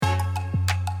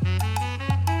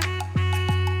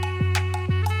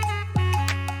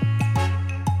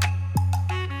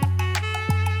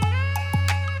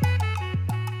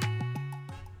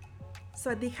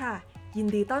วัสดีค่ะยิน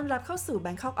ดีต้อนรับเข้าสู่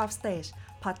Bangkok Off Stage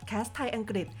พอดแคสต์ไทยอัง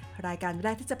กฤษรายการแร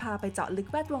กที่จะพาไปเจาะลึก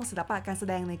แวดวงศิลปะการแส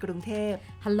ดงในกรุงเทพ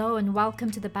Hello and welcome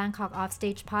to the Bangkok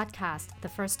Offstage podcast,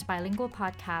 the first bilingual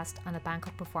podcast on the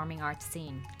Bangkok performing arts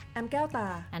scene. แอมแก้วตา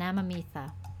And I'm Amitha.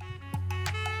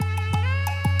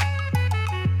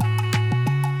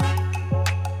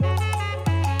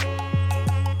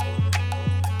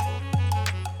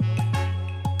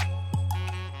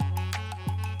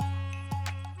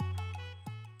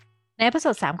 ในเอพิโซ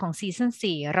ด3ของซีซั่น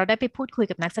4เราได้ไปพูดคุย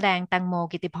กับนักแสดงแตงโม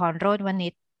กิติพรโรจน์วณิ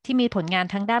ชที่มีผลงาน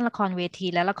ทั้งด้านละครเวที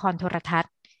และละครโทรทัศ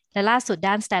น์และล่าสุด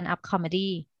ด้าน stand-up comedy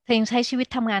เธอยังใช้ชีวิต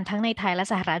ทำงานทั้งในไทยและ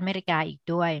สหรัฐอเมริกาอีก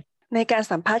ด้วยในการ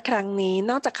สัมภาษณ์ครั้งนี้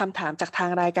นอกจากคำถามจากทาง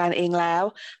รายการเองแล้ว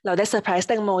เราได้เซอร์ไพรส์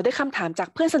แตงโมด้วยคำถามจาก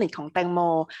เพื่อนสนิทของแตงโม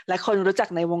และคนรู้จัก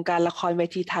ในวงการละครเว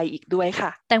ทีไทยอีกด้วยค่ะ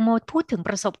แตงโมพูดถึงป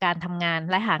ระสบการณ์ทำงาน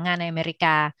และหางานในอเมริก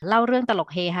าเล่าเรื่องตลก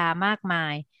เฮฮามากมา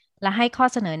ยและให้ข้อ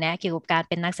เสนอแนะเกี่ยวกับการ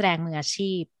เป็นนักแสดงมืออา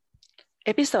ชีพเอ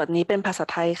พิโซดนี้เป็นภาษา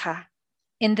ไทยค่ะ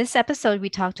In this episode we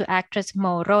talk to actress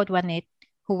Mo Rodwanit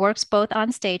who works both on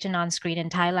stage and on screen in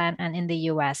Thailand and in the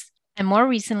US and more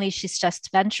recently she's just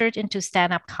ventured into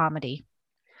stand-up comedy.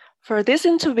 For this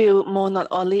interview, Mo not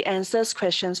only answers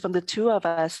questions from the two of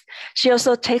us, she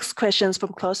also takes questions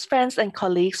from close friends and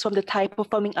colleagues from the Thai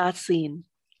performing arts scene.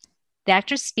 The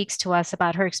actress speaks to us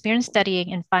about her experience studying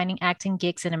and finding acting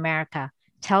gigs in America,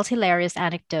 tells hilarious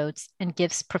anecdotes, and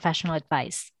gives professional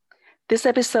advice. This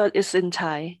episode is in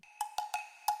Thai.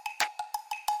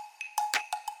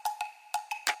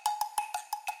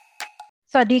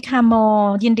 สวัสดีค่ะโม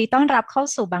ยินดีต้อนรับเข้า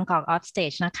สู่ Bangkok Off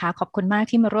Stage นะคะขอบคุณมาก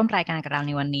ที่มาร่วมรายการกับเราใ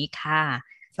นวันนี้ค่ะ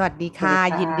สวัสดีค่ะ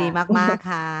ยินดีมากๆ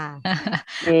ค่ะ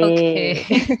โอเค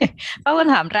ก็ค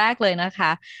ำถามแรกเลยนะค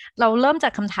ะเราเริ่มจา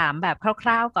กคำถามแบบค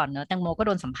ร่าวๆก่อนเนอะแตงโมก็โ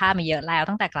ดนสัมภาษณ์มาเยอะแล้ว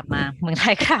ตั้งแต่กลับมาเมืองไท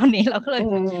ยคราวนี้เราก็เลย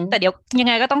แต่เดี๋ยวยัง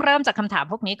ไงก็ต้องเริ่มจากคำถาม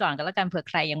พวกนี้ก่อนก็แล้วกันเผื่อ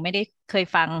ใครยังไม่ได้เคย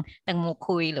ฟังแตงโม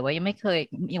คุยหรือว่ายังไม่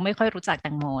ค่อยรู้จักแต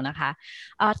งโมนะคะ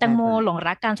แตงโมหลง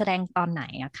รักการแสดงตอนไหน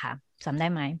อะคะจำได้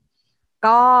ไหม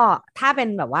ก็ถ้าเป็น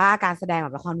แบบว่าการแสดงแบ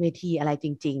บละครเวทีอะไรจ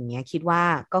ริงๆเนี้ยคิดว่า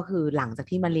ก็คือหลังจาก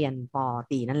ที่มาเรียนป.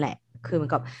ตรีนั่นแหละคือมัน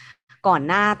กับก่อน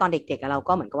หน้าตอนเด็กๆเรา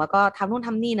ก็เหมือนกับว่าก็ทำนู่นท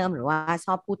ำนี่เนอะเหมือนว่าช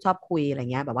อบพูดชอบคุยอะไร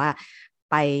เงี้ยแบบว่า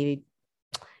ไป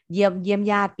เยี่ยม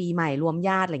ญาติปีใหม่รวมญ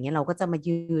าติอะไรเงี้ยเราก็จะมา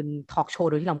ยืนทอล์กโชว์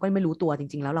โดยที่เราก็ไม่รู้ตัวจ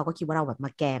ริงๆแล้วเราก็คิดว่าเราแบบม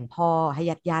าแกล้งพ่อให้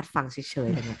ญาติฟังเฉยๆ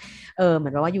อะไรเงี้ยเหมือ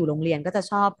นแบบว่าอยู่โรงเรียนก็จะ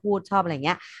ชอบพูดชอบอะไรเ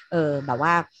งี้ยแบบ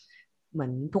ว่าเหมือ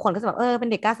นทุกคนก็จะแบบเป็น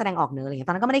เด็กกล้าแสดงออกเนอะอะไรเงี้ยต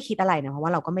อนนั้นก็ไม่ได้คิดอะไรนะเพราะว่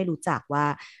าเราก็ไม่รู้จักว่า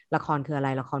ละครคืออะไร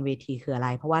ละครเวทีคืออะไร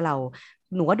เพราะว่า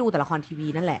หนูก็ดูแต่ละครทีวี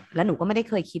นั่นแหละแล้วหนูก็ไม่ได้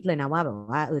เคยคิดเลยนะว่าแบบ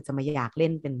ว่าจะมาอยากเล่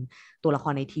นเป็นตัวละค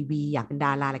รในทีวีอยากเป็นด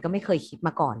าราอะไรก็ไม่เคยคิดม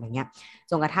าก่อนอะไรเงี้ย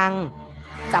จนกระทั่ง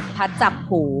จับพัดจับ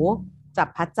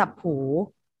ผู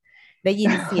ได้ยิ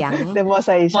นเสียงมอไ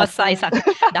ซค์สัก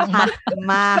ดัง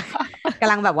มากก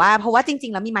ำลังแบบว่าเพราะว่าจริ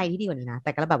งๆแล้วมีไมค์ที่ดีกว่านี้นะแ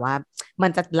ต่ก็แบบว่ามั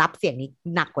นจะรับเสียงนี้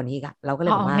หนักกว่านี้อีกอะเราก็เล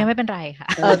ยแบบว่าไม่เป็นไรค่ะ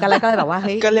ก็เลยแบบว่าเ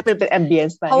ฮ้ยก็เลยเป็นแอมเบียน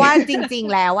ซ์ไปเพราะว่าจริง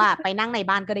ๆแล้วอะไปนั่งใน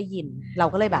บ้านก็ได้ยินเรา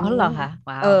ก็เลยแบบเหรอคะ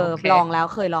ลองแล้ว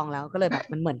เคยลองแล้วก็เลยแบบ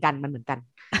มันเหมือนกัน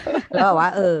แล้วแบบว่า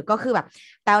ก็คือแบบ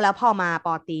แล้วพอมาป.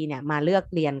ตรีเนี่ยมาเลือก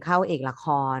เรียนเข้าเอกละค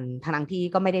รทั้งที่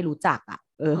ก็ไม่ได้รู้จักอะ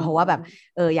เพราะว่าแบบ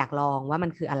อยากลองว่ามั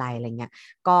นคืออะไรอะไรเงี้ย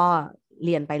ก็เ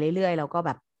รียนไปเรื่อยๆแล้วก็แ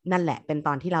บบนั่นแหละเป็นต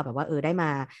อนที่เราแบบว่าได้มา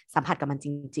สัมผัสกับมันจ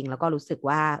ริงๆแล้วก็รู้สึก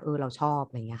ว่าเราชอบ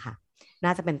อะไรเงี้ยค่ะน่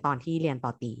าจะเป็นตอนที่เรียนป.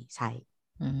ตรีใช่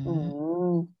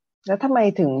แล้วทำไม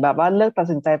ถึงแบบว่าเลือกตัด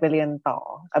สินใจไปเรียนต่อ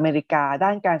อเมริกาด้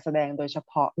านการแสดงโดยเฉ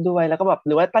พาะด้วยแล้วก็แบบห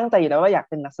รือว่าตั้งใจอยู่แล้วว่าอยาก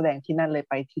เป็นนักแสดงที่นั่นเลย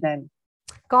ไปที่นั่น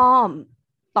ก็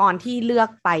ตอนที่เลือก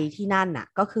ไปที่นั่นน่ะ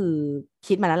ก็คือ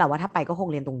คิดมาแล้วแหละว่าถ้าไปก็คง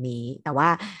เรียนตรงนี้แต่ว่า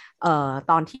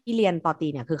ตอนที่เรียนป.ตรี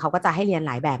เนี่ยคือเขาก็จะให้เรียนห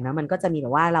ลายแบบนะมันก็จะมีแบ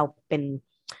บว่าเราเป็น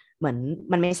เหมือน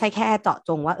มันไม่ใช่แค่เจาะจ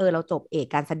งว่าเราจบเอก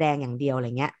การแสดงอย่างเดียวอะไร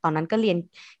เงี้ยตอนนั้นก็เรียน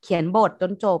เขียนบทจ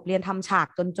นจบเรียนทำฉาก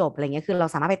จนจบอะไรเงี้ยคือเรา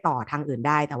สามารถไปต่อทางอื่นไ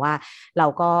ด้แต่ว่าเรา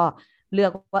ก็เลือ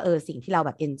กว่าสิ่งที่เราแ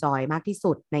บบเอนจอยมากที่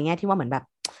สุดในแง่ที่ว่าเหมือนแบบ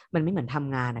มันไม่เหมือนท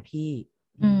ำงานนะพี่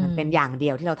มันเป็นอย่างเดี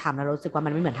ยวที่เราทำแล้วรู้สึกว่ามั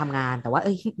นไม่เหมือนทำงานแต่ว่า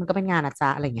มันก็เป็นงานนะจ๊ะ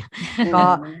อะไรเงี้ยก็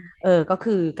ก็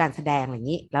คือการแสดงอย่าง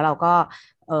นี้แล้วเราก็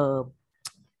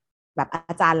แบบ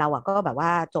อาจารย์เราก็แบบว่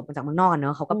าจบมาจากเมืองนอกเน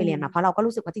อะเขาก็ไปเรียนมาเพราะเราก็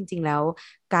รู้สึกว่าจริงๆแล้ว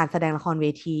การแสดงละครเว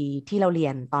ทีที่เราเรี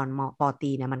ยนตอนป.ต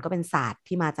รีเนี่ยมันก็เป็นศาสตร์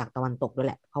ที่มาจากตะวันตกด้วยแ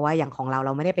หละเพราะว่าอย่างของเร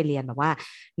าไม่ได้ไปเรียนแบบว่า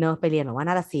เนอะไปเรียนแบบว่า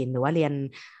นาฏศิลป์หรือว่าเรียน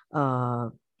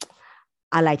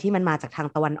อะไรที่มันมาจากทาง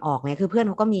ตะวันออกเนี่ยคือเพื่อนเ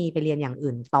ขาก็มีไปเรียนอย่าง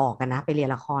อื่นต่อกันนะไปเรียน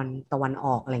ละครตะวันอ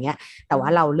อกอะไรเงี้ยแต่ว่า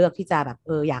เราเลือกที่จะแบบ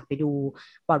อยากไปดู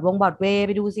บอร์ดเวย์ไ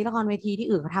ปดูซีละครเวทีที่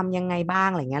อื่นเขาทำยังไงบ้าง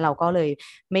อะไรเงี้ยเราก็เลย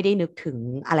ไม่ได้นึกถึง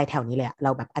อะไรแถวนี้เลยเร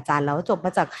าแบบอาจารย์เราจบม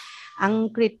าจากอัง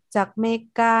กฤษจากอเมริ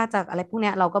กาจากอะไรพวกเนี้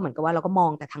ยเราก็เหมือนกับว่าเราก็มอ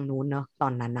งแต่ทางนู้นเนาะตอ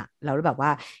นนั้นอะแล้วแบบว่า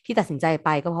ที่ตัดสินใจไป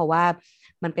ก็เพราะว่า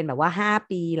มันเป็นแบบว่า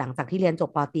5 ปีหลังจากที่เรียนจบ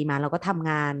ปตรีมาเราก็ทำ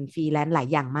งานฟรีแลนซ์หลาย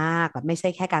อย่างมากแบบไม่ใช่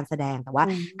แค่การแสดงแต่ว่า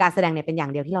การแสดงเนี่ยเป็นอย่า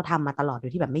งเดียวที่เราทำมาตลอดโด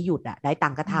ยที่แบบไม่หยุดอ่ะได้ตั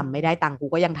งค์ก็ทำไม่ได้ตังค์กู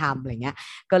ก็ยังทำอะไรเงี้ย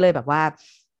ก็เลยแบบว่า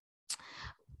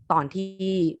ตอนที่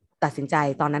ตัดสินใจ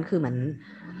ตอนนั้นคือเหมือน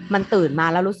มันตื่นมา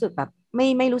แล้วรู้สึกแบบ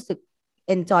ไม่รู้สึก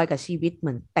enjoy กับชีวิตเห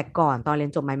มือนแต่ก่อนตอนเรีย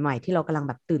นจบใหม่ๆที่เรากำลัง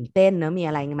แบบตื่นเต้นเนอะมี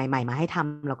อะไรใหม่ๆมาให้ท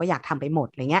ำเราก็อยากทำไปหมด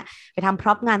อะไรเงี้ยไปทำพ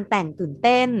ร็อพงานแต่งตื่นเ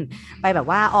ต้นไปแบบ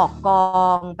ว่าออกกอ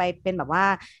งไปเป็นแบบว่า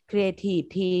ครีเอทีฟ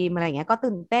ทีมอะไรเงี้ยก็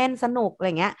ตื่นเต้นสนุกอะไร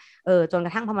เงี้ยจนกร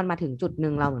ะทั่งพอมันมาถึงจุดห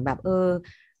นึ่งเราเหมือนแบบ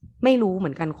ไม่รู้เหมื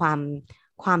อนกัน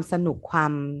ความสนุกควา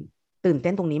มตื่นเ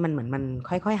ต้นตรงนี้มันเหมือนมัน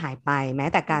ค่อยๆหายไปแม้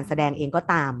แต่การแสดงเองก็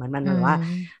ตามมันเหมือนว่า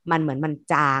มันเหมือนมัน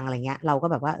จางอะไรเงี้ยเราก็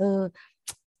แบบว่า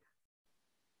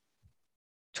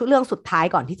ชุดเรื่องสุดท้าย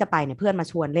ก่อนที่จะไปเนี่ยเพื่อนมา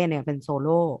ชวนเล่นเนี่ยเป็นโซโ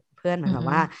ล่เพื่อนเหมือนแบบ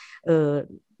ว่า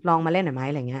ลองมาเล่นหน่อยไหม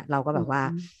อะไรเงี้ยเราก็แบบว่า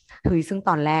เฮ้ยซึ่งต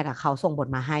อนแรกอ่ะเขาส่งบท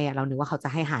มาให้อ่ะเรานึกว่าเขาจะ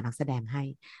ให้หานักแสดงให้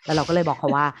แล้วเราก็เลยบอกเขา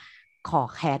ว่าขอ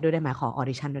แคสด้วยได้ไหมขอออ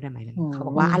ดิชั่นด้วยได้ไหมเขาบ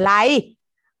อกว่าอะไร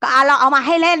ก็เราเอามาใ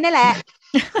ห้เล่นนี่แหละ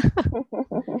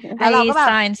แล้วเราก็แบบ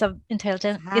Science of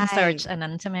Intelligence in Search อันนั้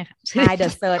นใช่ไหมคะใช่ The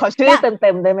Search ขอชื่อเต็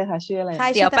มๆได้ไหมคะชื่ออะไร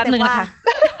เดี๋ยวแป๊บนึงนะคะ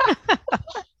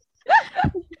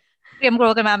เตรียมโกร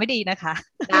กันมาไม่ดีนะคะ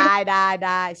ไ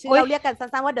ด้ชื่อเราเรียกกัน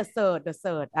สั้นๆว่า The Search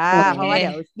เพราะว่าเดี๋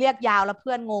ยวเรียกยาวแล้วเ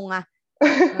พื่อนงงอ่ะ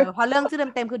เพราะเรื่องชื่อ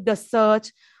เต็มๆคือ The Search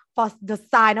for the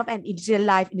Sign of an Intelligent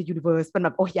Life in the Universe เป็นแบ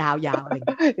บโอ้ยาวอะไรอย่างเ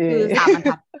งี้ยคือ3 บรร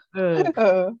ทัด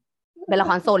เป็นละ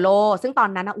ครโซโล่ซึ่งตอน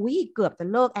นั้นนะอุ้ยเกือบจะ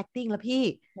เลิก acting แล้วพี่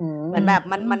เหมือนแบบ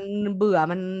มันเบื่อ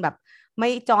มันแบบไม่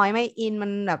จอยไม่อินมั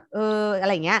นแบบอะไ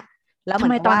รอย่างเงี้ยแล้วทำ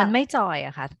ไมตอนนั้นไม่จอยอ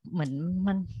ะคะเหมือน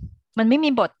มันไม่มี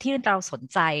บทที่เราสน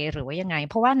ใจหรือว่ายังไง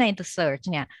เพราะว่าใน The Search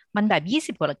เนี่ยมันแบ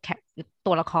บ20 กว่า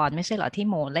ตัวละครไม่ใช่เหรอที่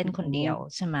โมเล่นคนเดียว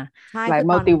ใช่ไหมใช่หลาย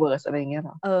มัลติเวิร์สอะไรอย่างเงี้ยหร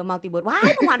อมัลติเวิร์สว้าย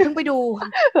เมื่อวานเพิ่งไปดู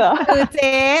คือเ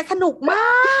จ๊สนุกม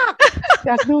ากอ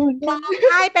ยากดูร้องไ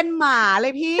ห้เป็นหมาเล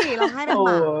ยพี่ร้องไห้เป็นห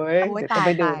มาโอ้ยตาย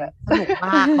สนุกม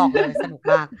ากบอกเลยสนุก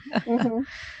มาก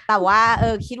แต่ว่า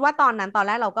คิดว่าตอนแ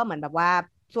รกเราก็เหมือนแบบว่า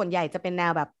ส่วนใหญ่จะเป็นแน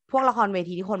วแบบพวกละครเว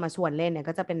ทีที่คนมาชวนเล่นเนี่ย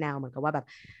ก็จะเป็นแนวเหมือนกับว่าแบบ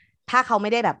ถ้าเขาไ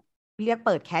ม่ได้แบบเรียกเ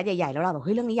ปิดแคสใหญ่ๆแล้วเราแบบเ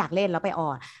ฮ้ยเรื่องนี้อยากเล่นแล้วไปออ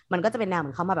นมันก็จะเป็นแนวเหมื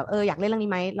อนเขามาแบบอยากเล่นเรื่อง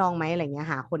นี้ไหมลองไหมอะไรเงี้ย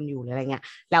หาคนอยู่หรืออะไรเงี้ย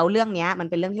แล้วเรื่องเนี้ยมัน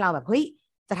เป็นเรื่องที่เราแบบเฮ้ย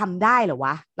จะทำได้เหรอว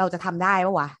ะเราจะทำได้ป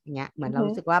ะวะอย่างเงี้ยเหมือนเรา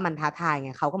รู้สึกว่ามันท้าทายไ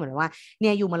งเขาก็เหมือนว่าเนี่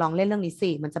ยอยู่มาลองเล่นเรื่องนี้สิ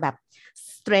มันจะแบบ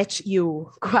stretch you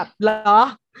แบบเหรอ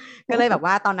ก็เลยแบบ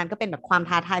ว่าตอนนั้นก็เป็นแบบความ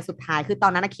ท้าทายสุดท้ายคือตอ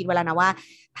นนั้นคิดไว้แล้วนะว่า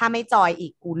ถ้าไม่จอยอี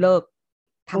กกูเลิก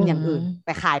ทำอย่างอื่นไป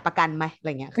ขายประกันไหมอะไร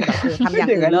เงี้ยคือแบบทำอย่าง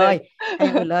อื่นเลย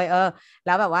แ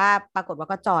ล้วแบบว่าปรากฏว่า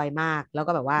ก็จอยมากแล้ว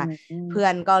ก็แบบว่าเพื่อ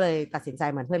นก็เลยตัดสินใจ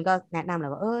เหมือนเพื่อนก็แนะนำเล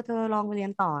ยว่าเธอลองไปเรีย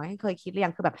นต่อเคยคิดหรือยั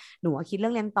งคือแบบหนูคิดเรื่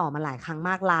องเรียนต่อมาหลายครั้งม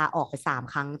ากลาออกไป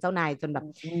3 ครั้งเจ้านายจนแบบ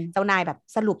เจ้านายแบบ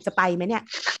สรุปจะไปไหมเนี่ย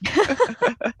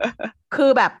คื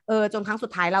อแบบจนครั้งสุ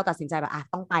ดท้ายเราตัดสินใจแบบ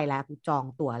ต้องไปแล้วจอง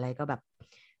ตั๋วอะไรก็แบบ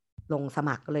ลงส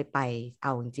มัครก็เลยไปเอ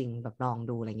าจริงๆแบบลอง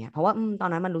ดูอะไรเงี้ยเพราะว่าตอน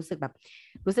นั้นมันรู้สึก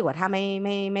ว่าถ้า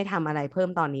ไม่ทำอะไรเพิ่ม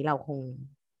ตอนนี้เรา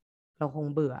คง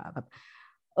เบื่อแบบ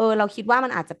เราคิดว่ามั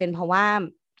นอาจจะเป็นเพราะว่า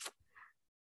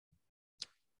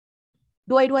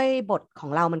ด้วยบทขอ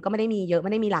งเรามันก็ไม่ได้มีเยอะไ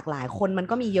ม่ได้มีหลากหลายคนมัน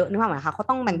ก็มีเยอะนึกภาพไหมคะเขา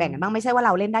ต้องแบ่งกันบ้างไม่ใช่ว่าเร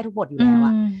าเล่นได้ทุกบทอยู่แล้วอ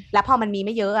ะแล้วพอมันมีไ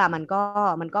ม่เยอะอะมัน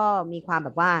ก็มีความแบ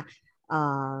บว่า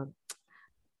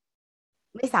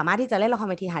ไม่สามารถที่จะเล่นละคร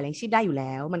เวทีหาเลี้ยงชีพได้อยู่แ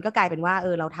ล้วมันก็กลายเป็นว่า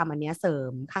เราทำอันเนี้ยเสริ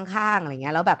มข้างๆอะไรเ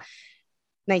งี้ยแล้วแบบ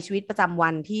ในชีวิตประจำวั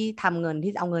นที่ทำเงิน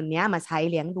ที่เอาเงินเนี้ยมาใช้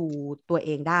เลี้ยงดูตัวเอ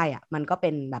งได้อะมันก็เป็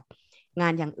นแบบงา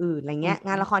นอย่างอื่นอะไรเงี้ยง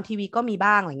านละครทีวีก็มี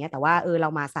บ้างอะไรเงี้ยแต่ว่าเรา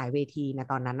มาสายเวทีนะ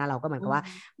ตอนนั้นนะเราก็เหมือนกับว่า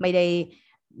ไม่ได้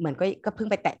เหมือนก็เพิ่ง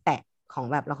ไปแตะของ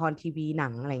แบบละครทีวีหนั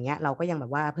งอะไรเงี้ยเราก็ยังแบ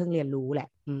บว่าเพิ่งเรียนรู้แหละ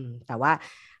แต่ว่า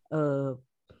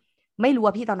ไม่รู้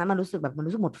ว่าพี่ตอนนั้นมันรู้สึก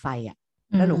หมดไฟอ่ะ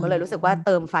แล้วหนูก็เลยรู้สึกว่าเ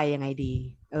ติมไฟยังไงดี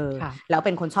แล้วเ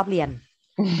ป็นคนชอบเรียน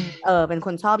เป็นค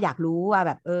นชอบอยากรู้ว่าแ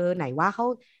บบไหนว่าเข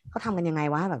าทำกันยังไง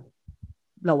วะแบบ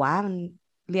เหรอวะมัน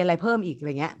เรียนอะไรเพิ่มอีกอะไร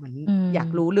เงี้ยเหมือนอยาก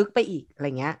รู้ลึกไปอีกอะไร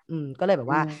เงี้ยก็เลยแบบ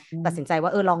ว่าตัดสินใจว่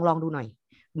าลองดูหน่อย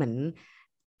เหมือน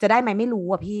จะได้ไหมไม่รู้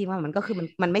อ่ะพี่ว่ามันก็คือ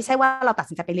มันไม่ใช่ว่าเราตัด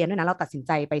สินใจไปเรียนด้วยนะเราตัดสินใ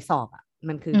จไปสอบอ่ะ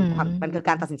มันคือก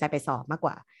ารตัดสินใจไปสอบมากก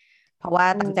ว่าเพราะว่า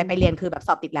ตัดสินใจไปเรียนคือแบบส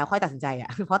อบติดแล้วค่อยตัดสินใจอ่ะ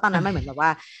เพราะตอนนั้นมันเหมือนแบบว่า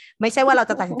ไม่ใช่ว่าเรา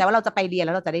จะตัดสินใจว่าเราจะไปเรียนแ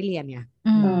ล้วเราจะได้เรียนเนี่ย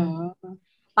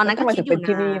ตอนนั้นก็คิดอยู่น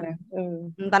าน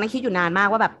ตอนนั้นคิดอยู่นานมาก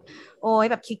ว่าแบบโอ๊ย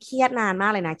แบบเครียดนานมา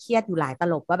กเลยนะเครียดอยู่หลายต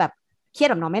ลบว่าแบบ เครียด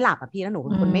แบบนอนไม่หลับอ่ะพี่แล้วหนูเป็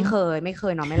นคนไม่เค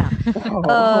ยนอนไม่หลับ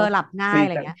หลับง่ายอะ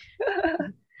ไรเงี้ย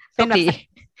เป็นแบบ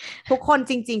ทุกคน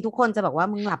จริงๆทุกคนจะบอกว่า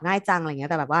มึงหลับง่ายจังอะไรเงี้ย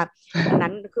แต่แบบว่าวันนั้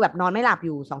นคือแบบนอนไม่หลับอ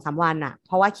ยู่2-3 วันอ่ะเ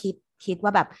พราะว่าคิดว่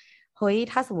าแบบเฮ้ย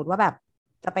ถ้าสมมติว่าแบบ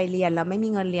จะไปเรียนแล้วไม่มี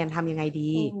เงินเรียนทำยังไง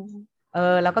ดี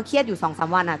แล้วก็เครียดอยู่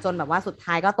2-3 วันอ่ะจนแบบว่าสุด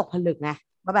ท้ายก็ตกผลึกไง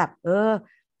ว่าแบบ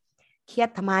เครียด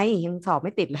ทำไมยังสอบไ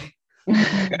ม่ติดเลย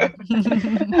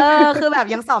คือแบบ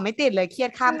ยังสอบไม่ติดเลยเครีย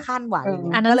ดข้ามขั้นไหว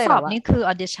อันนั้นสอบนี่คืออ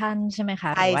อดิชั่นใช่ไหมค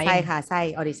ะใช่ค่ะใช่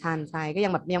ออดิชั่นใช่ก็ยั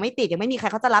งแบบยังไม่ติดยังไม่มีใคร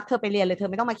เขาจะรับเธอไปเรียนเลยเธอ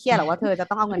ไม่ต้องมาเครียดหรอกว่าเธอจะ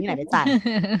ต้องเอาเงินที่ไหนไปจ่าย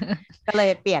ก็เลย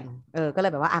เปลี่ยนก็เล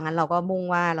ยแบบว่างั้นเราก็มุ่ง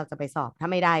ว่าเราจะไปสอบถ้า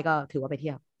ไม่ได้ก็ถือว่าไปเ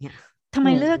ที่ยวเนี่ยทำไม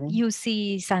เลือก UC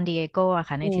San Diego อะ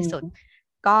คะในที่สุด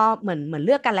ก็เหมือนเ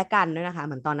ลือกกันและกันด้วยนะคะเ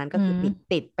หมือนตอนนั้นก็คือ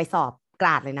ติดไปสอบ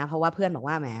กราดเลยนะเพราะว่าเพื่อนบอก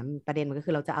ว่าแหมประเด็นมันก็คื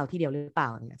อเราจะเอาที่เดียวหรือเปล่า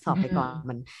สอบไปก่อน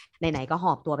มันไหนๆก็ห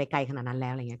อบตัวไปไกลขนาดนั้นแล้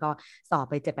วอะไรเงี้ยก็สอบ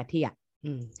ไป7-8 ที่อ่ะ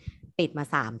ติดมา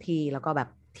3 ที่แล้วก็แบบ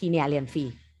ที่เนี้ยเรียนฟรี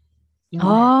โ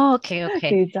อเค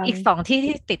อีก2 ที่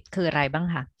ที่ติดคืออะไรบ้าง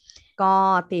คะก็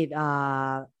ติด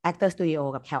Actor Studio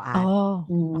กับ Cal Art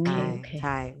ใ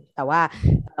ช่แต่ว่า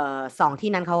2 ที่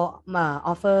นั้นเขาอ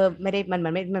อฟเฟอร์ไม่ได้มัน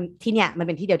ไม่ที่เนี้ยมันเ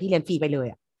ป็นที่เดียวที่เรียนฟรีไปเลย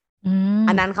อ่ะ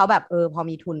อันนั้นเขาแบบพอ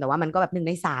มีทุนแต่ว่ามันก็แบบ1 ใ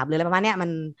น 3เลยอะไรประมาณเนี้ย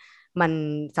มัน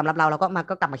สำหรับเราก็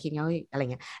กลับมาคิดว่าอะไร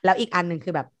เงี้ยแล้วอีกอันหนึ่งคื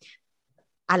อแบบ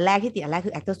อันแรกที่ติดอันแรก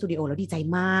คือ Actor Studio แล้วดีใจ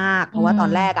มากเพราะว่าตอ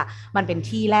นแรกอ่ะมันเป็น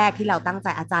ที่แรกที่เราตั้งใจ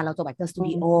อาจารย์เราจบ Actor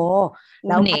Studio แ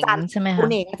ล้วอาจารย์ใช่ไหมคะคุ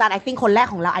ณเอกอาจารย์ acting คนแรก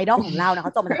ของเราไอดอลของเรานะเข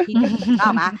าจบมาจากที่นี่ก็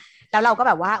มาแล้วเราก็แ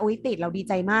บบว่าอุ๊ยติดเราดี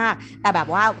ใจมากแต่แบบ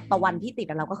ว่าตะวันที่ติด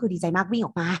เราก็คือดีใจมากวิ่งอ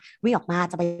อกมา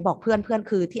จะไปบอกเพื่อน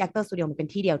คือที่ Actor Studio มันเป็น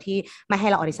ที่เดียวที่ไม่ให้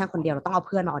เราออดิชั่นคนเดียวเราต้องเอาเ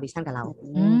พื่อนมาออดิชั่นกับเรา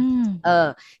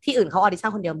ที่อื่นเขาออดิชั่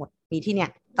นคนเดียวหมดมีที่เนี่ย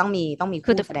ต้องมี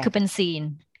คู่แสดงคือเป็นซีน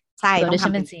ใช่ต้องท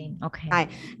ำเป็นซีนโอเคใช่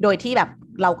โดยที่แบบ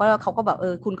เขาก็แบบ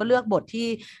คุณก็เลือกบทที่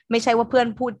ไม่ใช่ว่าเพื่อน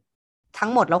พูดทั้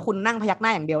งหมดแล้วคุณนั่งพยักหน้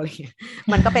าอย่างเดียวเลย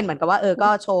มันก็เป็นเหมือนกับว่าก็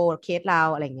โชว์เคสเรา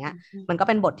อะไรเงี้ยมันก็เ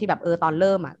ป็นบทที่แบบตอนเ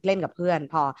ริ่มเล่นกับเพื่อน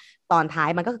พอตอนท้าย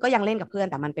มันก็ยังเล่นกับเพื่อน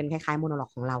แต่มันเป็นคล้ายๆโมโนโลก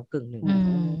ของเรากึ่งหนึ่ง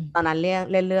ตอนนั้นเ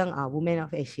ล่นเรื่องWomen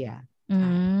of Asia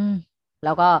แ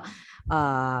ล้วก็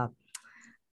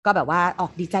ก็แบบว่าออ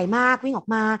กดีใจมากวิ่งออก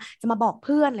มาจะมาบอกเ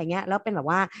พื่อนอะไรเงี้ยแล้วเป็นแบบ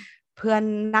ว่าเพื่อน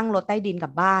นั่งรถใต้ดินกลั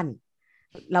บบ้าน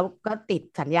แล้วก็ติด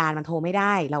สัญญาณมันโทรไม่ไ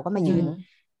ด้เราก็มายื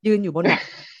นอยู่บนแบบ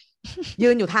ยื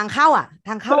นอยู่ทางเข้า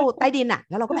ใต้ดิน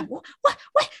แล้วเราก็แบบ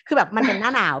ว้าคือแบบมันเป็นหน้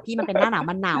าหนาวพี่มันเป็นหน้าหนาว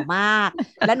มันหนาวมาก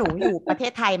แล้วหนูอยู่ประเท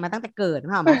ศไทยมาตั้งแต่เกิด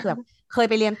ค่ะมันคือแบบเคย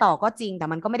ไปเรียนต่อก็จริงแต่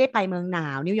มันก็ไม่ได้ไปเมืองหนา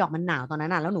วนิวยอร์กมันหนาวตอนนั้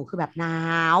นแล้วหนูคือแบบหนา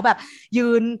วแบบ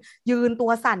ยืนตั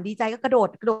วสั่นดีใจก็กระโด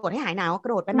ดให้หายหนาวกร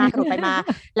ะโดดไปมา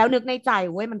แล้วนึกในใจ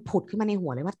เว้ยมันผุดขึ้นมาในหั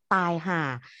วเลยว่าตายห่า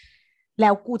แล้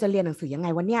วกูจะเรียนหนังสือยังไง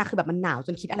วะเนี่ยคือแบบมันหนาวจ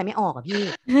นคิดอะไรไม่ออกอะพี่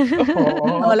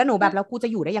แล้วหนูแบบแล้วกูจะ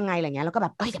อยู่ได้ยังไงอะไรเงี้ยแล้วก็แบ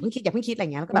บอย่าเพิ่งคิดอะไรเ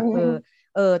งี้ยแล้วก็แบบ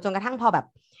จนกระทั่งพอแบบ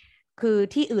คือ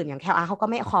ที่อื่นอย่างแคลอาร์เขาก็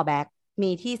ไม่คอแบ็กมี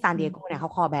ที่ซานดิเอโกเนี่ยเข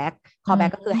าคอแบ็ก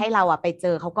ก็คือให้เราไปเจ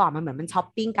อเขาก่อนมันเหมือนมันช้อป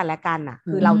ปิ้งกันและกัน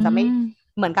คือเราจะไม่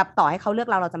เหมือนกับต่อให้เขาเลือก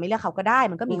เราจะไม่เลือกเขาก็ได้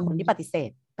มันก็มีคนที่ปฏิเสธ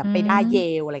แบบไปได้เย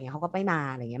ลอะไรเงี้ยเขาก็ไม่มา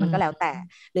อะไรเงี้ยมันก็แล้วแต่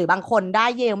หรือบางคนได้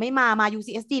เยลไม่มา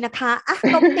UCSD นะคะ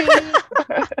ตบตี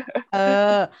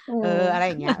อะไร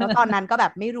อย่างเงี้ยแล้วตอนนั้นก็แบ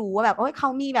บไม่รู้ว่าแบบเขา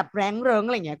มีแบบแรงเริงอ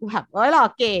ะไรเงี้ยกูแบบหล่อ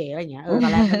เก๋อะไรเงี้ย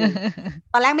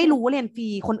ตอนแรกไม่รู้ว่าเรียนฟรี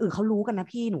คนอื่นเขารู้กันนะ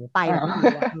พี่หนูไปแบบไม่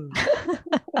รู้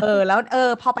แล้ว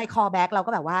พอไปคอแบ็กเรา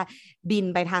ก็แบบว่าบิน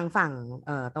ไปทางฝั่ง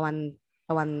ตะ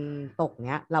วันตกเ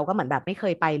นี้ยเราก็เหมือนแบบไม่เค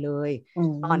ยไปเลย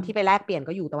ตอนที่ไปแลกเปลี่ยน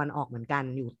ก็อยู่ตะวันออกเหมือนกัน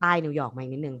อยู่ใต้นิวยอร์กมา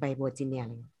นิดนึงไปเวอร์จิเนียอะ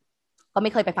ไรก็ไ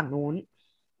ม่เคยไปฝั่งนู้น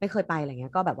ไม่เคยไปอะไรเงี้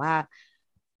ยก็แบบว่า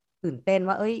ตื่นเต้น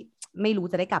ว่าไม่รู้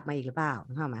จะได้กลับมาอีกหรือเปล่า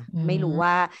เข้ามาไม่รู้ว่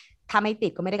าถ้าไม่ติ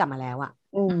ดก็ไม่ได้กลับมาแล้ว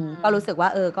ก็รู้สึกว่า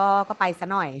ก็ไปซะ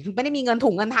หน่อยไม่ได้มีเงินถุ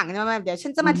งเงินถังใช่ไหมเดี๋ยวฉั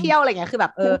นจะมาเที่ยวอะไรเงี้ยคือแบ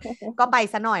บก็ไป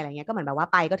ซะหน่อยอะไรเงี้ยก็เหมือนแบบว่า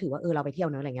ไปก็ถือว่าเราไปเที่ยว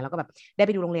เนอะอะไรเงี้ยแล้วก็แบบได้ไ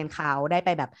ปดูโรงเรียนเขาได้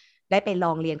ไปล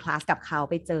องเรียนคลาสกับเขา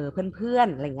ไปเจอเพื่อน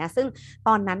ๆอะไรเงี้ยซึ่งต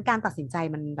อนนั้นการตัดสินใจ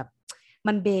มันแบบ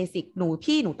มันเบสิกหนู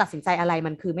ตัดสินใจอะไร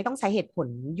มันคือไม่ต้องใช้เหตุผล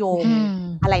โยง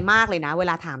อะไรมากเลยนะเว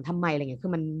ลาถามทำไมอะไรเงี้ยคื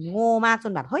อมันโง่มากจ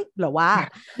นแบบเฮ้ยเหรอวะ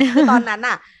คือตอนนั้นอ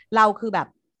ะเราคือแบบ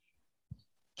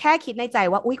แค่คิดในใจ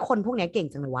ว่าอุ้ยคนพวกนี้เก่ง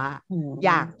จังเลยว่าอ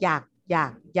ย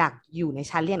ากอยู่ใน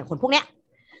ชั้นเรียนกับคนพวกเนี้ย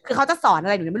คือเขาจะสอนอะ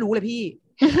ไรหนูไม่รู้เลยพี่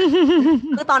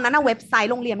คือตอนนั้นเว็บไซ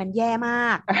ต์โรงเรียนมันแย่มา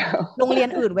กโรงเรียน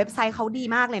อื่นเว็บไซต์เขาดี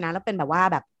มากเลยนะแล้วเป็นแบบว่า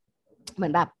แบบเหมือ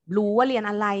นแบบรู้ว่าเรียน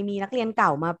อะไรมีนักเรียนเก่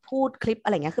ามาพูดคลิปอะ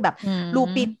ไรเงี้ยคือแบบลู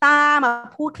ปิต้ามา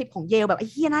พูดคลิปของเยลแบบไอ้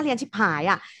เหี้ยน่าเรียนชิบหาย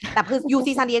อ่ะแต่คือ UC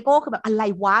San Diego คือแบบอะไร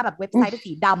วะแบบเว็บไซต์เป็น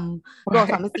สีดำตัวอัก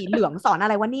ษรเป็นสีเหลืองสอนอะ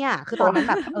ไรวะเนี่ยคือตอนนั้น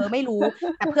แบบไม่รู้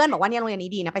แต่เพื่อนบอกว่าเนี่ยโรงเรียน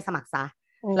นี้ดีนะไปสมัครซะ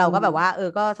เราก็แบบว่า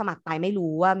ก็สมัครไปไม่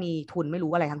รู้ว่ามีทุนไม่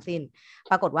รู้อะไรทั้งสิ้น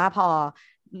ปรากฏว่าพอ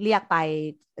เรียกไป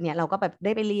เนี่ยเราก็แบบไ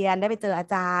ด้ไปเรียนได้ไปเจออา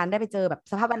จารย์ได้ไปเจอแบบ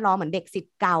สภาพแวดล้อมเหมือนเด็กศิษ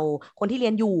ย์เก่าคนที่เรี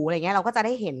ยนอยู่อะไรเงี้ยเราก็จะไ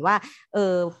ด้เห็นว่า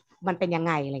มันเป็นยัง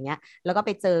ไงอะไรเงี้ยแล้วก็ไป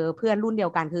เจอเพื่อนรุ่นเดีย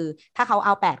วกันคือถ้าเขาเอ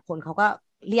า8 คนเขาก็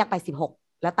เรียกไป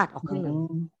16แล้วตัดออกครึ่งนึง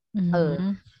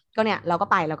ก็เนี่ยเราก็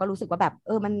ไปเราก็รู้สึกว่าแบบ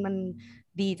มัน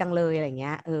ดีจังเลยอะไรเ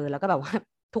งี้ยแล้วก็แบบว่า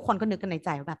ทุกคนก็นึกกันในใจ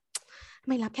ว่าแบบไ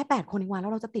ม่รับแค่8 คนเองว่าแล้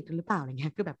วเราจะติดกันหรือเปล่าอะไรเงี้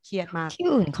ยคือแบบเครียดมากที่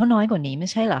อื่นเขาน้อยกว่านี้ไม่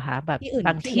ใช่เหรอคะแบบบ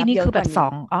างที่นี่คือแบบ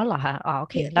2อ๋อเหรอคะอ๋อโอ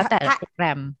เคแล้วแต่โปรแกร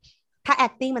มถ้า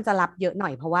acting มันจะรับเยอะหน่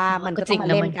อยเพราะว่ามันก็ต้องมา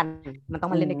เล่นกันมันต้อ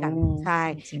งมาเล่นด้วยกันใช่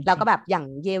แล้วก็แบบอย่าง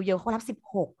เยลเขารับ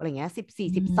16อะไรเงี้ย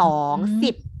14 12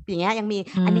 10อย่างเงี้ยยังมี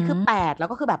อันนี้คือ8แล้ว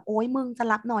ก็คือแบบโอ๊ยมึงจะ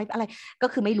รับน้อยอะไรก็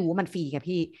คือไม่รู้มันฟรีไง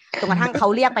พี่จนกระทั่งเขา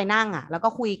เรียกไปนั่งอ่ะแล้วก็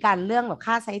คุยกันเรื่องแบบ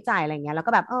ค่าใช้จ่ายอะไรเงี้ยแล้ว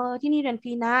ก็แบบที่นี่เรียนฟ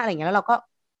รีนะอะไรเงี้ยแล้วเราก็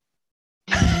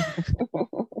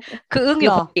คืออึ้งอ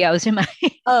ยู่คนเดียวใช่ไหม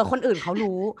คนอื่นเขา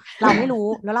รู้เราไม่รู้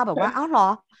แล้วเราแบบว่าอ้าวเหรอ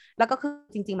แล้วก็คือ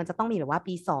จริงๆมันจะต้องมีแบบว่า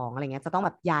ปี2อะไรเงี้ยจะต้องแบ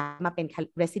บย้ายมาเป็น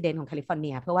resident ของแคลิฟอร์เนี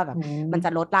ยเพื่อว่าแบบมันจะ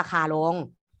ลดราคาลง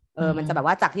มันจะแบบ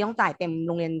ว่าจากที่ต้องจ่ายเต็มโ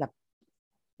รงเรียนแบบ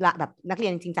นักเรีย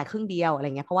นจริงๆจ่ายครึ่งเดียวอะไรเ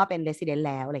งี้ยเพราะว่าเป็น resident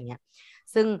แล้วอะไรเงี้ย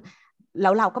ซึ่งแล้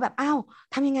วเราก็แบบอ้าว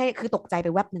ทำยังไงคือตกใจไป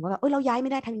แวบหนึ่งว่าแบบเราย้ายไ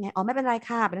ม่ได้ทำยังไงไม่เป็นไร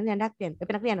ค่ะเป็นนักเรียนแลกเปลี่ยนเ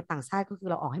ป็นนักเรียนต่างชาติก็คือ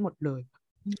เราออกให้หมดเลย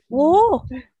โอ้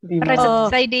อะไรจะ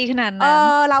ใจดีขนาดนั้น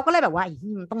เราก็เลยแบบว่า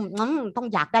ต้อง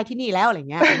อยากได้ที่นี่แล้วอะไร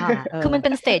เงี้ยคือมันเป็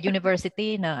น State University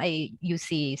เนอะไอ UC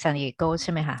San Diego ใ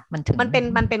ช่ไหมคะมัน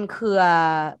เป็นเครือ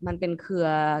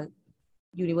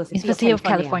University of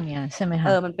California ใช่ไหมคะ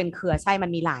มันเป็นเครือใช่มั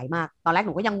นมีหลายมากตอนแรกห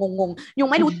นูก็ยังงงยัง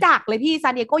ไม่รู้จักเลยพี่ซา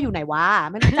นดิเอโกอยู่ไหนวะ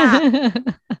ไม่รู้จัก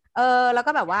แล้ว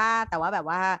ก็แบบว่าแต่ว่าแบบ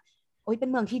ว่าโอ๊ยเป็น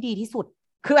เมืองที่ดีที่สุด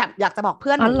คือแบบอยากจะบอกเ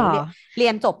พื่อนหนูเรี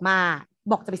ยนจบมา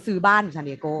บอกจะไปซื้อบ้านอยู่ซาน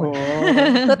ดิเอโก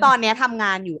คือตอนนี้ทำง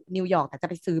านอยู่นิวยอร์กแต่จะ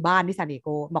ไปซื้อบ้านที่ซานดิเอโก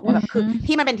บอกว่าแบบคือ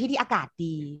ที่มันเป็นที่ที่อากาศ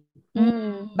ดี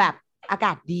แบบอาก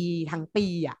าศดีทั้งปี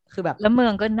อ่ะคือแบบแล้วเมือ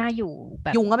งก็น่าอยู่แบ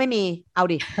บยุงก็ไม่มีเอา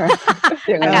ดิ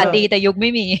อากาศดีแต่ยุงไ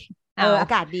ม่มีอา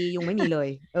กาศดียุงไม่มีเลย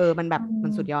มันแบบมั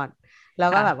นสุดยอดแล้ว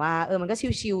ก็แบบว่ามันก็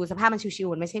ชิวๆสภาพมันชิว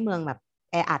ๆมันไม่ใช่เมืองแบบ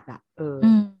แออัดอ่ะ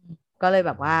ก็เลยแ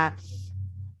บบว่า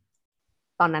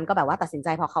ตอนนั้นก็แบบว่าตัดสินใจ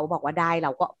พอเขาบอกว่าได้เร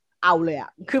าก็เอาเลยอ่ะ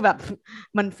คือแบบ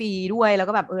มันฟรีด้วยแล้ว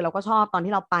ก็แบบเราก็ชอบตอน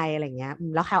ที่เราไปอะไรเงี้ย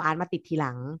แล้วแคลอาร์ตมาติดทีห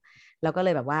ลังแล้วก็เล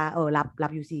ยแบบว่ารั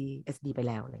บ UCSD ไป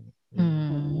แล้วอะไรเงี้ย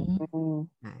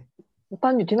ตอ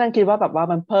นอยู่ที่นั่นคิดว่าแบบว่า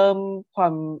มันเพิ่มควา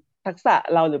มทักษะ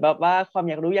เราหรือแบบว่าความ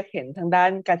อยากรู้อยากเห็นทางด้าน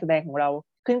การแสดงของเรา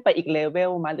ขึ้นไปอีกเลเว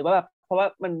ลมาหรือว่าแบบเพราะว่า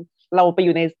มันเราไปอ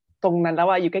ยู่ในตรงนั้นแล้ว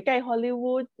ว่าอยู่ใกล้ๆฮอลลี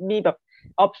วูดมีแบบ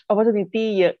opportunity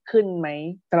เยอะขึ้นไหม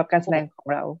สำหรับการแสดงของ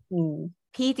เรา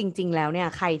พี่จริงๆแล้วเนี่ย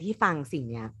ใครที่ฟังสิ่ง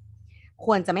เนี้ยค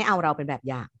วรจะไม่เอาเราเป็นแบบ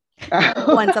อย่าง ค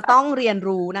วรจะต้องเรียน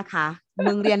รู้นะคะ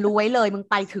มึงเรียนรู้ไว้เลยมึง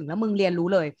ไปถึงแล้วมึงเรียนรู้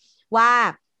เลยว่า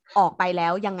ออกไปแล้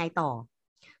วยังไงต่อ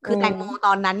คือแตงโมต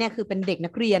อนนั้นเนี่ยคือเป็นเด็ก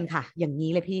นักเรียนค่ะอย่างนี้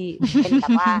เลยพี่เป็นแบ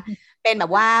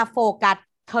บว่าโฟกัส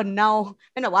เทอร์เนล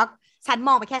เป็นแบบว่าฉันม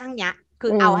องไปแค่ข้างเนี้ยคื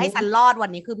อเอาให้ฉันรอดวัน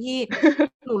นี้คือพี่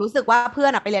หนูรู้สึกว่าเพื่อ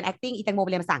นไปเรียน acting อีแตงโมไป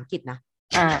เรียนภาษาอังกฤษนะ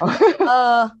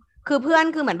คือเพื่อน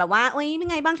คือเหมือนแบบว่าโอ๊ยเป็น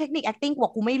ไงบ้างเทคนิค acting กูบอ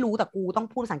กกูไม่รู้แต่กูต้อง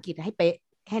พูดภาษาอังกฤษให้เป๊ะ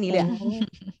แค่นี้เลย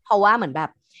เพราะว่าเหมือนแบบ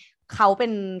เขาเป็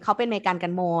นอเมริกันกั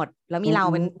นหมดแล้วมีเรา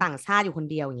เป็นต่างชาติอยู่คน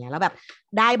เดียวอย่างเงี้ยแล้วแบบ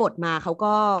ได้บทมาเขา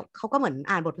ก็เหมือน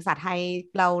อ่านบทภาษาไทย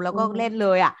เราแล้วก็เล่นเล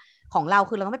ยอ่ะของเรา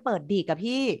คือเราต้องไปเปิดดีกับ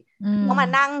พี่ต้องมา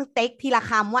นั่งเต็กทีละ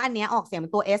คำว่าอันเนี้ยออกเสียงเป็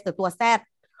นตัว S หรือตัว Z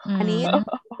อันนี้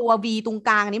ตัว V ตรงก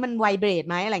ลางอันนี้มันไวเบรด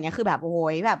ไหมอะไรเงี้ยคือแบบโอ้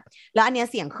ยแบบแล้วอันเนี้ย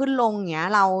เสียงขึ้นลงเงี้ย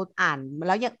เราอ่านแ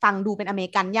ล้วฟังดูเป็นอเมริ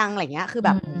กันยังอะไรเงี้ยคือแบ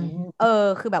บ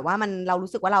คือแบบว่ามันเรา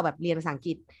รู้สึกว่าเราแบบเรียนภาษาอังก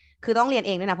ฤษคือต้องเรียนเ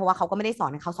องด้วยนะเพราะว่าเขาก็ไม่ได้สอ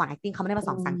นเขาสอน acting เขาไม่ได้มาส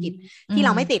อนภาษาอังกฤษที่เร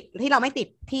าไม่ติด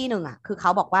ที่หนึ่งอ่ะคือเขา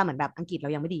บอกว่าเหมือนแบบอังกฤษเรา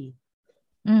ยังไม่ดี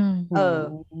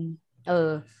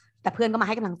แต่เพื่อนก็มาใ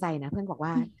ห้กำลังใจนะเพื่อนบอกว่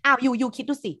าอ้าวยูคิด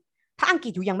ดูสิถ้าอังกฤ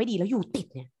ษอยู่ยังไม่ดีแล้วอยู่ติด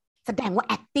เนี่ยแสดงว่า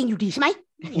acting อยู่ดีใช่ไหม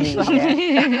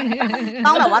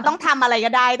ต้องแบบว่าต้องทำอะไรก็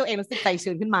ได้ตัวเองรู้สึกใจ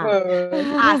ชื้นขึ้นมา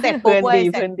เสร็จปุ๊บเส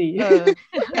ร็จดี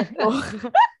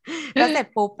แล้วเสร็จ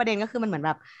ปุ๊บประเด็นก็คือมันเหมือนแ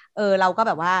บบเราก็แ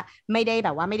บบว่าไม่ไ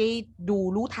ด้ดู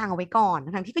รู้ทางเอาไว้ก่อน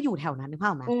ทั้งที่ก็อยู่แถวนั้นนึกภาพ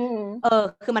ออกไหม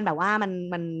คือมันแบบว่า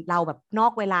มันเราแบบนอ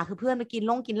กเวลาคือเพื่อนไปกินเ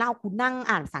หล้ากูนั่ง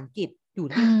อ่านภาษาอังกฤษอ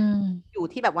ยู่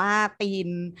ที่แบบว่าตีน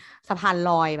สะพาน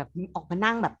ลอยแบบออกมา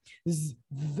นั่งแบบ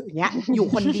อย่างเงี้ยอยู่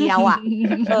คนเดียวอ่ะ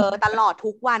ตลอด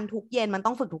ทุกวันทุกเย็นมันต้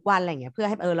องฝึกทุกวันอะไรเงี้ยเพื่อใ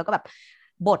ห้แล้วก็แบบ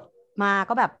บทมา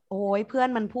ก็แบบโอ้ยเพื่อน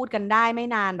มันพูดกันได้ไม่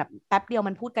นานแบบแป๊บเดียว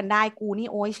มันพูดกันได้กูนี่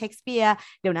โอ้ยเชคสเปียร์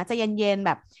เดี๋ยวนะจะเย็นๆแ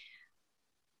บบ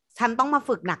ฉันต้องมา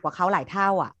ฝึกหนักกว่าเขาหลายเท่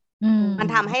าอ่ะมัน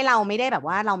ทำให้เราไม่ได้แบบ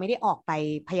ว่าเราไม่ได้ออกไป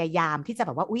พยายามที่จะแ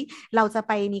บบว่าอุ๊ยเราจะไ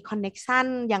ปมีคอนเน็กชัน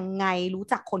ยังไงรู้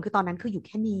จักคนคือตอนนั้นคืออยู่แ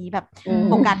ค่นี้แบบ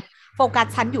โ โฟกัส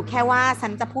ฉันอยู่แค่ว่าฉั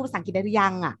นจะพูดภาษาอังกฤษได้หรือยั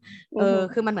งอ่ะ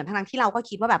คือมันเหมือนทั้งที่เราก็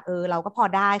คิดว่าแบบเราก็พอ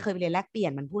ได้เคยไปเรียนแลกเปลี่ย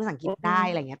นมันพูดภาษาอังกฤษได้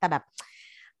อะไรเงี้ยแต่แบบ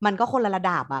มันก็คนละระ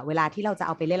ดับอะเวลาที่เราจะเ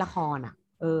อาไปเล่นละครอะ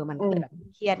มันก็เลยแบบ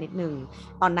เครียดนิดนึง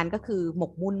ตอนนั้นก็คือหม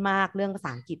กมุ่นมากเรื่องภาษ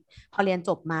าอังกฤษพอเรียนจ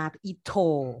บมาอีโท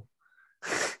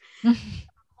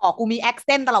กูมีแอคเซ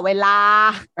นต์ตลอดเวลา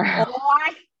โอ๊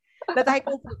ยแล้วจะให้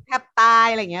กูฝึกแทบตาย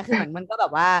อะไรเงี้ยคือเหมือนมันก็แบ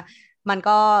บว่ามัน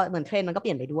ก็เหมือนเทรนด์มันก็เป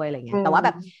ลี่ยนไปด้วยอะไรเงี้ยแต่ว่าแบ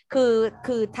บ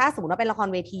คือถ้าสมมติว่าเป็นละคร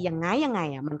เวทียังไง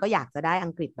อ่ะมันก็อยากจะได้อั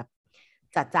งกฤษแบบ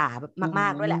จ๋าๆแบบมา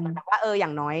กๆด้วยแหละแต่ว่าอย่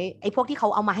างน้อยไอ้พวกที่เขา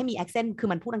เอามาให้มีแอคเซนต์คือ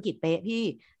มันพูดอังกฤษเป๊ะพี่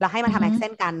เราให้มันทำแอคเซ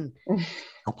นต์กัน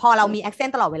พอเรามีแอคเซน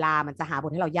ต์ตลอดเวลามันจะหาบ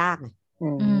ทให้เรายากไง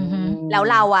แล้ว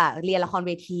เราอ่ะเรียนละครเ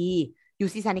วทียู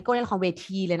ซีซานิโก้เล่นละครเว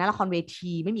ทีเลยนะละครเว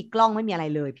ทีไม่มีกล้องไม่มีอะไร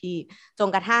เลยพี่จน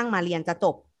กระทั่งมาเรียนจะจ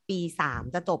บปี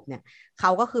3จะจบเนี่ยเข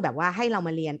าก็คือแบบว่าให้เราม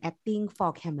าเรียน acting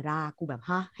for camera กูแบบ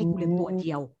ฮะให้กูเรียนตัวเ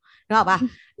ดียวนึกออกปะ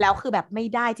แล้วคือแบบไม่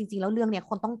ได้จริงๆแล้วเรื่องเนี้ย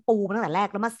คนต้องปูมาตั้งแต่แรก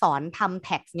แล้วมาสอนทำแ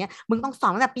ท็กซ์เนี้ยมึงต้องสอ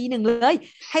นตั้งแต่ปี1เลย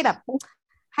ให้แบบ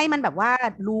ให้มันแบบว่า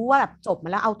รู้ว่าแบบจบมา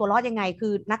แล้วเอาตัวรอดยังไงคื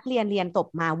อนักเรียนจบ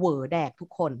มาเหวอแดกทุก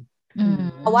คน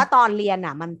เพราะว่าตอนเรียน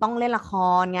อ่ะมันต้องเล่นละค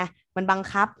รไงมันบัง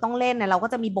คับต้องเล่นเนี่ยเราก็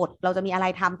จะมีบทเราจะมีอะไร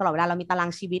ทำตลอดเวลาเรามีตารา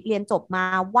งชีวิตเรียนจบมา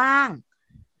ว่าง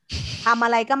ทำอ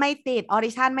ะไรก็ไม่ติดออ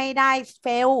ดิชั่นไม่ได้เฟ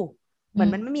ลเหมือน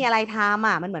มันไม่มีอะไรทำ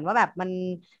อ่ะมันเหมือนว่าแบบมัน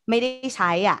ไม่ได้ใ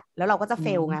ช้อ่ะแล้วเราก็จะเฟ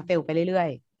ลไงเฟลไปเรื่อย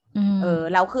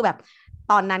ๆแล้วคือแบบ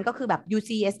ตอนนั้นก็คือแบบ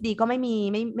UCSD ก็ไม่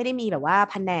ได้มีแบบว่า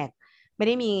แผนกไม่ไ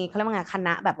ด้มีเขาเรียกว่าไงคณ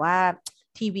ะแบบว่า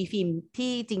ทีวีฟิล์ม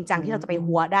ที่จริงจังที่เราจะไป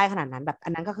หัวได้ขนาดนั้นแบบอั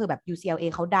นนั้นก็คือแบบ UCLA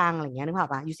เขาดังอะไรเงี้ยนึกภาพ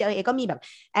ป่ะ UCLA ก็มีแบบ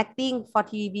acting for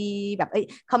TV แบบ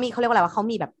เขาเรียกว่าอะไรวะเขา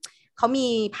มีแบบเขามี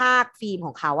ภาคฟิล์มข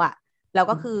องเขาอะแล้ว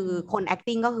ก็คือคน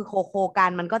acting ก็คือโคกั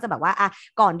นมันก็จะแบบว่า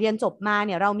ก่อนเรียนจบมาเ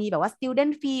นี่ยเรามีแบบว่า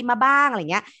student film มาบ้างอะไร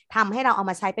เงี้ยทำให้เราเอา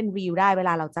มาใช้เป็น reel ได้เวล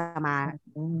าเราจะมา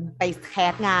ไปแค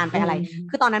สงานไปอะไร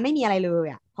คือตอนนั้นไม่มีอะไรเลย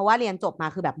อะเพราะว่าเรียนจบมา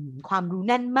คือแบบความรู้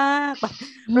แน่นมากแบบ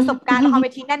ประสบการณ์ละครเว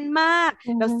ทีแน่นมาก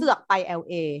แล้วเสือกไป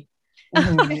LA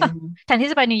แทนที่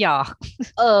จะไปนิวยอร์ก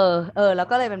แล้ว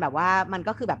ก็เลยเป็นแบบว่ามัน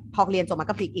ก็คือแบบพอเรียนจบมา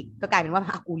ก็พลิกอีกก็กลายเป็นว่า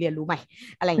กูเรียนรู้ใหม่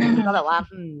อะไรอย่างเงี้ยก็แบบว่า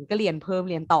ก็เรียนเพิ่ม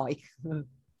เรียนต่ออีก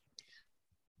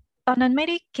ตอนนั้นไม่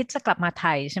ได้คิดจะกลับมาไท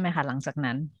ยใช่ไหมคะหลังจาก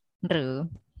นั้นหรือ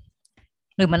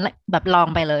มันแบบลอง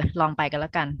ไปเลยลองไปกันแล้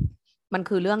วกันมัน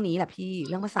คือเรื่องนี้แหละพี่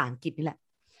เรื่องภาษาอังกฤษนี่แหละ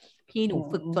พี่หนู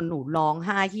ฝึกจนหนูร้องไ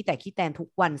ห้ขี้แตนทุก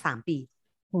วัน3 ปี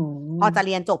พอจะเ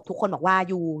รียนจบทุกคนบอกว่า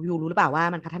ยูรู้หรือเปล่าว่า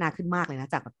มันพัฒนาขึ้นมากเลยนะ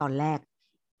จากแบบตอนแรก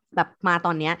แบบมาต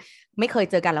อนเนี้ยไม่เคย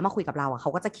เจอกันแล้วมาคุยกับเราเขา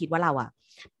ก็จะคิดว่าเรา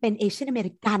เป็นเอเชียนอเม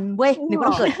ริกันเว้ยนึกว่าเ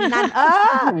ราเกิดที่นั่น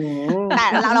แต่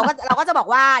เราก็จะบอก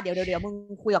ว่าเดี๋ยวมึง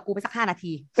คุยกับกูไปสัก5 นา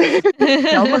ที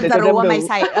แล้วมึงจะรู้ว่าไม่ใ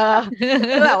ช่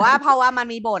คือแบบว่าเพราะว่ามัน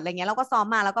มีบทอะไรเงี้ยเราก็ซ้อม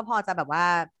มาแล้วก็พอจะแบบว่า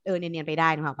เนียนไปได้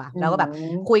นะครับป่ะแล้วก็แบบ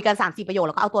คุยกัน3-4 ประโยคแ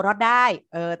ล้วก็เอาตัวรอดได้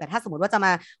แต่ถ้าสมมติว่าจะม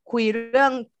าคุยเรื่อ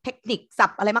งเทคนิคศัพ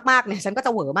ท์อะไรมากๆเนี่ยฉันก็จ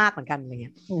ะเหวอมากเหมือนกันอะไรเ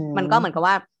งี้ยมันก็เหมือนกับ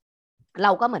ว่าเร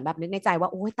าก็เหมือนแบบนึกในใจว่า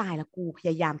โอ้ยตายแล้วกูพย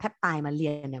ายามแทบตายมาเรี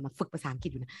ยนเนี่ยมาฝึกภาษาอังกฤ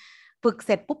ษอยู่นะฝึกเส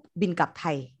ร็จปุ๊บบินกลับไท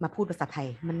ยมาพูดภาษาไทย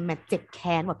มันเจ็บแ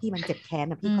ค้นว่ะพี่มันเจ็บแค้น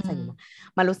นะพี่เข้าใจมั้ย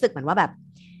มันรู้สึกเหมือนว่าแบบ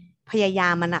พยายา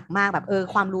มมันหนักมากแบบ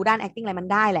ความรู้ด้าน acting อะไรมัน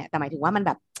ได้แหละแต่หมายถึงว่ามันแ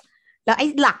บบแล้วไอ้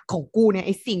หลักของกูเนี่ยไ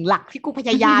อ้สิ่งหลักที่กูพย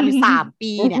ายามอยู่3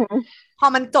 ปีเนี่ยพอ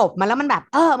มันจบมาแล้วมันแบบ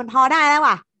มันพอได้แล้ว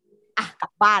ว่ะกลั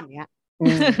บบ้านเนี้ย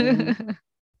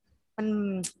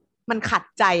มันขัด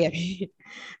ใจอ่ะพี่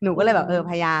หนูก็เลยแบบ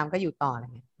พยายามก็อยู่ต่ออะไร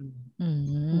เงี้ย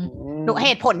หนูเห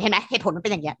ตุผลเห็นไหมเหตุผลมันเป็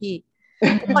นอย่างเงี้ยพี่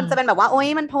ทุกคนจะเป็นแบบว่าโอ๊ย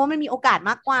มันเพราะว่ามันมีโอกาส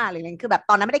มากกว่าอะไรเงี้ยคือแบบ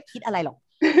ตอนนั้นไม่ได้คิดอะไรหรอก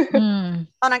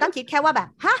ตอนนั้นก็คิดแค่ว่าแบบ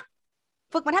ฮะ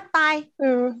ฝึกมาแทบตาย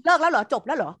เลิกแล้วเหรอจบแ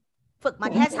ล้วเหรอฝึกมา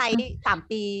แค่ใช้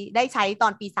3 ปีได้ใช้ตอ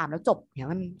นปี3แล้วจบเนี่ย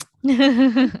มัน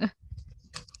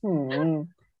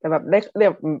แต่แบบได้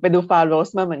ไปดูฟาโรส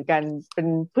มาเหมือนกันเป็น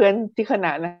เพื่อนที่คณ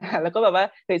ะนะแล้วก็แบบว่า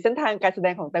เส้นทางการแสด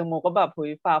งของแตงโมก็แบบโห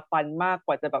ยฝ่าฟันมากก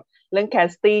ว่าจะแบบเรื่องแค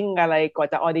สติ้งอะไรกว่า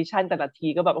จะออดิชั่นแต่ละที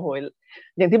ก็แบบโหย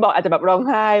อย่างที่บอกอาจจะแบบร้อง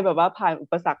ไห้แบบว่าผ่านอุ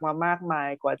ปสรรคมามากมาย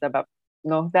กว่าจะแบบ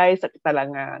เนาะได้แต่ละ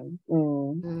งาน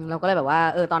เราก็เลยแบบว่า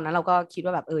ตอนนั้นเราก็คิด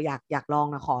ว่าแบบอยากลอง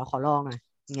นะขอลองอ่ะ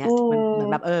อย่างเงี้ยมันเหมือ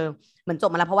นแบบเหมือนจบ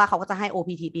มาแล้วเพราะว่าเขาก็จะให้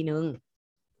OPT ปีนึง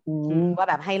ว่า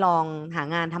แบบให้ลองหา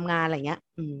งานทำงานอะไรเงี้ย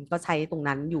ก็ใช้ตรง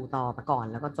นั้นอยู่ต่อไปก่อน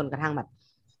แล้วก็จนกระทั่งแบบ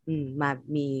มา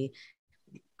มี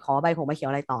ขอใบเขียว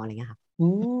อะไรต่ออะไรเงี้ยค่ะ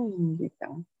ดีจั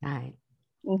งใช่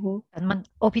แต่มัน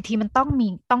OPT มัน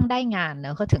ต้องได้งานเนอ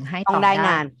ะเขาถึงให้ต้องได้ง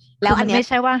านแล้วอันนี้ไม่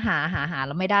ใช่ว่าหาแ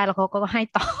ล้วไม่ได้แล้วเขาก็ให้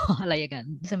ต่ออะไรอย่างนั้น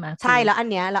ใช่ไหมใช่แล้วอัน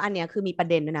เนี้ยคือมีประ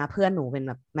เด็นด้วยนะเพื่อนหนูเป็นแ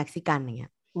บบเม็กซิกันอย่างเงี้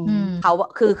ยเขา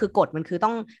คือกฎมันคือต้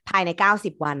องภายใน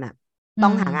90 วันอ่ะต้อ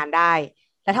งหางานได้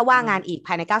แล้วถ้าว่างงานอีกภ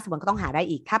ายใน90 วันก็ต้องหาได้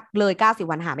อีกถ้าเลย90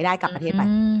 วันหาไม่ได้กลับประเทศไป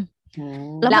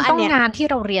แล้วมันต้อง แล้วอันเนี้ย งานที่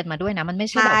เราเรียนมาด้วยนะมันไม่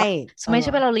ใช่แบบ ใช่ ว่าไม่ใ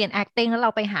ช่ว่าเราเรียน acting แล้วเร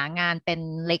าไปหางานเป็น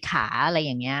เลขาอะไรอ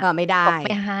ย่างเงี้ย ไม่ได้ เขาไ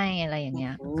ม่ให้อะไรอย่างเงี้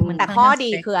ยคือมัน แต่ ค่อน ข้อ ข้าง ดี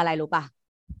strict คืออะไรรู้ป่ะ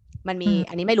มันมี อืม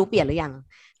อันนี้ไม่รู้เปลี่ยนหรือยัง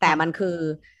แต่มันคือ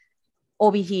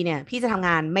OPT เนี่ยพี่จะทำง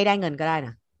านไม่ได้เงินก็ได้น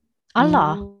ะ อ๋อเหรอ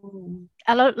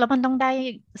แล้วมันต้องได้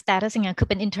status ยังไงคือ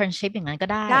เป็น internship อย่างนั้นก็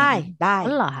ได้ ได้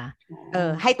อ๋อเหรอคะ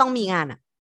ให้ต้องมีงานอ่ะ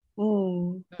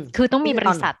คือต้องมี นี่คื บ อต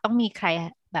อน ริษัทต้องมีใคร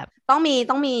แบบ ต้อง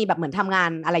มีแบบเหมือนทำงา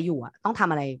นอะไรอยู่อ่ะต้องท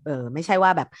ำอะไรไม่ใช่ว่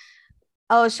าแบบ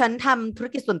ฉันทำธุร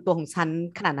กิจส่วนตัวของฉัน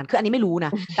ขนาดนั้นคืออันนี้ไม่รู้น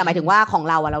ะ แต่หมายถึงว่าของ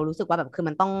เราอะเรารู้สึกว่าแบบคือ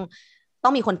มันต้อ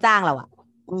งมีคนจ้างเราอะ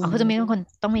เขาจะมี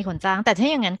ต้องมีคนจ้างแต่ถ้า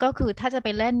อย่างนั้นก็คือถ้าจะไป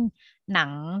เล่นหนัง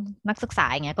นักศึกษา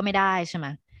อย่างเงี้ยก็ไม่ได้ใช่ไหม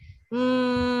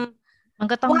มัน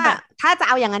ก็ต้อง ว่า แบบ ถ้าจะเ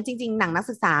อาอย่างนั้นจริงๆหนังนัก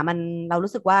ศึกษามันเรา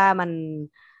รู้สึกว่ามัน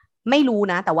ไม่รู้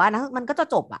นะแต่ว่านะมันก็จะ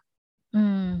จบอะ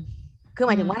คือห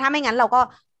มายถึงว่าถ้าไม่งั้นเราก็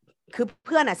คือเ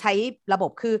พื่อนอะใช้ระบ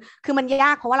บคือมันย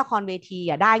ากเพราะว่าละครเวที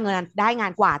อะได้งา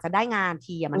นกว่าจะได้งาน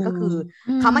ทีอะมันก็คือ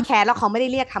เขามาแคสแล้วเขาไม่ได้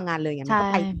เรียกทำงานเลยไงมันก็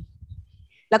ไป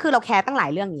แล้วคือเราแคสตั้งหลาย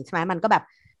เรื่องอย่างนี้ใช่ไหมมันก็แบบ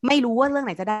ไม่รู้ว่าเรื่องไห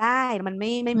นจะได้มันไ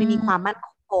ม่มีความมั่น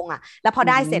คงอะแล้วพอ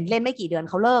ได้เสร็จเล่นไม่กี่เดือน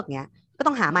เขาเลิกเงี้ยก็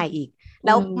ต้องหาใหม่อีกแ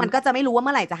ล้วมันก็จะไม่รู้ว่าเ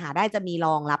มื่อไหร่จะหาได้จะมีร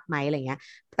องรับไหมอะไรเงี้ย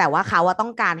แต่ว่าเขาต้อ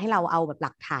งการให้เราเอาแบบห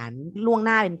ลักฐานล่วงห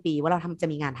น้าเป็นปีว่าเราจะ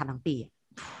มีงานทำทั้งปี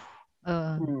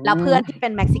แล้วเพื่อนที่เป็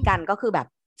นเม็กซิกันก็คือแบบ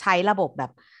ใช้ระบบแบ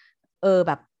บแ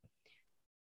บบ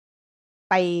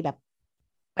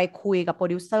ไปคุยกับโปร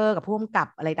ดิวเซอร์กับผู้กำกับ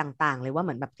อะไรต่างๆเลยว่าเห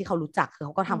มือนแบบที่เขารู้จักคือเข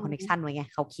าก็ทำคอนเนคชั่นไว้ไง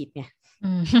เขาคิดไง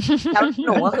แล้วห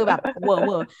นูก็คือแบบเว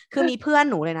อร์คือมีเพื่อน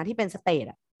หนูเลยนะที่เป็นสเตท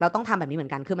อะเราต้องทำแบบนี้เหมือ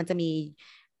นกันคือมันจะมี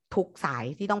ทุกสาย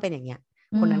ที่ต้องเป็นอย่างเงี้ย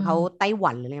คนนั้นเขาไต้ห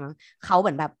วันหรืออะไรมั้งเขาเห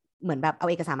มือนแบบเอา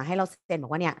เอกสารมาให้เราเซ็นบอ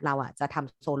กว่าเนี่ยเราอะจะท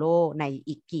ำโซโล่ใน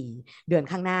อีกกี่เดือน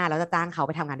ข้างหน้าแล้วจะจ้างเขาไ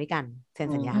ปทำงานด้วยกันเซ็น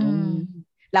สัญญา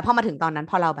แล้วพอมาถึงตอนนั้น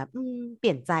พอเราแบบเป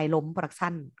ลี่ยนใจล้มโปรดัก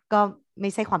ชั่นก็ไม่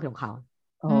ใช่ความผิดของเขา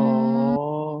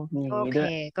มีอย่าง โอ นี้ เค ด้ว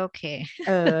ย ก็โอเค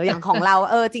อย่างของเรา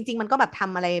จริงๆมันก็แบบท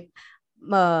ำอะไร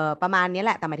ประมาณนี้แ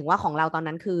หละแต่หมายถึงว่าของเราตอน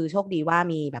นั้นคือโชคดีว่า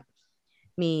มีแบบ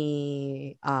มี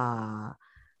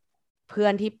เพื่อ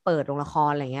นที่เปิดโรงละค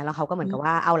รอะไรเงี้ยแล้วเขาก็เหมือนกับ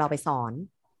ว่าเอาเราไปสอน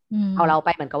เอาเราไป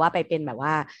เหมือนกับว่าไปเป็นแบบว่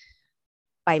า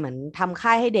ไปเหมือนทำ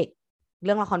ค่ายให้เด็กเ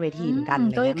รื่องละครเวทีเหมือนกันอะ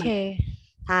ไรเงี้ย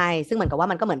ใช่ซึ่งเหมือนกับว่า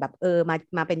มันก็เหมือนแบบ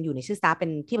มาเป็นอยู่ในชื่อสตาฟเป็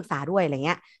นที่ปรึกษาด้วยอะไรเ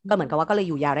งี้ยก็เหมือนกับว่าก็เลย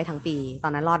อยู่ยาวได้ทั้งปีตอ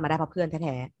นนั้นรอดมาได้เพราะเพื่อนแ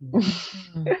ท้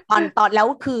ๆตอนแล้ว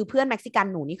คือเพื่อนเม็กซิกัน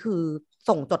หนูนี่คือ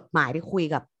ส่งจดหมายไปคุย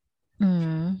กับ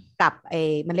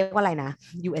มันเรียกว่าอะไรนะ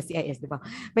USCIS หรือเปล่า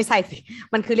ไม่ใช่สิ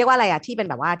มันคือเรียกว่าอะไรอะที่เป็น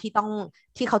แบบว่า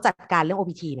ที่เขาจัดการเรื่อง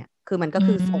OPT เนี่ยคือมันก็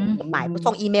คือส่งจดหมาย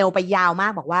ส่งอีเมลไปยาวมา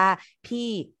กบอกว่า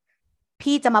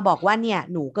พี่จะมาบอกว่าเนี่ย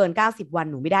หนูเกิน90 วัน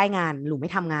หนูไม่ได้งานหนูไม่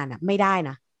ทำงานอะไม่ได้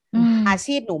นะอา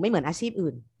ชีพหนูไม่เหมือนอาชีพ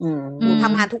อื่นหนูท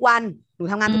ำงานทุกวัน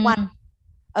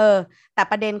แต่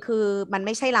ประเด็นคือมันไ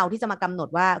ม่ใช่เราที่จะมากำหนด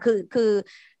ว่าคือ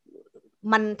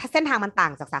มันเส้นทางมันต่า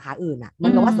งจากสาขาอื่นอ่ะมั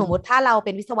นก็ว่าสมมติถ้าเราเ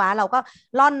ป็นวิศวะเราก็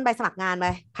ล่อนใบสมัครงานไป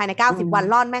ภายใน90 วัน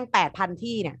ล่อนแม่ง 8,000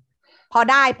 ที่เนี่ยพอ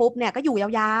ได้ปุ๊บเนี่ยก็อยู่ย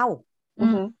าว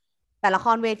ๆแต่ละค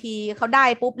รเวทีเขาได้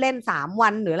ปุ๊บเล่น3 วั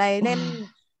นหรืออะไรเล่น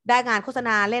ได้งานโฆษณ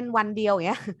าเล่นวันเดียวอย่างเ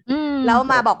งี้ยแล้ว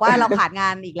มาบอกว่าเราขาดงา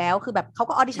นอีกแล้วคือแบบเขา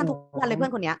ก็ออดิชั่นทุกวันเลยเพื่อ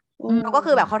นคนเนี้ยเขาก็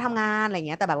คือแบบเขาทำงานอะไรเ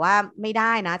งี้ยแต่แบบว่าไม่ไ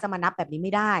ด้นะจะมานับแบบนี้ไ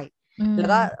ม่ได้แล้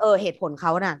วก็เหตุผลเข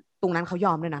าน่ะตรงนั้นเขาย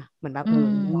อมด้วยนะเหมือนแบบ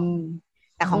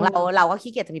แต่ของเราก็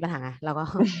ขี้เกียจจะมีปัญหาเราก็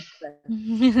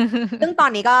ซึ่งตอน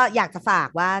นี้ก็อยากจะฝาก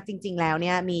ว่าจริงๆแล้วเ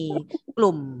นี่ยมีก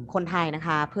ลุ่มคนไทยนะค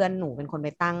ะเพื่อนหนูเป็นคนไป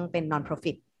ตั้งเป็น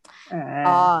non-profit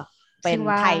ก็เป็น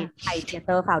ไทยเธียเต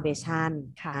อร์ฟาวเดชั่น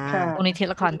ค่ะมูลนิธิ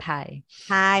ละครไทย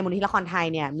ใช่มูลนิธิละครไทย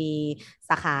เนี่ยมี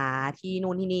สาขาที่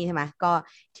นู่นที่นี่ใช่ไหมก็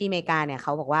ที่อเมริกาเนี่ยเข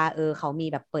าบอกว่าเขามี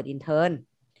แบบเปิดอินเทอร์น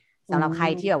สำหรับใคร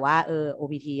ที่แบบว่า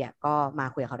OPT อ่ะก็มา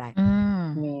คุยกับเขาได้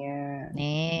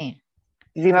นี่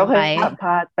จริงๆแล้วเคยสัมภ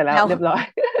าษณ์ไปแล้วเรียบร้อย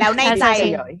แล้วในใ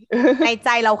จ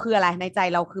เราคืออะไรในใจ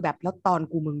เราคือแบบแล้วตอน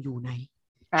กูมึงอยู่ไหน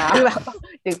คือแบบ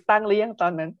ยังตั้งหรือยังตอ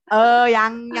นนั้น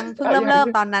ยังเพิ่งเริ่ม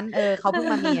ตอนนั้นเขาเพิ่ง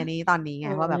มามีอันนี้ตอนนี้ไง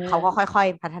ว่าแบบเขาก็ค่อย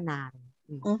ๆพัฒนา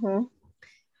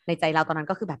ในใจเราตอนนั้น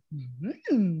ก็คือแบบ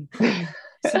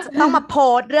ฉันจะต้องมาโพ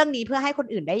สเรื่องนี้เพื่อให้คน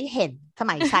อื่นได้เห็นส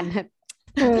มัยฉัน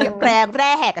แกรงแร่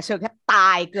แหกกับเชิงแทบตา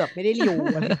ยเกือบไม่ได้อยู่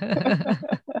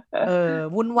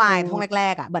วุ่นวายท้องแร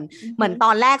กๆอ่ะเหมือนต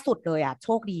อนแรกสุดเลยอ่ะโช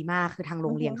คดีมากคือทางโร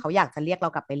งเรียนเขาอยากจะเรียกเรา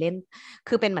กลับไปเล่น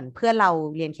คือเป็นเหมือนเพื่อนเรา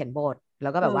เรียนเขียนบทแล้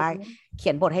วก็แบบว่าเขี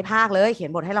ยนบทให้ภาคเลยเขีย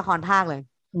นบทให้ละครภาคเลย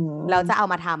เราจะเอา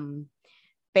มาท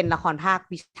ำเป็นละครภาค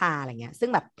วิชาอะไรเงี้ยซึ่ง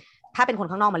แบบถ้าเป็นคน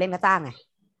ข้างนอกมาเล่นก็จ้างไง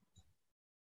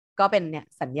ก็เป็นเนี่ย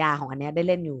สัญญาของอันเนี้ยได้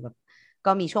เล่นอยู่แบบ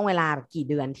ก็มีช่วงเวลาแบบกี่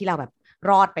เดือนที่เราแบบ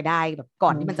รอดไปได้แบบก่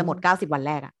อนที่มันจะหมด90วันแ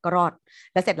รกอ่ะก็รอด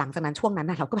แล้วเสร็จหลังจากนั้นช่วงนั้น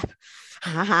นะเราก็แบบ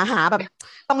หาแบบ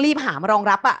ต้องรีบหามารอง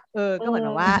รับอ่ะก็เหมือนแบ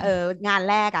บว่างาน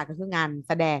แรกอ่ะก็คืองานแ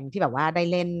สดงที่แบบว่าได้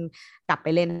เล่นกลับไป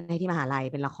เล่นให้ที่มหาลัย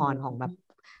เป็นละครของแบบ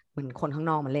เหมือนคนข้าง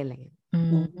นอกมาเล่นอะไรอย่างเงี้ย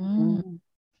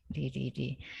ดี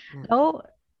แล้ว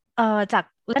จาก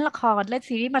เล่นละครเล่น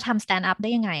ซีรีส์มาทำสแตนด์อัพได้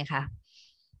ยังไงคะ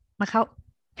มาเข้า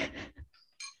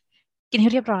กินให้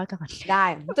เรียบร้อยก่อนได้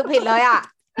จะผิดเลยอ่ะ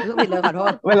รู้ผิดเลยขอโท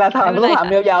ษเวลาถามต้องถาม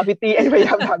ยาวๆพี่ตีพยาย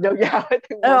ามถามยาวๆให้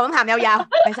ถึงต้องถามยาว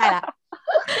ๆไม่ใช่ละ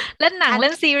เล่นหนังเ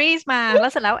ล่นซีรีส์มาแล้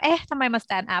วเสร็จแล้วทำไมมาส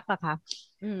แตนด์อัพอะคะ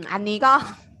อันนี้ก็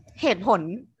เหตุผล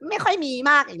ไม่ค่อยมี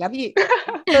มากอีกแล้วพี่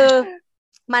คือ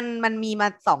มันมีมา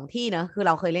2ที่เนอะคือเ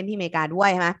ราเคยเล่นที่อเมริกาด้วย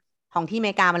ใช่ไหมของที่อเม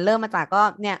ริกามันเริ่มมาจากก็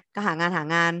เนี่ยก็หา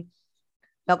งาน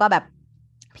แล้วก็แบบ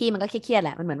พี่มันก็เครียดแห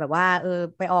ละมันเหมือนแบบว่า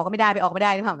ไปออกก็ไม่ได้ไปออกก็ไม่ไ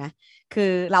ด้นึกภาพไหมคื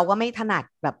อเราก็ไม่ถนัด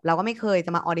แบบเราก็ไม่เคยจ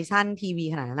ะมาออดิชั่นทีวี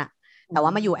ขนาดนั้นอะแต่ว่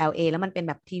ามาอยู่ LA แล้วมันเป็น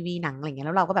แบบทีวีหนังอะไรเงี้ยแ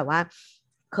ล้วเราก็แบบว่า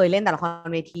เคยเล่นแต่ละคร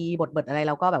เวทีบทอะไรเ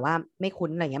ราก็แบบว่าไม่คุ้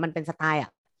นอะไรเงี้ยมันเป็นสไตล์อะ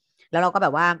แล้วเราก็แบ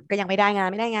บว่าก็ยังไม่ได้งาน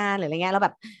หรืออะไรเงี้ยแล้วแบ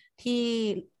บที่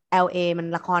LA มัน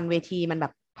ละครเวทีมันแบ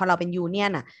บพอเราเป็นยูเนีย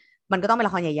นอะมันก็ต้องเป็นล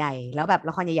ะครใหญ่ๆแล้วแบบ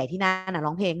ละครใหญ่ๆที่นั่นอะร้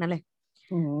องเพลงนั่นเลย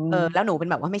แล้วหนูเป็น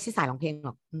แบบว่าไม่ใช่สายร้องเพลงหร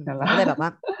อกก็เลยแบบว่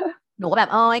าหนูก็แบบ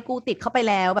ไอ้กูติดเข้าไป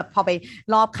แล้วแบบพอไป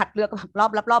รอบคัดเลือกแบบ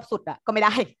รอบสุดอะก็ไม่ไ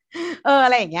ด้อะ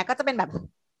ไรอย่างเงี้ยก็จะเป็นแบบ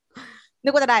นึ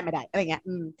กว่าจะได้ไม่ได้อะไรเงี้ย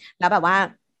แล้วแบบว่า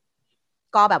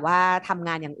ก็แบบว่าทำง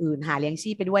านอย่างอื่นหาเลี้ยงชี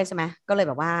พไปด้วยใช่ไหมก็เลยแ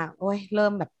บบว่าโอ้ยเริ่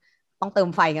มแบบต้องเติม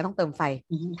ไฟไงต้องเติมไฟ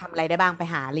ทำอะไรได้บ้างไป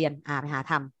หาเรียนไปหา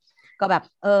ทำก็แบบ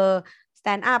สแต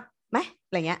นด์อัพไหมอ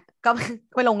ะไรเงี้ยก็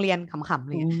ไปโรงเรียนขำๆอะไ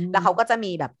รเงี้ยแล้วเขาก็จะ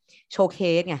มีแบบโชว์เค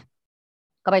สไง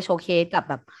ก็ไปโชว์เคสกับ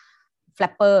แบบแฟล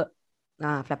ปเปอร์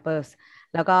flappers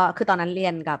แล้วก็คือตอนนั้นเรี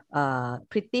ยนกับ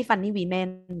Pretty Funny Women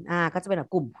ก็จะเป็นแบบ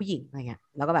กลุ่มผู้หญิงอะไรเงี้ย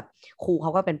แล้วก็แบบครูเข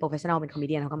าก็เป็น professional เป็น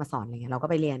comedian เขาก็มาสอนอะไรเงี้ยเราก็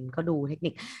ไปเรียนก็ดูเทคนิ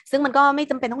คซึ่งมันก็ไม่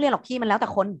จำเป็นต้องเรียนหรอกพี่มันแล้วแต่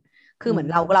คนคือเหมือน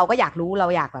เราก็อยากรู้เรา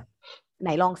อยากแบบไหน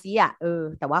ลองซิ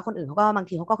แต่ว่าคนอื่นเขาก็บาง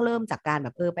ทีเขาก็เริ่มจากการแบ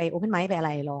บไป open mic ไปอะไร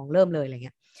ลองเริ่มเลยอะไรเ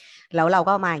งี้ยแล้วเรา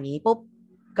ก็มาอย่างนี้ปุ๊บ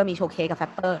ก็มีโชว์เคสกับ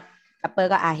Flapper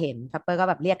ก็เห็น Flapperก็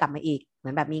แบบเรียกกลับมาอีกเหมื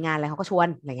อนแบบมีงานอะไรเขาก็ชวน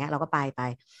อะไรเงี้ยเราก็ไป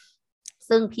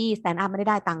ซึ่งพี่สแตนด์อัพไม่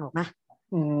ได้ตังค์หรอกนะ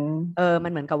มั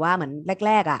นเหมือนกับว่าเหมือนแ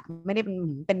รกๆไม่ได้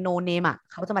เป็นโนเนม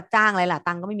เขาจะมาจ้างอะไรล่ะ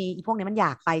ตังค์ก็ไม่มีพวกนี้มันอย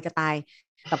ากไปจะตาย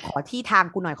แบบขอที่ทาง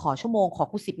กูหน่อยขอชั่วโมงขอ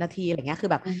กู10 นาทีอะไรเงี้ยคือ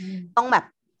แบบต้องแบบ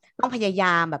ต้องพยาย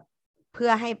ามแบบเพื่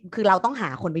อให้คือเราต้องหา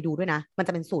คนไปดูด้วยนะมันจ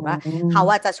ะเป็นสูตรว่าเขา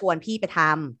ว่าจะชวนพี่ไปท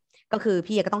ำก็คือ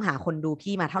พี่ก็ต้องหาคนดู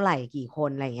พี่มาเท่าไหร่กี่คน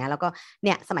อะไรเงี้ยแล้วก็เ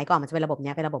นี่ยสมัยก่อนมันจะเป็นระบบเ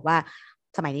นี้ยเป็นระบบว่า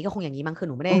สมัยนี้ก็คงอย่างนี้มั้งคือห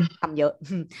นูไม่ได้ทำเยอะ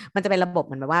มันจะเป็นระบบเ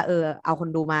หมือนแบบว่าเอาคน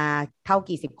ดูมาเท่า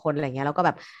กี่10 คนอะไรเงี้ยแล้วก็แ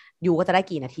บบยูก็จะได้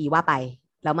กี่นาทีว่าไป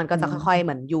แล้วมันก็จะค่อยๆเห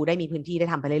มือนยูได้มีพื้นที่ได้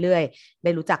ทำไปเรื่อยๆไ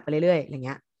ด้รู้จักไปเรื่อยๆอะไรเ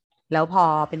งี้ยแล้วพอ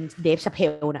เป็นเดฟชาเพ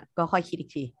ลน่ะก็ค่อยคิดอีก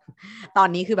ทีตอน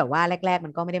นี้คือแบบว่าแรกๆมั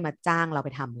นก็ไม่ได้มาจ้างเราไป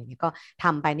ทำอะไรเงี้ยก็ท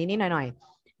ำไปนิดๆหน่อย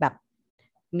ๆแบบ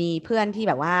มีเพื่อนที่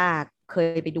แบบว่าเค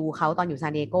ยไปดูเขาตอนอยู่ซา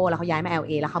นดิเอโกแล้วเขาย้ายมา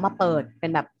LA แล้วเขามาเปิดเป็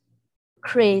นแบบ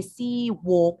crazy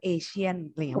woke Asian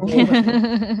อะไรเงี้ย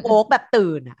woke แบบ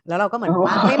ตื่นแล้วเราก็เหมือน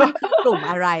ว่าเฮ้ยมันคือกลุ่ม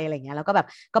อะไรอะไรเงี้ยแล้วก็แบบ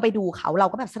ก็ไปดูเขาเรา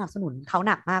ก็แบบสนับสนุนเขา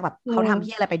หนักมากแบบเขาทำ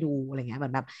ที่อะไรไปดูอะไรเงี้ยเหมื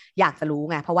อนแบบอยากจะรู้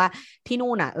ไงเพราะว่าที่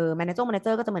นู่น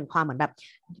manager ก็จะเหมือนความเหมือนแบ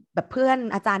บเพื่อน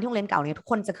อาจารย์ที่โรงเรียนเก่าเนี่ยทุก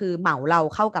คนจะคือเหมาเรา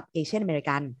เข้ากับเอเชียนอเมริ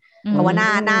กันเพราะว่าห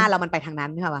น้าเรามันไปทางนั้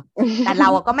นใช่ป่ะแต่เรา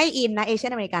ก็ไม่อินนะเอเชีย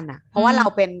นอเมริกันเพราะว่าเรา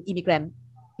เป็นอิมิเกรนต์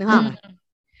นึกภาพไหม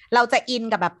เราจะอิน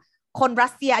กับแบบคนรั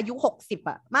สเซียอายุ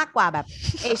60มากกว่าแบบ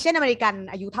เอเชียนอเมริกัน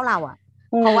อายุเท่าเรา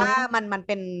เพราะว่ามันเ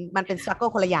ป็นสตรั๊กเกิล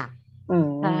คนละอย่าง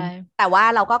แต่ว่า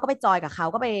เราก็ไปจอยกับเขา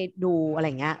ก็ไปดูอะไร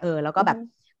เงี้ยแล้วก็แบบ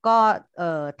ก็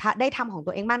ได้ทำของตั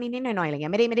วเองบ้างนิดๆหน่อยๆอะไรเ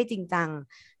งี้ยไม่ได้จริงจัง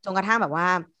จนกระทั่งแบบว่า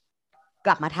ก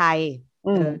ลับมาไทย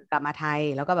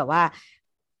แล้วก็แบบว่า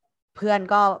เพื่อน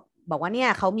ก็บอกว่าเนี่ย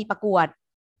เขามีประกวด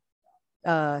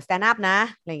สแตนด์อัพนะ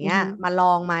อะไรเงี้ยมาล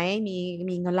องไหม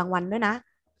มีเงินรางวัลด้วยนะ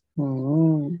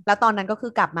แล้วตอนนั้นก็คื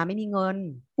อกลับมาไม่มีเงิน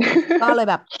ก็เลย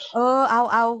แบบ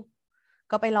เอา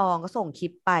ก็ไปลองก็ส่งคลิ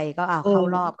ปไปก็เข้า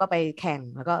รอบก็ไปแข่ง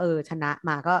แล้วก็ชนะม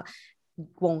าก็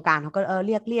วงการเขาก็เ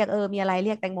รียกมีอะไรเ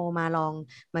รียกแตงโมมาลอง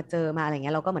มาเจอมาอะไรเ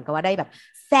งี้ยเราก็เหมือนกับว่าได้แบบ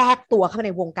แทรกตัวเข้าไปใ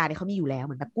นวงการที่เขามีอยู่แล้วเ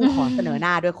หมือนแบบกู้ขอเสนอหน้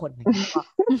าด้วยคน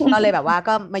ก็เลยแบบว่า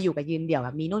ก็มาอยู่กับยืนเดี่ยวแบ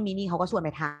บมีนู่นมีนี่เขาก็ชวนไป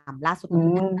ทำล่าสุด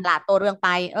ตลาดโตเรื่องไป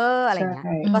อะไรเงี้ย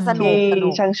ก็สนุก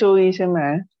ช่างชุยใช่ไหม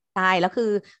ใช่แล้วคือ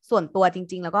ส่วนตัวจ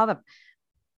ริงๆแล้วก็แบบ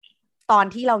ตอน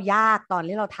ที่เรายากตอน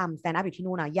ที่เราทำสแตนด์อัพอยู่ที่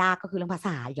นู่นนะยากก็คือเรื่องภาษ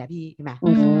าอีกแล้วพี่ใช่ไหม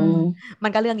มั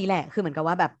นก็เรื่องนี้แหละคือเหมือนกับ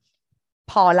ว่าแบบ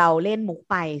พอเราเล่นมุก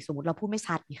ไปสมมติเราพูดไม่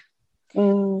ชัดเนี่ย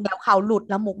แล้วเขาหลุด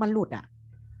แล้วมุกมันหลุด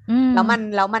แล้ว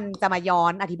มันจะมาย้อ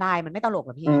นอธิบายมันไม่ตลกห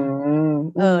รอพี่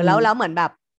แล้วเหมือนแบ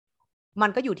บมัน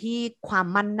ก็อยู่ที่ความ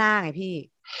มั่นหน้าไงพี่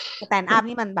สแตนด์อัพ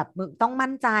นี่มันแบบมึงต้องมั่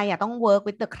นใจอ่ะต้อง work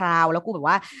with the crowd แล้วกูแบบ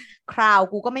ว่า crowd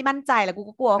กูก็ไม่มั่นใจแล้วกู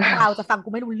ก็กลัว crowd จะฟังกู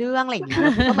ไม่รู้เรื่องอะไรอย่างเงี้ยแล้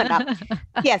วกูก็เหมือนแบบ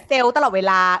เสียเซลล์ตลอดเว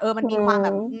ลามันมีความแบ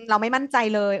บเราไม่มั่นใจ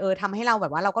เลยทำให้เราแบ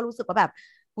บว่าเราก็รู้สึกว่าแบบ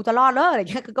กูจะรอดเลยอะไรเ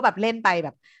งี้ยคือก็แบบเล่นไปแบ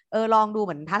บลองดูเห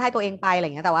มือนท้าทายตัวเองไปอะไรเ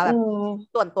งี้ยแต่ว่าแบบ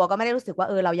ส่วนตัวก็ไม่ได้รู้สึกว่า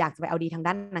เราอยากจะไปเอาดีทาง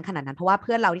ด้านนั้นขนาดนั้นเพราะว่าเ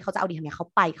พื่อนเราที่เขาจะเอาดีทางเนี้ยเ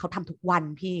ขาทำทุกวัน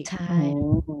พี่ใช่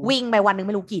วิ่งไปวันนึงไ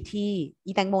ม่รู้กี่ที่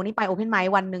อีแตงโมนี่ไปโอเพนไม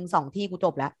ค์วันนึง2 ที่กูจ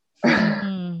บแล้ว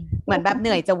เหมือนแบบเห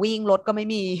นื่อยจะวิ่งรถก็ไม่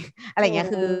มีอะไรเงี้ย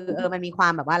คือมันมีควา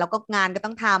มแบบว่าเราก็งานก็ต้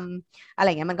องทำอะไร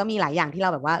เงี้ยมันก็มีหลายอย่างที่เรา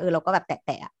แบบว่าเราก็แบบแ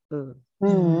ตะ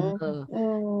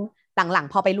หลัง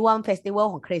ๆพอไปร่วมเฟสติวัล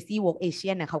ของ Crazy Walk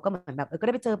Asian เนี่ยเขาก็เหมือนแบบก็ไ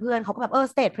ด้ไปเจอเพื่อนเขาก็แบบ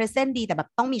stage present ดีแต่แบบ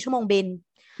ต้องมีชั่วโมงบิน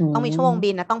ต้องมีชั่วโมงบิ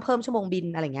นนะต้องเพิ่มชั่วโมงบิน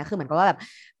อะไรเงี้ยคือเหมือนกับว่าแบบ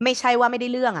ไม่ใช่ว่าไม่ได้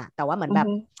เรื่องอ่ะแต่ว่าเหมือนแบบ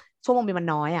ชั่วโมงบินมัน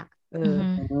น้อยอ่ะ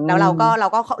แล้วเรา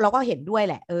ก็เห็นด้วย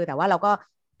แหละแต่ว่าเราก็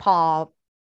พอ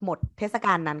หมดเทศก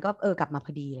าลนั้นก็กลับมาพ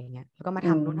อดีอะไรเงี้ยแล้วก็มาท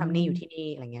ำนู่นทำนี่อยู่ที่นี่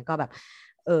อะไรเงี้ยก็แบบ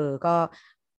ก็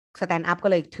สแตนด์อัพก็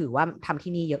เลยถือว่าทำ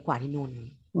ที่นี่เยอะกว่าที่นู่น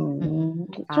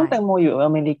ช่วงแตงโมอยู่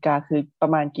อเมริกาคือปร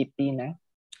ะมาณกี่ปีนะ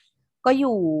ก็อ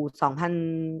ยู่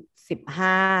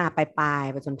2015ปลาย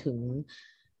ไปจนถึง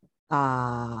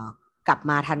กลับ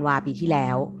มาธันวาปีที่แล้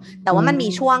วแต่ว่ามันมี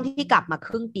ช่วงที่กลับมาค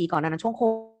รึ่งปีก่อนนั้นช่วงโค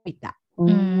วิดอ่ะ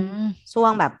ช่ว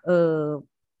งแบบ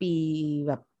ปี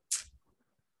แบบ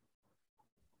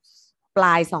ปล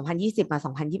าย2020มา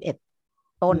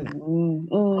2021ต้นอ่ะ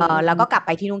แล้วก็กลับไป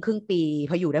ที่นู่นครึ่งปี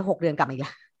พออยู่ได้6 เดือนกลับมาอีกแ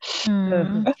ล้ว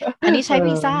อันนี้ใช้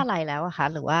วีซ่าอะไรแล้วอะคะ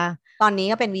หรือว่าตอนนี้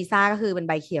ก็เป็นวีซ่าก็คือเป็น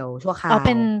ใบเขียวชั่วคราวเ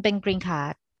ป็นกรีนกา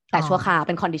ร์ดแต่ชั่วคราวเ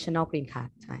ป็น conditional green card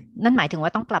ใช่นั่นหมายถึงว่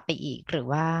าต้องกลับไปอีกหรือ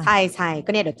ว่าใช่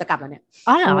ก็เนี่ยเดี๋ยวจะกลับแล้วเนี่ย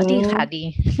เหรอดีค่ะดี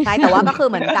ใช่แต่ว่าก็คือ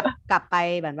เหมือนกลับไป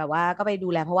แบบว่าก็ไปดู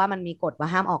แลเพราะว่ามันมีกฎว่า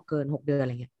ห้ามออกเกิน6 เดือนอะไ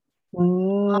รเงี้ย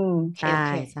ใ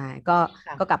ช่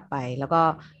ก็กลับไปแล้วก็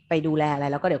ไปดูแลอะไร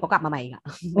แล้วก็เดี๋ยวก็กลับมาใหม่อีกอะ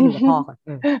ไปอยู่กับพ่อก่อน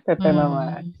ไปมา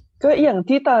ก็อย่าง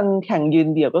ที่ตอนแข่งยืน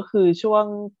เดี่ยวก็คือช่วง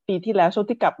ปีที่แล้วช่วง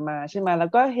ที่กลับมาใช่ไหมแล้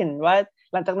วก็เห็นว่า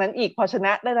หลังจากนั้นอีกพอชน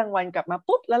ะได้รางวัลกลับมา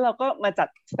ปุ๊บแล้วเราก็มาจัด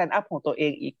สแตนด์อัพของตัวเอ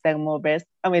งอีกแตงโมเบส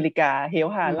อเมริกาเฮล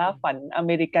ฮาล่าฝันอเ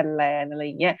มริกันแลนด์อะไรอ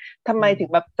ย่างเงี้ยทำไมถึง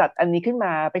แบบจัดอันนี้ขึ้นม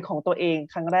าเป็นของตัวเอง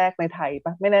ครั้งแรกในไทยป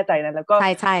ะไม่แน่ใจนะแล้วก็ใ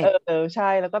ช่ใช่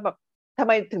แล้วก็แบบทำไ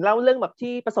มถึงเล่าเรื่องแบบ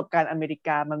ที่ประสบการณ์อเมริก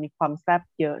ามันมีความแซ่บ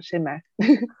เยอะใช่ไหม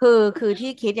คือ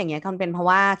ที่คิดอย่างเงี้ยมันเป็นเพราะ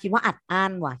ว่าคิดว่าอัดอั้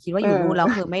นว่ะคิดว่าอยู่นู่นแล้ว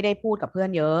คือไม่ได้พูดกับเพื่อน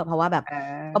เยอะเพราะว่าแบบ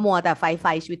ก็มัวแต่ไฟ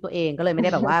ชีวิตตัวเองก็เลยไม่ได้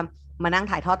แบบว่ามานั่ง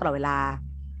ถ่ายทอดตลอดเวลา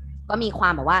ก็มีควา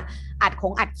มแบบว่าอัด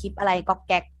คลิปอะไรก็แ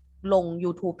ก๊กลง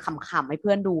YouTube ขำๆให้เ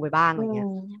พื่อนดูไปบ้างอะไรเงี้ย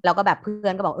แล้วก็แบบเพื่อ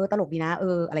นก็บอกตลกดีนะ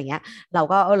อะไรเงี้ยเรา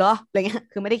ก็เหรออะไรเงี้ย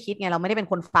คือไม่ได้คิดไงเราไม่ได้เป็น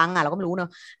คนฟังอ่ะเราก็ไม่รู้เนอะ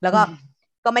แล้ว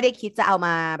ก็ไม่ได้คิดจะเอาม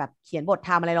าแบบเขียนบท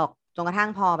ทำอะไรหรอกจนกระทั่ง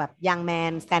พอแบบยังแม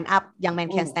นสแตนด์อัพยังแมน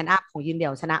แคนสแตนด์อัพของยืนเดี่ย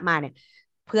วชนะมาเนี่ย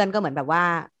เพื่อนก็เหมือนแบบว่า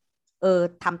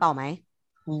ทำต่อไหม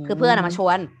คือเพื่อนมาชว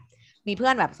นมีเพื่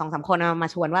อนแบบ2-3 คนมา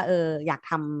ชวนว่าอยาก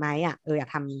ทำไหมอ่ะอยาก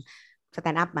ทำสแต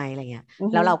นด์อัพไหมอะไรเงี้ย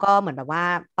แล้วเราก็เหมือนแบบว่า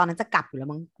ตอนนั้นจะกลับอยู่แล้ว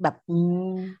มั้งแบบ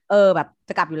แบบจ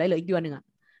ะกลับอยู่แล้วเหลืออีกเดือนหนึ่งอ่ะ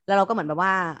แล้วเราก็เหมือนแบบว่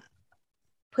า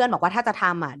เพื่อนบอกว่าถ้าจะท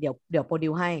ำอ่ะเดี๋ยวโปรดิ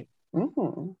วให้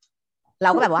เรา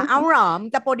ก็แบบว่าเอาหรอ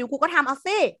จะโปรดิวกูก็ทำเอา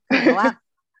สิแต่ว่า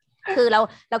คือเ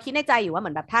ราคิดในใจอยู่ว่าเหมื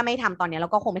อนแบบถ้าไม่ทำตอนนี้เรา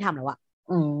ก็คงไม่ทำแล้วอะ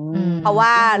เพราะว่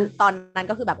าตอนนั้น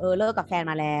ก็คือแบบเลิกกับแฟน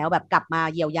มาแล้วแบบกลับมา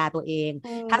เยียวยาตัวเอง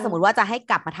ถ้าสมมติว่าจะให้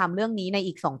กลับมาทำเรื่องนี้ใน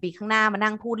อีก2 ปีข้างหน้ามา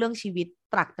นั่งพูดเรื่องชีวิต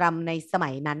ตรักตรำในสมั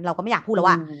ยนั้นเราก็ไม่อยากพูดแล้ว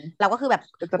ว่าเราก็คือแบบ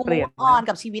กูมูฟออน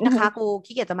กับชีวิตนะคะกู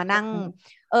ขี้เกียจจะมานั่ง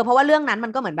เพราะว่าเรื่องนั้นมั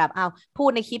นก็เหมือนแบบพูด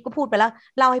ในคลิปก็พูดไปแล้ว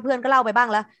เล่าให้เพื่อนก็เล่าไปบ้าง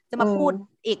แล้วจะมาพูด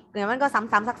อีกเนี่ยมันก็ซ้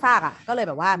ำๆซากๆอ่ะก็เลยแ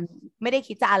บบว่าไม่ได้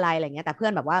คิดจะอะไรอะไรเงี้ยแต่เพื่อ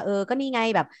นแบบว่าก็นี่ไง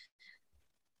แบบ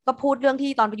ก็พูดเรื่อง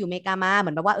ที่ตอนไปอยู่อเมริกามาเหมื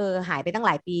อนแบบว่าหายไปตั้งห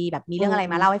ลายปีแบบมีเรื่องอะไร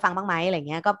มาเล่าให้ฟังบ้างไหมอะไร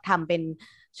เงี้ยก็ทำเป็น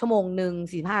ชั่วโมงหนึ่ง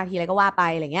45 นาทีอะไรก็ว่าไป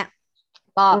อะไรเงี้ย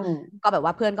ก็แบบว่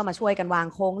าเพื่อนก็มาช่วยกันวาง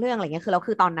โครงเรื่องอะไรเงี้ย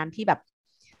คือตอนนั้นที่แบบ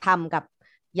ทำกับ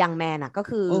ยังแมนอ่ะก็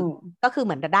คือเห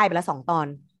มือนจะได้ไปแล้ว2 ตอน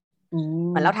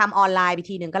เหมือนเราทำออนไลน์ไป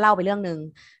ทีนึงก็เล่าไปเรื่องนึง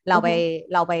เรา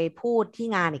ไปพูดที่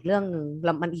งานอีกเรื่องนึง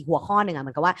มันอีกหัวข้อหนึ่งอ่ะเห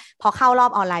มือนกับว่าพอเข้ารอ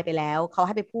บออนไลน์ไปแล้วเขาใ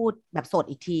ห้ไปพูดแบบสด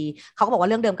อีกทีเขาก็บอกว่า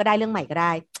เรื่องเดิมก็ได้เรื่องใหม่ก็ไ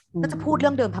ด้ก็จะพูดเรื่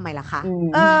องเดิมทำไมล่ะคะ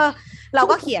เรา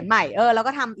ก็เขียนใหม่เรา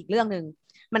ก็ทำอีกเรื่องนึง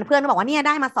มันเพื่อนก็บอกว่าเนี่ยไ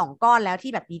ด้มา2 ก้อนแล้ว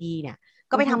ที่แบบดีๆเนี่ย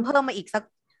ก็ไปทำเพิ่มมาอีกสัก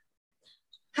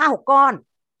5-6 ก้อน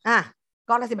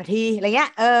ก้อนละ10 นาทีอะไรเงี้ย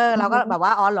เราก็แบบว่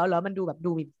าอ๋อเหรอมันดูแบบ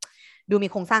ดูมี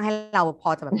โครงสร้างให้เราพอ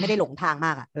จะแบบไม่ได้หลงทางม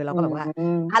ากเราก็แบบว่า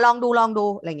ลองดู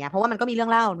อะไรเงี้ยเพราะว่ามันก็มีเรื่อ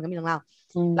งเล่า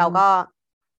เราก็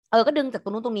ก็ดึงจากตร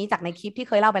งนู้นตรงนี้จากในคลิปที่เ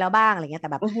คยเล่าไปแล้วบ้างอะไรเงี้ยแต่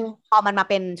แบบพอมันมา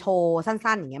เป็นโชว์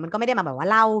สั้นๆอย่างเงี้ยมันก็ไม่ได้มาแบบว่า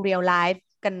เล่าเรียลไลฟ์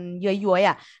กันย้อย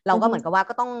ๆเราก็เหมือนกับว่า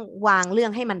ก็ต้องวางเรื่อ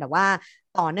งให้มันแบบว่า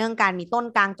ต่อเนื่องกันมีต้น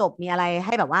กลางจบมีอะไรใ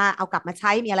ห้แบบว่าเอากลับมาใ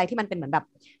ช้มีอะไรที่มันเป็นเหมือนแบบ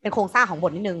เป็นโครงสร้างของบ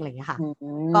ทนิดนึงอะไรอย่างเงี้ยค่ะ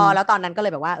ก็แล้วตอนนั้นก็เล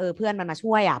ยแบบว่าเพื่อนมันมา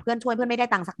ช่วยเพื่อนช่วยเพื่อนไม่ได้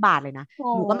ตังค์สักบาทเลยนะ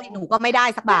หนูก็ไม่ได้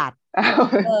สักบาท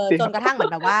จนกระทั่งเหมือ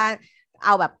นแบบว่าเอ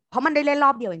าแบบเพราะมันได้เล่นร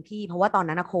อบเดียวเองพี่เพราะว่าตอน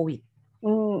นั้นโควิด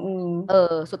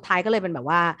สุดท้ายก็เลยเป็นแบบ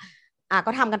ว่า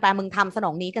ก็ทำกันไปมึงทำสน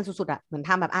องนี้กันสุดๆเหมือนท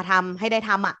ำแบบทำให้ได้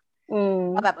ท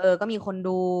ำก็แบบก็มีคน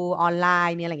ดูออนไล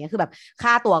น์มีอะไรเงี้ยคือแบบค่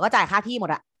าตั๋วก็จ่ายค่าที่หม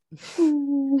ด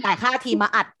จ่ายค่าทีมมา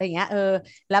อัดอะไรเงี้ย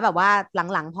แล้วแบบว่า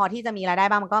หลังๆพอที่จะมีรายได้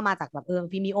บ้างมันก็มาจากแบบ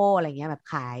Vimeoอะไรเงี้ยแบบ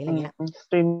ขายอะไรเงี้ยส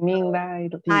ตรีมมิ่งได้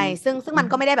ทุกทีใช่ซึ่งมัน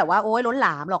ก็ไม่ได้แบบว่าโอ๊ยล้นหล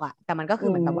ามหรอกแต่มันก็คือ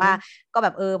เหมือนแบบว่าก็แบ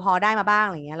บพอได้มาบ้างอ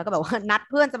ะไรเงี้ยแล้วก็แบบว่านัด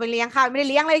เพื่อนจะไปเลี้ยงข้าวไม่ได้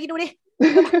เลี้ยงเลยคิดดูดิ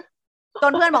จ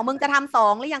นเพื่อนบอกมึงจะทำ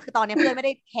2หรือยังคือตอนนี้เพื่อนไม่ไ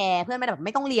ด้แคร์เพื่อนไม่ได้แบบไ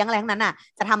ม่ต้องเลี้ยงอะไรทั้งนั้น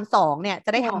จะทำ2เนี่ยจะ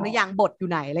ได้ทำหรือยังบทอยู่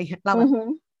ไหนอะไรเงี้ยเรา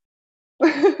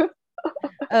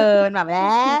มันแบบ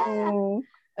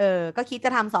ก็คิดจ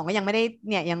ะทำ2ก็ยังไม่ได้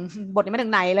เนี่ยยังบทยังไม่ถึ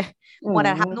งไหนเลยมัวแ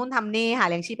ต่ทำนู่นทำนี่หา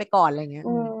เลี้ยงชีพไปก่อนอะไรเงี้ย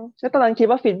แล้วตอนนั้นคิด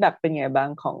ว่าฟีดแบ็กเป็นไงบ้าง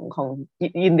ของ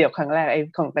ยินเดี่ยวครั้งแรก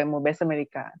ของแตงโมเบสอเมริ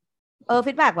กา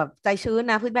ฟีดแบ็กแบบใจชื้น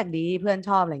นะฟีดแบ็กดีเพื่อน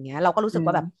ชอบอะไรเงี้ยเราก็รู้สึก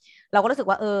ว่าแบบเราก็รู้สึก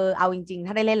ว่าเอาจริงๆถ้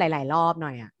าได้เล่นหลายๆรอบหน่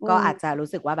อยก็อาจจะรู้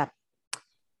สึกว่าแบบ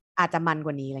อาจจะมันก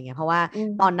ว่านี้อะไรเงี้ยเพราะว่า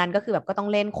ตอนนั้นก็คือแบบก็ต้อง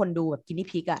เล่นคนดูแบบกินนี่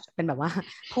พิกเป็นแบบว่า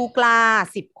ผู้กล้า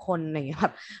10 คนอะไรเงี้ยแบ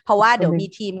บเพราะว่าเดี๋ยวมี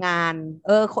ทีมงาน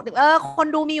คน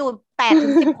ดูมีอยู่8 ถึ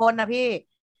ง 10 คนนะพี่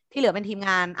ที่เหลือเป็นทีมง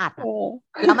านอัด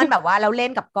แล้วมันแบบว่าเราเล่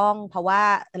นกับกล้องเพราะว่า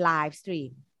ไลฟ์สตรี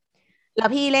มแล้ว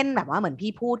พี่เล่นแบบว่าเหมือน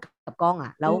พี่พูดกับกล้อง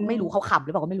แล้วไม่รู้เขาขำห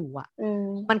รือเปล่าก็ไม่รู้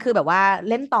มันคือแบบว่า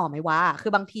เล่นต่อไหมวะคื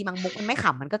อบางทีบางมุกมันไม่ข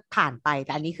ำมันก็ผ่านไปแ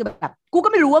ต่อันนี้คือแบบกูก็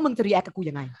ไม่รู้ว่ามึงจะรีแอคกับกู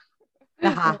ยังไงน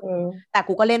ะคะแต่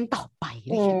กูก็เล่นต่อไป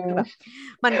คือแบบ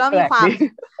มันก็มีความ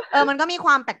มันก็มีค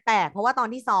วามแปลกๆเพราะว่าตอน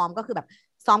ที่ซ้อมก็คือแบบ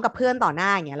ซ้อมกับเพื่อนต่อหน้า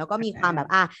อย่างเงี้ยแล้วก็มีความแบบ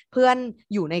เพื่อน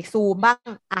อยู่ในซูมบ้าง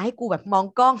ให้กูแบบมอง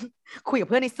กล้องคุยกับ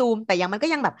เพื่อนในซูมแต่ยังมันก็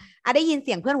ยังแบบได้ยินเ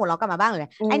สียงเพื่อนหัวเราะกลับมาบ้างเล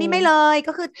ยไอ้นี่ไม่เลย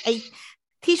ก็คือไอ้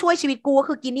ที่ช่วยชีวิตกูก็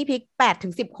คือกินนี่พิก8 ถึ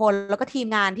ง 10 คนแล้วก็ทีม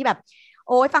งานที่แบบโ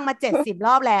อ้ยฟังมา70 ร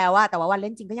อบแล้วแต่ว่าวันเ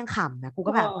ล่นจริงก็ยังขำนะกู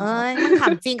ก็แบบมันข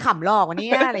ำจริงขำหลอกวันนี้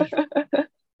อะไร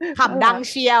ขำดัง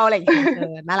เชียวอะไรอย่างเงี้ย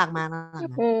น่ารักมากน่ารัก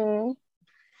มาก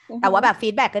แต่ว่าแบบฟี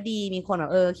ดแบ็กก็ดีมีคนแบ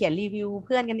บเขียนรีวิวเ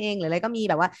พื่อนกันเองหรืออะไรก็มี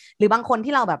แบบว่าหรือบางคน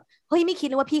ที่เราแบบเฮ้ยไม่คิด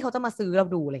เลยว่าพี่เขาจะมาซื้อเรา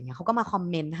ดูอะไรเงี้ยเขาก็มาคอม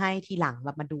เมนต์ให้ทีหลังแบ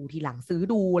บมาดูทีหลังซื้อ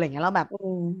ดูอะไรเงี้ยแล้วแบบ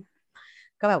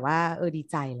ก็แบบว่าดี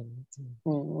ใจเลย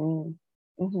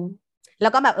แล้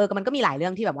วก็แบบมันก็มีหลายเรื่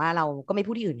องที่แบบว่าเราก็ไม่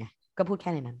พูดที่อื่นไงก็พูดแ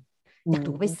ค่ในนั้นอยาก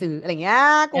ดูไปซื้ออะไรเงี้ย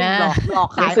กูหลอก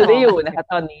ขายซื้อได้อยู่นะคะ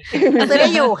ตอนนี้ซื้อได้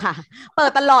อยู่ค่ะเปิ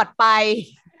ดตลอดไป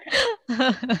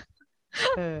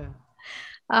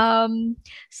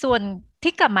ส่วน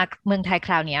ที่กลับมาเมืองไทยค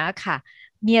ราวนี้ค่ะ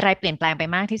มีอะไรเปลี่ยนแปลงไป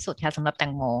มากที่สุดคะสำหรับแต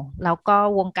งโมแล้วก็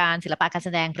วงการศิลปะการแส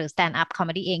ดงหรือ stand up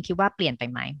comedy เองคิดว่าเปลี่ยนไป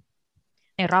ไหม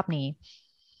ในรอบนี้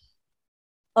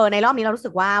ในรอบนี้เรารู้สึ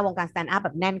กว่าวงการ stand up แบ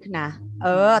บแน่นขึ้นนะ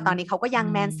ตอนนี้เขาก็ยัง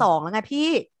แมน2แล้วไงพี่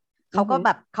เขาก็แบ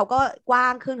บเขาก็กว้า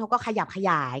งขึ้นเขาก็ขยับข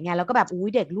ยายไงแล้วก็แบบอุ้ย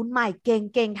เด็กรุ่นใหม่เ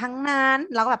ก่งทั้งนั้น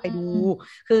เราก็แบบไปดู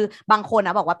คือบางคน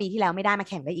บอกว่าปีที่แล้วไม่ได้มา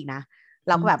แข่งได้อีกนะเ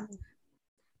ราก็แบบ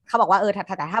เขาบอกว่าแ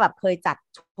ต่ถ้าแบบเคยจัด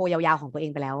โชว์ยาวๆของตัวเอ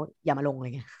งไปแล้วอย่ามาลงอะไร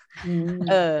เงี้ย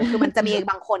คือมันจะมี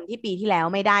บางคนที่ปีที่แล้ว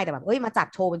ไม่ได้แต่แบบมาจัด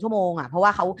โชว์เป็นชั่วโมงเพราะว่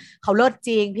าเขาเลิศจ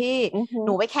ริงพี่ห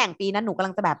นูไปแข่งปีนั้นหนูกำ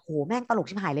ลังจะแบบโหแม่งตลก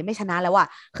ชิบหายเลยไม่ชนะแล้ว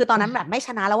คือตอนนั้นแบบไม่ช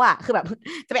นะแล้วคือแบบ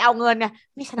จะไปเอาเงินไง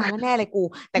ไม่ชนะแน่เลยกู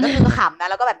แต่ก็คือขำนะ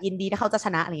แล้วก็แบบยินดีถ้าเขาจะช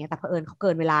นะอะไรเงี้ยแต่เผอิญเขาเกิ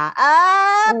นเวลา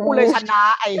กูเลยชนะ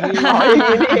ไอ้เหี้ย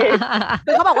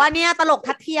คือเขาบอกว่าเนี่ยตลก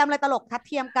ทัดเทียมเลยตลกทัดเ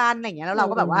ทียมกันอะไรเงี้ยแล้วเรา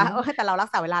ก็แบบว่าแต่เรารัก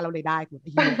ษาเวลาเราเลยได้กู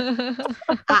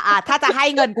ถ้าจะให้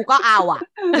เงินกูก็เอา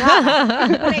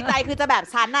ในใจคือจะแบบ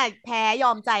ฉันแพ้ย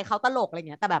อมใจเขาตลกอะไร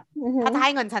เงี้ยแต่แบบถ้าจะให้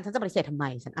เงินฉันจะปฏิเสธทำไม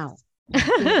ฉันเอา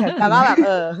แล้วก็แบบ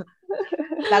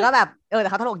แล้วก็แบบแต่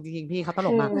เขาตลกจริงๆพี่เขาตล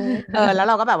กมากแล้ว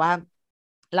เราก็แบบว่า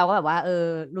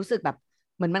รู้สึกแบบ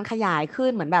เหมือนมันขยายขึ้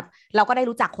นเหมือนแบบเราก็ได้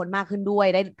รู้จักคนมากขึ้นด้วย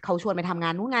ได้เขาชวนไปทำงา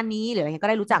นนู้นงานนี้หรืออะไรเงี้ยก็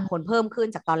ได้รู้จักคนเพิ่มขึ้น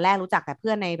จากตอนแรกรู้จักแต่เพื่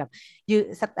อนในแบบ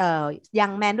ยั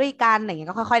งแมนด้วยกันอะไรเงี้ย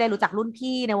ก็ค่อยๆได้รู้จักรุ่น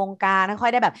พี่ในวงการค่อ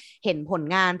ยๆได้แบบเห็นผล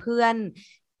งานเพื่อน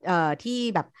ที่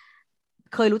แบบ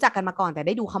เคยรู้จักกันมาก่อนแต่ไ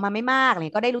ด้ดูเขามาไม่มากอะไร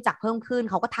ก็ได้รู้จักเพิ่มขึ้น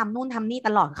เขาก็ทำนู่นทำนี่ต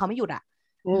ลอดเขาไม่หยุด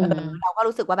เราก็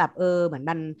รู้สึกว่าแบบเหมือน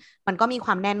มันก็มีค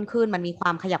วามแน่นขึ้นมันมีควา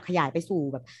มขยับขยายไปสู่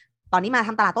แบบตอนนี้มาท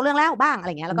ำตลาดโต้เรื่องแล้วบ้างอะไ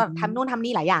รเงี้ยแล้วก็ทำนู่นทำ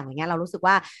นี่หลายอย่างอะไรเงี้ยเรารู้สึก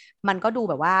ว่ามันก็ดู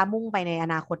แบบว่ามุ่งไปในอ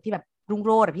นาคตที่แบบรุ่งโ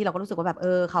รจน์พี่เราก็รู้สึกว่าแบบ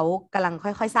เขากำลัง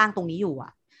ค่อยๆสร้างตรงนี้อยู่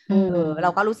เรา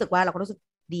ก็รู้สึก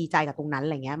ดีใจกับตรงนั้นอะ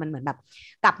ไรเงี้ยมันเหมือนแบบ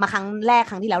กลับมาครั้งแรก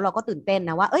ครั้งที่แล้วเราก็ตื่นเต้น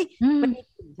นะว่ามันมี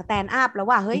กลุ่มสแตนด์อัพแล้ว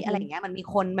ว่าเฮ้ยอะไรเงี้ยมันมี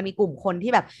กลุ่มคน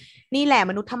ที่แบบนี่แหละ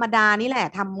มนุษย์ธรรมดานี่แหละ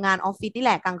ทำงานออฟฟิศนี่แ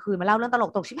หละกลางคืนมาเล่าเรื่องตล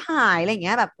กชิบหายอะไรเ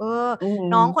งี้ยแบบ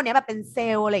น้องคนนี้แบบเป็นเซ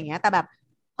ลล์อะไรเงี้ยแต่แบบ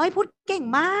อ้ยพูดเก่ง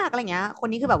มากอะไรเงี้ยคน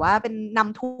นี้คือแบบว่าเป็นน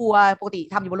ำทัวร์ปกติ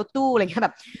ทำอยู่บนรถตู้อะไรเงี้ยแบ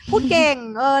บพูดเก่ง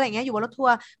อะไรเงี้ยอยู่บนรถทัว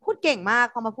ร์พูดเก่งมาก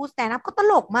พอมาพูดสแตนด์อัพก็ต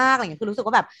ลกมากอะไรเงี้ยคือรู้สึก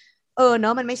ว่าแบบเนอ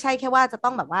ะมันไม่ใช่แค่ว่าจะต้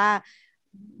องแบบว่า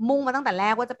มุ่งมาตั้งแต่แร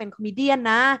กว่าจะเป็นคอมเมเดี้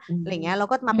นะอะไรเงี้ยเรา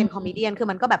ก็มาเป็นคอมเมเดี้คือ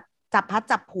มันก็แบบจับพัด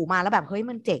จับผูมาแล้วแบบเฮ้ย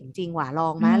มันเจ๋งจริงว่ะลอ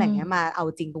งไหมอะไรเงี้ยมาเอา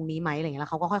จริงตรงนี้ไหมอะไรเงี้ยแล้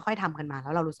วเขาก็ค่อยๆทำกันมาแล้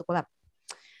วเรารู้สึกว่าแบบ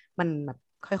มันแบบ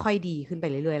ค่อยๆดีขึ้นไป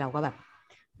เรื่อยๆเราก็แบบ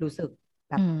รู้สึก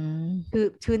แบบคือ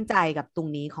ชื่นใจกับตรง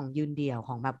นี้ของยืนเดี่ยวข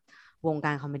องแบบวงก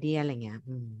ารคอมเมดี้อะไรเงี้ย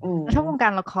แล้วถ้าวงกา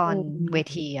รละครเว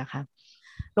ทีอะค่ะ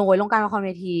ลงการละครเว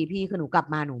ทีพี่คือหนูกลับ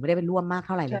มาหนูไม่ได้เป็นร่วมมากเ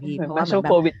ท่าไหร่เลยพี่เพราะว่าช่วง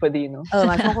โควิดพอดีเนาะ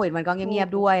มาช่วงโควิดมันก็เงียบ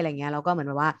ๆด้วยอะไรเงี้ยแล้วก็เหมือน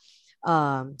แบบว่า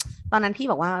ตอนนั้นพี่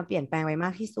บอกว่าเปลี่ยนแปลงไปม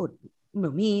ากที่สุดหนู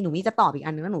มีจะตอบอีกอั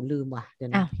นนึงแล้วหนูลืมว่ะเดี๋ยว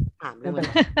นะถามเรื่องอะไร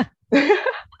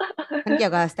มันเกี่ย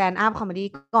วกับ stand up comedy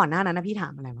ก่อนหน้านั้นนะพี่ถา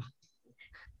มอะไรวะ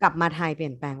กลับมาไทยเปลี่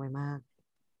ยนแปลงไปมาก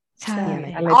ใช่อะไร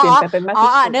เปลี่ยนแปลงไปมากที่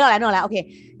สุดเนื้อแล้วโอเค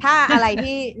ถ้าอะไร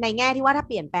ที่ในแง่ที่ว่าถ้าเ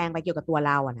ปลี่ยนแปลงไปเกี่ยวกับตัวเ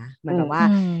ราอะนะมันแบบว่า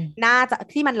น่าจะ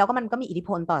ที่มันแล้วก็มันก็มีอิทธิพ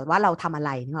ลต่อว่าเราทำอะไร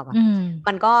นึกออกปะ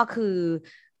มันก็คือ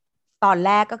ตอนแ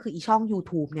รกก็คืออีช่อง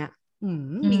YouTube เนี่ย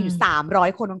มีอยู่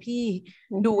300 คนบางพี่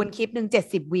ดูกันคลิปหนึ่ง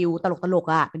70 วิวตลก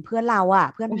อ่ะเป็นเพื่อนเราอ่ะ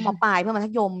เพื่อนม.ปลายเพื่อนมัธ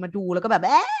ยมมาดูแล้วก็แบบ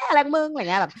อะไรมึงอะไร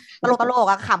เงี้ยแบบตลก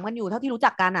อ่ะขำกันอยู่เท่าที่รู้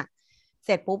จักกันอ่ะเส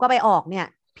ร็จปุ๊บก็ไปออกเนี่ย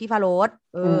พี่ฟาโรส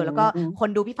แล้วก็คน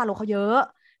ดูพี่ฟาโรสเขาเยอะ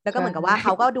แล้วก็เหมือนกับว่าเข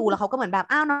าก็ดูแล้วเขาก็เหมือนแบบ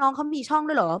อ้าวน้องเขามีช่อง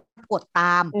ด้วยเหรอกดต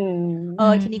าม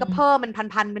ทีนี้ก็เพิ่มเป็น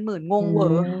พันเป็นหมื่นงงเหว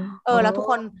อแล้วทุก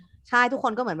คนใช่ทุกค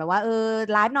นก็เหมือนแบบว่า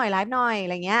ไลฟ์หน่อยอะ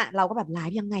ไรเงี้ยเราก็แบบไล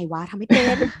ฟ์ยังไงวะทำไม่เป็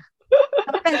นท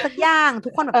ำไม่เป็นสักอย่างทุ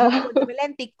กคนแบบจะไปเล่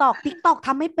นติ๊กตอกท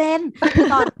ำไม่เป็น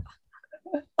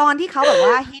ตอนที่เขาแบบ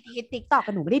ว่าฮิตติ๊กตอก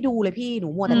กันหนูไม่ได้ดูเลยพี่หนู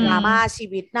มัวแต่ดราม่าชี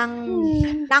วิต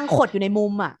นั่งขดอยู่ในมุ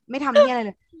มอ่ะไม่ทำนี่อะไรเ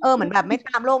ลยเหมือนแบบไม่ต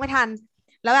ามโลกไม่ทัน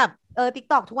แล้วแบบติ๊ก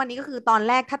ตอกทุกวันนี้ก็คือตอน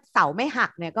แรกถ้าเสาไม่หั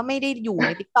กเนี่ยก็ไม่ได้อยู่ใน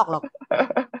ติ๊กตอกหรอก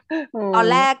ตอน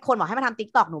แรกคนบอกให้มาทำติ๊ก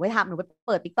ตอกหนูไปเ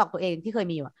ปิดติ๊กตอกตัวเองที่เคย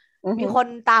มีอ่ะมีคน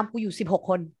ตามกูอยู่16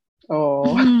 คนโอ้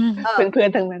เพื่อน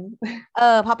ทั้งนั้น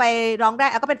พอไปร้องได้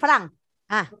ก็เป็นฝรั่ง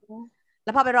แ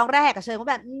ล้วพอไปร้องแรกกับเชิญว่า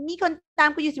แบบมีคนตาม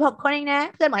กูอยู่16 คนเองนะ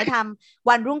เพื่อนบอกให้ทำ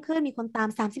วันรุ่งขึ้นมีคนตาม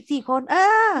34 คน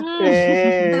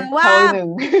ถื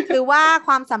อว่าค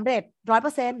วามสำเร็จ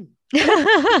 100%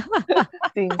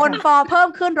คนฟอลเพิ่ม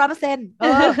ขึ้น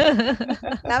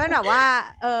 100%แล้วเป็นแบบว่า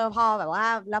พอแบบว่า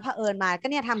แล้วเผอิญมาก็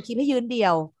เนี่ยทำคลิปให้ยืนเดีย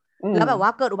วแล้วแบบว่า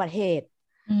เกิดอุบัติเหตุ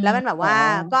แล้วเป็นแบบว่า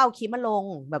ก็เอาคลิปมาลง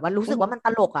แบบว่ารู้สึกว่ามันต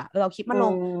ลกเอาคลิปมาล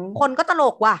งคนก็ตล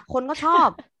กว่ะคนก็ชอบ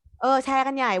แชร์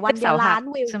กันใหญ่วันเดียวล้าน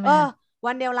วิว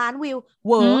วันเดียวล้านวิวเ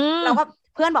วอร์เราก็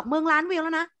เพื่อนบอกมึงล้านวิวแ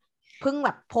ล้วนะเพิ่งแบ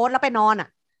บโพสแล้วไปนอน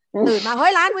ตื่นมาเฮ้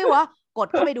ยล้านวิวเหรอกด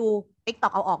เข้าไปดู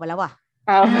TikTok เอาออกไปแล้วว่ะ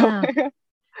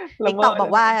TikTok บอ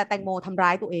กว่าแตงโมทำร้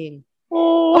ายตัวเอง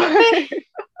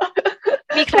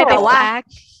มีใครแต่ว่า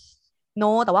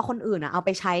แต่ว่าคนอื่นเอาไป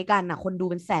ใช้กันคนดู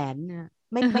เป็นแสน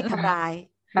ไม่ทำร้าย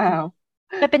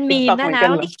แต่เป็นมีมนะ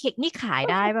นี่ขาย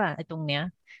ได้ป่ะไอ้ตรงเนี้ย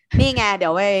นี่ไงเดี๋ย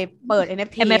วไปเปิด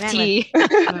NFT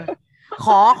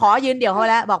ขอยืนเดี๋ยวเขา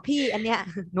แล้วบอกพี่อันเนี้ย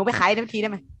หนูไปขาย NFT ได้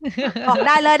ไหมบอกไ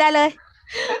ด้เลย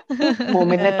โมเ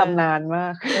มนต์ในตำนานมา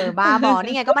กบ้าบอ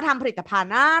นี่ไงก็มาทำผลิตภัณ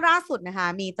ฑ์ล่าสุดนะคะ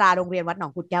มีตราโรงเรียนวัดหนอ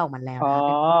งขุดแก้วออกมาแล้ว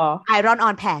ไอรอนออ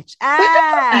นแพช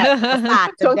ศาสต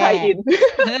ร์จนแดง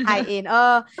ไทยอิน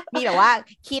มีแบบว่า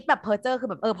คิดแบบเพอร์เจอร์คือ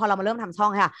แบบพอเรามาเริ่มทำช่อ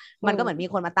งค่ะมันก็เหมือนมี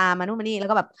คนมาตามมานู่นมานี่แล้ว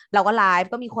ก็แบบเราก็ไลฟ์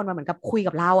ก็มีคนมาเหมือนกับคุย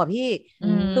กับเราพี่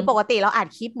คือปกติเราอัด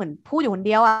คลิปเหมือนพูดอยู่คนเ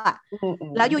ดียว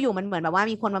แล้วอยู่ๆมันเหมือนแบบว่า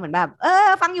มีคนมาเหมือนแบบ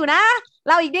ฟังอยู่นะเ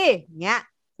ล่าอีกดิอย่างเงี้ย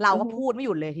เราก็พูดไม่ห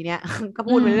ยุดเลยทีเนี้ยก็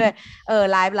พูดไปเรื่อย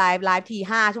ไลฟ์ที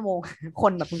5 ชั่วโมงค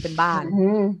นแบบมึงเป็นบ้าน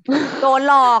โดน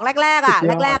หลอกแรกแรก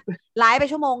ไลฟ์ไป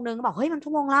ชั่วโมงนึงบอกเฮ้ยมัน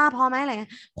ชั่วโมงล่าพอไหมอะไรเงี้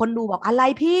ยคนดูบอกอะไร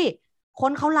พี่ค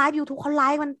นเขาไลฟ์ยูทูบเขาไล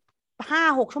ฟ์มัน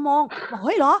5-6 ชั่วโมงบอกเ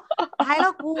ฮ้ยเหรอไลฟ์แล้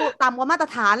วกูต่ำกว่ามาตร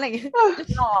ฐานอะไรเงี้ย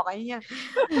หลอกอะไรเงี้ย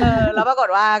แล้วปรากฏ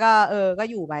ว่าก็ก็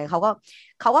อยู่ไปเขา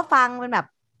ก็ฟังเป็นแบบ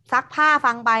ซักผ้า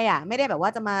ฟังไปไม่ได้แบบว่า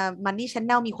จะมามันนี่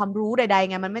Channelมีความรู้ใดๆ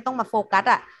ไงมันไม่ต้องมาโฟกัส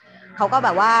เขาก็แบ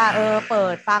บว่าเปิ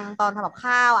ดฟังตอนทำกับ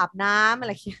ข้าวอาบน้ำอะไ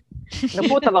รอย่างเงี้ยแล้ว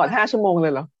พูดตลอด5 ชั่วโมงเล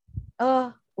ยเหรอ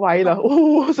ไหวเหรอ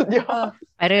สุดยอด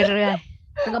ไปเรื่อย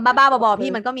ๆมันก็บ้าๆบอๆพี่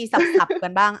มันก็มีสับๆกั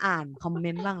นบ้างอ่านคอมเม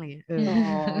นต์บ้างอะไรเงี้ย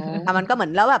แต่มันก็เหมือ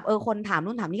นแล้วแบบคนถาม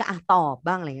นู่นถามนี่ก็ตอบ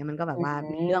บ้างอะไรเงี้ยมันก็แบบว่า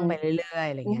เรื่องไปเรื่อยๆ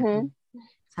อะไรเงี้ย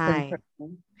ใช่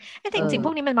แต่จริงๆพ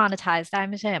วกนี้มัน monetize ได้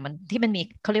ไม่ใช่มันที่มันมี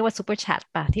เขาเรียกว่า super chat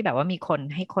ป่ะที่แบบว่ามีคน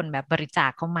ให้คนแบบบริจา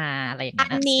คเข้ามาอะไรอย่างเงี้ย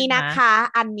อันนี้น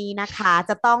ะคะ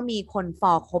จะต้องมีคนฟ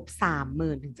อลครบ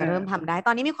 30,000 ถึงจะเริ่มทำได้ต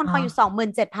อนนี้มีคนฟอลอยู่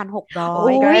 27,600 โ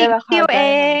อ้ยเดียวเอ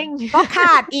งก็ข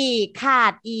าด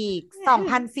อีก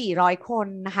 2,400 คน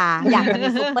นะคะอยากจะมี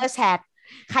super chat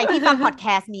ใครที่ฟังพอดแค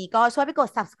สต์นี้ก็ช่วยไปกด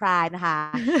subscribe นะคะ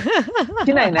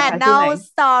ที่ไหนนะคะที่ไหน Panel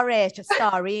Storage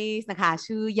Stories นะคะ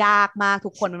ชื่อยากมากทุ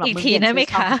กคนมันแบบอีกทีได้ไหม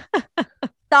คะ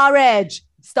Storage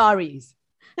Stories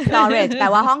Storage แปล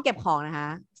ว่าห้องเก็บของนะคะ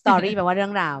Story แปลว่าเรื่อ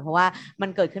งราวเพราะว่ามัน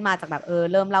เกิดขึ้นมาจากแบบ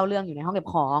เริ่มเล่าเรื่องอยู่ในห้องเก็บ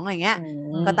ของอะไรเงี้ย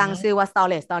ก็ตั้งชื่อว่า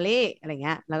Storage Story อะไรเ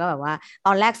งี้ยแล้วก็แบบว่าต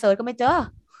อนแรกเซิร์ชก็ไม่เจอ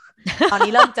ตอน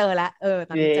นี้เริ่มเจอแล้ว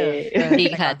ตอนนี้เจอดี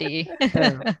ค่ะดี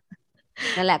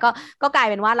นั่นแหละก็กลาย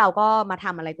เป็นว่าเราก็มาท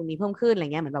ำอะไรตรงนี้เพิ่มขึ้นอะไรเ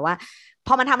งี้ยเหมือนแบบว่าพ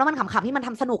อมันทำแล้วมันขำๆที่มันท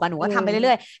ำสนุกอะหนูก็ทำไปเ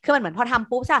รื่อยๆคือมันเหมือนพอท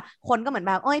ำปุ๊บใช่คนก็เหมือน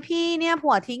แบบเอ้ยพี่เนี่ย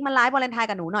ผัวทิ้งมันไลฟ์วาเลนไทน์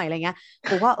กับหนูหน่อยอะไรเงี้ย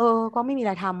กูก็ก็ไม่มีอะ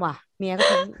ไรทำว่ะเมียก็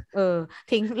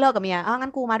ทิ้งเลิกกับเมียงั้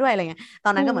นกูมาด้วยอะไรเงี้ยตอ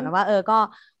นนั้นก็เหมือนว่า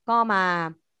ก็มา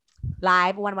ไล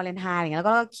ฟ์วันวาเลนไทน์อะไรเงี้ยแล้ว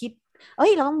ก็คิด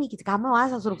เราต้องมีกิจกรรมไหมวะ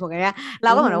สนุกๆอะไรเงี้ยเร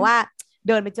าก็เหมือนว่าเ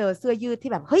ดินไปเจอเสื้อยืด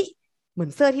ที่แบบเฮ้ยเหมือน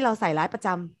เสื้อที่เราใส่ไลฟ์ประจ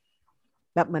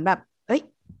ำแบบเหมือนแบบ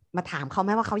มาถามเขาไห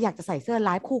มว่าเขาอยากจะใส่เสื้อไล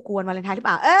ฟ์คู่กวนวาเลนไทน์หรือเป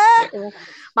ล่า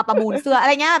มาประมูลเสื้ออะไ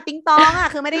รเงี้ยติ๊งตองอ่ะ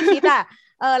คือไม่ได้คิดอ่ะ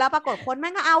แล้วปรากฏคนแม่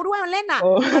งก็เอาด้วยมันเล่นอ่ะ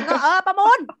มันก็ประมู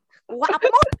ลกูว่าเอาปร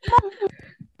ะมูล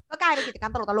ก็กลายเป็นกิจกรร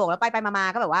มตลกๆแล้วไปมา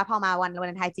ก็แบบว่าพอมาวันวาเ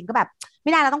ลนไทน์จริงก็แบบไ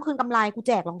ม่ได้เราต้องคืนกำไรกูแ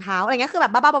จกรองเท้าอะไรเงี้ยคือแบ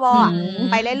บบ้าๆบอ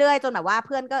ๆไปเรื่อยๆจนแบบว่าเ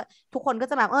พื่อนก็ทุกคนก็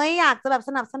จะแบบอยากจะแบบส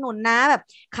นับสนุนนะแบบ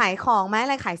ขายของไหมอะ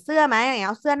ไรขายเสื้อไหมอะไรเงี้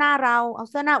ยเอาเสื้อหน้าเราเอา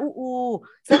เสื้อหน้า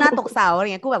เสื้อหน้าตกเสาอะไรเ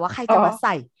งี้ยกูแบบว่าใครจะมาใ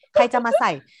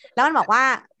ส่แล้วมันบอกว่า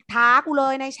ท้ากูเล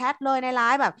ยในแชทเลยในไล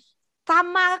ฟ์แบบท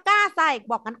ำมาก็กล้าใส่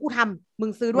บอกงั้นกูทำมึ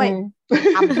งซื้อด้วย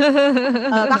ท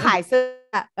ำก็ขายเสื้อ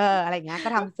อะไรอย่างเงี้ยก็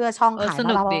ทำเสื้อช่องขาย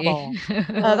บ้า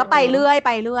ๆก็ไปเรื่อ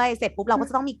ยเสร็จปุ๊บเราก็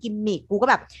จะต้องมีกิมมิคกูก็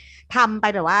แบบทำไป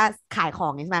แบบว่าขายขอ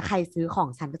งใช่ไหมใครซื้อของ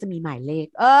ฉันก็จะมีหมายเลข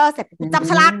เสร็จปุ๊บจับ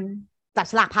ฉ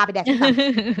ลากพาไปแดกที่กัน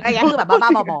อะไรอย่างเงี้ยคือแบบบ้า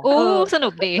ๆบอๆสนุ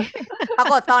กดีปรา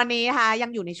กฏตอนนี้นะคะยัง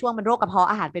อยู่ในช่วงมันโรคกระเพาะ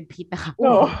อาหารเป็นพิษนะคะ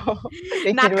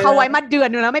นัดเขาไว้มาเดือน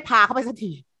นึงแล้วไม่พาเขาไปสัก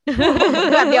ที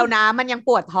แบบเดียวนะมันยังป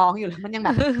วดท้องอยู่เลยมันยังแบ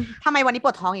บทำไมวันนี้ป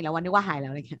วดท้องอีกแล้ววันนี้ว่าหายแล้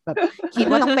วอะไรเงี้ยแบบคิด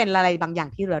ว่าต้องเป็นอะไรบางอย่าง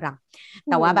ที่เรื้อรัง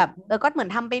แต่ว่าแบบก็เหมือน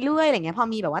ทำไปเรื่อยอะไรเงี้ยพอ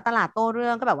มีแบบว่าตลาดโต้เรื่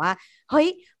องก็แบบว่าเฮ้ย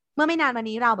เมื่อไม่นานมา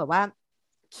นี้เราแบบว่า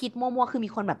คิดมั่วๆคือมี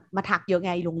คนแบบมาทักเยอะไ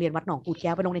งโรงเรียนวัดหนองกูดแก้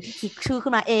วเป็นโรงเรียนที่คิดชื่อขึ้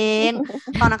นมาเอง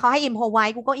ตอนนั้นเขาให้อิมโพไว้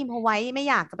กูก็อิมโพไว้ไม่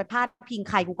อยากจะไปพาดพิง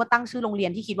ใครกูก็ตั้งชื่อโรงเรีย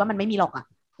นที่คิดว่ามันไม่มีหรอกอ่ะ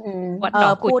วัดหนอ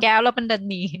งกูดแก้วแล้วมันดัน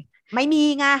มีไม่มี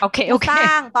ไงกูสร้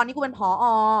างตอนนี้กูเป็นผอ.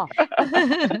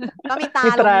ก็มีตา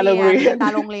โร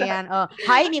งเรียนเ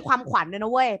ฮ้ยมีความขวัญด้วยน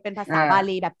ะเว้ยเป็นภาษาบา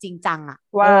ลีแบบจริงจังอ่ะ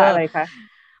ว่าอะไรคะ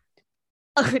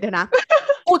เดี๋ยวนะ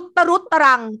อุตรุต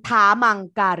รังถามัง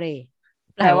กาเร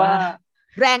แปลว่า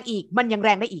แรงอีกมันยังแร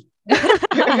งได้อีก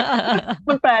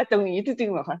มันแปลตรงนี้จริง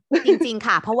ๆเหรอคะจริงๆ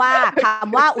ค่ะเพราะว่าค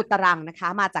ำว่าอุตรังนะคะ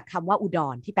มาจากคำว่าอุด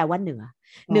รที่แปลว่าเห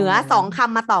นือสองค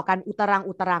ำมาต่อกันอุต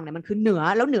รังเนี่ยมันคือเหนือ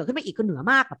แล้วเหนือขึ้นไปอีกคือเหนือ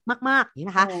มากแบบมากๆนี่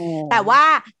นะคะแต่ว่า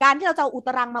การที่เราจะอุต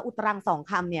รังมาอุตรังสอง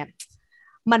คำเนี่ย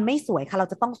มันไม่สวยค่ะเรา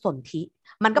จะต้องสนธิ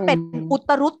มันก็เป็นอุ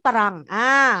ตรุตรัง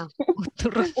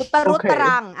อุตรุต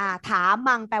รังถา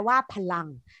มังแปลว่าพลัง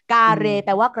กาเรแป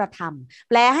ลว่ากระทำ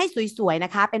แปลให้สวยๆน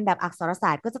ะคะเป็นแบบอักษรศ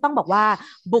าสตร์ก็จะต้องบอกว่า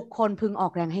บุคคลพึงออ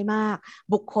กแรงให้มาก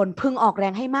บุคคลพึงออกแร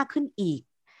งให้มากขึ้นอีก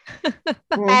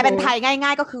แปลเป็นไทยง่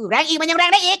ายๆก็คือแรงอีกมันยังแร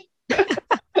งได้อีก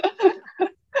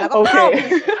แล้วก็โครม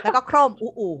เ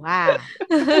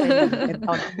ป็น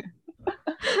ต้น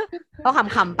ก็ข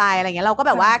ำๆไปอะไรเงี้ยเราก็แ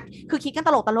บบว่าคือคิดกันต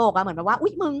ลกอะเหมือนแบบว่าอุ๊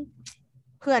ยมึง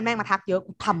เพื่อนแม่งมาทักเยอะ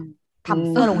กูทำ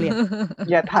เสื้อโรงเรียน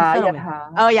อย่าท้า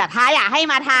อย่าให้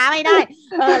มาท้าไม่ได้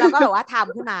เราก็แบบว่าท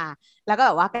ำขึ้นมาแล้วก็แ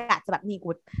บบว่ากะจะแบบนี่กู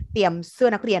เตรียมเสื้อ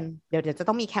นักเรียนเดี๋ยวจะ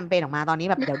ต้องมีแคมเปญออกมาตอนนี้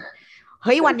แบบเดี๋ยวเ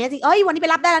ฮ้ยวันนี้จริงวันนี้ไป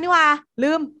รับได้แล้วนี่ว่า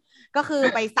ลืมก็คือ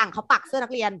ไปสั่งเขาปักเสื้อนั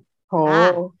กเรียน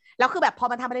แล้วคือแบบพอ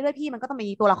มันทำไปเรื่อยๆพี่มันก็ต้องมี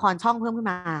ตัวละครช่องเพิ่มขึ้น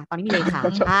มาตอนนี้มีเลขา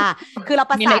คือเรา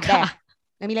ประสาทแดก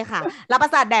มีเลยค่ะเราปร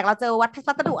ะสาทแดกเราเจอวัส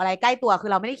ดุอะไรใกล้ตัวคือ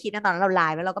เราไม่ได้คิดนะตอนนั้นเราไล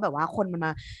น์แล้วเราก็แบบว่าคนมันม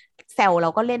าแซวเรา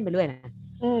ก็เล่นไปเรื่อยนะ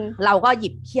เราก็หยิ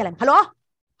บเคี้ยอะไรฮัลโ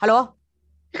หล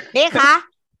นี่คะ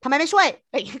ทำไมไม่ช่วย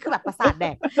คือแบบประสาทแด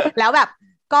กแล้วแบบ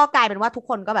ก็กลายเป็นว่าทุก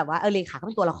คนก็แบบว่าเลขาก็เ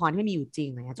ป็นตัวละครที่ไม่มีอยู่จริง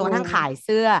อะไรเงี้ยจนกระทั่งขายเ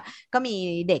สื้อก็มี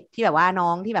เด็กที่แบบว่าน้อ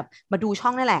งที่แบบมาดูช่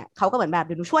องนั่นแหละเขาก็เหมือนแบบเ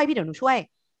ดี๋ยวหนูช่วย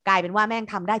กลายเป็นว่าแม่ง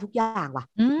ทำได้ทุกอย่างว่ะ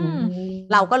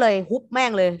เราก็เลยฮุบแม่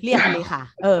งเลยเรียกมันเลยค่ะ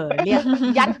เรียก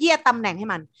ยัดเยียดตำแหน่งให้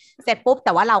มันเสร็จปุ๊บแ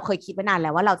ต่ว่าเราเคยคิดไว้นานแล้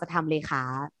วว่าเราจะทำเลขา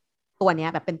ตัวเนี้ย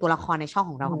แบบเป็นตัวละครในช่อง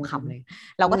ของเราขำๆเลย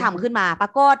เราก็ทำขึ้นมาปร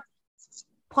ากฏ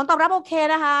ผลตอบรับโอเค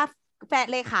นะคะแฟน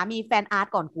เลขามีแฟนอาร์ต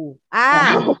ก่อนกู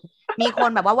มีคน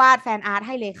แบบว่าวาดแฟนอาร์ตใ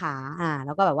ห้เลขาแ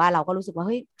ล้วก็แบบว่าเราก็รู้สึกว่าเ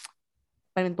ฮ้ย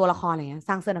เป็นตัวละครอะไรเงี้ยส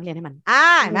ร้างเสื้อนักเรียนให้มัน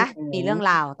เห็นไหมมีเรื่อง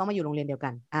ราวต้องมาอยู่โรงเรียนเดียวกั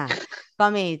นก็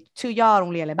มีชื่อย่อโร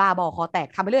งเรียนอะไรบ้าบอคอแตก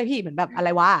ทำไปเรื่อยพี่เหมือนแบบอะไร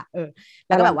วะแ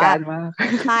ล้วก็แบบว่า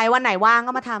ใช่วันไหนว่าง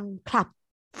ก็มาทำคลับ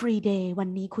ฟรีเดย์วัน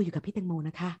นี้คุยอยู่กับพี่แตงโม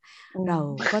นะคะเรา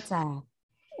ก็จะ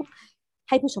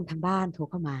ให้ผู้ชมทางบ้านโทร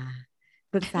เข้ามา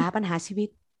ปรึกษาปัญหาชีวิต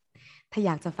ถ้าอ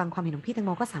ยากจะฟังความเห็นของพี่แตงโม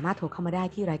ก็สามารถโทรเข้ามาได้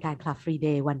ที่รายการ Club Free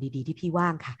Day วันดีๆที่พี่ว่า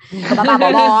งค่ะบ้า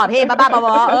ๆบอๆพี่บ้าๆบ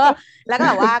อๆแล้วก็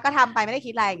แบบว่าก็ทำไปไม่ได้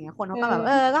คิดอะไรอย่างเงี้ยคนเขาก็แบบ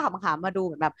ก็ขำๆมาดูเ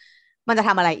หมือนแบบมันจะท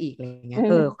ำอะไรอีกอะไรอย่างเงี้ย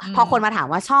พอคนมาถาม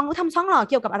ว่าช่องทำช่องหรอ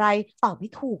เกี่ยวกับอะไรตอบไม่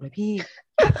ถูกเลยพี่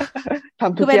ท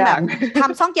ำทุกอย่างท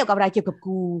ำช่องเกี่ยวกับอะไรเกี่ยวกับ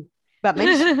กูแบบไ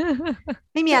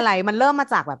ม่มีอะไรมันเริ่มมา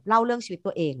จากแบบเล่าเรื่องชีวิต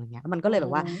ตัวเองอย่างเงี้ยมันก็เลยแบ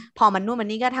บว่าพอมันนู่นมัน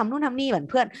นี่ก็ทำนู่นทำนี่เหมือน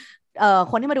เพื่อน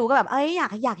คนที่มาดูก็แบบอ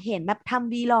ยากเห็นแบบท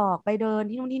ำวีล็อกไปเดิน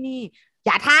ที่นู่นที่นี่อ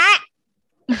ย่าท้า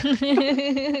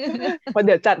เพราะเ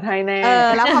ดี๋ยวจัดให้แน่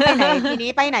แล้วพอไปไหนทีนี้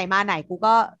ไปไหนมาไหนกู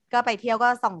ก็ไปเที่ยวก็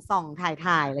ส่อง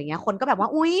ถ่ายอะไรเงี้ยคนก็แบบว่า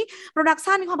อุ๊ยโปรดัก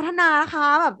ชันมีความพัฒนานะคะ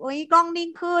แบบอุ๊ยกล้องนิ่ง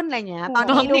ขึ้นอะไรเงี้ยตอน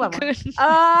นี้ดูแบบ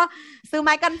ซื้อไ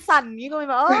ม้กันสั่นนี้ก็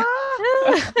แบบ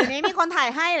ทีนี้มีคนถ่าย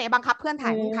ให้อะไรบังคับเพื่อนถ่า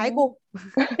ยให้กู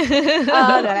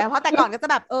เดี๋ยวอะไรเพราะแต่ก่อนก็จะ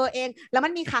แบบเองแล้วมั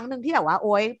นมีครั้งหนึ่งที่แบบว่าโ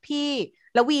อ๊ยพี่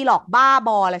แล้ววีล็อกบ้าบ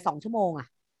ออะไร2 ชั่วโมงอะ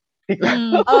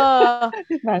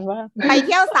นานมากไปเ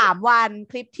ที่ยว3 วัน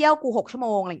คลิปเที่ยวกู6 ชั่วโม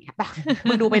งอะไรอย่างเงี้ยแบบ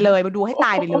มึงดูไปเลยมึงดูให้ต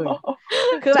ายไปเลย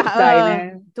คือแบบ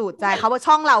จุใจเขาว่า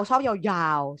ช่องเราชอบยา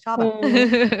วๆชอบแบบ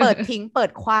เปิดทิ้งเปิด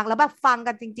ควางแล้วแบบฟัง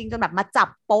กันจริงๆจนแบบมาจับ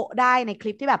โป๊ะได้ในค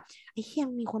ลิปที่แบบไอ้เหี้ย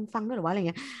มีคนฟังด้วยหรือว่าอะไรเ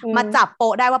งี้ยมาจับโป๊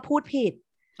ะได้ว่าพูดผิด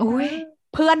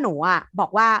เพื่อนหนูอ่ะบอ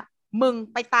กว่ามึง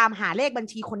ไปตามหาเลขบัญ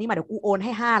ชีคนนี้มาเดี๋ยวกูโอนใ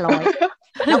ห้500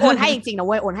แล้วโอนให้จริงๆนะเ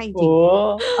ว้ยโอนให้จริง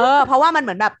ๆเพราะว่ามันเห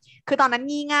มือนแบบคือตอนนั้น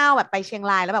งี่เง่าแบบไปเชียง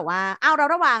รายแล้วแบบว่าเรา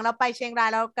ระหว่างเราไปเชียงราย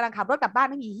เรากำลังขับรถกลับบ้าน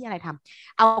ไม่มีที่อะไรท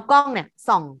ำเอากล้องเนี่ย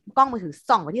ส่องกล้องมือถือ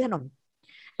ส่องไปที่ถนน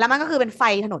แล้วมันก็คือเป็นไฟ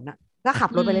ถนนน่ะก็ขับ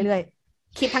รถไปเรื่อย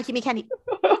ๆคลิปมีแค่นี้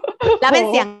แล้วเป็น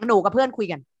เสียงหนูกับเพื่อนคุย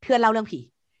กันเพื่อนเล่าเรื่องผี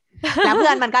แล้วเพื่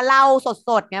อนมันก็เล่าส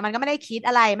ดๆไงมันก็ไม่ได้คิด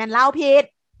อะไรมันเล่าผิด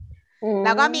แ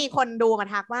ล้วก็มีคนดูมา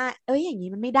ทักว่าอย่างนี้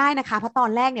มันไม่ได้นะคะเพราะตอน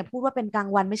แรกเนี่ยพูดว่าเป็นกลาง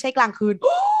วันไม่ใช่กลางคืน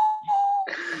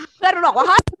เพื่อนมันบอกว่าเ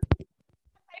ฮ้ย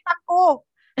ไปตามกู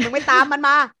มึงไม่ตามมันม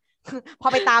าพอ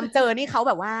ไปตามเจอนี่เขาแ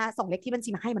บบว่าส่งเลขที่บัญชี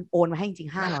มาให้มันโอนมาให้จริง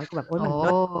ๆ500กูแบบโอ้ยมันล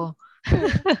ด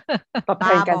ตอบแท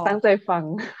นการตั้งใจฟัฟัง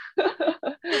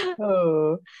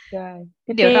ใช่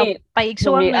เดี๋ยวเราไปอีก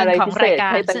ช่วงนึงของรายกา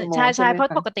รใช่เพราะ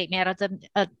ปกติเนี่ยเราจะ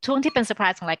ช่วงที่เป็นเซอร์ไพร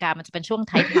ส์ของรายการมันจะเป็นช่วง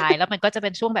ท้ายๆแล้วมันก็จะเป็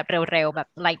นช่วงแบบเร็วๆแบบ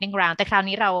lightning round แต่คราว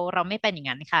นี้เราไม่เป็นอย่าง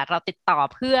นั้นค่ะเราติดต่อ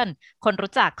เพื่อนคน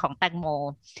รู้จักของแตงโม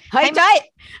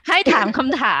ให้ถามค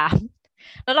ำถาม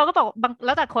แล้วเราก็บอกแ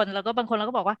ล้วแต่คนแล้วก็บางคนเรา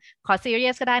ก็บอกว่าขอ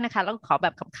serious ก็ได้นะคะแล้วขอแบ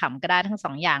บขำๆก็ได้ทั้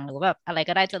ง2 อย่างหรือแบบอะไร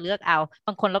ก็ได้จะเลือกเอาบ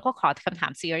างคนเราก็ขอคำถา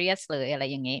ม serious เลยอะไร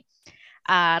อย่างนี้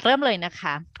เริ่มเลยนะค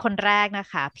ะคนแรกนะ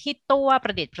คะพี่ตัวป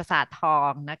ระดิษฐ์ประสาททอ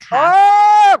งนะคะ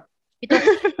พี่ตัว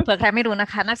เผื่อใครไม่รู้นะ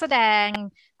คะนักแสดง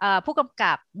ผู้กำ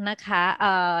กับนะคะ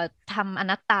ทำอ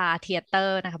นัตตาเธียเตอ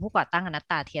ร์นะคะผู้ก่อตั้งอนัต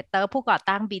ตาเธียเตอร์ผู้ก่อ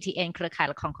ตั้ง BTN เครือข่าย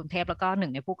ละครกรุงเทพแล้วก็หนึ่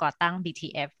งในผู้ก่อตั้ง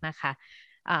BTF นะคะ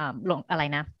ลงอะไร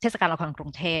นะเทศกาลละครกรุ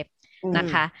งเทพนะ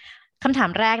คะคำถาม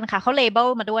แรกนะคะเขาเลเบล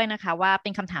มาด้วยนะคะว่าเป็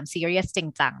นคำถาม serious จริง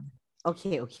จังโอเค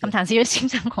คำถาม serious จริง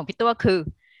จังของพี่ตัวคือ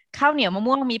ข้าวเหนียวมะ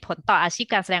ม่วงมีผลต่ออาชีพ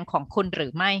การแสดงของคุณหรื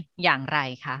อไม่อย่างไร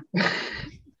คะ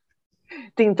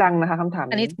จริงจังนะคะคำถาม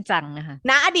อันนี้จริงจังนะคะ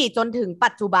ณอดีตจนถึง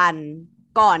ปัจจุบัน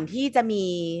ก่อนที่จะมี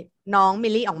น้องมิ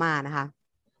ลลี่ออกมานะคะ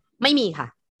ไม่มีค่ะ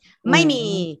ไม่มี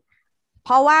เพ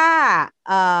ราะว่า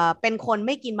เป็นคนไ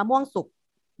ม่กินมะม่วงสุก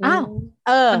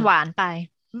มันหวานไป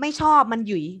ไม่ชอบมัน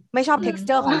หยุยไม่ชอบ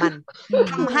texture ของมัน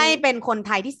ทำให้เป็นคนไ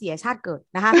ทยที่เสียชาติเกิด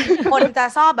นะคะคนจะ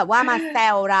ชอบแบบว่ามาแซ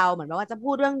วเราเหมือนว่าจะ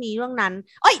พูดเรื่องนี้เรื่องนั้น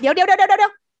เดี๋ยว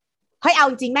เฮ้ยเอา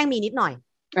จริงแม่งมีนิดหน่อย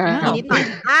มีนิดหน่อย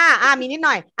มีนิดห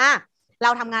น่อยเรา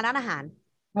ทำงานร้านอาหาร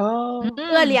เ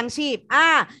พื่อเลี้ยงชีพ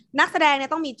นักแสดงเนี่ย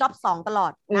ต้องมีจ็อบ2ตลอ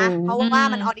ดนะเพราะว่า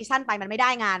มันออดิชั่นไปมันไม่ได้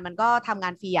งานมันก็ทำง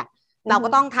านฟรีเราก็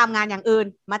ต้องทำงานอย่างอื่น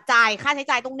มาจ่ายค่าใช้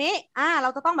จ่ายตรงนี้เรา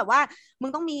จะต้องแบบว่ามึง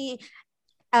ต้องมี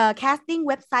casting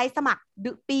เว็บไซต์สมัคร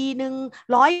ปีหนึ่ง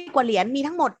100 กว่าเหรียญมี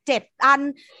ทั้งหมด7 อัน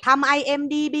ทำ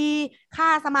IMDb ค่า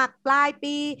สมัครปลาย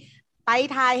ปีไป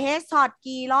ถ่ายเฮดช็อต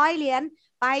กี่ร้อยเหรียญ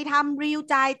ไปทำรีว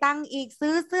จ่ายตังอีก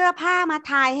ซื้อเสื้อผ้ามา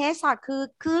ถ่ายเฮดช็อตคือ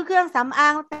เครื่องสำอา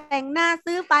งแต่งหน้า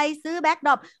ซื้อไฟซื้อแบ็คด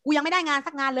รอปกูยังไม่ได้งาน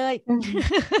สักงานเลย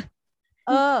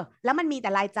แล้วมันมีแ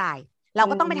ต่รายจ่ายเรา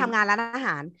ก็ต้องไปทำงานร้านอาห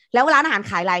ารแล้วร้านอาหาร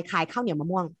ขายอะไรขายข้าวเหนียวมะ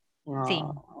ม่วงจริง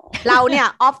เราเนี่ย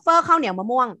ออฟเฟอร์ข้าวเหนียวมะ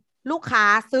ม่วงลูกค้า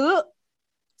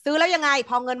ซื้อแล้วยังไง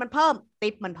พอเงินมันเพิ่มติ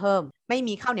ปมันเพิ่มไม่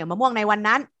มีข้าวเหนียวมะม่วงในวัน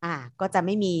นั้นก็จะไ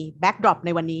ม่มีแบ็คดรอปใน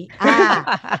วันนี้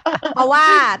เพราะว่า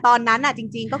ตอนนั้นจ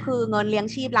ริงๆก็คือเงินเลี้ยง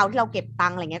ชีพเราที่เราเก็บตั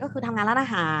งค์อะไรเงี้ยก็คือทำงานร้านอา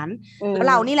หารแล้ว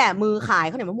เรานี่แหละมือขาย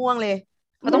ข้าวเหนียวมะม่วงเลย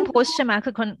เขาต้องพุชใช่ไหม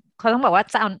คือคนเขาต้องบอกว่า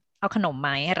จะเอาขนมไหม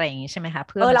อะไรอย่างงี้ใช่ไหมคะเ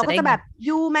พื่อเราก็จะแบบ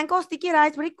ยูแมงโก้สติ๊กกี้ไร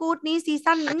ซ์ very good นี่ซี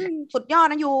ซั่นสุดยอด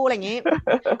นะยูอะไรอย่างงี้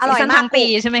อร่อยมากปี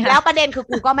ใช่ไหมคะแล้วประเด็นคือ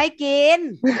กูก็ไม่กิน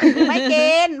ไ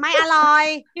ม่อร่อย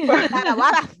แต่แบบว่า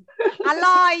แบบ อ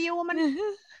ร่อยอยู่มัน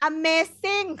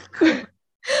amazing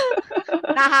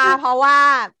นะคะเพราะว่า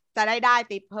จะได้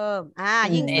ติปเพิ่ม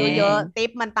ยิ่งซื้อเยอะติ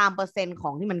ปมันตามเปอร์เซ็นต์ขอ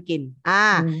งที่มันกิน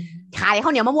ขายข้า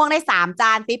วเหนียวมะม่วงได้3 จ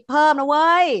านติปเพิ่มนะเ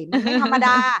ว้ยมันไม่ธรรมด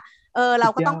าเรา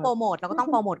ก็ต้องโปรโมท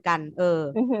กัน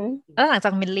แล้วหลังจา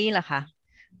กมิลลี่ล่ะคะ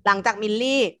หลังจากมิล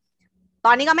ลี่ต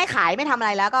อนนี้ก็ไม่ขายไม่ทำอะไ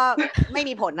รแล้วก็ไม่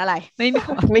มีผลอะไร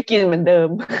ไม่กินเหมือนเดิม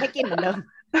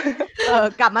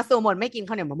กลับมาสู่โหมดไม่กิน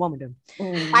ข้าวเหนียวมะม่วงเหมือนเดิม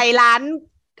ไปร้าน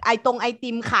ไอติ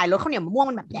มขายรสข้าวเหนียวมะม่วง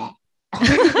มันแบบแย่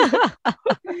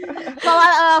เพรา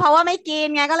ะว่าไม่กิน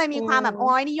ไงก็เลยมีความแบบโ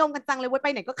อ้ยนิยมกันจังเลยเว้ยไป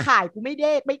ไหนก็ขายกูไม่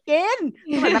กิน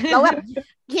เหมือนแบบแล้วแบบ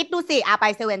คิดดูสิไป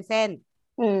เซเว่นเซน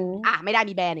ไม่ได้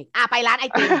มีแบรนด์อีกไปร้านไอ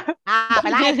ติมไป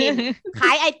ร้านไอติมข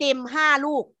ายไอติม5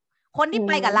 ลูกคนที่ไ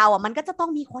ปกับเรามันก็จะต้อ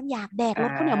งมีคนอยากแดกร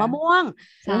สข้าวเหนียวมะม่วง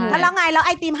ถ้าแล้วไงแล้วไ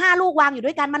อติม5 ลูกวางอยู่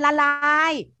ด้วยกันมันละลา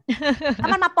ยถ้า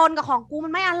มันมาปนกับของกูมั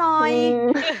นไม่อร่อย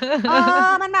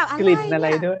มันแบบกลิ่นอะไร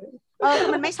ด้วย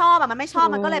มันไม่ชอบมันไม่ชอบ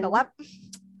มันก็เลยแบบว่า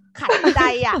ขัดใจ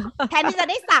แทนที่จะ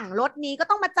ได้สั่งรสนี้ก็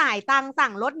ต้องมาจ่ายตังค์สั่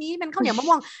งรสนี้เป็นข้าวเหนียวมะ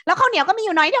ม่วงแล้วข้าวเหนียวก็มีอ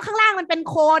ยู่น้อยเดียวข้างล่างมันเป็น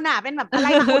โคนเป็นแบบอะไร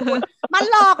มัน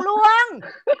หลอกลวง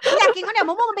อยากกินข้าวเหนียว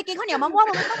มะม่วงมันไปกินข้าวเหนียวมะม่วง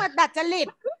มันไม่ต้องมาดัดจริต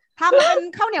ทำเป็น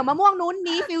ข้าวเหนียวมะม่วงนู้น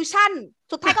นี้ฟิวชั่น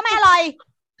สุดท้ายก็ไม่อร่อย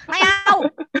ไม่เอา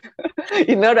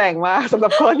อินเนอร์แรงมากสำหรั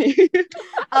บข้อนี้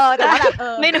แต่ว่าแบบ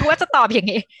ไม่นึกว่าจะตอบอย่าง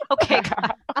นี้โอเคค่ะ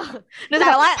นึก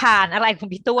ว่าผ่านอะไรของ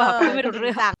พี่ตัวไม่รู้เ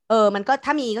รื่องมันก็ถ้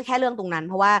ามีก็แค่เรื่องตรงนั้น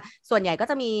เพราะว่าส่วนใหญ่ก็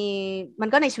จะมีมัน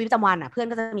ก็ในชีวิตประจำวันเพื่อน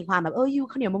ก็จะมีความแบบยู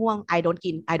ข้าวเหนียวมะม่วง I don't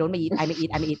กิน I don't ไม่ eat I ไม่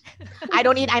eat I ไม่ eat I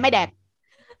don't eat I ไม่แดก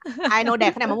I no แด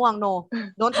กข้าวเหนียวมะม่วง no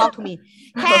don't talk to me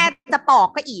แค่จะปอก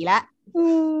ก็อีแล้ว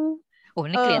โอ้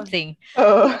นี่เกลียดจริง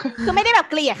คือไม่ได้แบบ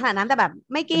เกลียดขนาดนั้นแต่แบบ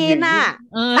ไม่กิน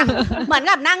สั่งเหมือน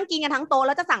กับนั่งกินกันทั้งโต๊ะแ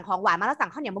ล้วจะสั่งของหวานมาแล้วสั่ง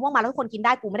ข้าวเหนียวมะม่วงมาแล้วคนกินไ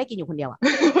ด้กูไม่ได้กินอยู่คนเดียว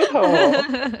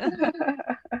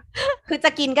คือจะ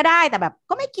กินก็ได้แต่แบบ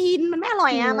ก็ไม่กินมันไม่อร่อ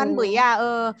ยมันเบื่อ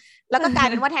แล้วก็กลาย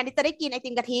เป็นว่าแทนที่จะได้กินไอติ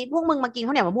มกะทิพวกมึงมากิน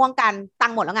ข้าวเหนียวมะม่วงกันตั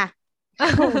งค์หมดแล้วไง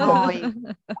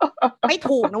ไม่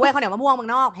ถูกนะเว้ยข้าวเหนียวมะม่วงเมือ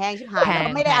งนอกแพงชิบหายแล้ว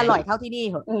ก็ไม่ได้อร่อยเท่าที่นี่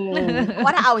เหรอเพราะ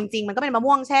ว่าถ้าเอาจริงๆมันก็เป็นมะ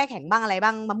ม่วงแช่แข็งบ้างอะไรบ้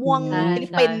างมะม่วงฟิลิ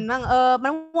ปปินส์บ้างม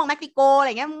ะม่วงเม็กซิโกอะไร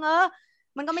เงี้ยมึง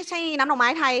มันก็ไม่ใช่น้ำดอกไม้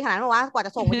ไทยขนาดนั้นว่ากว่าจ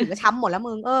ะส่งมาถึงก็ช้ำหมดแล้ว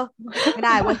มึงไม่ไ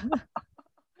ด้เว้ย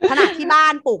ขนาดที่บ้า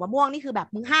นปลูกมะม่วงนี่คือแบบ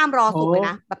มึงห้ามรอสุกเลย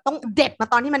นะแบบต้องเด็ดมา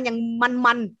ตอนที่มันยังมันไ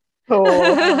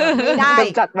ม่ได้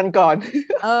จัดมันก่อน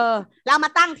เรามา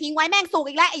ตั้งทิ้งไว้แม่งสุก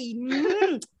อีกแล้ว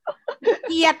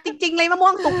เกลียดจริงๆเลยมะม่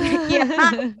วงสุกเกลียดมา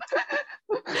ก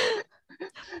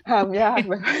ห้ามยาก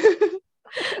เลย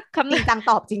คำจริงจัง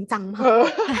ตอบจริงจังมาก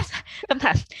ค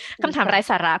ำถามไร้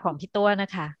สาระของพี่ตัวนะ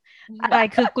คะอะไร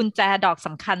คือกุญแจดอกส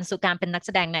ำคัญสู่การเป็นนักแส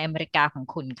ดงในอเมริกาของ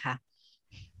คุณคะ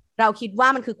เราคิดว่า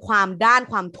มันคือความ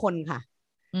ทนค่ะ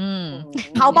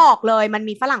เขาบอกเลยมัน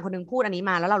มีฝรั่งคนหนึ่งพูดอันนี้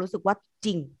มาแล้วเรารู้สึกว่าจ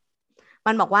ริง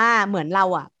มันบอกว่าเหมือนเรา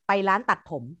ไปร้านตัด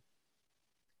ผม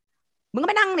มึงก็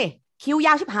ไม่นั่งเนี่ยคิวย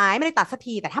าวชิบหายไม่ได้ตัดสัก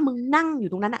ทีแต่ถ้ามึงนั่งอ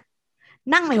ยู่ตรงนั้น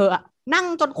นั่งไปเถอะนั่ง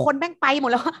จนคนแม่งไปหม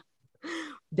ดแล้ว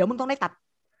เดี๋ยวมึงต้องได้ตัด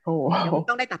เดี๋ยวมึง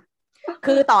ต้องได้ตัด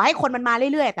คือต่อให้คนมันมา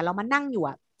เรื่อยๆแต่เรามานั่งอยู่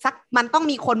สักมันต้อง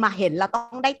มีคนมาเห็นเราต้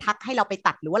องได้ทักให้เราไป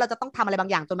ตัดหรือว่าเราจะต้องทำอะไรบาง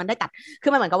อย่างจนมันได้ตัดคื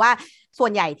อมันเหมือนกับว่าส่ว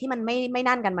นใหญ่ที่มันไม่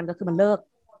นั่นกันมันก็คือมันเลิก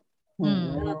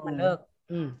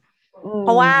เพ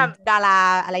ราะว่าดารา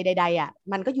อะไรใด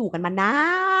ๆมันก็อยู่กันมานา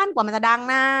นกว่ามันจะดัง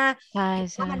นะใช่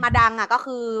ถ้ามันมาดังก็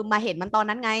คือมาเห็นมันตอน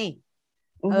นั้นไง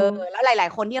แล้วหลาย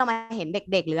ๆคนที่เรามาเห็นเ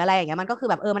ด็กๆหรืออะไรอย่างเงี้ยมันก็คือ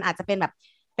แบบมันอาจจะเป็นแบบ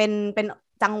เป็น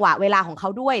จังหวะเวลาของเขา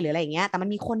ด้วยหรืออะไรอย่างเงี้ยแต่มัน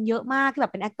มีคนเยอะมากที่แบ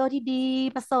บเป็นแอคเตอร์ที่ดี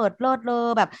ประเสริฐเลิศเลอ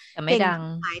แบบแต่ไม่ดัง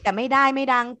แต่ไม่ดั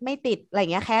งไม่ติดอะไรอย่า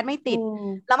งเงี้ยแคสไม่ติด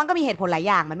แล้วมันก็มีเหตุผลหลาย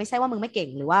อย่างมันไม่ใช่ว่ามึงไม่เก่ง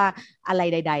หรือว่าอะไร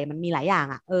ใดๆมันมีหลายอย่าง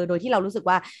โดยที่เรารู้สึก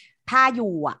ว่าถ้าอ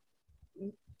ยู่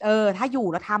ถ้าอยู่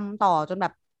แล้วทำต่อจนแบ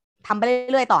บทำไปเ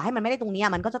รื่อยๆต่อให้มันไม่ได้ตรงนี้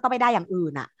มันก็จะต้องไม่ได้อย่างอื่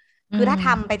นคือถ้าท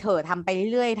ำไปเถอะทำไป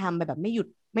เรื่อยๆทำไปแบบไม่หยุด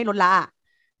ไม่ลดละ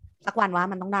สักวันว่า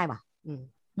มันต้องได้ว่ะ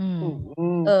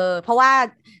เพราะว่า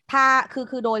ถ้า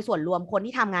คือโดยส่วนรวมคน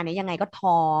ที่ทำงานนี้ยังไงก็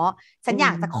ท้อฉันอย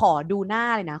ากจะขอดูหน้า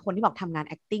เลยนะคนที่บอกทำงาน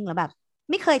acting แล้วแบบ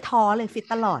ไม่เคยท้อเลยฟิต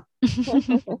ตลอด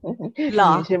หร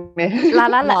อใช่ไหมลา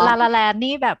แลน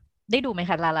นี่แบบได้ดูไหม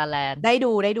คะลาแลนได้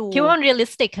ดูคิดว่ามันเรียลลิ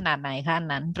สติกขนาดไหนคะอัน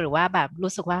นั้นหรือว่าแบบ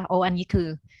รู้สึกว่าโอ้อันนี้คือ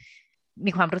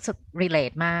มีความรู้สึก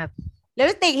relate มากเรียล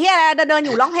ลิสติกที่อะไรเดินอ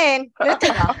ยู่ร้องเพลงเรียลลิสติ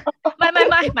กเหรอไม่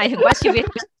หมายถึงว่าชีวิต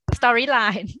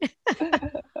storyline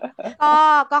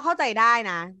ก็เข้าใจได้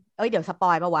นะเดี๋ยวสป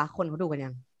อยป่ะวะคนเขาดูกันยั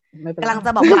งกำลังจ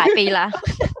ะบอกหลายปีละ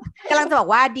กำลังจะบอก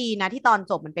ว่าดีนะที่ตอน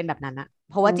จบมันเป็นแบบนั้น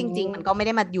เพราะว่าจริงๆมันก็ไม่ไ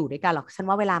ด้มาอยู่ด้วยกันหรอกฉัน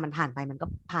ว่าเวลามันผ่านไปมันก็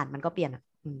ผ่านมันก็เปลี่ยน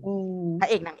พระ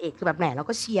เอกนางเอกคือแบบแหมเรา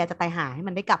ก็เชียร์จะตายหาให้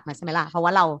มันได้กลับมาใช่ไหมล่ะเพราะว่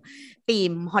าเราที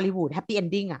มฮอลลีวูดแฮปปี้เอน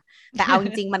ดิ้งอะแต่เอาจ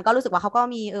ริงๆมันก็รู้สึกว่าเขาก็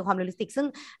มีความเรียลลิสติกซึ่ง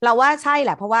เราว่าใช่แห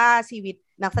ละเพราะว่าชีวิต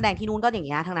นักแสดงที่นู่นก็อย่างเ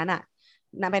งี้ยทั้งนั้นอะ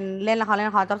เป็นเล่นละค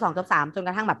รจบ2จบ3จนก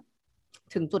ระทั่งแบบ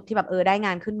ถึงจุดที่แบบได้ง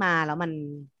านขึ้นมาแล้ว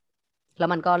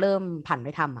มันก็เริ่มผันไป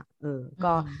ทำอะ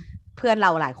ก็เพื่อนเร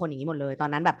าหลายคนอย่างนี้หมดเลยตอน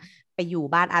นั้นแบบไปอยู่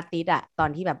บ้านอาร์ติสต์อะตอน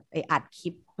ที่แบบอัดคลิ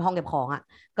ปห้องเก็บของอะ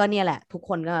ก็เนี่ยแหละทุกค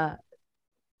นก็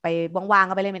ไปว่างๆ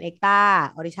ก็ไปเล่นเป็นเอ็กต้า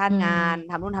ออดิชั่นงาน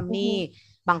ทำนู่นทำนี่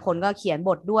บางคนก็เขียนบ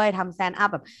ทด้วยทำแซนด์อัพ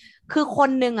แบบคือคน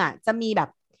นึงอะจะมีแบบ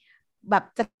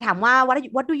จะถามว่า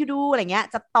what do you do อะไรเงี้ย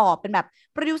จะตอบเป็นแบบ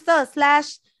producer slash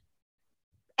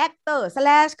actor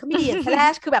slash comedian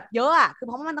slash คือแบบเยอะอะคือเ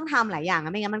พราะว่ามันต้องทำหลายอย่างอ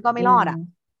ะไม่งั้นมันก็ไม่รอดอะ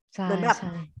เหมือนแบบ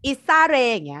อิซ่าเร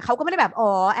ย์อย่างเงี้ยเขาก็ไม่ได้แบบ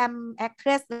แอม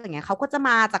actress อย่างเงี้ยเขาก็จะม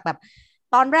าจากแบบ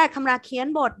ตอนแรกทำราเขียน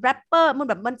บทแรปเปอร์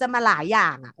มันจะมาหลายอย่า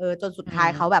งอ่ะจนสุดท้าย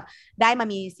เขาแบบได้มา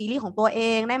มีซีรีส์ของตัวเอ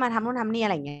งได้มาทำนู่นทำนี่อะ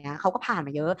ไรเงี้ยเขาก็ผ่านม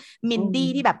าเยอะมินดี้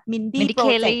ที่แบบมินดี้โปร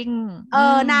เจกต์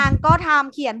นางก็ท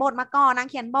ำเขียนบทมาก่อนนาง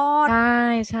เขียนบทใช่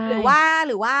ใช่หรือ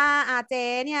ว่าอาเจ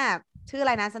เนี่ยชื่ออะไ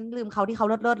รนะฉันลืมเขาที่เขา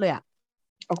เลิศเลยอ่ะ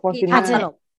ที่ท่าตล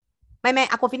กไม่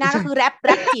อโกฟิน่าก็คือแรป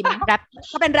จิ๋ม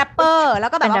ก็เป็นแรปเปอร์แล้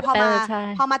วก็แบบว่า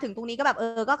พอมาถึงตรงนี้ก็แบบ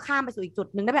ก็ข้ามไปสู่อีกจุด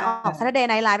หนึ่งได้ไปออก Saturday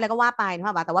Night Live อะไรก็ว่าไปน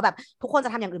ะแต่ว่าแบบทุกคนจ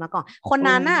ะทำอย่างอื่นมาก่อนคน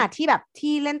นั้นน่ะที่แบบ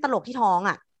ที่เล่นตลกที่ท้อง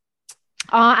อ่ะ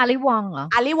อาลีวองเหรอ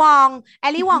อาลีว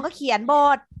องก็เขียนบ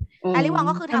ทอาลีวอง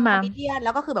ก็คือทำคอมเมดี้แ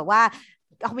ล้วก็คือแบบว่า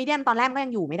คอมเมดี้ตอนแรกก็ยั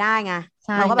งอยู่ไม่ได้ไง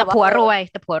เราก็แบบผัวรวย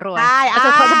ใช่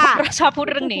ชอบพูด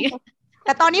เรื่องนี้แ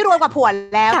ต่ตอนนี้รวยกว่าผัว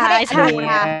แล้วถ้าได้ดูน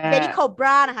ะคะเบบี้โคบร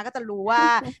านะคะก็จะรู้ว่า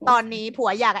ตอนนี้ผัว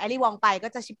อยากแอลลี่วองไปก็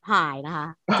จะชิบหายนะคะ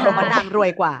เพราะว่านางรว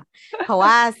ยกว่าเพราะว่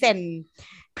าเซ็น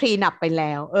พรีนับไปแ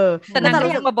ล้วแต่นางก็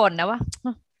ยังมาบ่นนะว่า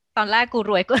ตอนแรกกู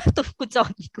รวยกูจ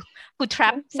นกูทรั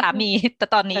พสามีแต่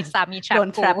ตอนนี้สามีทรัพ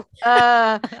กู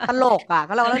ตลกอ่ะ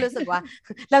ก็เรารู้สึกว่า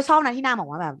เราชอบนะที่นางบอก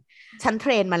ว่าแบบฉันเท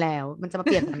รนมาแล้วมันจะมาเ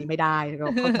ปลี่ยนตอนนี้ไม่ได้เรา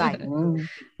เข้าใจ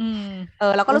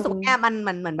เราก็รู้สึกเนี่ยมันเ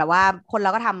หมือนแบบว่าคนเร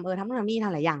าก็ทำทำนู่นทำนี่ท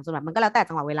ำหลายอย่างจนแบบมันก็แล้วแต่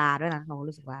จังหวะเวลาด้วยนะเรา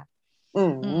รู้สึกว่า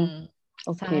โ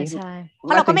อเคใช่เพ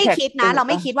ราะเราก็ไม่คิดนะเรา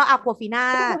ไม่คิดว่าอากัวฟีน่า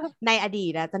ในอดี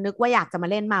ตจะนึกว่าอยากจะมา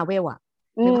เล่นมาเวลอ่ะ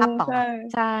นึกภาพต่อ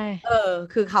ใช่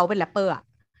คือเขาเป็นแรปเปอร์อ่ะ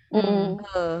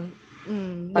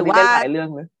หรือว่าหลายเรื่อง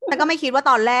เลยแต่ก็ไม่คิดว่า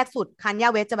ตอนแรกสุดคันย่า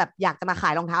เวสจะแบบอยากจะมาขา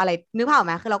ยรองเท้าอะไรนึกภาพไ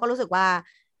หมคือเราก็รู้สึกว่า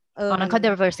ตอนนั้นเขา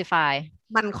diversify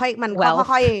มันค่อยมันก็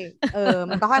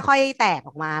ค่อยแตกอ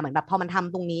อกมาเหมือนแบบพอมันท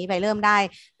ำตรงนี้ไปเริ่มได้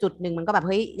จุดหนึ่งมันก็แบบเ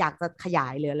ฮ้ยอยากจะขยา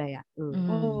ยหรืออะไรอ่ะ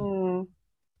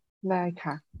ได้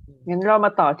ค่ะงั้นเราม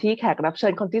าต่อที่แขกรับเชิ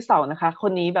ญคนที่2นะคะค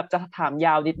นนี้แบบจะถามย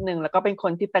าวนิดนึงแล้วก็เป็นค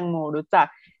นที่แตงโมรู้จัก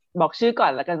บอกชื่อก่อ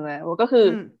นแล้วกันนะก็คือ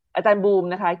อาจารย์บูม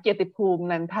นะคะเกียรติภูมิ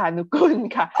นันทานุกุล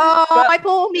ค่ะไป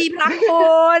ผู้มีพระ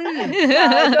คุณ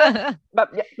แบบ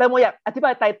แตงโมอยากอธิบา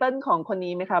ยไตเติ้ลของคน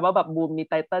นี้ไหมคะว่าแบบบูมมี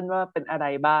ไตเติ้ลว่าเป็นอะไร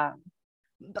บ้าง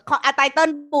ไตเติ้ล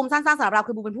บูมสั้นๆสำหรับเรา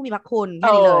คือบูมเป็นผู้มีพระคุณแค่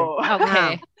นี้เลยโอเค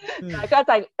ก็อา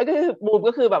จารย์ก็คือบูม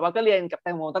ก็คือแบบว่าก็เรียนกับแต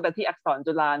งโมตั้งแต่ที่อักษร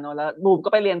จุฬาเนอะแล้วบูมก็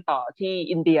ไปเรียนต่อที่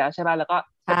อินเดียใช่ป่ะแล้วก็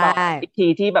ไปต่ออีกที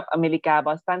ที่แบบอเมริกาบ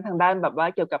อสตันทางด้านแบบว่า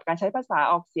เกี่ยวกับการใช้ภาษา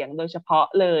ออกเสียงโดยเฉพาะ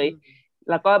เลย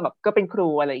แล้วก็แบบก็เป็นครู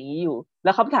อะไรอย่างนี้อยู่แ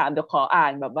ล้วคำถามเดี๋ยวขออ่า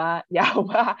นแบบว่ายาว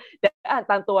มากเดี๋ยวอ่าน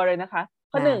ตามตัวเลยนะคะ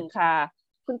ข้อ1ค่ะ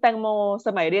คุณแตงโมส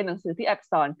มัยเรียนหนังสือที่อัก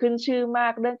ษรขึ้นชื่อมา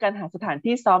กเรื่องการหาสถาน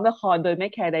ที่ซ้อมละครโดยไม่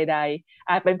แคร์ใดๆ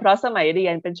อาจเป็นเพราะสมัยเรีย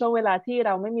นเป็นช่วงเวลาที่เร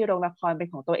าไม่มีโรงละครเป็น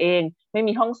ของตัวเองไม่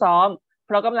มีห้องซ้อมเ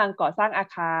พราะกำลังก่อสร้างอา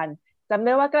คารจำไ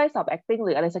ด้ว่าใกล้สอบ acting ห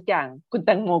รืออะไรสักอย่างคุณแต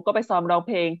งโมก็ไปซ้อมร้องเ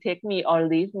พลง Take Me or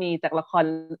Leave Me จากละคร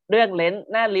เรื่องเลนส์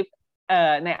หน้าลิฟต์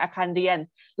ในอาคารเรียน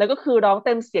แล้วก็คือร้องเ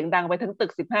ต็มเสียงดังไปทั้งตึ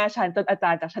ก15ชั้นจนอาจา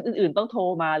รย์จากชั้นอื่นๆต้องโทร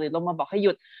มาหรือลงมาบอกให้ห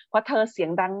ยุดเพราะเธอเสียง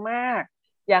ดังมาก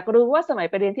อยากรู้ว่าสมัย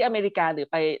ไปเรียนที่อเมริกาหรือ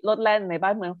ไปโลดแล่นในบ้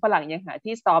านเมืองฝรั่งยังหา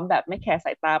ที่ซ้อมแบบไม่แคร์ส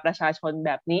ายตาประชาชนแ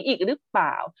บบนี้อีกหรือเปล่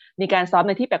ามีการซ้อมใ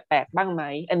นที่แปลกๆบ้างไหม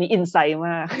อันนี้อินไซต์ม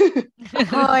าก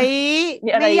เฮ้ย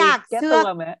ไม่อยากเชื่อ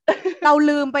ไหมเรา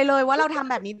ลืมไปเลยว่าเราทำ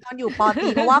แบบนี้ตอนอยู่ป.ตรี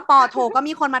เพราะว่าป.โทก็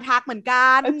มีคนมาทักเหมือนกั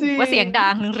นว่าเสียงดั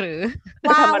งหรือ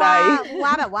ว่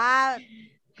าแบบว่า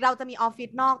เราจะมีออฟฟิศ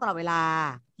นอกตลอดเวลา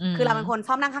คือเราเป็นคนช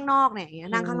อบนั่งข้างนอกเนี่ย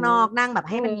นั่งข้างนอกนั่งแบบ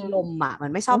ให้มันมีลมอ่ะมั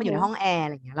นไม่ชอบไปอยู่ในห้องแอร์อะ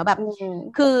ไรเงี้ยแล้วแบบ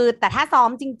คือแต่ถ้าซ้อม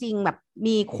จริงๆแบบ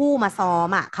มีคู่มาซ้อม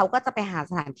อ่ะเขาก็จะไปหา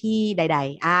สถานที่ใด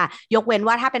ๆยกเว้น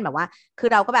ว่าถ้าเป็นแบบว่าคือ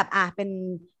เราก็แบบเป็น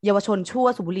เยาวชนชั่ว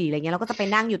สูบบุหรี่อะไรเงี้ยเราก็จะไป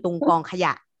นั่งอยู่ตรงกองขย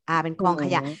ะเป็นกองข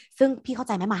ยะซึ่งพี่เข้าใ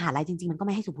จไหมมหาลัยจริงๆมันก็ไ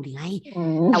ม่ให้สูบบุหรี่ไง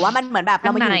แต่ว่ามันเหมือนแบบเร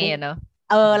ามาอยู่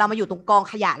เรามาอยู่ตรงกอง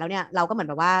ขยะแล้วเนี่ยเราก็เหมือน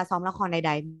แบบว่าซ้อมละครใ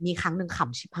ดๆมีครั้งหนึ่งข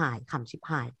ำชิบห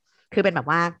ายคือเป็นแบบ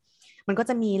ว่ามันก็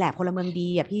จะมีแหละพลเมืองดี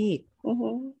อ่ะพี่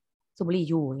สูบบุหรี่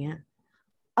อยู่อย่างเงี้ย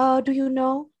do you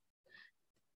know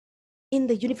in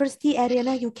the university area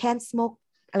you can't smoke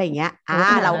อะไรอย่างเงี้ย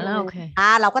เรา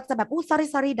เราก็จะแบบ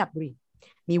sorry ดับบุหรี่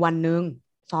มีวันนึง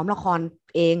ซ้อมละคร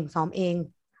เองซ้อมเอง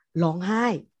ร้องไห้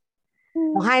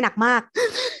หนักมาก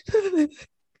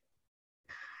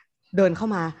เดินเข้า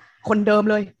มาคนเดิม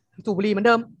เลยสูบบุหรี่เหมือนเ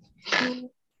ดิม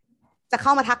จะเข้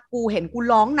ามาทักกูเห็นกู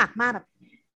ร้องหนักมากแบบ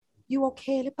ยูโอเค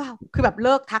หรือเปล่าคือแบบเ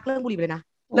ลิกทักเรื่องบุหรี่ไปเลยนะ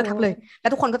เลิกทักเลยแล้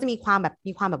วทุกคนก็จะมีความแบบ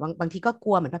บางทีก็ก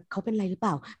ลัวเหมือนแบบเขาเป็นไรหรือเป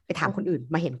ล่าไปถามคนอื่น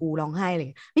มาเห็นกูร้องไห้อะไร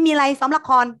ไม่มีอะไรซ้อมละค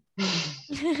ร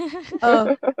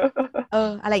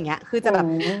อะไรอย่างเงี้ยคือจะแบบ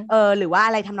หรือว่าอ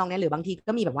ะไรทำนองนี้หรือบางที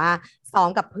ก็มีแบบว่าซ้อม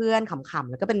กับเพื่อนขำๆ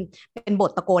แล้วก็เป็นบ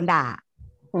ทตะโกนด่า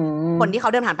คนที่เขา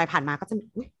เดินผ่านไปผ่านมาก็จะเ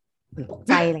หมือนตก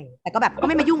ใจอะไรแต่ก็แบบก็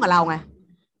ไม่มายุ่งกับเราไง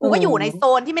กูก็อยู่ในโซ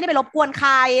นที่ไม่ได้ไปรบกวนใค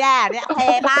รแหละเนี่ยโอเค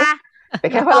ปะแต่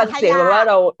แค่พลังเสียงแบบว่า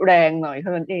เราแรงหน่อยเท่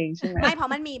านั้นเองใช่ไหมไม่เพรา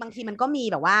ะมันมีบางทีมันก็มี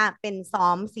แบบว่าเป็นซ้อ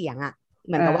มเสียงอ่ะเ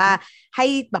หมือนกับว่าให้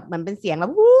แบบมันเป็นเสียงแบ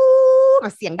บวู้แบ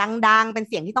บเสียงดังๆเป็น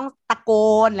เสียงที่ต้องตะโก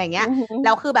นอะไรเงี้ยแ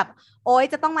ล้วคือแบบโอ๊ย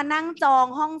จะต้องมานั่งจอง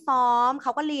ห้องซ้อมเข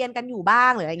าก็เรียนกันอยู่บ้า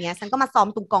งหรืออะไรเงี้ยฉันก็มาซ้อม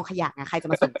ตรงกองขยะไงใครจะ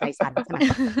มาสนใจฉันใช่ไหม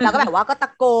แล้วก็แบบว่าก็ตะ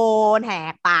โกนแห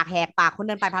กปากคนเ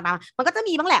ดินไปผ่านมามันก็จะ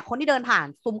มีบ้างแหละคนที่เดินผ่าน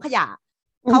ซุ้มขยะ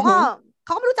เขาก็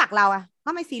ไม่รู้จักเราอ่ะ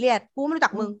ก็ไม่ซีเรียสกูไม่รู้จั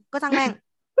กมึงก็ช่างแม่ง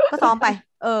ก็ซ้อมไป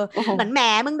เหมือนแหม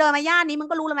มึงเดินมาย่านนี้มึง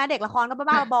ก็รู้แล้วไหมเด็กละครก็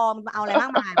บ้าๆบอๆมึงเอาอะไรมา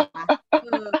กมาย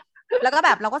แล้วก็แบ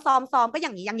บเราก็ซ้อมก็อย่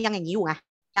างนี้ยังอย่างนี้อยู่ไง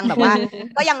ยังแบบว่า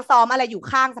ก็ยังซ้อมอะไรอยู่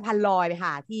ข้างสะพานลอยไปห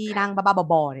าที่นั่งบ้า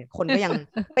ๆบอๆเนี่ยคนก็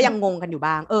ยังงงกันอยู่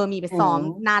บ้างมีไปซ้อม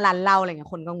หน้าร้านเหล้าอะไรเงี้ย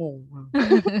คนก็งง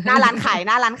หน้าร้านขายเห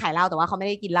ล้าแต่ว่าเขาไม่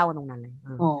ได้กินเหล้ากันตรงนั้นเลย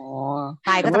ใ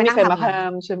ช่ก็จะไม่นั่งทำห้า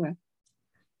มใช่ไหม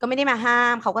ก็ไม่ได้มาห้า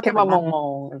มเขาก็จะมอง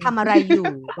ทำอะไรอยู่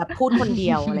แบบพูดคนเดี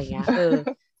ยวอะไรเงี้ย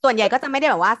ส่วนใหญ่ก็จะไม่ได้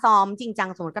แบบว่าซ้อมจริงจัง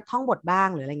สมมติก็ท่องบทบ้าง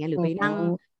หรืออะไรเงี้ยหรือไปนั่ง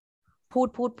พู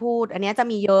ดอันนี้จะ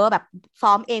มีเยอะแบบ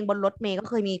ซ้อมเองบนรถเมล์ก็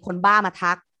เคยมีคนบ้ามา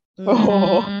ทัก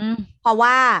เพราะว่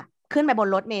าขึ้นไปบน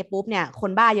รถเมล์ปุ๊บเนี่ยค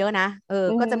นบ้าเยอะนะ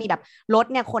ก็จะมีแบบรถ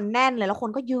เนี่ยคนแน่นเลยแล้วคน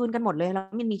ก็ยืนกันหมดเลยแล้ว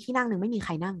มันมีที่นั่งหนึ่งไม่มีใค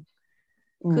รนั่ง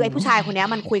คือไอ้ผู้ชายคนนี้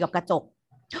มันคุยกับกระจก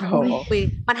คุย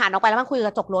มันหันออกไปแล้วมันคุยกับ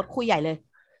กระจกรถคุยใหญ่เลย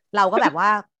เราก็แบบว่า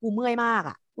กูเมื่อยมาก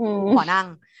อ่ะขอนั่ง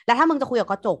แล้วถ้ามึงจะคุยกับ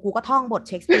กระจกกูก็ท่องบทเ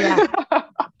ชคสเปียร์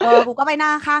กูก็ไปหน้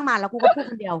าข้างมันแล้วกูก็พูด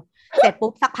คนเดียวเสร็จปุ๊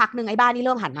บสักพักหนึ่งไอ้บ้านนี่เ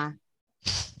ริ่มหันมา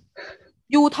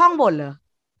ยูท่องบทเหรอ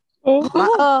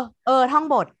ท่อง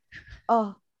บท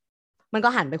มันก็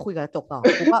หันไปคุยกับกระจกต่อ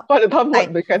กูก็จะท่องบท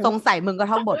สงสัยมึงก็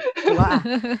ท่องบทกูว่า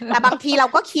แต่บางทีเรา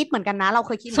ก็คิดเหมือนกันนะเราเ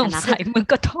คยคิดเหมือนกันนะสงสัยมึง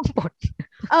ก็ท่องบท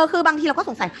คือบางทีเราก็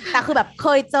สงสัยแต่คือแบบเค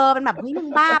ยเจอเป็นแบบเฮ้ยมึง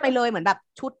บ้าไปเลยเหมือนแบบ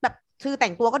ชุดแบบคือแต่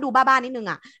งตัวก็ดูบ้าๆนิดนึง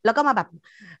อ่ะแล้วก็มาแบบ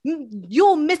you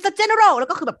Mr. General แล้ว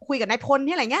ก็คือแบบคุยกับนายพล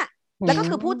นี่อะไรเงี้ยแล้วก็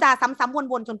คือพูดจาซ้ำ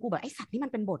ๆวนๆจนกูแบบไอ้สัตว์นี่มั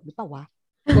นเป็นบทหรือเปล่าวะ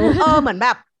เหมือนแบ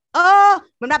บ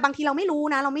เหมือนแบบบางทีเราไม่รู้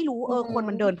นะเราไม่รู้คน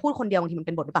มันเดินพูดคนเดียวบางทีมันเ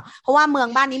ป็นบทหรือเปล่าเพราะว่าเมือง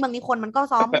บ้านนี้คนมันก็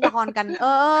ซ้อมละครกัน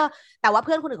แต่ว่าเ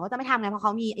พื่อนคนอื่นเขาจะไม่ทำไงเพราะเข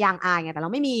ามียางอายไงแต่เร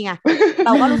าไม่มีไงเร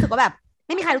าก็รู้สึกว่าแบบไ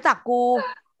ม่มีใครรู้จักกู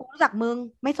รู้จักมึง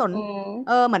ไม่สน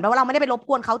เหมือนแบบว่าเราไม่ได้ไปรบ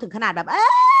กวนเขาถึงขนาดแบบ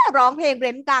ร้องเพลงเ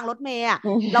ร้นกลางรถเมล์อ่ะ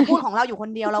เราพูดของเราอยู่คน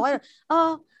เดียวเราก็แ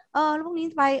ล้วพวกนี้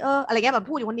ไปอะไรเงี้ยแบบ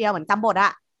พูดอยู่คนเดียวเหมือนจำบทอ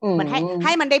ะเหมือนใ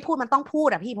ห้มันได้พูดมันต้องพูด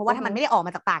อะพี่เพราะว่าถ้ามันไม่ได้ออกม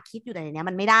าจากปากคิดอยู่ในนี้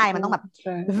มันไม่ได้มันต้องแบบ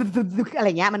อะไร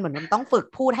เงี้ยมันเหมือนมันต้องฝึก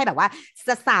พูดให้แบบว่าจ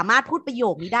ะสามารถพูดประโย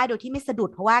คนี้ได้โดยที่ไม่สะดุด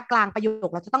เพราะว่ากลางประโยค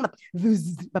เราจะต้องแบ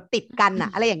บติดกันอะ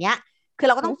อะไรอย่างเงี้ยคือเ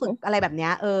ราก็ต้องฝึกอะไรแบบเนี้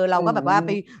ยเราก็แบบว่าไป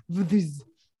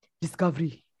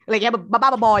discovery อะไรเงี้ยแบบบ้า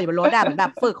ๆบอๆอยู่บนรถอะเหมือนแบ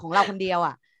บฝึกของเราคนเดียวอ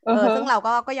ะซึ่งเรา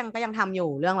ก็ยังทำอยู่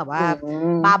เรื่องแบบว่า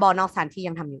บ้าบอนอกสถานที่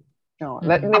ยังทำอยู่แ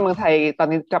ล้วในเมืองไทยตอน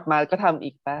นี้กลับมาก็ทำอี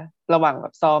กป่ะระหว่างแบ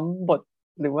บซ้อมบท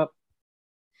หรือว่า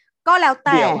ก็แล้วแ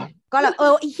ต่ก็แล้ว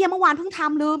ไอ้เหี้ยเมื่อวานเพิ่งท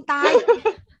ำลืมตาย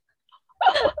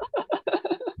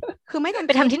คือไม่ทันไ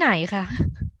ปทำที่ไหนคะ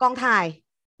กองถ่าย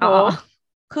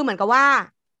คือเหมือนกับว่า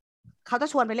เขาจะ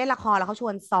ชวนไปเล่นละครแล้วเขาช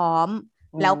วนซ้อม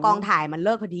แล้วกองถ่ายมันเ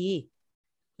ลิกพอดี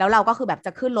แล้วเราก็คือแบบจ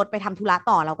ะขึ้นรถไปทำธุระ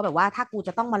ต่อเราก็แบบว่าถ้ากูจ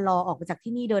ะต้องมารอออกไปจาก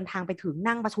ที่นี่เดินทางไปถึง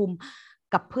นั่งประชุม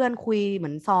กับเพื่อนคุยเหมื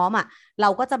อนซ้อมอ่ะเรา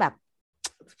ก็จะแบบ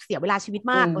เสียเวลาชีวิต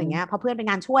มากอะไรเงี้ยพอเพื่อนเป็น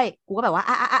งานช่วยกูก็แบบว่า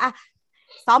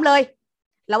ซ้อมเลย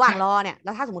ระหว่างรอเนี่ยแล้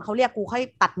วถ้าสมมติเขาเรียกกูค่อย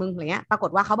ตัดมึงอะไรเงี้ยปรากฏ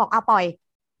ว่าเขาบอกปล่อย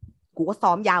กูก็ซ้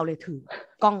อมยาวเลยถือ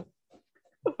กล้อง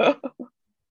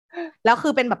แล้วคื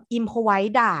อเป็นแบบอิมพอไว้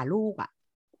ด่าลูกอ่ะ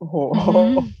โอ้โห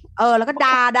แล้วก็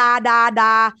ด่า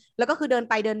แล้วก็คือเดิน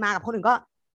ไปเดินมากับคนอื่นก็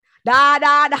ด่า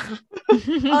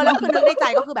แล้วคือนึกในใจ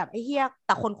ก็คือแบบไอ้เหี้ยแ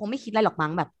ต่คนคงไม่คิดอะไรหรอกมั้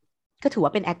งแบบก็ถือว่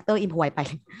าเป็น actorอิมพอไว้ไป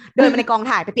เดินมาในกอง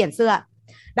ถ่ายไปเปลี่ยนเสื้อ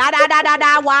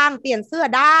ด่าวางเปลี่ยนเสื้อ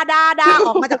ด่าอ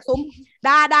อกมาจากซุ้ม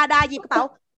ด่าหยิบกระเป๋า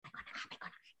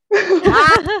ไป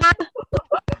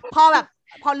ก่อน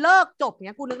พอเลิกจบเ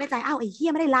นี้ยกูนึกในใจอ้าวไอ้เหี้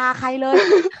ยไม่ได้ลาใครเลย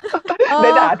ไ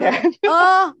ด้ด่าแทน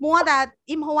มัวแต่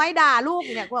อิมพอไว้ด่าลูก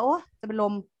เนี่ยกูว่าโอ้จะเป็นล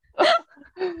ม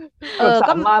ส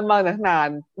ามารถมากนะนาน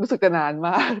รู้สึกจะนานม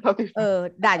ากเท่าที่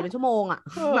ด่าจะเป็นชั่วโมงอ่ะ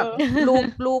แบบ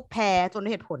ลูกแพ้จน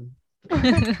เหตุผล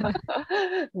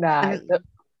ได้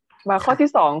มาข้อที่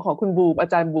2ของคุณบูมอา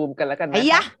จารย์บูมกันแล้วกันนะ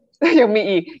ยังมี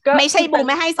อีกก็ไม่ใช่บูม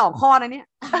ไม่ให้2ข้อนะเนี่ย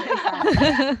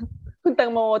คุณแต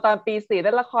งโมตอนปี4ไ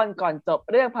ด้ละครก่อนจบ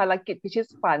เรื่องภารกิจพิชิต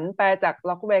ฝันแปลจาก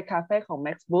Rockaway Cafe ของ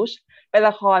Max Bush เป็น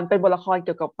บทละครเ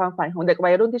กี่ยวกับความฝันของเด็กวั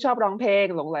ยรุ่นที่ชอบร้องเพลง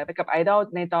หลงใหลไปกับไอดอล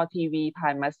ในจอทีวีผ่า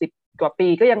นมา10กว่าปี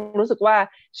ก็ยังรู้สึกว่า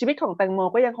ชีวิตของแตงโม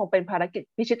ก็ยังคงเป็นภารกิจ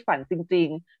พิชิตฝันจริง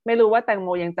ๆไม่รู้ว่าแตงโม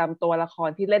ยังจำตัวละคร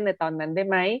ที่เล่นในตอนนั้นได้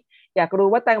ไหมอยากรู้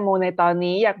ว่าแตงโมในตอน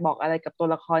นี้อยากบอกอะไรกับตัว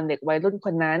ละครเด็กวัยรุ่นค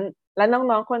นนั้นและ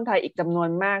น้องๆคนไทยอีกจำนวน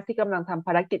มากที่กำลังทำภ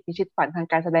ารกิจพิชิตฝันทาง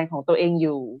การแสดงของตัวเองอ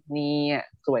ยู่นี่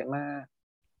สวยมาก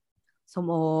ส้ม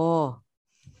โ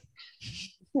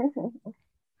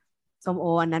อ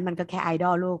อันนั้นมันก็แค่ไอด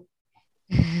อลลูก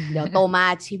เดี๋ยวโตมา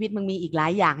ชีวิตมึงมีอีกหลา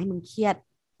ยอย่างให้มึงเครียด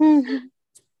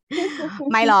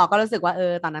ไม่หรอกก็รู้สึกว่า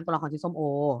ตอนนั้นตัวละครชื่อส้มโอ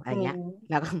อะไรเงี้ย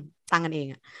แล้วก็ตั้งกันเอง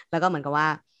อะแล้วก็เหมือนกับว่า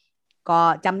ก็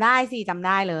จำไ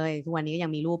ด้เลยทุกวันนี้ก็ยั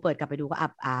งมีรูปเปิดกลับไปดูก็อั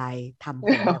บอายทำ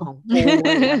ของโอ้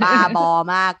บ้าบอ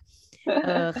มาก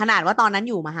ขนาดว่าตอนนั้น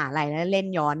อยู่มหาลัยแล้วเล่น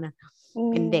ย้อน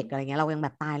เป็นเด็กอะไรเงี้ยเรายังแบ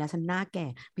บตายแล้วฉันหน้าแก่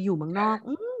ไปอยู่เมืองนอก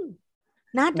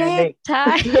หน้าเด็กใช่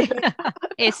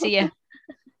เอเชีย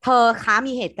เธอคะ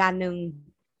มีเหตุการณ์หนึ่ง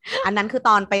อันนั้นคือต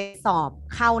อนไปสอบ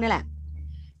เข้านี่แหละ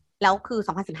แล้วคือ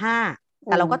2015แ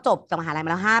ต่เราก็จบจากมหาลัยม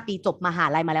าแล้ว5ปีจบมหา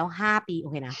ลัยมาแล้ว5ปีโอ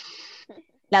เคนะ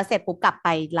แล้วเสร็จปุ๊บกลับไป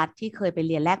รัฐที่เคยไปเ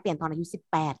รียนแลกเปลี่ยนตอนอายุ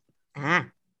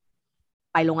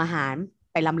18ไปโรงอาหาร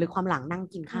ไปรำลึกความหลังนั่ง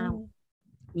กินข้าว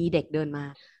มีเด็กเดินมา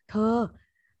เ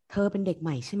ธอเป็นเด็กให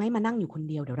ม่ใช่ไหมมานั่งอยู่คน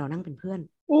เดียวเดี๋ยวเรานั่งเป็นเพื่อน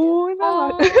อุ้ยน่ารั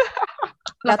ก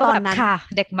แล้วตอนนั้นค่ะ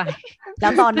เด็กใหม่แล้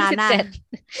วตอนนั้นน่ะ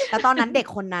แล้วตอนนั้นเด็ก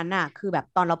คนนั้นน่ะคือแบบ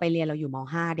ตอนเราไปเรียนเราอยู่ม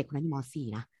.5 เด็กคนนั้นอยู่ม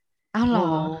.4 นะอ้าวเหรอ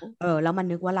แล้วมัน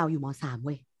นึกว่าเราอยู่ม.3 เ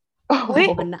ว้ย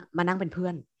มันมานั่งเป็นเพื่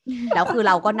อนแล้วคือเ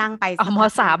ราก็นั่งไปม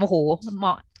.3โอ้โหม.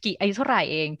กี่อายุเท่าไหร่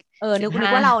เองนึก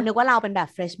ว่าเราเป็นแบบ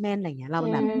freshman อะไรเงี้ยเราเป็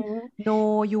นแบบ no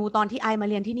you ตอนที่ไอมา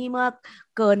เรียนที่นี่เมื่อ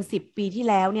เกิน10 ปีที่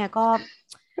แล้วเนี่ยก็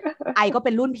ไอก็เ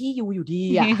ป็นรุ่นพี่ยูอยู่ดี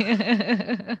อ่ะ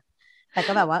แต่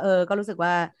ก็แบบว่าก็รู้สึกว่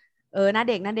าหน้า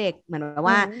เด็กเหมือนแบบ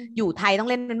ว่าอยู่ไทยต้อง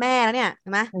เล่นเป็นแม่แล้วเนี่ยใ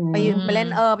ช่ไหมไปเล่น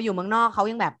ไปอยู่เมืองนอกเขา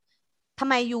ยังแบบทำ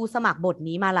ไมยูสมัครบท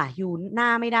นี้มาล่ะยูหน้า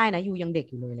ไม่ได้นะยูยังเด็ก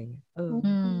อยู่เลยอะไรเงี้ย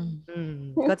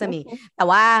ก็จะมีแต่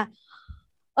ว่า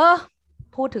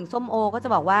พูดถึงส้มโอก็จะ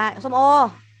บอกว่าส้มโอ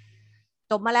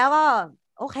จบมาแล้วก็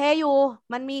โอเคอยู่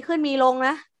มันมีขึ้นมีลงน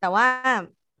ะแต่ว่า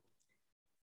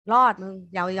รอดมึง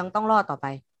ยังต้องรอดต่อไป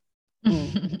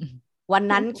วัน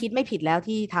นั้นคิดไม่ผิดแล้ว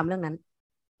ที่ทำเรื่องนั้น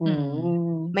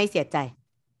ไม่เสียใจ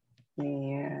เ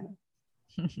นี่ย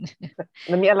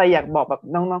มันมีอะไรอยากบอกแบบ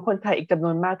น้องๆคนไทยอีกจำน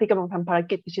วนมากที่กำลังทำภาร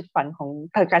กิจพิชิตฝันของ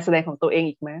ทางการแสดงของตัวเอง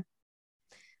อีกไหม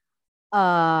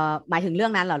หมายถึงเรื่อ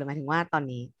งนั้นเหรอหรือหมายถึงว่าตอน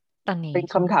นี้เป็น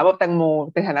คำถามว่าแตงโม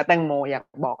ในฐานะแตงโมอยาก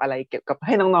บอกอะไรเกี่ยวกับใ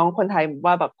ห้น้องๆคนไทย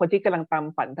ว่าแบบคนที่กำลังตาม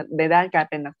ฝันในด้านการ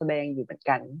เป็นนักแสดงอยู่เหมือน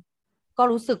กันก็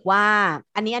รู้สึกว่า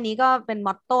อันนี้ก็เป็นม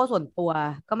อตโต้ส่วนตัว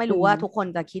ก็ไม่รู้ว่าทุกคน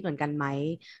จะคิดเหมือนกันไหม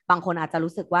บางคนอาจจะ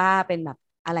รู้สึกว่าเป็นแบบ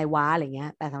อะไรวะอะไรเงี้ย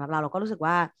แต่สำหรับเราก็รู้สึก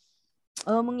ว่า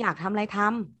มึงอยากทำอะไรท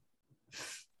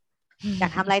ำอยา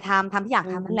กทำอะไรทำที่อยาก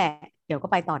ทำนั่นแหละเดี๋ยวก็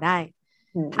ไปต่อได้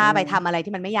ถ้าไปทำอะไร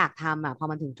ที่มันไม่อยากทำอ่ะพอ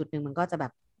มันถึงจุดนึงมันก็จะแบ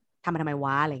บทำไมว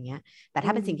ะอะไรเงี้ยแต่ถ้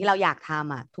าเป็นสิ่งที่เราอยากท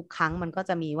ำอ่ะทุกครั้งมันก็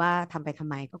จะมีว่าทำไปทำ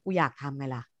ไมก็กูอยากทำไง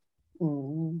ล่ะ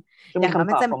อย่างนั้น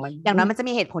มันจะ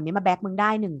มีเหตุผลนี้มาแบ็กมึงได้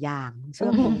1 อย่างเชื่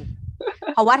อมึง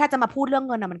เพราะว่าถ้าจะมาพูดเรื่อง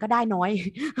เงินอ่ะมันก็ได้น้อย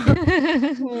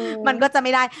มันก็จะไ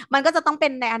ม่ได้มันก็จะต้องเป็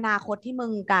นในอนาคตที่มึ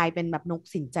งกลายเป็นแบบนก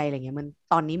สินใจอะไรเงี้ยมัน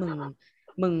ตอนนี้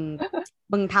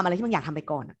มึงทำอะไรที่มึงอยากทำไป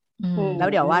ก่อนอ่ะแล้ว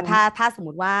เดี๋ยวว่าถ้าสมม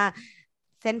ติว่า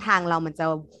เส้นทางเรามันจะ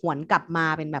หวนกลับมา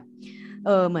เป็นแบบ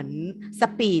เหมือนส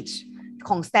ปีช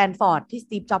ของสแตนฟอร์ดที่ส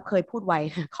ตีฟจ็อบส์เคยพูดไว้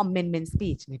commitment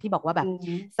speech เนี่ยที่บอกว่าแบบ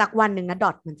สักวันหนึ่งนะด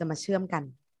อทมันจะมาเชื่อมกัน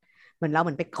เหมือนเราเห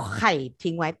มือนไปไข่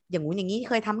ทิ้งไว้อย่างงู้นอย่างนี้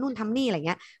เคยทำนู่นทำนี่อะไรเ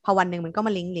งี้ยพอวันหนึ่งมันก็ม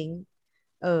าลิงก์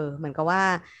เหมือนกับว่า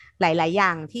หลายๆอย่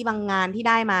างที่บางงานที่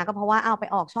ได้มาก็เพราะว่าเอาไป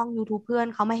ออกช่อง YouTube เพื่อน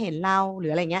เขามาเห็นเราหรื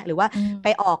ออะไรเงี้ยหรือว่าไป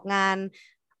ออกงาน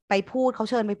ไปพูดเขา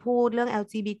เชิญไปพูดเรื่อง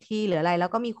LGBT หรืออะไรแล้ว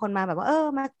ก็มีคนมาแบบว่า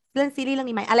มาเล่นซีรีส์เรื่อง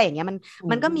นี้ไหมอะไรอย่างเงี้ย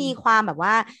มันก็มีความแบบว่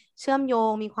าเชื่อมโย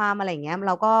งมีความอะไรอย่างเงี้ยเ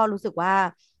ราก็รู้สึกว่า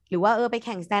หรือว่าไปแ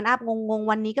ข่งสแตนด์อัพงง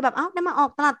วันนี้ก็แบบได้มาออ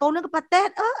กตลาดโต้เรื่องกับประเทศ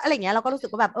อะไรอย่างเงี้ยเราก็รู้สึก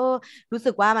ว่าแบบรู้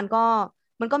สึกว่ามัน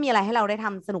ก็มีอะไรให้เราได้ท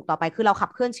ำสนุกต่อไปคือเราขับ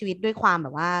เคลื่อนชีวิตด้วยความแบ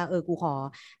บว่ากูขอ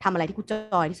ทำอะไรที่กูจ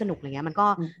อยที่สนุกอะไรเงี้ยมัน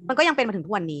ก็ยังเป็นมาถึงทุ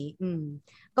กวันนี้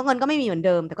ก็เงินก็ไม่มีเหมือนเ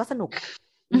ดิมแต่ก็สนุก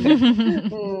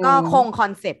ก็คงคอ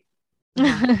นเซ็ปต์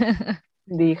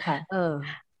ดีค่ะ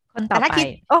คนต่อไปถ้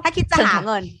าคิดจะหาเ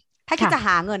งิ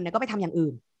นเนี่ยก็ไปทำอย่างอื่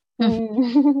น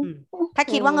ถ้า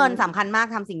คิดว่าเงินสำคัญมาก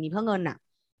ทำสิ่งนี้เพื่อเงินอ่ะ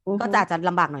ก็อาจจะ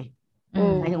ลำบากหน่อย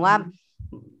หมายถึงว่า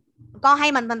ก็ให้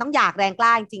มันต้องอยากแรงกล้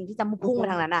าจริงๆที่จะพุ่งไป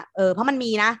ทางนั้นอ่ะเพราะมัน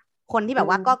มีนะคนที่แบบ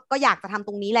ว่าก็อยากจะทำต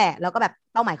รงนี้แหละแล้วก็แบบ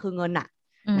เป้าหมายคือเงินอ่ะ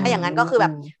ถ้าอย่างนั้นก็คือแบ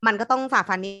บมันก็ต้องฝ่า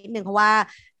ฟันนิดนึงเพราะว่า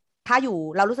ถ้าอยู่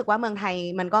เรารู้สึกว่าเมืองไทย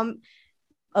มันก็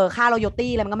ค่าโรยัล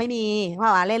ตี้อะไรมันก็ไม่มีเพราะ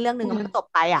ว่าเล่นเรื่องนึงมันก็จบ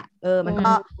ไปอ่ะมัน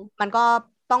ก็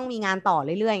ต้องมีงานต่อ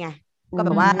เรื่อยๆไงก็แบ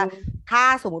บว่าถ้า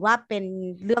สมมุติว่าเป็น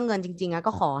เรื่องเงินจริงๆอะ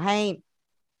ก็ขอให้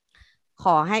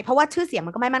เพราะว่าชื่อเสียง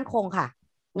มันก็ไม่มั่นคงค่ะ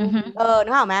นึ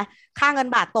กออกไหมค่าเงิน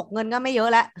บาทตกเงินก็ไม่เยอะ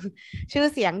แล้วชื่อ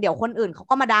เสียงเดี๋ยวคนอื่นเขา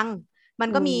ก็มาดังมัน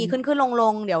ก็มีขึ้นล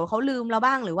งเดี๋ยวเขาลืมเรา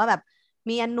บ้างหรือว่าแบบ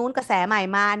มีอันนู้นกระแสใหม่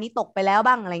มาอันนี้ตกไปแล้ว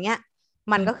บ้างอะไรเงี้ย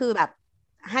มันก็คือแบบ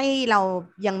ให้เรา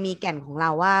ยังมีแก่นของเรา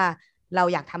ว่าเรา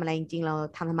อยากทำอะไรจริงๆเรา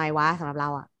ทำไมวะสำหรับเรา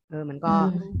อ่ะมันก็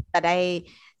จะ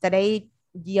ได้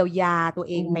เยียวยาตัว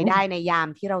เองไปได้ในยาม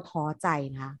ที่เราท้อใจ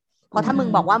นะคะเพราะถ้ามึง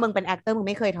บอกว่ามึงเป็นแอคเตอร์มึง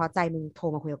ไม่เคยท้อใจมึงโทร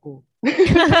มาคุยกับกู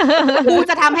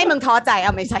จะทำให้มึงท้อใจ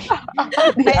ไม่ใช่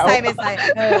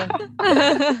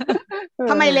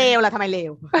ทำไมเลวล่ะทำไมเล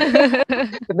ว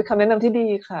เป็นคำแนะนำที่ดี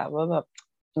ค่ะว่าแบบ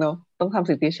เนาะต้องทำ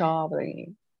สิ่งที่ชอบอะไรอย่าง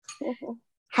งี้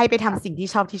ให้ไปทำสิ่งที่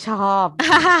ชอบ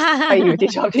ไปอยู่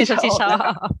ที่ชอบ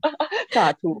สา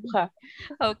ธุค่ะ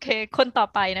โอเคคนต่อ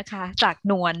ไปนะคะจาก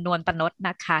นวลปนดน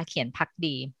ะคะเขียนพัก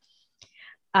ดี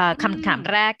คำถาม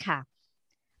แรกค่ะ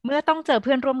เมื่อต้องเจอเ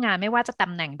พื่อนร่วมงานไม่ว่าจะต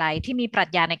ำแหน่งใดที่มีปรัช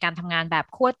ญาในการทำงานแบบ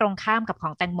ขั้วตรงข้ามกับข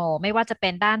องแตงโมไม่ว่าจะเป็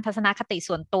นด้านทัศนคติ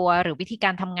ส่วนตัวหรือวิธีก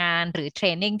ารทำงานหรือเทร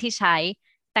นนิ่งที่ใช้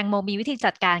แตงโมมีวิธี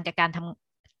จัดการกา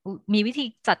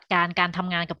รท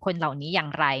ำงานกับคนเหล่านี้อย่าง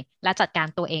ไรและจัดการ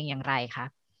ตัวเองอย่างไรคะ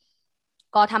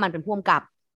ก็ถ้ามันเป็นผู้กำกับ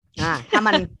ถ้า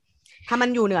มัน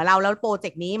อยู่เหนือเราแล้วโปรเจ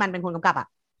กต์นี้มันเป็นคนกำกับ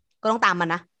ก็ต้องตามมัน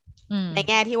นะใน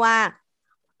แง่ที่ว่า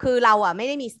คือเราไม่ไ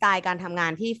ด้มีสไตล์การทำงา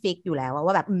นที่ฟิกอยู่แล้ว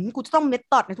ว่าแบบกูจะต้องเมธ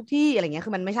อดในทุกที่อะไรเงี้ย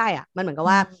คือมันไม่ใช่มันเหมือนกับ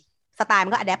ว่าสไตล์มั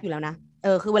นก็อะแดปอยู่แล้วนะ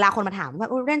คือเวลาคนมาถามว่า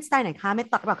เล่นสไตล์ไหนคะเมธ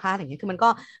อดหรือเปล่าคะอย่างเงี้ยคือมันก็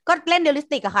เล่นเรียลลิส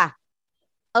ติกอะค่ะ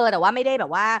แต่ว่าไม่ได้แบ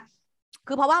บว่า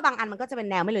คือเพราะว่าบางอันมันก็จะเป็น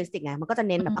แนวไม่เรียลลิสติกไงมันก็จะ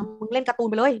เน้นแบบมึงเล่นการ์ตูน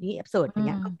ไปเลยนี่แอบเสิร์ชอย่างเ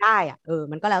งี้ยก็ได้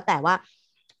มันก็แล้วแต่ว่า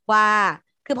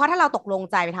คือเพราะถ้าเราตกลง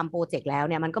ใจไปทำโปรเจกต์แล้ว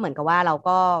เนี่ยมันก็เหมือนกับว่าเรา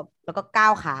ก็ก้า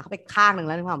วขาเข้าไปข้างหนึ่งแ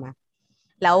ล้วนึกออกไหม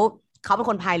แล้วเขาเป็น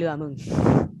คนพายเรือมึง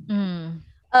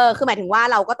คือหมายถึงว่า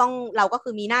เราก็คื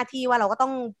อมีหน้าที่ว่าเราก็ต้อ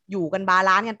งอยู่กันบาล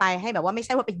านซ์กันไปให้แบบว่าไม่ใ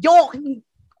ช่ว่าไปโยก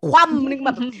คว่ำนึงแบ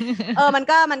บมัน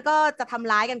ก็จะท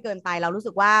ำร้ายกันเกินไปเรารู้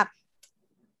สึกว่า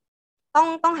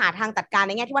ต้องหาทางจัดการใ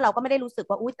นแง่ที่ว่าเราก็ไม่ได้รู้สึก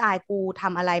ว่าอุ้ยตายกูท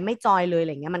ำอะไรไม่จอยเลยอะไ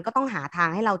รเงี้ยมันก็ต้องหาทาง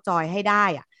ให้เราจอยให้ได้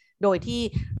โดยที่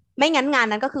ไม่งั้นงาน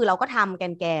นั้นก็คือเราก็ทำ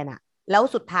แกนแล้ว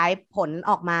สุดท้ายผล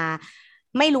ออกมา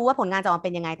ไม่รู้ว่าผลงานจะออกมาเ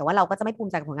ป็นยังไงแต่ว่าเราก็จะไม่ภูมิ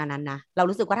ใจกับผลงานนั้นนะเรา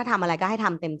รู้สึกว่าถ้าทำอะไรก็ให้ท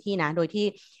ำเต็มที่นะโดยที่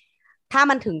ถ้า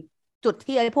มันถึงจุด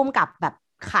ที่ไอ้พุ่มกับแบบ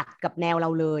ขัดกับแนวเรา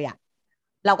เลย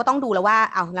เราก็ต้องดูแล้วว่า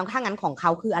เอาแล้วถ้างั้นของเขา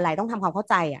คืออะไรต้องทำความเข้า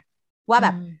ใจว่าแบ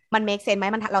บมัน make sense ไหม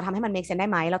เราทำให้มัน make sense ได้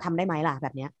ไหมเราทำได้ไหมล่ะแบ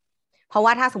บเนี้ยเพราะว่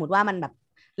าถ้าสมมติว่ามันแบบ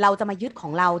เราจะมายึดขอ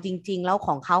งเราจริงๆแล้วข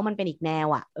องเขามันเป็นอีกแนว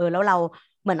แล้วเรา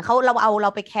เหมือนเรา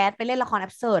ไปแคสไปเล่นละครแอ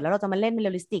บเสิร์ตแล้วเราจะมาเล่นเป็นเรี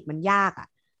ยลลิสติกมันยาก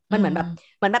มันเหมือนแบ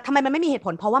บทำไมมันไม่มีเหตุผ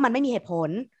ลเพราะว่ามันไม่มีเหตุผล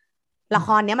ละค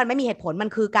รเนี้ยมันไม่มีเหตุผลมัน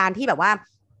คือการที่แบบว่า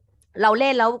เราเ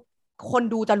ล่นแล้วคน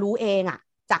ดูจะรู้เอง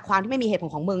จากความที่ไม่มีเหตุผล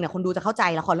ของมึงเนี่ยคนดูจะเข้าใจ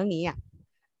ละครเรื่องนี้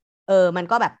มัน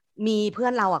ก็แบบมีเพื่อ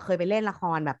นเราเคยไปเล่นละค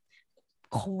รแบบ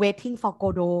Waiting for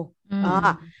Godot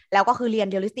แล้วก็คือเรียน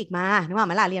เรียลลิสติกมานึกว่าไ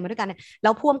หมล่ะเรียนมาด้วยกันแล้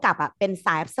วพ่วงกับเป็นส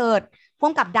ายแอบเซิร์ตพ่ว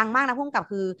งกับดังมากนะพ่วงกับ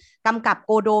คือกำกับโ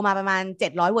กโดมาประมาณ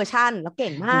700เวอร์ชันแล้วเก่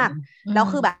งมากแล้ว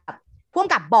คือแบบพ่วง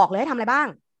กับบอกเลยให้ทำอะไรบ้าง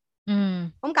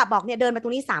พ่วงกับบอกเนี่ยเดินไปตร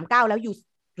งนี้39แล้วอยู่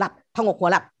หลับผงกหัว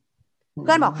หลับเ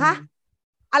พื่อนบอกฮะ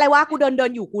อะไรวะกูเดิ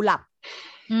นอยู่กูหลับ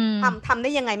ทำได้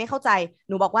ยังไงไม่เข้าใจห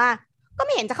นูบอกว่าก็ไ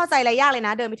ม่เห็นจะเข้าใจอะไรยากเลยน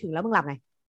ะเดินไปถึงแล้วมึงหลับไง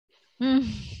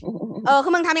คื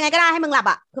อมึงทำยังไงก็ได้ให้มึงหลับ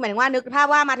คือหมายถึงว่านึกภาพ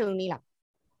ว่ามาถึงตรงนี้หลับ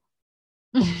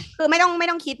คือไม่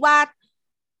ต้องคิดว่า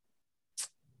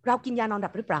เรากินยานอนหลั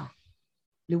บหรือเปล่า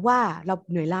หรือว่าเรา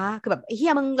เหนื่อยล้าคือแบบไอ้เหี้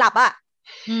ยมึงหลับ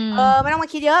ไม่ต้องมา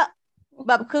คิดเยอะ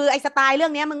แบบคือไอ้สไตล์เรื่อ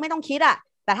งนี้มึงไม่ต้องคิด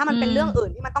แต่ถ้ามันเป็นเรื่องอื่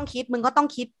นที่มันต้องคิดมึงก็ต้อง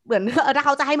คิดเหมือนถ้าเข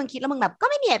าจะให้มึงคิดแล้วมึงแบบก็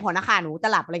ไม่มีเหตุผลนะคะหนูจะ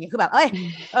หลับอะไรอย่างเงี้ยคือแบบ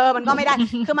มันก็ไม่ได้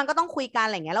คือมันก็ต้องคุยกันอ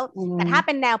ะไรอย่างเงี้ยแล้วแต่ถ้าเ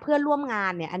ป็นแนวเพื่อนร่วมงา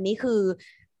นเนี่ยอันนี้คือ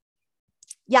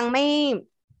ยังไม่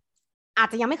อาจ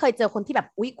จะยังไม่เคยเจอคนที่แบบ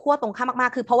อุ๊ยขั้วตรงข้ามมา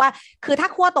กๆคือเพราะว่าคือถ้า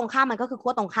ขั้วตรงข้ามมันก็คือขั้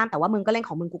วตรงข้ามแต่ว่ามึงก็เล่นข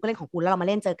องมึงกูก็เล่นของกูแล้วเรามา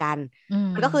เล่นเจอกัน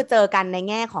มันก็คือเจอกันใน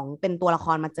แง่ของเป็นตัวละค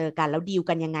รมาเจอกันแล้วดีล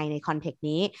กันยังไงในคอนเทกต์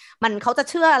นี้มันเขาจะ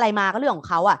เชื่ออะไรมาก็เรื่องของ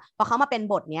เขาพอเขามาเป็น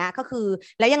บทเนี้ยก็คือ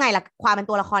แล้วยังไงล่ะความเป็น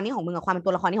ตัวละครนี้ของมึงกับความเป็นตั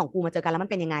วละครนี้ของกูมาเจอกันแล้วมัน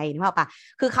เป็นยังไงนึกภาพปะ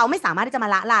คือเขาไม่สามารถที่จะมา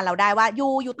ละลานเราได้ว่ายู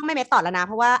ต้องไม่เมทต่อแล้วนะเ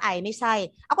พราะว่าไอไม่ใช่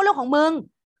เอาก็เรื่องของมึง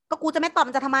ก็กูจะไม่ตอบ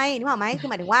มันจะทำไมนึกออกไหมคือ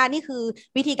หมายถึงว่านี่คือ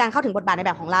วิธีการเข้าถึงบทบาทในแ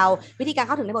บบของเราวิธีการเ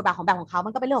ข้าถึงในบทบาทของแบบของเขามั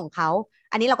นก็เป็นเรื่องของเขา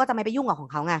อันนี้เราก็จะไม่ไปยุ่งกับขอ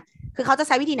งเขาไงคือเขาจะใ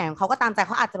ช้วิธีไหนของเขาก็ตามใจเ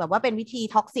ขาอาจจะแบบว่าเป็นวิธี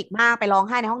ท็อกซิกมากไปร้อง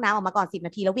ไห้ในห้องน้ำออกมาก่อน10 น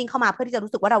าทีแล้ววิ่งเข้ามาเพื่อที่จะ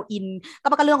รู้สึกว่าเราอินก็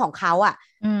มันก็เรื่องของเขาอ่ะ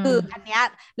คืออันเนี้ย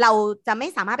เราจะไม่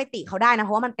สามารถไปติเขาได้นะเพ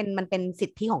ราะว่ามันเป็นสิ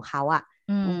ทธิของเขาอ่ะ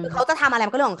คือเขาจะทำอะไร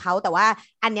มันก็เรื่องของเขาแต่ว่า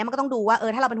อันเนี้ยมันก็ต้องดูว่า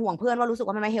ถ้าเราเป็นห่วงเพื่อนว่ารู้สึก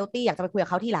ว่ามันไม่เฮลตี้อยากจะไปคุยกับ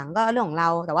เขาทีหลังก็เรื่องของเรา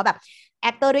แต่ว่าแบบแอ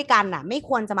คเตอร์ด้วยกันน่ะไม่ค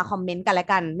วรจะมาคอมเมนต์กันและ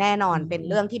กันแน่นอนเป็น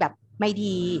เรื่องที่แบบไม่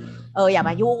ดีอย่า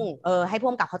มายุ่งให้พ่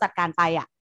วงกับเขาจัดการไปอ่ะ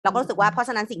เราก็รู้สึกว่าเพราะฉ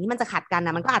ะนั้นสิ่งที่มันจะขัดกันน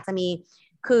ะมันก็อาจจะมี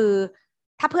คือ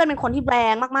ถ้าเพื่อนเป็นคนที่แร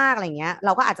งมากๆอะไรเงี้ยเร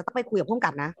าก็อาจจะต้องไปคุยกับพ่วง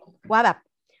กับนะว่าแบบ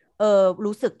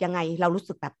รู้สึกยังไงเรารู้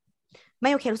สึกแบบไม่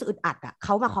โอเครู้สึกอึดอัดอ่ะเข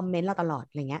ามาคอมเมนต์เราตลอด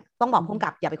อะไรเงี้ยต้องบอกพ่วงกั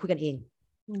บอย่าไปคุยกันเอง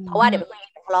เพราะว่าเดี๋ยวไปคุยกั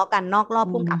นทะเลาะกันนอกรอบ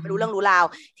พ่วงกับไม่รู้เรื่องรู้ราว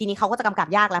ทีนี้เขาก็จะกำกับ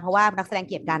ยากแล้วเพราะว่านักแสดงเ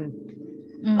กลียดกัน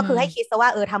ก็คือให้คิดซะว่า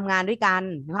ทำงานด้วยกัน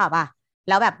นึกภาพป่ะ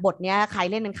แล้วแบบบทเนี้ยใคร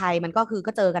เล่นเป็นใครมันก็คือ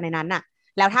ก็เจอกันในนั้นน่ะ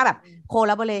แล้วถ้าแบบโค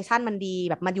ลาโบเรชันมันดี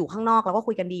แบบมันอยู่ข้างนอกเราก็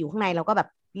คุยกันดีอยู่ข้างในเราก็แบบ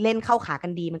เล่นเข้าขากั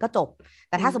นดีมันก็จบ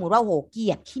แต่ถ้าสมมติว่าโหเกลี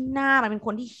ยดขี้หน้ามันเป็นค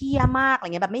นที่เหี้ยมากอะไรเ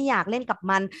งี้ยแบบไม่อยากเล่นกับ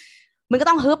มันมึงก็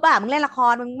ต้องฮึบอ่ะมึงเล่นละค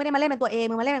รมึงไม่ได้มาเล่นเป็นตัวเอง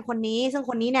มึงมาเล่นเป็นคนนี้ซึ่ง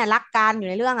คนนี้เนี่ยรักกันอยู่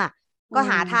ในเรื่องอ่ะก็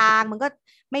หาทางมึงก็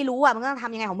ไม่รู้อ่ะมึงก็ต้องท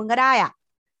ำยังไงของมึงก็ได้อ่ะ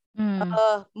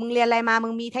มึงเรียนอะไรมามึ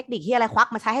งมีเทคนิคที่อะไรควัก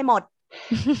มาใช้ให้หมด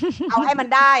เอาให้มัน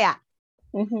ได้อ่ะ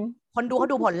คนดูเขา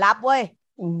ดูผลลัพธ์เว้ย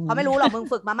เขาไม่รู้หรอกมึง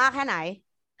ฝึกมามากแค่ไหน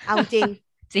เอาจริง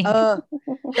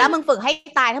แล้วมึงฝึกให้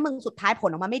ตายถ้ามึงสุดท้ายผล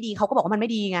ออกมาไม่ดีเขาก็บอกว่ามันไม่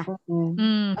ดีไง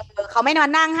เขาไม่มา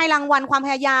นั่งให้รางวัลความพ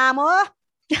ยายาม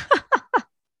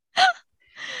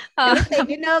เรียลลิติก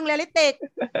นิดนึงเรียลลิติก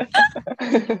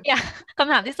ค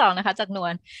ำถามที่2นะคะจากนว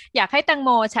ลอยากให้แตงโม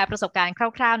แชร์ประสบการณ์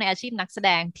คร่าวๆในอาชีพนักแสด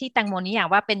งที่แตงโมนิยาม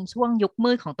ว่าเป็นช่วงยุค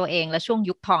มืดของตัวเองและช่วง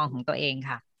ยุคทองของตัวเอง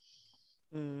ค่ะ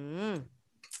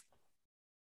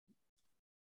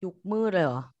ยุคมืดเลยเ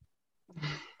หรอ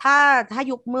ถ้า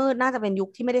ยุคมืดน่าจะเป็นยุค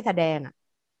ที่ไม่ได้แสดงอ่ะ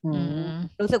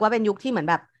รู้สึกว่าเป็นยุคที่เหมือน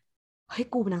แบบเฮ้ย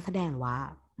กูเป็นนักแสดงวะ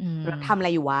ทำอะไร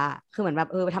อยู่วะคือเหมือนแบบ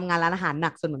ไปทำงานร้านอาหารหนั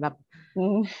กจนเหมือนแบบ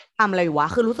ทำอะไรอยู่วะ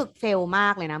คือรู้สึกเฟลมา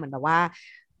กเลยนะเหมือนแบบว่า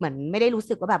เหมือนไม่ได้รู้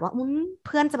สึกว่าแบบว่าเ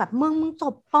พื่อนจะแบบมึงจ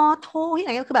บป.โทที่ไห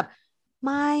นก็คือแบบไ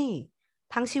ม่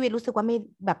ทั้งชีวิตรู้สึกว่าไม่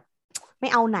แบบไม่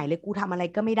เอาไหนเลยกูทำอะไร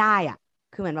ก็ไม่ได้อ่ะ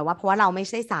คือเหมือนแบบว่าเพราะว่าเราไม่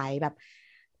ใช่สายแบบ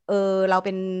เราเ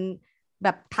ป็นแบ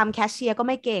บทำแคชเชียร์ก็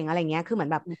ไม่เก่งอะไรเงี้ยคือเหมือ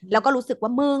นแบบแล้วก็รู้สึกว่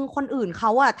ามึงคนอื่นเข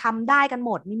าอะทำได้กันห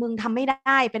มดมีมึงทำไม่ไ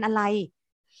ด้เป็นอะไร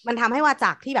มันทำให้ว่าจ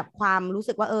ากที่แบบความรู้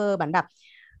สึกว่าเหมือนแบบ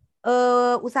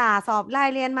อุตส่าห์สอบไล่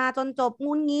เรียนมาจนจบ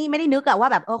งุ้นงี้ไม่ได้นึกอะว่า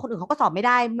แบบคนอื่นเขาก็สอบไม่ไ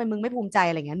ด้มึงไม่ภูมิใจ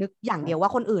อะไรเงี้ยนึกอย่างเดียวว่า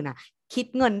คนอื่นอะคิด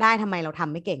เงินได้ทำไมเราท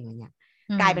ำไม่เก่งอะไรเงี้ย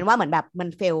กลายเป็นว่าเหมือนแบบมัน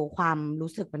เฟลความ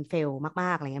รู้สึกมันเฟลม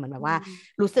ากๆอะไรเงี้ยเหมือนแบบว่า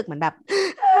รู้สึกเหมือนแบบ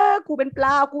กูเป็นปล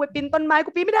ากูไปปีนต้นไม้กู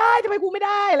ปีนไม่ได้ทำไมกูไม่ไ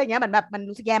ด้อะไรเงี้ยเหมือนแบบมัน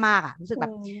รู้สึกแย่มากอะรู้สึกแบ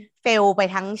บเฟลไป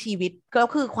ทั้งชีวิตก็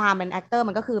คือความเป็นแอคเตอร์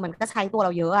มันก็คือมันก็ใช้ตัวเ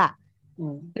ราเยอะอะ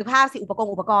หรือภาพสิอุป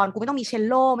กรณ์กูไม่ต้องมีเชล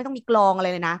โลไม่ต้องมีกลองอะไร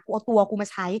เลยนะกูเอาตัวกูมา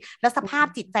ใช้แล้วสภาพ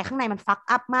จิตใจข้างในมันฟัก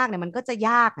อัพมากเนี่ยมันก็จะย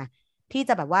ากนะที่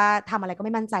จะแบบว่าทำอะไรก็ไ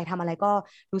ม่มั่นใจทำอะไรก็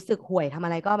รู้สึกห่วยทำอะ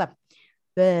ไรก็แบบ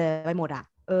ไปหมดอ่ะ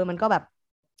มันก็แบบ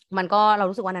มันก็เรา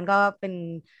รู้สึกว่านั้นก็เ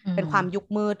ป็นความยุค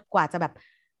มืดกว่าจะแบบ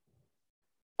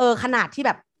ขนาดที่แ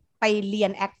บบไปเรีย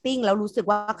น acting แล้วรู้สึก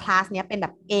ว่าคลาสเนี้ยเป็นแบ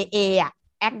บ AA อ่ะ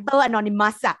actor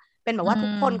anonymous อ่ะเป็นแบบว่าทุ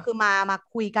กคนคือมา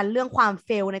คุยกันเรื่องความเฟ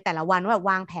ลในแต่ละวันว่าแบบ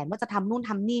วางแผนว่าจะทำนู่น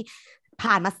ทำนี่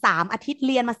ผ่านมา3 อาทิตย์เ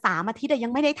รียนมา3 อาทิตย์แต่ยั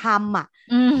งไม่ได้ทำอ่ะ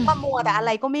ก็มัวแต่อะไ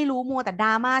รก็ไม่รู้มัวแต่ดร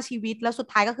าม่าชีวิตแล้วสุด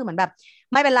ท้ายก็คือเหมือนแบบ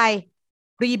ไม่เป็นไร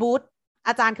รีบูต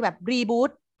อาจารย์คือแบบรีบูต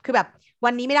คือแบบวั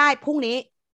นนี้ไม่ได้พรุ่งนี้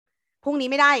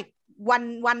ไม่ได้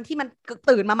วันที่มัน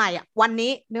ตื่นมาใหม่อ่ะวัน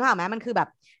นี้นึกออกไหมมันคือแบบ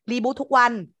รีบูตทุกวั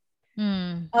น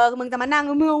มึงจะมานั่ง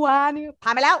เมื่อวานนี่ผ่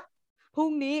านไปแล้วพรุ่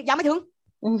งนี้ยังไม่ถึง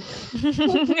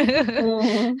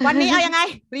วันนี้เอายังไง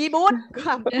รีบูต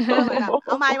เ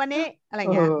อาใหม่วันนี้อะไร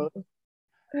เงี้ย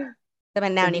แต่เป็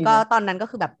นแนวนี้ก็ตอนนั้นก็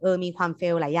คือแบบมีความเฟ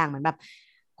ลหลายอย่างเหมือนแบบ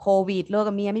โควิดเลิก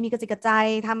กับเมียไม่มีกระจิกกระใจ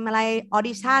ทำอะไรออ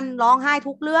ดิชั่นร้องไห้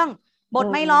ทุกเรื่องบท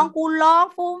ไม่ร้องกูร้อง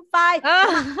ฟูมไฟ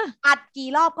อัดกี่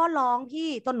รอบก็ร้องพี่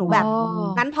จนหนูแบบ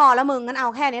งั้นพอแล้วมึงงั้นเอา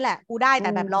แค่นี้แหละกูได้แต่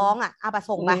แบบร้องอ่ะเอาไป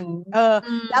ส่งไป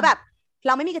แล้วแบบเร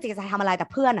าไม่มีกระจิกกระใจทำอะไรแต่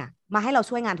เพื่อนอ่ะมาให้เรา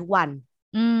ช่วยงานทุกวัน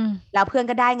แล้วเพื่อน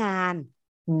ก็ได้งาน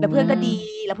แล้วเพื่อนก็ดี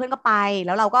แล้วเพื่อนก็ไปแ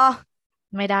ล้วเราก็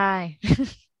ไม่ได้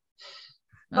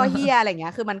ก็เฮียอะไรเงี้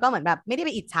ยคือมันก็เหมือนแบบไม่ได้ไป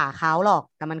อิจฉาเขาหรอก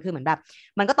แต่มันคือเหมือนแบบ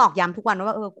มันก็ตอกย้ำทุกวัน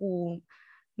ว่ากู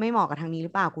ไม่เหมาะกับทางนี้หรื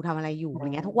อเปล่ากูทำอะไรอยู่อะไรเ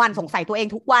งี้ยทุกวันสงสัยตัวเอง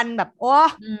ทุกวันแบบโอ้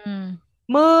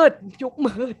มืดยุค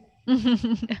มืด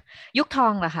ยุคทอ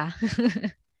งเหรอคะ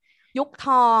ยุคท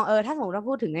องถ้าสมมติว่า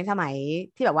พูดถึงในสมัย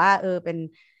ที่แบบว่าเป็น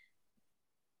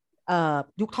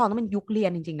ยุคทองต้องเป็นยุคเรีย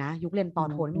นจริงๆนะยุคเรียนป.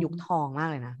โทนี่เป็นยุคทองมาก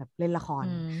เลยนะแบบเล่นละคร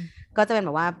ก็จะเป็นแบ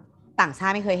บว่า ต่างชา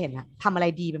ติไม่เคยเห็นอะทำอะไร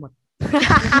ดีไปหมด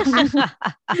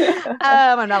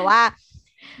เหมือนแบบว่า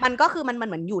มันก็คือมันเ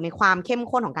หมือนอยู่ในความเข้ม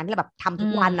ข้นของการที่แบบทำทุ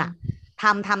กวันอะท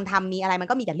ำมีอะไรมัน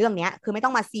ก็มีแต่เรื่องเนี้ยคือไม่ต้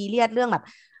องมาซีเรียสเรื่องแบบ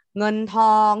เงินท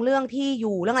องเรื่องที่อ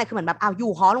ยู่เรื่องอะไรคือเหมือนแบบเอาอ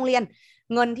ยู่หอโรงเรียน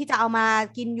เงินที่จะเอามา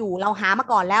กินอยู่เราหามา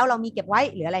ก่อนแล้วเรามีเก็บไว้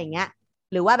หรืออะไรอย่างเงี้ย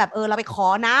หรือว่าแบบเราไปขอ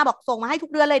นะบอกส่งมาให้ทุ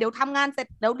กเดือนเลยเดี๋ยวทำงานเสร็จ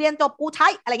เดี๋ยวเรียนจบกูใช้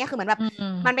อะไรเงี้ยคือเหมือนแบบ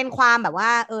มันเป็นความแบบว่า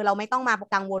เราไม่ต้องมา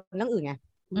กังวลเรื่องอื่นไง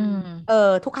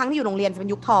ทุกครั้งที่อยู่โรงเรียนจะเป็น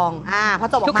ยุคทองพอ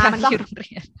จบออกมามันก็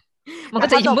มันก็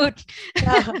จะยิ่งมืด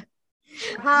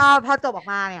พอจบออก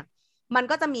มาเนี่ยมัน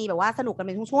ก็จะมีแบบว่าสนุกกันเ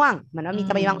ป็นช่วงๆเหมือนว่ามี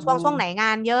จะมีบางช่วงไหนง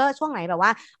านเยอะช่วงไหนแบบว่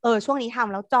าช่วงนี้ท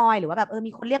ำแล้วจอยหรือว่าแบบ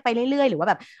มีคนเรียกไปเรื่อยๆหรือว่า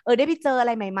แบบได้ไปเจออะไ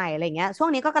รใหม่ๆอะไรเงี้ยช่วง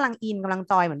นี้ก็กำลังอินกำลัง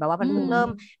จอยเหมือนแบบว่ามันเพิ่งเริ่ม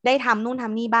ได้ทำนู่นท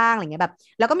ำนี่บ้างอะไรเงี้ยแบบ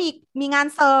แล้วก็มีงาน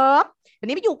เสริมเดี๋ยว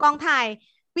นี้ไปอยู่กองถ่าย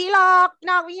วีล็อก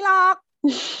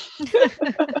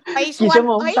ไปชวน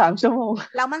3 ชั่วโมง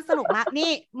แล้วมันสนุกมากนี่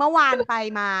เมื่อวานไป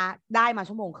มาได้มา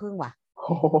ชั่วโมงครึ่งว่ะ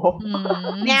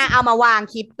เนี่ยเอามาวาง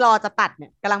คลิปรอจะตัดเนี่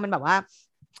ยกำลังเป็นแบบว่า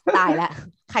ตายแล้ว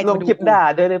ใครลงคลิปด่า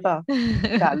ด้วยหรือเปล่า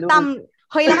ด่าลูก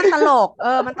เฮ้ยแล้วมันตลก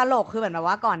มันตลกคือเหมือนแบบ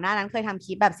ว่าก่อนหน้านั้นเคยทำค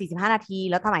ลิปแบบ45 นาที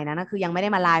แล้วสมัยนั้นคือยังไม่ได้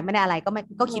มาไลฟ์ไม่ได้อะไร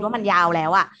ก็คิดว่ามันยาวแล้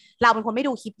วอะเราเป็นคนไม่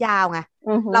ดูคลิปยาวไง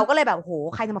เราก็เลยแบบโห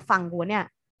ใครจะมาฟังกูเนี่ย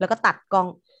แล้วก็ตัดกล้อง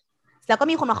แล้วก็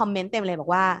มีคนมาคอมเมนต์เต็มเลยบอก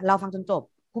ว่าเราฟังจนจบ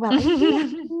กูแบบ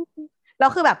เรา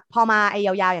คือแบบพอมาไอ้ย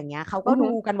าวๆอย่างเงี้ยเขาก็ดู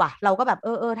กันว่ะเราก็แบบ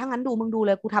ถ้างั้นดูมึงดูเ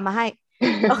ลยกูทำมาให้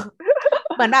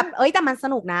เหมือนแบบแต่มันส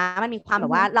นุกนะมันมีความแบ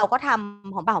บว่าเราก็ท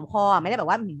ำหอมปากหอมคอไม่ได้แบบ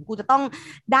ว่ากูจะต้อง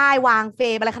ได้วางเฟร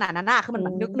มอะไรขนาดนั้นน่ะคือมัน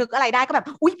นึกอะไรได้ก็แบบ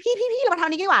อุ้ยพี่เรามาทำ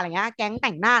นี้กันดีกว่าอะไรเงี้ยแก๊งแ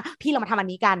ต่งหน้าพี่เรามาทำอัน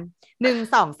นี้กัน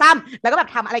1 2 3แล้วก็แบบ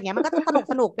ทำอะไรเงี้ยมันก็จะส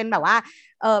นุกเป็นแบบว่า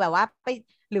แบบว่าไป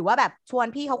หรือว่าแบบชวน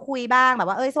พี่เขาคุยบ้างแบบ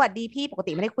ว่าสวัสดีพี่ปก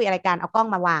ติไม่ได้คุยอะไรกันเอากล้อง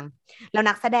มาวางแล้ว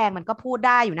นักแสดงมันก็พูดไ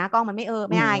ด้อยู่หน้ากล้องมันไม่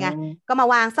ไม่อายไงก็มา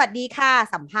วางสวัสดีค่ะ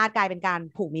สัมภาษณ์กลายเป็นการ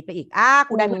ผูกมิตรไปอีก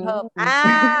กูได้เพิ่ม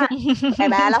ใช่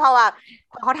ไหมแล้วพอว่า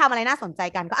เขาทำอะไรน่าสนใจ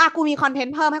กันก็กูมีคอนเทน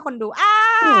ต์เพิ่มให้คนดู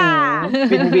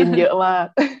วินเยอะมาก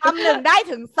ทำ1ได้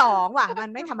ถึง2ว่ะมัน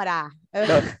ไม่ธรรมดา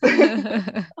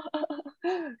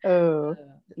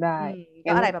ได้ก็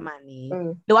อะไรประมาณนี้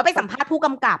หรือว่าไปสัมภาษณ์ผู้ก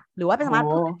ำกับหรือว่าไปสัมภาษณ์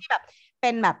เพื่อนที่แบบเ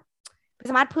ป็นแบบไป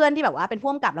สัมภาษณ์เพื่อนที่แบบว่าเป็นผู้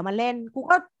กำกับแล้วมาเล่นกู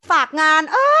ก็ฝากงาน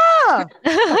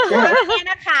เนี่ย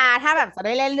นะคะถ้าแบบจะไ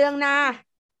ด้เล่นเรื่องหน้า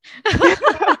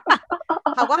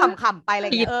เขาก็ขำๆไปอะไรอ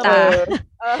ย่างเงี้ย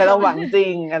แต่เราหวังจริ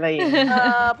งอะไรอย่างเงี้ย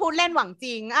พูดเล่นหวังจ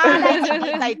ริงได้จริง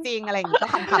ดีใจจริงอะไรอย่างเงี้ยก็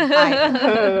ขำๆไป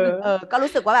ก็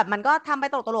รู้สึกว่าแบบมันก็ทำไป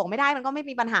ตลกๆไม่ได้มันก็ไม่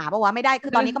มีปัญหาป่ะวะไม่ได้คื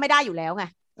อตอนนี้ก็ไม่ได้อยู่แล้วไง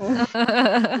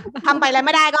ทำไปแล้วไ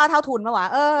ม่ได้ก็เท่าทุนป่ะวะ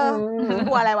ก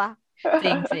ลัวอะไรวะจ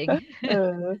ริงจริง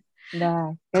ได้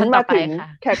งั้นมาถึง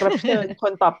แขกรับเชิญค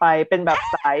นต่อไปเป็นแบบ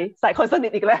สายคนสนิ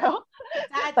ทอีกแล้ว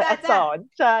แต่อักษร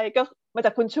ใช่ก็มาจ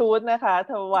ากคุณชูดนะคะ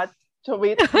ทวัชช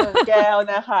วิตเมืองแก้ว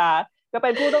นะคะก็เป็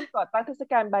นผู้ร่วมก่อตั้งเทศ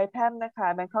กาลไบแพมนะคะ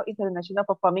Bangkok International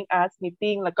Performing Arts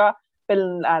Meeting แล้วก็เป็น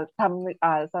ท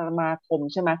ำสมาคม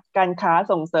ใช่ไหมการค้า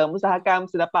ส่งเสริมอุตสาหกรรม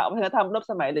ศิลปะวัฒนธรรมร่วม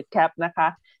สมัยหรือแคปนะคะ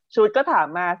ชูดก็ถาม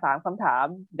มา3 คำถาม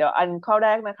เดี๋ยวอันข้อแร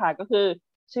กนะคะก็คือ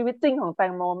ชีวิตจริงของแต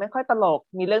งโมไม่ค่อยตลก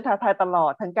มีเรื่องท้าทายตลอ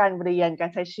ดทั้งการเรียนการ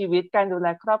ใช้ชีวิตการดูแล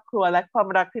ครอบครัวและความ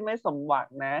รักที่ไม่สมหวัง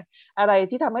นะอะไร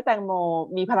ที่ทำให้แตงโม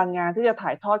มีพลังงานที่จะถ่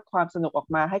ายทอดความสนุกออก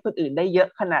มาให้คนอื่นได้เยอะ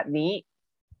ขนาดนี้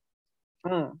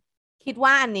คิด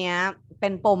ว่าอันเนี้ยเป็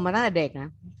นปมมาตั้งแต่เด็กนะ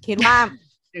คิดว่า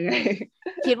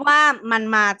คิดว่ามัน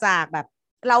มาจากแบบ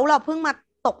เราเพิ่งมา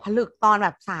ตกผลึกตอนแบ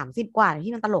บ30 กว่า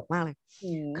ที่มันตลกมากเลย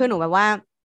คือหนูแบบว่า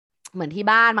เหมือนที่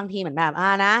บ้านบางทีเหมือนแบบ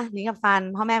นะนี่กับฟัน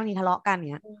พ่อแม่บางทีทะเลาะกัน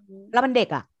เนี้ยแล้วมันเด็ก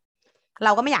เร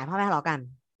าก็ไม่อยากให้พ่อแม่ทะเลาะกัน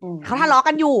เขาทะเลาะ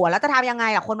กันอยู่แล้วจะทำยังไง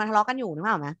คนมันทะเลาะกันอยู่นึกภ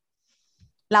าพไหม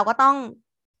เราก็ต้อง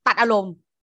ตัดอารมณ์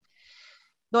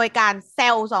โดยการแซ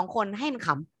ว2 คนให้มันข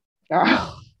ำ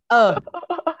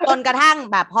จนกระทั่ง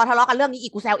แบบพอทะเลาะกันเรื่องนี้อี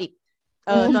กกูแซวอีก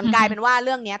จนกลายเป็นว่าเ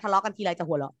รื่องนี้ทะเลาะกันทีไรจะ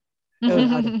หัวเราะ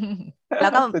แล้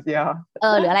วก็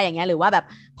หรืออะไรอย่างเงี้ยหรือว่าแบบ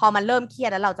พอมันเริ่มเครียด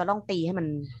แล้วเราจะต้องตีให้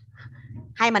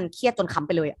มันเครียดจนขำไ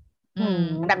ปเลย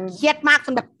แบบเครียดมากจ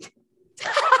นแบบ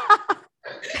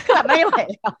แบบไม่ไหว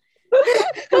แล้ว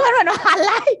คือมันเหมือนอะไ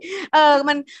ร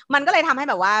มันก็เลยทำให้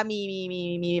แบบว่า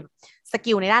มีส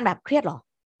กิลในด้านแบบเครียดหรอ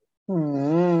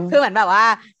คือเหมือนแบบว่า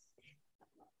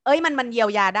มันเยียว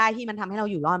ยาได้ที่มันทำให้เรา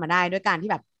อยู่รอดมาได้ด้วยการที่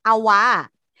แบบเอาวะ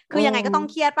คือยังไงก็ต้อง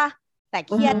เครียดป่ะแต่เ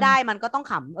ครียดได้มันก็ต้อง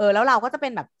ขำแล้วเราก็จะเป็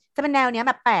นแบบจะเป็นแนวเนี้ยแ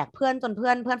บบแปลกเพื่อนจนเ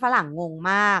พื่อนฝรั่งงง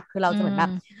มากคือเราจะเหมือนแบ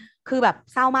บคือแบบ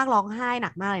เศร้ามากร้องไห้หนั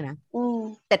กมากเลยนะ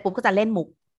เสร็จปุ๊บก็จะเล่นมุก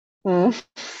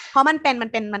เพราะมันเ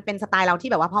ป็นสไตล์เราที่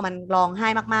แบบว่าพอมันร้องไห้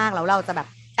มากๆแล้วเราจะแบบ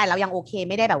แต่เรายังโอเค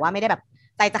ไม่ได้แบบว่าไม่ได้แบบ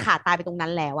ใจจะขาดตายไปตรงนั้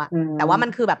นแล้วอะแต่ว่ามัน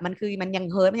คือแบบมันยัง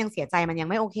เฮิร์ตมันยังเสียใจมันยัง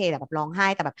ไม่โอเคแต่แบบร้องไห้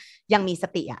แต่แบบยังมีส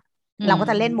ติอะเราก็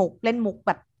จะเล่นมุกแ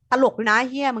บบ ตลกด้วยนะ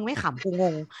เฮียมึงไม่ขำกูง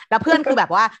งแล้วเพื่อนคือแบ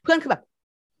บว่าเพื่อนคือแบบ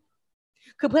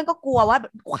คือเพื่อนก็กลัวว่า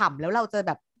ขำแล้วเราจะแ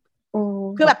บบ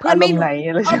คือแบบเพื่อนไม่ไหน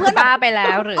เพื่อนบ้าไปแ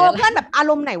ล้วหรือเพื่อนแบบอา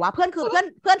รมณ์ไหนวะเพื่อนคือเ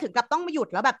พื่อนถึงกับต้องมาหยุด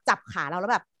แล้วแบบจับขาเราแล้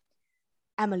วแบบ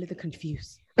I'm a little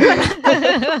confused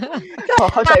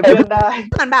เข้าใจเพื่อนได้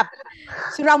มันแบบ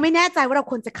เราไม่แน่ใจว่าเรา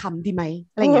ควรจะขำดีไหม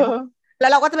อะไรเงี้ยแล้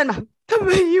วเราก็จะเป็นแบบทำไ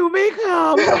มอยู่ไม่ขำ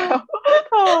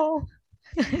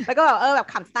แล้วก็แบบแบบ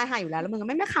ขำสไตล์ไฮอยู่แล้วมึง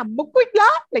ไม่ขำมุกกุ๊กล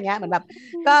ะอะไรเงี้ยเหมือนแบบ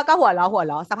ก็หัวเร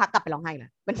าะสักพักกลับไปร้องไห้น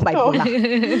ะเป็นไบโพล่า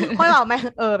ค่อยบอกไหม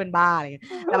เป็นบ้าอะไรเงี้ย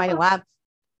แต่หมายถึงว่า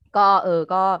ก็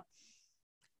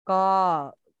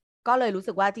ก็เลยรู้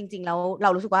สึกว่าจริงๆแล้วเรา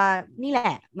รู้สึกว่านี่แหล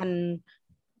ะมัน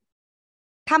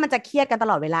ถ้ามันจะเครียดกันต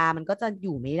ลอดเวลามันก็จะอ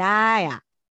ยู่ไม่ได้อ่ะ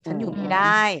ฉันอยู่ไม่ไ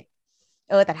ด้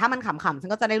แต่ถ้ามันขำๆฉั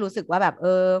นก็จะได้รู้สึกว่าแบบ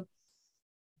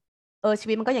ชี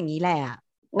วิตมันก็อย่างนี้แหละ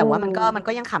แต่ว่ามัน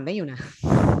ก็ยังขำได้อยู่นะ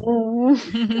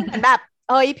เหมือนแบบ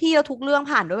พี่เราทุกเรื่อง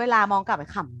ผ่านด้วยเวลามองกลับไป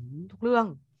ขำทุกเรื่อง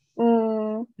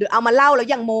หรือเอามาเล่าแล้ว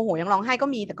ยังโมโหยังร้องไห้ก็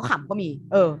มีแต่ก็ขำก็มี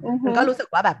มันก็รู้สึก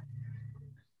ว่าแบบ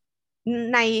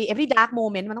ใน every dark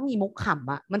moment มันต้องมีมุกข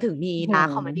ำมันถึงมี dark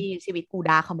comedy ชีวิตกู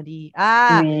dark comedy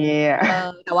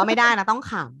แต่ว่าไม่ได้นะต้อง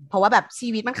ขำเพราะว่าแบบชี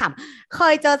วิตมันขำเค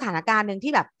ยเจอสถานการณ์หนึ่ง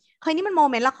ที่แบบเฮ้ยนี่มันโม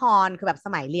เมนต์ละครคือแบบส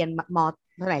มัยเรียน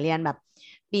สมัยเรียนแบบ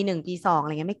ปี 1 ปี 2อะไ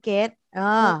รเงี้ยไม่เก็ต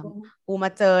กูมา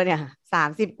เจอเนี่ย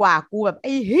30 กว่ากูแบบไ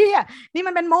อ้เหี้ยนี่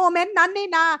มันเป็นโมเมนต์นั้นนี่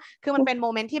นะคือมันเป็นโม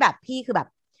เมนต์ที่แบบพี่คือแบบ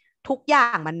ทุกอย่า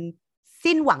งมัน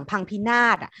สิ้นหวังพังพินา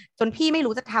ศจนพี่ไม่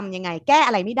รู้จะทำยังไงแก้อ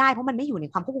ะไรไม่ได้เพราะมันไม่อยู่ใน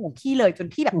ความควบคุมของพี่เลยจน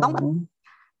พี่แบบต้องแบบ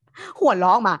หัวเร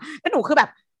าะมาแล้วหนูคือแบบ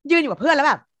ยืนอยู่กับเพื่อนแล้ว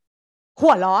แบบหั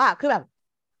วเราะคือแบบ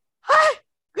เฮ้ย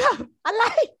อะไร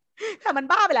แต่มัน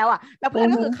บ้าไปแล้วแล้วเพื่อน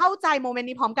ก็คือเข้าใจโมเมนต์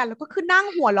นี้พร้อมกันแล้วก็คือนั่ง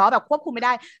หัวเราะแบบควบคุมไม่ไ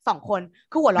ด้2 คน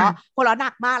คือหัวเราะหนั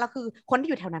กมากแล้วคือคนที่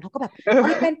อยู่แถวนั้นเขาก็แบบ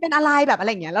เป็นอะไรแบบอะไร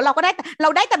อย่างเงี้ยแล้วเราไ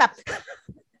ด้แต่แบบ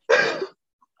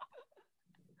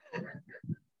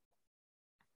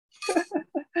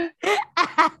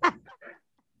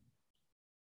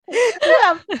แบ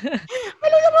บไม่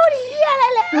รู้จะพูดอะไร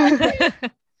เลย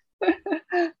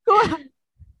คือ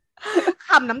ข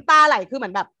ำน้ำตาไหลคือเหมื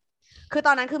อนแบบคือต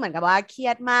อนนั้นคือเหมือนกับว่าเครี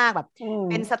ยดมากแบบ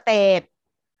เป็นสเตจ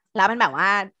แล้วมันแบบว่า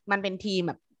มันเป็นทีมแ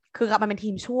บบคือมันเป็นที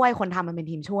มช่วยคนทำมันเป็น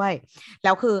ทีมช่วยแ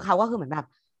ล้วคือเขาก็คือเหมือนแบบ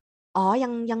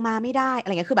ยังมาไม่ได้อะไ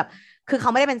รเงี้ยคือแบบคือเขา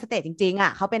ไม่ได้เป็นสเตจจริง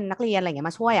ๆเขาเป็นนักเรียนอะไรเงี้ย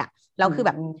มาช่วยแล้วคือแ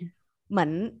บบเหมือ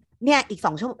นเนี่ยอีก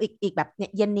2 ชั่วโมงอีกแบบเนี่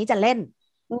ยเย็นนี้จะเล่น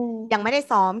ยังไม่ได้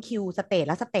ซ้อมคิวสเตจ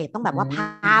แล้วสเตจต้องแบบว่าพ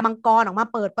ามังกรออกมา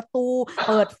เปิดประตู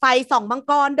เปิดไฟส่องมัง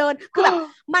กรเดินคือแบบ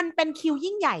มันเป็นคิว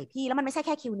ยิ่งใหญ่พี่แล้วมันไม่ใช่แ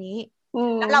ค่คิวนี้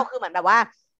แล้วเราคือเหมือนแบบว่า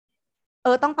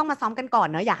ต้องมาซ้อมกันก่อน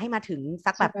เนอะอยากให้มาถึง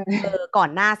สักแบบก่อน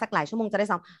หน้าสักหลายชั่วโมงจะได้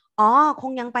ซ้อมค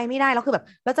งยังไปไม่ได้แล้วคือแบบ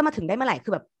แล้วจะมาถึงได้เมื่อไหร่คื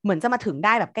อแบบเหมือนจะมาถึงไ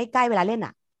ด้แบบใกล้ๆเวลาเล่น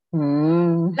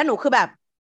แล้วหนูคือแบบ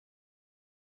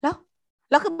แ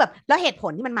ล้วคือแบบแล้วเหตุผ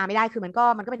ลที่มันมาไม่ได้คือมันก็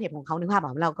เป็นเหตุผลของเขานึกภาพออ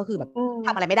กเราก็คือแบบท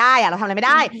ำอะไรไม่ได้เราทำอะไรไม่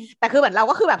ได้แต่คือเหมือนเรา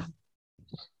ก็คือแบบ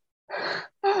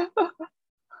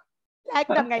แล้ว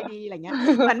ทำไงดีอะไรเงี้ย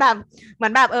เหมือนแบ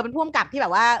บเป็นผู้กำกับที่แบ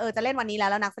บว่าจะเล่นวันนี้แล้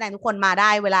วนักแสดงทุกคนมาได้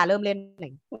เวลาเริ่มเล่นอะไร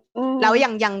แล้ว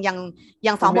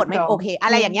ยังซ้อมบทไม่โอเคอะ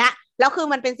ไรอย่างเงี้ยแล้วคือ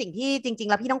มันเป็นสิ่งที่จริงๆ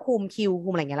แล้วพี่ต้องคุมคิวคุ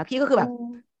มอะไรเงี้ยแล้วพี่ก็คือแบบ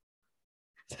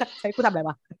ใช้กูทำอะไร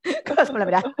วะก็ทำอะไรไ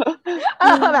ม่ได้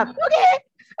แบบโอเค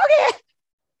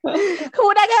ครู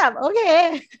ได้แค่แบบโอเค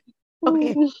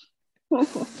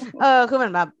คือเหมื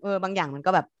อนแบบบางอย่างมันก็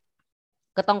แบบ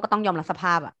ก็ต้องยอมรับสภ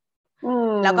าพ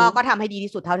แล้วก็ทำให้ดี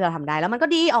ที่สุดเท่าที่เราทำได้แล้วมันก็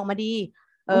ดีออกมาดี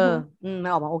มั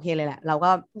นออกมาโอเคเลยแหละเราก็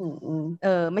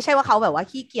ไม่ใช่ว่าเขาแบบว่า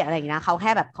ขี้เกียจอะไรอย่างนี้นะเขาแ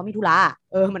ค่แบบเขามีธุระ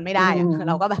มันไม่ได้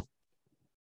เราก็แบบ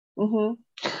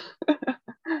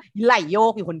ไหลโย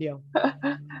กอยู่คนเดียว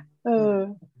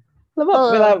แล้วแบบ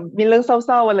เวลามีเรื่องเ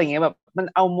ศร้าๆอะไรอย่างเงี้ยแบบมัน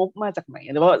เอามุกมาจากไหน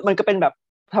หรือว่ามันก็เป็นแบบ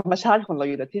ธรรมชาติของเรา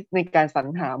อยู่แต่ที่ในการสรร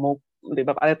หามุกหรือแ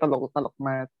บบอะไรตลกม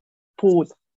าพูด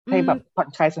ให้แบบผ่อน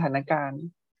คลายสถานการณ์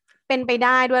เป็นไปไ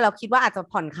ด้ด้วยเราคิดว่าอาจจะ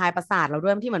ผ่อนคลายประสาทเราด้ว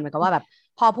ยที่เหมือนกับว่าแบบ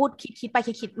พอพูดคิดไป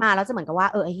คิดมาแล้วจะเหมือนกับว่า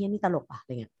ไอ้เฮียนี่ตลกอะไ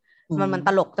รเงี้ยมันต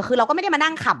ลกแต่คือเราก็ไม่ได้มา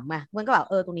นั่งขำมันก็แบบ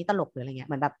ตรงนี้ตลกหรืออะไรเงี้ยเ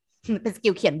หมือนแบบเป็นสกิ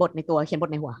ลเขียนบทในตัวเขียนบท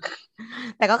ในหัว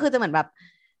แต่ก็คือจะเหมือนแบบ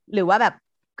หรือว่าแบบ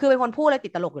คือเป็นคนพูดเลยติ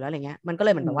ดตลกอยู่แล้วอะไรเงี้ยมันก็เล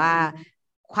ยเหมือนแบบว่า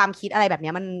ความคิดอะไรแบบ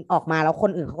นี้มันออกมาแล้วค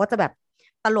นอื่นเขาก็จะแบบ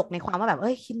ตลกในความว่าแบบ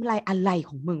คิดอะไรข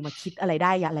องมึงมาคิดอะไรไ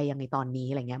ด้อะไรยังไงตอนนี้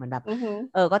อะไรเงี้ยมันแบบ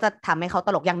ก็จะทำให้เขาต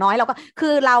ลกอย่างน้อยเราก็คื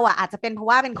อเราอาจจะเป็นเพราะ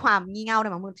ว่าเป็นความงี่เง่าใน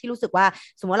บางที่รู้สึกว่า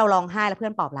สมมติว่าเราร้องไห้แล้วเพื่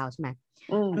อนปลอบเราใช่ไหม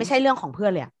ไม่ใช่เรื่องของเพื่อ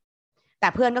นเลยแต่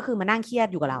เพื่อนก็คือมานั่งเครียด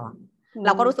อยู่กับเราเร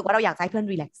าก็รู้สึกว่าเราอยากให้เพื่อน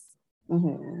รีแลกซ์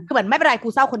คือเหมือนไม่เป็นไรกู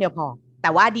เศร้าคนเดียวพอแต่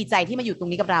ว่าดีใจที่มาอยู่ตร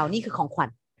งนี้กับเรานี่คือของขวัญ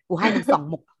กูให้มึง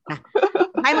2 มุกนะ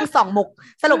ให้มึง2 มุก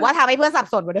สรุปว่าทำให้เพื่อนสับ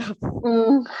สนกว่าเดิม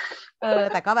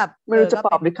แต่ก็แบบไม่รู้จะป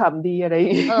ลอบหรือขำดีอะไร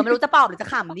ไม่รู้จะปลอบหรือจะ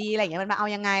ขำดีอะไรอย่างเงี้ยมันมาเอา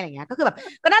ยังไงอะไรอย่างเงี้ยก็คือแบบ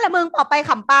ก็นั่นแหละมึงปลอบไป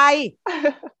ขำไป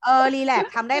รีแลก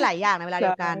ซ์ทำได้หลายอย่างในเวลาเดี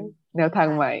ยวกันแนวทาง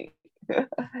ใหม่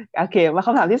โอเคมาค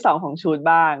ำถามที่2ของชูด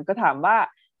บ้างก็ถามว่า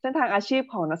เส้นทางอาชีพ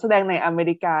ของนักแสดงในอเม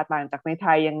ริกาต่างจากในไท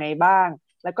ยยังไงบ้าง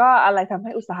แล้วก็อะไรทำใ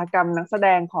ห้อุตสาหกรรมนักแสด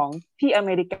งของที่อเม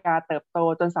ริกาเติบโต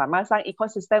จนสามารถสร้างอีโค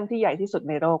ซิสเต็มที่ใหญ่ที่สุด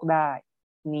ในโลกได้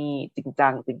นี่จริงจั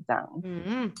ง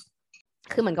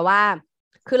คือเหมือนกับว่า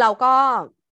คือเราก็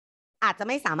อาจจะ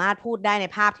ไม่สามารถพูดได้ใน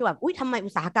ภาพที่แบบอุ้ยทำไมอุ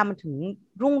ตสาหกรรมมันถึง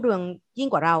รุ่งเรืองยิ่ง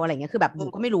กว่าเราอะไรเงี้ยคือแบบ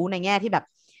ก็ไม่รู้ในแง่ที่แบบ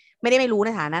ไม่รู้ใน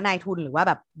ฐานะนายทุนหรือว่าแ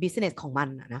บบบิสเนสของมัน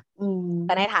นะแ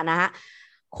ต่ในฐานะ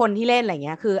คนที่เล่นอะไรเ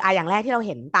งี้ยคืออย่างแรกที่เราเ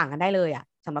ห็นต่างกันได้เลย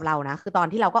สำหรับเรานะคือตอน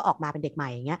ที่เราก็ออกมาเป็นเด็กใหม่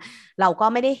อย่างเงี้ยเราก็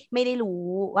ไม่ได้รู้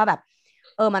ว่าแบบ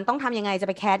มันต้องทำยังไงจะ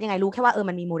ไปแคสยังไงรู้แค่ว่า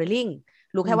มันมีโมเดลลิ่ง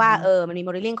รู้แค่ว่ามันมีโม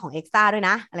เดลลิ่งของเอ็กซ์ตร้าด้วย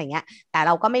นะอะไรเงี้ยแต่เ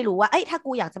ราก็ไม่รู้ว่าถ้า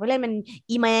กูอยากจะไปเล่นเป็น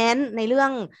อีแมนในเรื่อ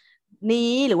ง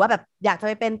นี้หรือว่าแบบอยากจะไ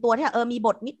ปเป็นตัวที่มีบ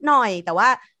ทนิดหน่อยแต่ว่า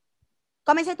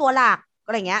ก็ไม่ใช่ตัวหลักอ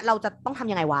ะไรเงี้ยเราจะต้องท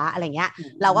ำยังไงวะอะไรเงี้ย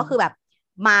เราก็คือแบบ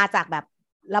มาจากแบบ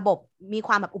ระบบมีค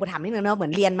วามแบบอุปถัมภ์นิดนึงเนอะเหมือ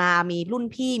นเรียนมามีรุ่น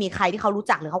พี่มีใครที่เขารู้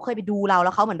จักหรือเขาเคยไปดูเราแ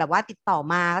ล้วเขาเหมือนแบบว่าติดต่อ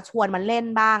มาชวนมาเล่น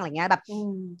บ้างอะไรเงี้ยแบบ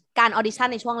การออดิชั่น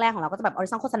ในช่วงแรกของเราก็จะแบบออดิ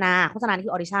ชั่นโฆษณานี่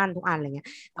คือออดิชั่นทุกอันอะไรเงี้ย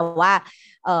แต่ว่า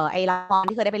ไอละคร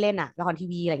ที่เคยได้ไปเล่นละครที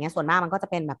วีอะไรเงี้ยส่วนมากมันก็จะ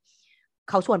เป็นแบบ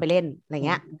เขาชวนไปเล่นอะไรเ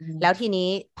งี้ยแล้วทีนี้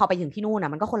พอไปถึงที่นู่น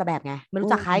มันก็คนละแบบไงไม่รู้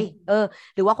จักใคร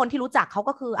หรือว่าคนที่รู้จักเขา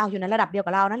ก็คืออยู่ในระดับเดียว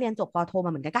กับเรานะเรียนจบปโทม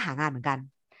าเหมือนกันก็หางานเหมือนกัน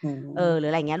หรือ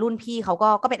อะไรเงี้ยรุ่นพี่เขา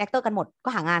ก็เป็นแอคเตอร์กันหมดก็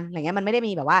หางานอะไรเงี้ยมันไม่ได้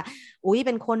มีแบบว่าอุ้ยเ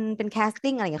ป็นคนเป็นแคส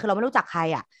ติ้งอะไรเงี้ยคือเราไม่รู้จักใคร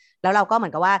แล้วเราก็เหมือ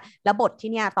นกับว่าแล้วบทที่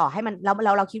เนี่ยต่อให้มันเ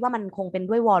ราคิดว่ามันคงเป็น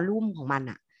ด้วยวอลลุ่มของมัน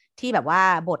ที่แบบว่า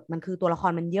บทมันคือตัวละค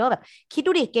รมันเยอะแบบคิด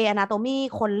ดูดิเกย์อนาโตมี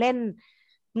คนเล่น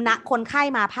คนไข้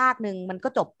มาภาคหนึ่งมันก็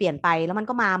จบเปลี่ยนไปแล้วมัน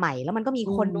ก็มาใหม่แล้วมันก็มี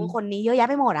คนนู้นคนนี้เยอะแยะ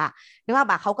ไปหมดนึกว่า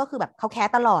แบบเขาก็คือแบบเขาแคส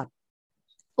ตลอด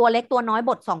ตัวเล็กตัวน้อย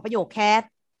บท2 ประโยคแคส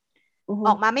อ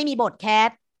อกมาไม่มีบทแคส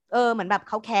เหมือนแบบ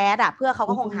เขาแคสเพื่อเขา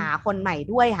ก็คงหาคนใหม่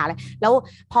ด้วยหาอะไรแล้ว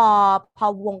พอ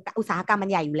วงอุตสาหกรรมมัน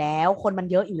ใหญ่อยู่แล้วคนมัน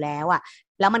เยอะอยู่แล้ว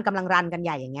แล้วมันกำลังรันกันให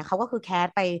ญ่อย่างเงี้ยเขาก็คือแคส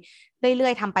ไปเรื่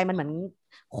อยๆทำไปมันเหมือน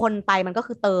คนไปมันก็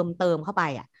คือเติมเข้าไป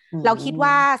เราคิด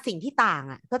ว่าสิ่งที่ต่าง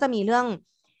ก็จะมีเรื่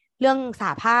องส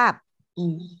หภาพ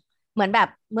เหมือนแบบ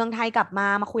เมืองไทยกลับม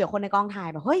าคุยกับคนในกองถ่าย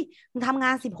แบบเฮ้ยมึงทำงา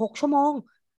น16 ชั่วโมง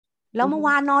แล้วเมื่อว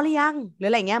านนอนหรือยังหรือ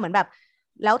อะไรเงี้ยเหมือนแบบ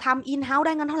แล้วทำอินเฮ้าส์ไ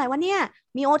ด้เงินเท่าไหร่วะเนี่ย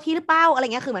มีโอทีหรือเปล่าอะไรเ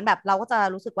งี้ยคือเหมือนแบบเราก็จะ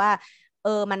รู้สึกว่า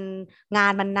มันงา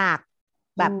นมันหนัก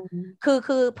แบบ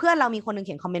คือเพื่อนเรามีคนหนึ่งเ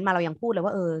ขียนคอมเมนต์มาเรายังพูดเลยว่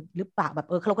าหรือเปล่าแบบ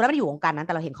เราก็ไม่ได้อยู่วงการนั้นแ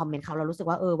ต่เราเห็นคอมเมนต์เขาเรารู้สึก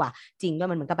ว่าว่ะจริงด้วย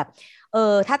มันเหมือนกับแบบ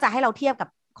ถ้าจะให้เราเทียบกับ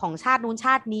ของชาตินู้นช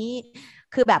าตินี้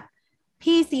คือแบบ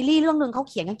พี่ซีรีส์เรื่องนึงเขา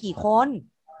เขียนกันกี่คน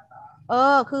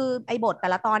คือไอ้บทแต่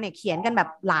ละตอนเนี่ยเขียนกันแบบ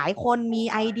หลายคนมี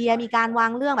ไอเดียมีการวา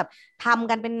งเรื่องแบบท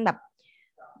ำกันเป็นแบบ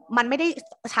มันไม่ได้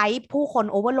ใช้ผู้คน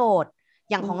โอเวอร์โหลด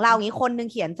อย่างของเราอย่างนี้คนนึง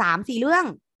เขียน3-4 เรื่อง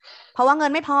เพราะว่าเงิ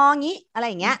นไม่พองี้อะไร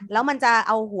อย่างเงี้ยแล้วมันจะเ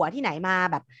อาหัวที่ไหนมา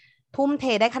แบบทุ่มเท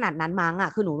ได้ขนาดนั้นมั้ง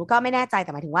คือหนูก็ไม่แน่ใจแ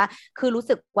ต่หมายถึงว่าคือรู้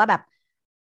สึกว่าแบบ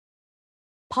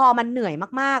พอมันเหนื่อย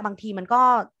มากๆบางทีมัน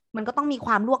ก็ต้องมีค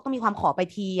วามลวกต้องมีความขอไป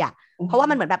ทีเพราะว่า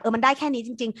มันเหมือนแบบมันได้แค่นี้จ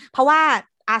ริงๆเพราะว่า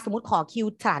สมมติขอคิว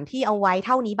สถานที่เอาไว้เ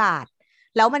ท่านี้บาท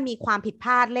แล้วมันมีความผิดพ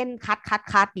ลาดเล่น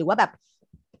คัดหรือว่าแบบ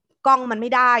กล้องมันไม่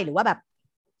ได้หรือว่าแบบ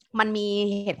มันมี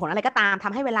เหตุผลอะไรก็ตามท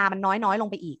ำให้เวลามันน้อยลง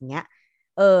ไปอีกอย่างเงี้ย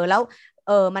แล้ว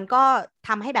มันก็ท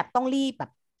ำให้แบบต้องรีบแบ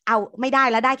บเอาไม่ได้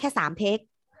แล้วได้แค่3 เทค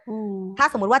ถ้า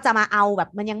สมมุติว่าจะมาเอาแบบ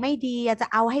มันยังไม่ดีจะ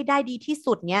เอาให้ได้ดีที่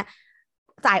สุดเงี้ย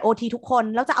จ่ายโอทีทุกคน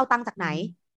แล้วจะเอาตังค์จากไหน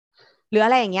หรืออะ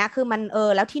ไรอย่างเงี้ยคือมัน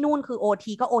แล้วที่นู่นคือโอ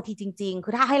ทีก็โอทีจริงๆคื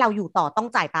อถ้าให้เราอยู่ต่อต้อง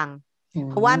จ่ายตังค์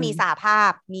เพราะว่ามีสหภา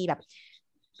พมีแบบ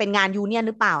เป็นงานยูเนียนห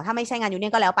รือเปล่าถ้าไม่ใช่งานยูเนีย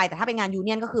นก็แล้วไปแต่ถ้าเป็นงานยูเ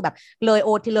นียนก็คือแบบเลยโอ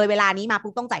ทีเลยเวลานี้มา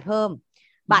ปุ๊บต้องจ่ายเพิ่ม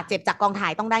บาดเจ็บจากกองถ่า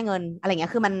ยต้องได้เงินอะไรเงี้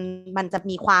ยคือมันจะ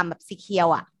มีความแบบซีเคียว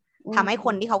ทำให้ค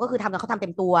นที่เขาก็คือทำเขาทำเต็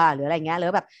มตัวหรืออะไรเงี้ยหรื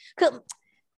อแบบคือ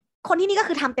คนที่นี่ก็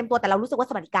คือทำเต็มตัวแต่เรารู้สึกว่า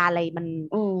สวัสดิการอะไรมัน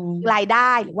รายไ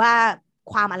ด้หรือว่า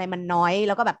ความอะไรมันน้อยแ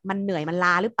ล้วก็แบบมันเหนื่อยมัน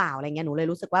ล้าหรือเปล่าอะไรเงี้ยหนูเลย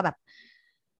รู้สึกว่าแบบ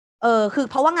คือ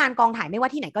เพราะว่างานกองถ่ายไม่ว่า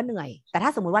ที่ไหนก็เหนื่อยแต่ถ้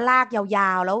าสมมุติว่าลากย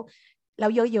าวๆแล้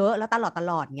วเยอะๆแล้วต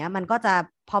ลอดเงี้ยมันก็จะ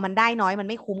พอมันได้น้อยมัน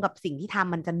ไม่คุ้มกับสิ่งที่ท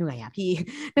ำมันจะเหนื่อยพี่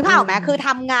นึกภาพออกไหมคือท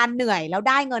ำงานเหนื่อยแล้ว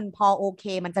ได้เงินพอโอเค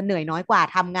มันจะเหนื่อยน้อยกว่า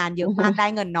ทำงานเยอะมากได้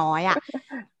เงินน้อย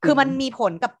คือมันมีผ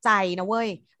ลกับใจนะเว้ย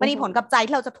มันมีผลกับใจ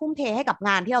ที่เราจะทุ่มเทให้กับง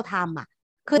านที่เราท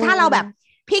ำคือถ้าเราแบบ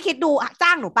พี่คิดดูจ้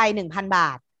างหนูไป 1,000 บา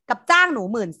ทกับจ้างหนู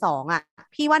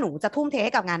 12,000พี่ว่าหนูจะทุ่มเทใ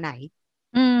ห้กับงานไหน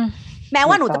แม้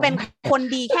ว่าหนูจะเป็นคน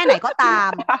ดีแค่ไหนก็ตา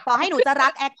มต่อให้หนูจะรั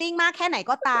ก acting มากแค่ไหน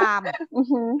ก็ตาม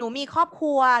หนูมีครอบค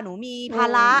รัวหนูมีภา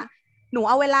ระหนูเ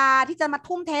อาเวลาที่จะมา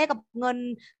ทุ่มเทกับเงิน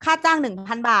ค่าจ้าง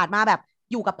 1,000 บาทมาแบบ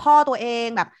อยู่กับพ่อตัวเอง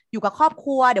แบบอยู่กับครอบค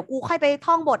รัวเดี๋ยวกูค่อยไป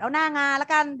ท่องบทเอาหน้างานแล้ว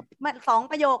กัน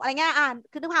2 ประโยคอะไรเงี้ย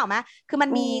คือนึกภาพออกไหมคือมัน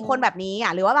มีคนแบบนี้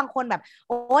หรือว่าบางคนแบบโ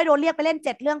อ้ยโดนเรียกไปเล่น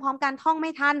7 เรื่องพร้อมกันท่องไ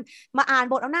ม่ทันมาอ่าน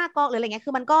บทเอาหน้ากองหรืออะไรเงี้ย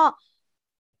คือมัน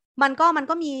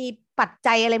ก็มีปัจ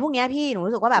จัยอะไรพวกนี้พี่หนู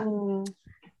รู้สึกว่าแบบ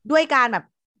ด้วยการแบบ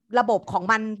ระบบของ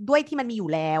มันด้วยที่มันมีอยู่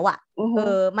แล้ว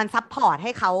มันซัพพอร์ตใ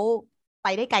ห้เขาไป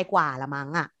ได้ไกลกว่าละมั้ง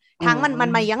ทั้งมัน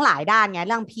มายังหลายด้านไงเ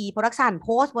รื่อง P-production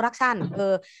Post-production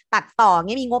ตัดต่อเ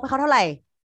งี้ยมีงบให้เขาเท่าไหร่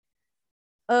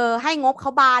ให้งบเข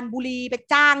าบานบุรีไป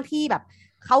จ้างที่แบบ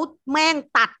เขาแม่ง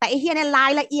ตัดแต่ไอ้เหี้ยเนี่ยรา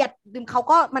ยละเอียดเขา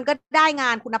ก็มันก็ได้งา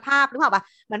นคุณภาพหรือเปล่า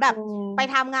เหมือนแบบไป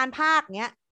ทำงานภาคเงี้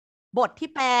ยบทที่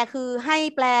แปลคือให้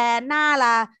แปลหน้าล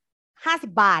ะ50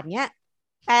 บาทเงี้ย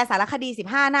แปลสารคดี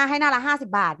15 หน้าให้หน้าละ50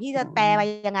 บาทพี่จะแปลไป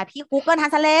ยังไงพี่ Google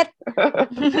Translate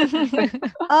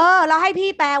แล้วให้พี่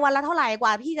แปลวันละเท่าไหร่กว่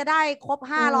าพี่จะได้ครบ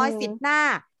510 หน้า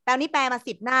แปลนี้แปลมา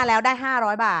10 หน้าแล้วได้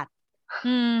500 บาท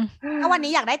ถ้าวัน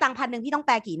นี้อยากได้ตังค์1,000พี่ต้องแป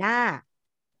ลกี่หน้า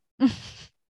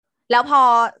แล้วพอ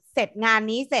เสร็จงาน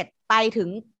นี้เสร็จไปถึง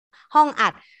ห้องอั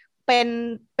ด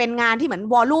เป็นงานที่เหมือน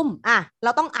วอลลุ่มเร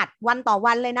าต้องอัดวันต่อ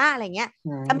วันเลยนะอะไรเงี้ย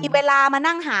จะมีเวลามา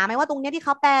นั่งหาไหมว่าตรงเนี้ยที่เข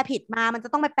าแปลผิดมามันจะ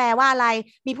ต้องไปแปลว่าอะไร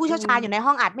มีผู้เชี่ยวชาญอยู่ในห้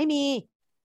องอัดไม่มี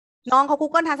น้องเขา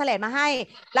Google Translate มาให้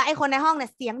แล้วไอ้คนในห้องเนี่ย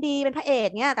เสียงดีเป็นพระเอก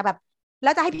เนี้ยแต่แบบแล้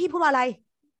วจะให้พี่พูดว่าอะไร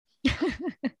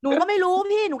หนูก็ไม่รู้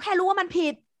พี่หนูแค่รู้ว่ามันผิ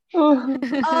ด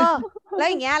แล้ว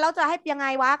อย่างเงี้ยแล้วจะให้ยังไง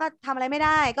วะก็ทำอะไรไม่ไ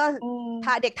ด้ก็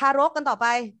เด็กทารกกันต่อไป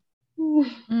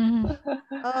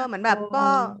เหมือนแบบก็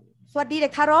สวัสดีเด็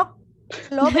กทารก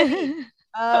โลเบบี้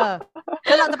แ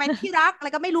ล้วเราจะเป็นที่รักอะไร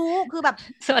ก็ไม่รู้คือแบบ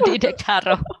สวัสดีเด็กทาร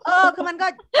กคือมันก็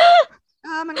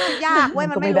ยากเว้ย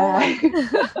มันไม่รู้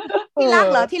ที่รัก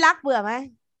เหรอที่รักเบื่อไหม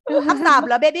คำศัพท์เ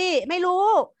หรอเบบี้ไม่รู้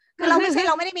คือเราไ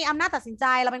ม่ได้มีอำนาจตัดสินใจ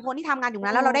เราเป็นคนที่ทำงานอยู่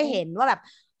นั้นแล้วเราได้เห็นว่าแบบ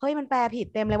เฮ้ยมันแปลผิด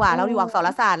เต็มเลยว่ะเราอยู่อักษร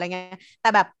ศาสตร์อะไรเงี้ยแต่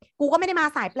แบบกูก็ไม่ได้มา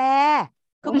สายแปล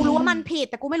คือกูรู้ว่ามันผิด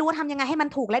แต่กูไม่รู้ว่าทำยังไงให้มัน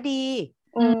ถูกและดี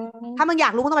ถ้ามึงอยา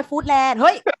กรู้มึงต้องไปฟู้ดแลนด์เ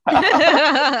ฮ้ย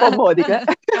โปรโมทอีกแล้ว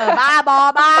บ้าบอ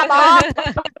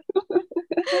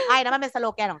ไอ้นะมันเป็นสโล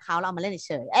แกนของเขาเราเอามาเล่นเ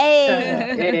ฉย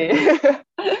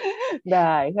ไ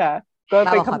ด้ค่ะก็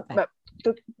เป็นแบบ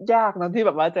ยากนะที่แ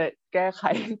บบว่าจะแก้ไข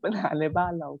ปัญหาในบ้า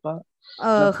นเราก็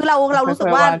คือเรารู้สึก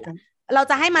ว่าเรา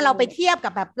จะให้มันเราไปเทียบกั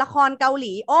บแบบละครเกาห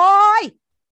ลีโอ้ย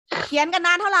เขียนกันน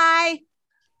านเท่าไหร่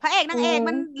พระเอกนางเอก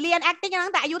มันเรียน acting กัน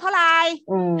ตั้งแต่อายุเท่าไหร่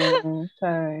ใ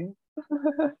ช่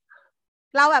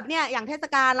เราแบบเนี่ยอย่างเทศ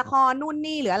กาลละครนู่น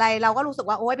นี่หรืออะไรเราก็รู้สึก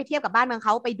ว่าโอ๊ยไปเทียบกับบ้านเมืองเข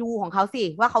าไปดูของเขาสิ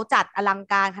ว่าเขาจัดอลัง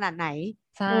การขนาดไหน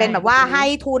เป็นแบบว่าให้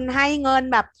ทุนให้เงิน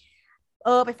แบบ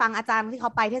ไปฟังอาจารย์ที่เข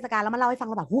าไปเทศกาลแล้วมาเล่าให้ฟัง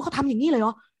เราแบบเขาทำอย่างนี้เลยเหร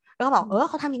อแล้วก็บอก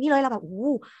เขาทำอย่างนี้เลยเราแบบ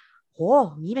โห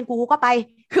นี้เป็นกูก็ไป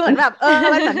คือเหมือนแบบ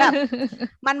มันเหมือนแบบ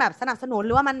มันแบบสนับสนุนห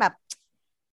รือว่ามันแบบ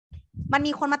มัน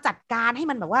มีคนมาจัดการให้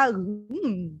มันแบบว่า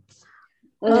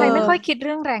ไทยไม่ค่อยคิดเ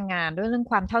รื่องแรงงานด้วยเรื่อง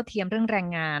ความเท่าเทียมเรื่องแรง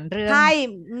งานเรื่อง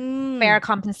fair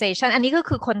compensation อันนี้ก็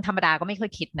คือคนธรรมดาก็ไม่ค่อ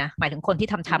ยคิดนะหมายถึงคนที่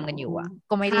ทำกันอยู่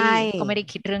ก็ไม่ได้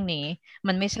คิดเรื่องนี้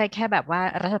มันไม่ใช่แค่แบบว่า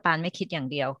รัฐบาลไม่คิดอย่าง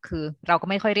เดียวคือเราก็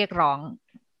ไม่ค่อยเรียกร้อง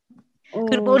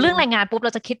คือเรื่องแรงงานปุ๊บเร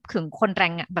าจะคิดถึงคนแร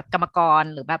งแบบกรรมกร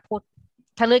หรือแบบพูด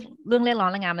ถ้าเรื่องเรียกร้อง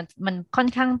แรงงานมันค่อน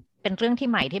ข้างเป็นเรื่องที่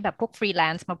ใหม่ที่แบบพวกฟรีแล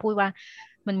นซ์มาพูดว่า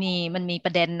มันมีป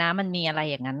ระเด็นนะมันมีอะไร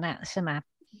อย่างนั้นน่ะใช่ไหม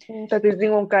แต่จริ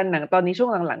งๆวงการหนังตอนนี้ช่วง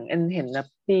หลังๆเห็นแบบ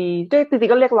จริ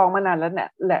งๆก็เรียกร้องมานานแล้วเนี่ย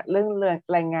แหละเรื่อง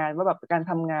แรงงานว่าแบบการ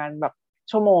ทำงานแบบ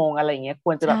ชั่วโมงอะไรเงี้ยค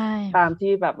วรจะแบบตาม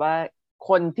ที่แบบว่า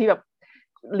คนที่แบบ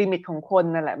ลิมิตของคน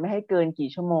นั่นแหละไม่ให้เกินกี่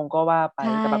ชั่วโมงก็ว่าไป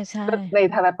แต่แบบใน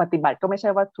ทางปฏิบัติก็ไม่ใช่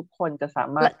ว่าทุกคนจะสา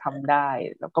มารถทำได้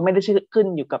แล้วก็ไม่ได้ขึ้น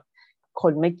อยู่กับค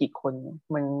นไม่กี่คน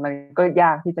มันก็ย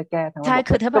ากที่จะแก้ทั้งหมดใช่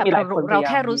คือถ้าแบบเรา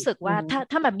แค่รู้สึกว่า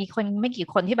ถ้าแบบมีคนไม่กี่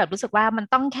คนที่แบบรู้สึกว่ามัน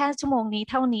ต้องแค่ชั่วโมงนี้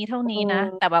เท่านี้นะ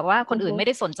แต่แบบว่าคนอื่นไม่ไ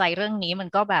ด้สนใจเรื่องนี้มัน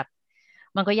ก็แบบ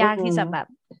มันก็ยากที่จะแบบ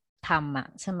ท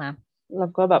ำใช่ไหมแล้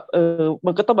วก็แบบ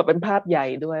มันก็ต้องแบบเป็นภาพใหญ่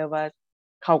ด้วยว่า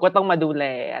เขาก็ต้องมาดูแล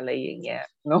อะไรอย่างเงี้ย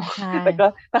เนาะแต่ก็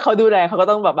ถ้าเขาดูแลเขาก็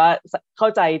ต้องแบบว่าเข้า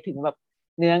ใจถึงแบบ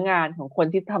เนื้องานของคน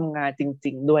ที่ทำงานจ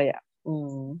ริงๆด้วย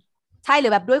ใช่หรื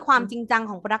อแบบด้วยความจริงจัง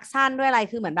ของโปรดักชันด้วยอะไร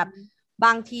คือเหมือนแบบบ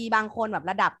างทีบางคนแบบ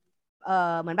ระดับ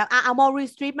เหมือนแบบเอามอริ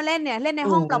สตรีทมาเล่นเนี่ยเล่นใน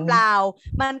ห้องเปล่า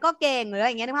ๆมันก็เก่งหรืออะไร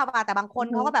อย่างเงี้ยนึกภาพป่ะแต่บางคน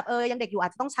เขาก็แบบยังเด็กอยู่อา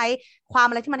จจะต้องใช้ความ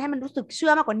อะไรที่มันให้มันรู้สึกเชื่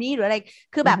อมากกว่านี้หรืออะไร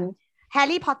คือแบบแฮร์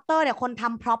รี่พอตเตอร์เนี่ยคนท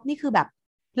ำพร็อพนี่คือแบบ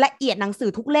ละเอียดหนังสือ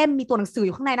ทุกเล่มมีตัวหนังสืออ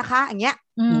ยู่ข้างในนะคะอย่างเงี้ย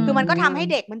คือมันก็ทำให้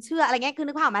เด็กมันเชื่ออะไรเงี้ยคือ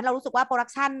นึกภาพไหมเรารู้สึกว่าโปรดัก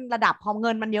ชันระดับพอเ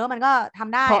งินมันเยอะมันก็ท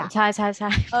ำได้ใช่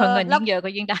พอเงินยิ่งเยอะก็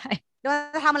ยิ่งได้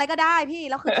จะทำอะไรก็ได้พี่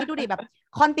แล้วคือคิดดูดิแบบ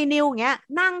คอนติเนียอย่างเงี้ย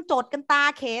นั่งจดกันตา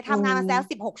เขทำงานมาแล้ว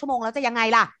16 ชั่วโมงแล้วจะยังไง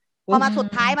ล่ะพอมาสุด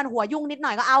ท้ายมันหัวยุ่งนิดหน่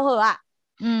อยก็เอาเหอะ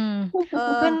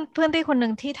เพื่อนที่คนหนึ่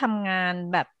งที่ทำงาน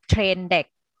แบบเทรนเด็ก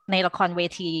ในละครเว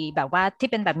ทีแบบว่าที่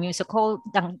เป็นแบบมิวสิควล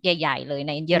ดังใหญ่ๆเลยใ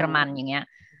นเยอรมันอย่างเงี้ย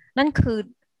นั่นคือ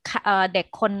เด็ก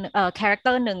คนคาแรคเต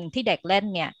อร์หนึ่งที่เด็กเล่น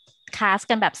เนี่ยคาส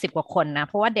กันแบบ10 กว่าคนนะ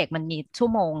เพราะว่าเด็กมันมีชั่ว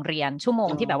โมงเรียนชั่วโมง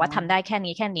ที่แบบว่าทำได้แค่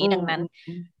นี้ดังนั้น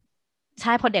ใ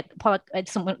ช่พอ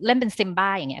สมมติเล่นเป็นซิมบ้า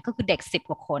อย่างเงี้ยก็คือเด็ก10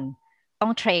 กว่าคนต้อ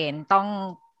งเทรนต้อง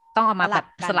เอามาแบบ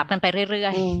สลับกันไปเรื่อ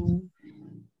ย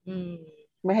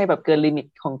ไม่ให้แบบเกินลิมิต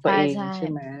ของตัวเองใช่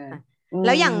ไหมแ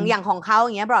ล้วอย่างของเขาอ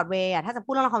ย่างเงี้ยบรอดเวย์อ่ะถ้าจะพู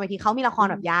ดเรื่องละครเวทีเขามีละคร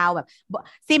แบบยาวแบบ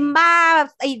ซิมบ้าแบบ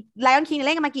ไอ้ไลออนคิงเ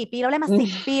ล่นกันมากี่ปีเราเล่นมา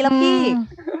10 ปีแล้วพี่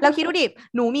แล้วคิดดูดิ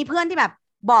หนูมีเพื่อนที่แบบ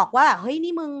บอกว่าเฮ้ย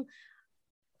นี่มึง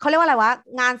เขาเรียกว่าอะไรวะ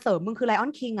งานเสริมมึงคือไลออ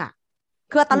นคิงอ่ะ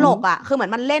คือตลกอ่ะคือเหมือ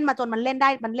นมันเล่นมาจนมันเล่นได้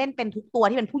มันเล่นเป็นทุกตัว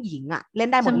ที่เป็นผู้หญิงอ่ะเล่น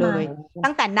ได้หมดเลย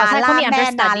ตั้งแต่นาล่าแม่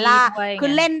นาล่าคื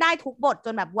อเล่นได้ทุกบทจ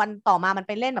นแบบวันต่อมามันไ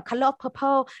ปเล่นแบบ Color of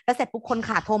Purple แล้วเสร็จปุ๊บคนข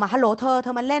าดโทรมาฮัลโหลเธ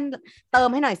อมาเล่นเติม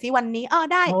ให้หน่อยซิวันนี้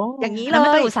ได้อย่างนี้เลยมั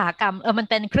นเป็นอุตสาหกรรมมัน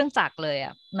เป็นเครื่องจักรเลยอ่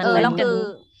ะมันเล่นกัน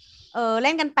เ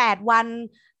ล่นกัน8 วัน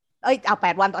เอา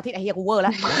8 วันต่ออาทิตย์ไอ้เหี้ยกูเวอร์แ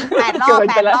ล้ว8 รอ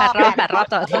บ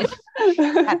ต่ออาทิตย์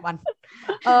8 วัน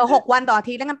6 วันต่ออา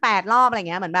ทิตย์เล่นกัน8 รอบอะไร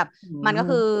เงี้ยเหมือนแบบมันก็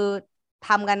คือ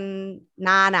ทำกัน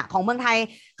นานอ่ะของเมืองไทย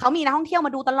เขามีนักท่องเที่ยวม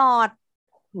าดูตลอด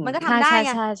มันก็ทำได้ไ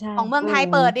งของเมืองไทย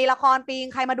เปิดดีละครปี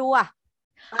ใครมาดูอ่ะ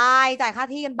ตายจ่ายค่า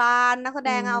ที่กันบานนักแส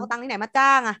ดงเอาตังค์ที่ไหนมา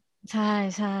จ้างอ่ะใช่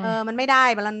มันไม่ได้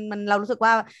มันเรารู้สึกว่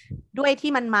าด้วย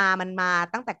ที่มันมา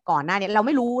ตั้งแต่ก่อนหน้านี้เราไ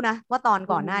ม่รู้นะว่าตอน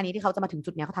ก่อนหน้านี้ที่เขาจะมาถึง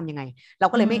จุดนี้เขาทำยังไงเรา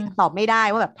ก็เลยไม่ตอบไม่ได้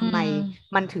ว่าแบบทำไม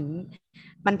มันถึง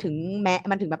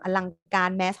แบบอลังกา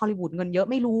รแมสฮอลลีวูดเงินเยอะ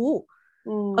ไม่รู้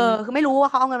คือไม่รู้ว่า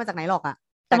เขาเอาเงินมาจากไหนหรอกอ่ะ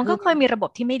แต่มันก็เคยมีระบบ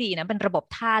ที่ไม่ดีนะเป็นระบบ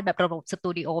ทาสแบบระบบส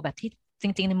ตูดิโอแบบที่จ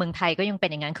ริงๆในเมืองไทยก็ยังเป็น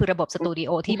อย่างนั้นคือระบบสตูดิโ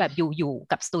อที่แบบอยู่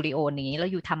กับสตูดิโอนี้แล้ว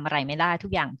อยู่ทำอะไรไม่ได้ทุ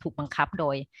กอย่างถูกบังคับโด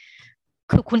ย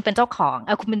คือคุณเป็นเจ้าของ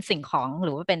คุณเป็นสิ่งของห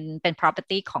รือว่าเป็น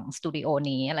property ของสตูดิโอ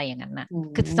นี้อะไรอย่างนั้นนะ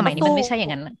คือสมัยนี้มันไม่ใช่อย่า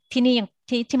งนั้นที่นี่ยัง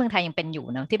ที่เมืองไทยยังเป็นอยู่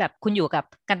นะที่แบบคุณอยู่กับ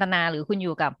กันตนาหรือคุณอ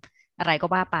ยู่กับอะไรก็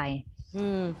ว่าไป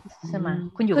ใช่ไหม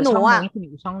คุณอยู่กับช่องนี้คุณอ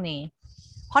ยู่ช่องนี้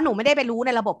เพราะหนูไม่ได้ไปรู้ใ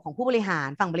นระบบของผู้บริหาร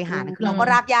ฝั่งบริหารคือเราก็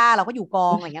รากหญ้าเราก็อยู่กอ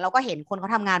งอะไรเงี้ยเราก็เห็นคนเขา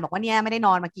ทำงานบอกว่าเนี่ยไม่ได้น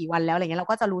อนมากี่วันแล้วอะไรเงี้ยเรา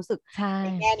ก็จะรู้สึกใน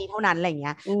แง่นี้เท่านั้นอะไรเ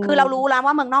งี้ยคือเรารู้แล้ว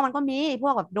ว่าเมืองนอกมันก็มีพ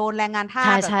วกแบบโดนแรงงานทา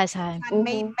สใช่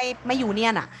ไม่อยู่เนี่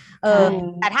ยน่ะ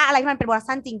แต่ถ้าอะไรที่มันเป็นโปรดัก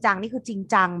ชั่นจริงจังนี่คือจริง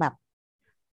จังแบบ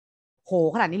โห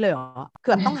ขนาดนี้เลยเหรอคื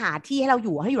อแบบต้องหาที่ให้เราอ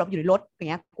ยู่อยู่ในรถอย่าง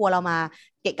เงี้ยกลัวเรามา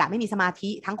เกะกะไม่มีสมาธิ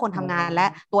ทั้งคนทำงานและ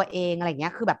ตัวเองอะไรเงี้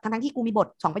ยคือแบบทั้งที่กูมีบท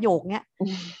2 ประโยคเนี้ย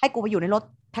ให้กูไปอยู่ในรถ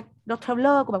เทรลเล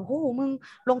อร์กูแบบโอ้โหมึง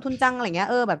ลงทุนจังอะไรเงี้ย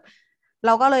แบบเร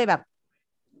าก็เลยแบบ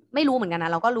ไม่รู้เหมือนกันน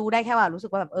ะเราก็รู้ได้แค่ว่ารู้สึ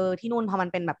กว่าแบบที่นู่นพอมัน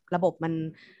เป็นแบบระบบ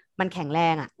มันแข็งแร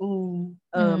งอ่ะ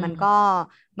มัน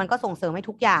ก็ส่งเสริมให้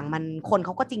ทุกอย่างมันคนเข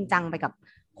าก็จริงจังไปกับ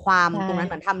ความตรงนั้น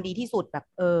เหมือนทำดีที่สุดแบบ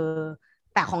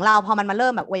แต่ของเราพอมันมาเริ่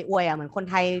มแบบอวยๆอ่ะเหมือนคน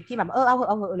ไทยที่แบบเอาเห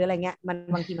อะหรืออะไรเงี้ยมัน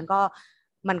บางทีมัน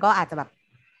ก็อาจจะแบบ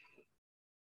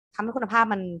ทำให้คุณภาพ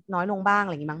มันน้อยลงบ้างอะ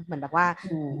ไรอย่างงี้มั้งเหมือนแบบว่า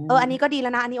อันนี้ก็ดีแล้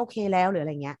วนะอันนี้โอเคแล้วหรืออะไ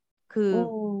รเงี้ยคือ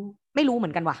ไม่รู้เหมื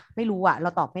อนกันว่ะไม่รู้อ่ะเรา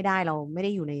ตอบไม่ได้เราไม่ไ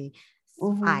ด้อยู่ใน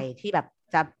ฝ่ายที่แบบ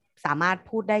จะสามารถ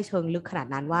พูดได้เชิงลึกขนาด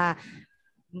นั้นว่า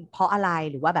เพราะอะไร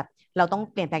หรือว่าแบบเราต้อง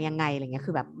เปลี่ยนแปลงยังไงอะไรเงี้ย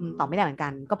คือแบบตอบไม่ได้เหมือนกั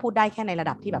นก็พูดได้แค่ในระ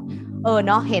ดับที่แบบเ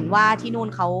นาะเห็นว่าที่นู่น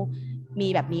เขามี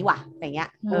แบบนี้ว่ะอย่างเงี้ย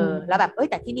แล้วแบบ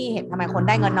แต่ที่นี่เห็นทำไมคนไ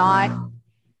ด้เงินน้อย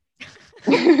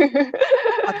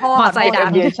ขอโทษมอใจดั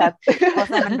งชัดมอ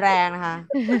ใจมันแรงนะคะ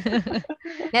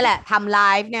นี่แหละทำไล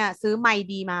ฟ์เนี่ยซื้อไมค์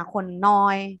ดีมาคนน้อ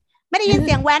ยไม่ได้ยินเ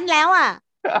สียงแว้นแล้วอ่ะ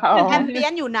แอมเบีย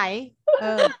นอยู่ไหน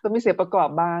ต้องมีเสียงประกอบ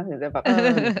บ้างถึงจะแบบ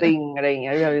จริงอะไรอย่างเ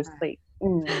งี้ยเรียลลิสติก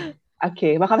โอเค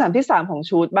มาคำถามที่3ของ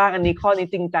ชูดบ้างอันนี้ข้อนี้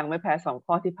จริงจังไม่แพ้2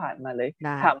ข้อที่ผ่านมาเลย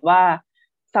ถามว่า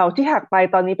เสาที่หักไป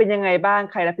ตอนนี้เป็นยังไงบ้าง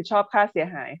ใครรับผิดชอบค่าเสีย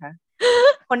หายคะ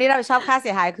คนที่รับผิดชอบค่าเสี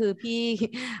ยหายคือ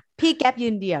พี่แก๊ปยื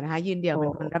นเดี่ยวนะคะยืนเดี่ยวเป็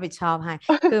นคนรับผิดชอบให้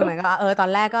คือเหมือนกับตอ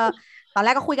นแรก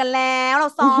ก็คุยกันแล้วเรา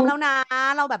ซ้อมแล้วนะ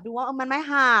เราแบบดูว่ามันไม่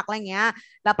หักอะไรเงี้ย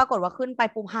แล้วปรากฏว่าขึ้นไป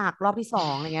ปุ๊บหักรอบที่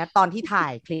2อะไรเงี้ยตอนที่ถ่า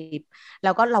ยคลิปแ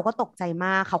ล้วก็เราก็ตกใจม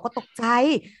ากเขาก็ตกใจ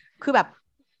คือแบบ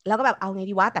แล้วก็แบบเอาไง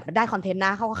ดีวะแต่ได้คอนเทนต์น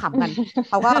ะเขาก็ขำกัน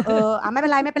เขาก็ไม่เป็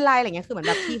นไรอะไรเงี้ยคือเหมือน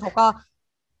แบบพี่เขาก็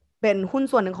เป็นหุ้น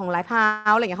ส่วนหนึ่งของไลฟ์เฮา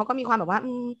ส์อะไรเงี้ยเขาก็มีความแบบว่า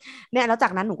เนี่ยแล้วจา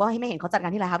กนั้นหนูก็ไม่เห็นเขาจัดกา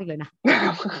รที่ไลฟ์เฮาส์อีกเลยนะ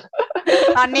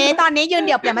ตอนนี้ยืนเ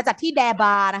ดี่ยวเปลี่ยนมาจากที่แดบ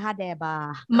าร์นะคะแดบา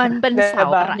ร์มันเป็นเสา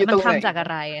อะไรมันทำจากอะ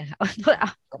ไร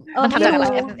มันทำจากอะไร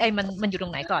มันอยู่ตร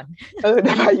งไหนก่อนแด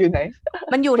บาร์อยู่ไหน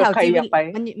มันอยู่แถว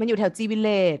มันอยู่แถวจีวิลเ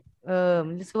ลจ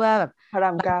มันชื่อว่าแบบพระร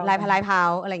ามเก้าไลฟ์เฮา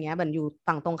ส์อะไรเงี้ยเหมือนอยู่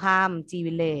ฝั่งตรงข้ามจี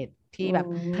วิลเลจที่แบบ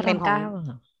เป็นของ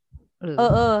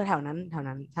แถว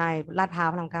นั้นใช่ลาดพร้าว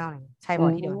พระรามเก้าอะไรใช่บ่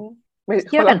ที่เดียวไม่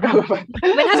คนละ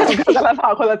ไม่น่าจะลาดพร้า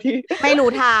วคนละที่ไม่รู้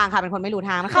ทางค่ะเป็นคนไม่รู้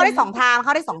ทางมันเข้าได้2 ทางมันเ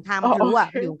ข้าได้2 ทางมันรู้อ่ะ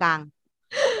อยู่ตรงกลาง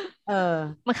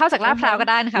มันเข้าจากลาดพร้าวก็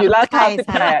ได้นะคะอยู่ลาดพร้าว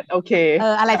18โอเค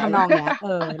อะไรทำนองเนี้ย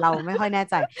เราไม่ค่อยแน่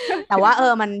ใจแต่ว่า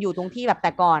มันอยู่ตรงที่แบบแ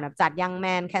ต่ก่อนแบบจัดยังแม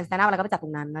นแคนสแตนด์อะไรก็ไปจัดตร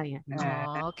งนั้นอะไรอย่างเงี้ย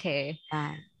โอเคใช่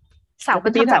เสาเป็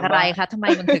นทำจากอะไรคะทำไม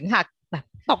มันถึงหักแบบ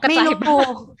ตกกระจาย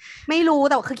ไม่รู้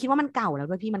แต่คือคิดว่ามันเก่าแล้ว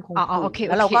ด้วยพี่มันคงโอเค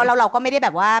แล้วเราก็ไม่ได้แบ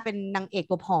บว่าเป็นนางเอก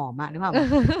ตัวผอมอะนึกภาพ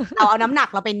เราเอาน้ำหนัก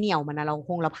เราไปเหนี่ยวมันนะเรา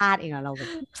พลาดเองอะเราแบบ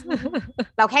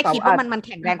เราแค่คิดว่ามันแ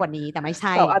ข็งแรงกว่านี้แต่ไม่ใ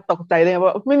ช่เราอาจตกใจเลยว่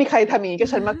าไม่มีใครทำอย่างนี้กับ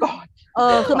ฉันมาก่อน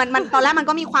คือมันตอนแรกมัน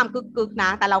ก็มีความกึกนะ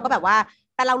แต่เราก็แบบว่า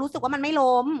แต่เรารู้สึกว่ามันไม่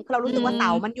ล้มคือเรารู้สึกว่าเส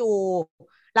ามันอยู่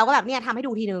เราก็แบบเนี่ยทำให้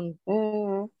ดูทีนึง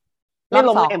ไม่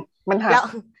ล้มมันหักแล้ว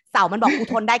เสามันบอกกู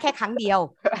ทนได้แค่ครั้งเดียว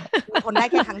กูทนได้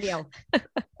แค่ครั้งเดียว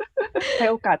ให้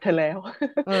โอกาสเธอแล้ว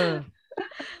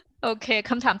โอเค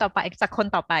คำถามต่อไปจากคน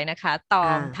ต่อไปนะคะตอ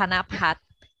งธนภัทร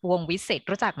วงวิเศษ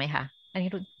รู้จักไหมคะอันนี้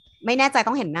ไม่แน่ใจ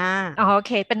ต้องเห็นหน้าโอเ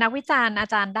คเป็นนักวิจารณ์อา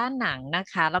จารย์ด้านหนังนะ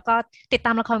คะแล้วก็ติดต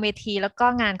ามละครเวทีแล้วก็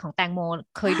งานของแตงโม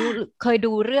เคย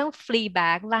ดูเรื่อง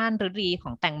Fleabag ล้านฤดีข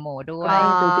องแตงโมด้วย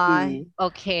โอ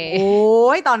เคโอ้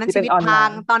ยตอนนั้นชีวิตพัง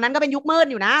ตอนนั้นก็เป็นยุคมืด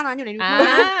อยู่นะตอนนั้นอยู่ในยุคมื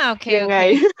ดโอเคยังไง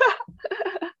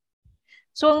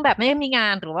ช่วงแบบไม่มีงา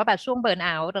นหรือว่าแบบช่วงเบิร์นเอ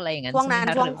าท์อะไรอย่างนั้นช่วงนั้น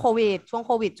ช่วงโควิดช่ว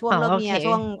งเลิกเมีย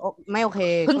ช่วงไม่โอเค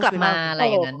เพิ่งกลับมาอะไร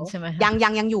อย่างนั้นใช่ไหม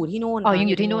ยังอยู่ที่นู่นยัง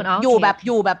อยู่ที่นู่นอยู่แ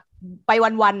บบไป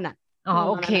วันๆอ่ะ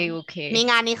โอเคมี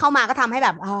งานนี้เข้ามาก็ทำให้แบ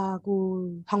บกู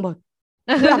ท่องบท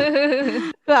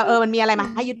เพื่อมันมีอะไรมา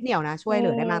ให้ยึดเหนี่ยวนะช่วยเหลื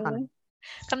อได้มากตอนนั้น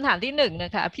คำถามที่1น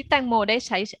ะคะพี่แตงโมได้ใ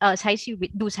ช้ชีวิต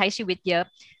ใช้ชีวิตเยอะ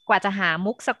กว่าจะหา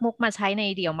มุกสักมุกมาใช้ใน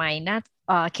เดี่ยวไหมน่า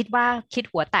คิดว่าคิด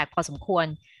หัวแตกพอสมควร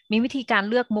มีวิธีการ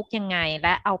เลือกมุกยังไงแล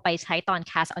ะเอาไปใช้ตอนแ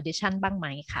คสออดิชั่นบ้างไหม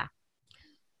คะ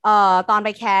ตอนไป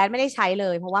แคสไม่ได้ใช้เล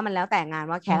ยเพราะว่ามันแล้วแต่งาน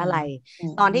ว่าแคสอะไร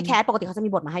ตอนที่แคสปกติเขาจะมี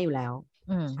บทมาให้อยู่แล้ว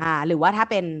หรือว่าถ้า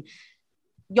เป็น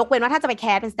ยกเว้นว่าถ้าจะไปแค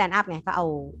สเป็นสแตนด์อัพไงก็เอ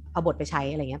าบทไปใช้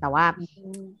อะไรเงี้ยแต่ว่า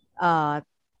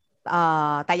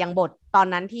แต่ยังบทตอน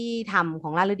นั้นที่ทำขอ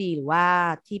งราชฤดีหรือว่า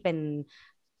ที่เป็น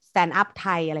สแตนด์อัพไท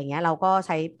ยอะไรเงี้ยเราก็ใ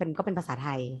ช้ก็เป็นภาษาไท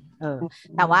ย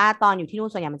แต่ว่าตอนอยู่ที่นู่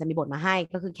นส่วนใหญ่มันจะมีบทมาให้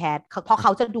ก็คือแคสเพราะเข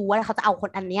าจะดูว่าเขาจะเอาคน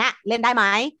อันเนี้ยเล่นได้ไหม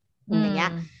อย่างเงี้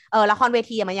ยละครเว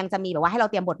ทีมันยังจะมีแบบว่าให้เรา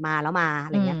เตรียมบทมาแล้วมาอะ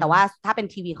ไรเงี้ยแต่ว่าถ้าเป็น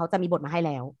ทีวีเขาจะมีบทมาให้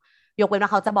แล้วยกเว้นว่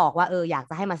าเขาจะบอกว่าอยาก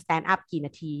จะให้มาสแตนด์อัพกี่น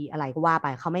าทีอะไรก็ว่าไป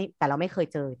เขาไม่แต่เราไม่เคย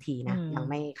เจอทีนะยัง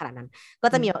ไม่ขนาดนั้นก็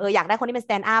จะมีอยากได้คนที่เป็นส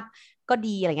แตนด์อัพก็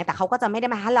ดีอะไรเงี้ยแต่เขาก็จะไม่ได้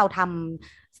มาให้เราท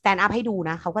ำสแตนด์อัพให้ดู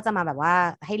นะเขาก็จะมาแบบว่า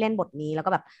ให้เล่นบทนี้แล้ว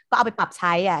ก็แบบก็เอาไปปรับใ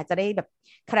ช้จะได้แบบ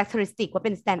คาแรคเตอริสติกว่าเ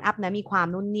ป็นสแตนด์อัพนะมีความ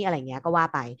นู่นนี่อะไรเงี้ยก็ว่า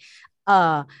ไป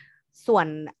ส่วน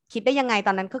คิดได้ยังไงต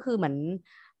อนนั้นก็คือเหมือน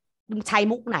ใช้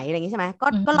มุกไหนอะไรอย่างงี้ใช่ไหม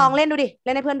ก็ลองเล่นดูดิเ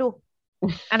ล่นให้เพื่อนดู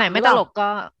อันไหนไม่ตลกก็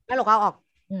เอาออก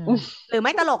หรือไ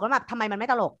ม่ตลกแล้วแบบทำไมมันไม่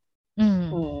ตลก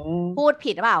พูด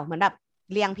ผิดหรือเปล่าเหมือนแบบ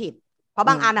เรียงผิดเพราะ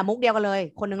บางอันมุกเดียวกันเลย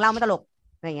คนนึงเล่าไม่ตลก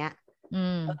อะไรเงี้ย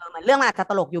เหมือนเรื่องมันอาจจะ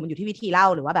ตลกอยู่มันอยู่ที่วิธีเล่า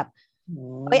หรือว่าแบบ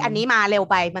อันนี้มาเร็ว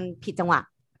ไปมันผิดจังหวะ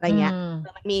อะไรเงี้ย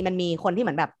มันมีคนที่เห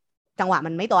มือนแบบจังหวะมั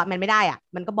นไม่ได้อ่ะ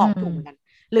มันก็บอกถูกเหมือนกัน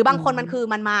หรือบางคนมันคือ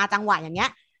มันมาจังหวะอย่างเงี้ย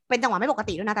เป็นจังหวะไม่ปก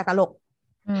ติด้วยนะแต่ตลก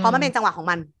เพราะมันเป็นจังหวะของ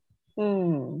มัน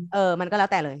มันก็แล้ว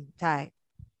แต่เลยใช่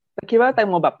แต่คิดว่าแตง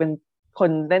โมแบบเป็นค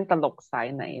นเล่นตลกสาย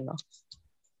ไหนเนาะ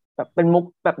แบบเป็นมุก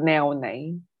แบบแนวไหน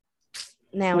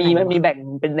มีแบ่ง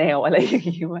เป็นแนวอะไรอย่าง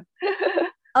งี้มั้ย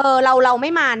เราไม่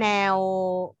มาแนว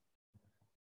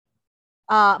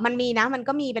มันมีนะมัน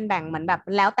ก็มีเป็นแบ่งเหมือนแบบ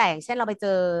แล้วแต่เช่นเราไปเจ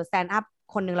อสแตนด์อัพ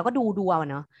คนนึงเราก็ดูอ่ะ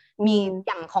เนาะมีอ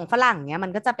ย่างของฝรั่งเนี้ยมั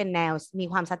นก็จะเป็นแนวมี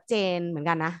ความชัดเจนเหมือน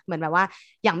กันนะเหมือนแบบว่า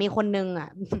อย่างมีคนนึงอ่ะ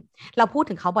เราพูด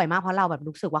ถึงเขาบ่อยมากเพราะเราแบบ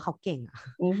รู้สึกว่าเขาเก่งอ่ะ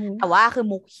แต่ว่าคือ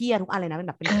มุกเฮี้ยทุกอันเลยนะเป็น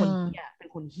แบบเป็นคน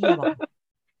เฮี้ยบอก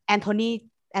แอนโท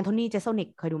นีเจสโซนิก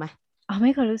เคยดูไหมไ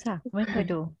ม่เคยรู้จักไม่เคย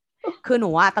ดูคือหนู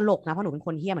ว่าตลกนะเพราะหนูเป็นค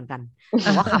นเฮี้ยเหมือนกันแ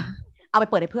ต่ว่าขำเอาไป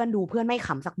เปิดให้เพื่อนดูเพื่อนไม่ข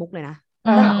ำสักมุกเลยนะ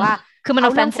แบบว่าคือมัน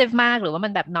offensive มากหรือว่ามั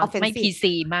นแบบ not ไม่ PC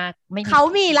มากเขา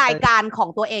มีรายการของ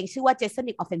ตัวเองชื่อว่า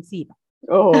Jessonic Offensive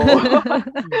โอ้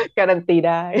การันตีไ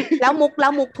ด้แล้วมุ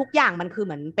กทุกอย่างมันคือเ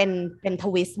หมือนเป็นท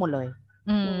วิสต์หมดเลย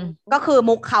ก็คือ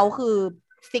มุกเขาคือ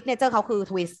ซิกเนเจอร์เขาคือ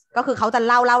ทวิสต์ก็คือเขาจะ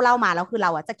เล่ามาแล้วคือเร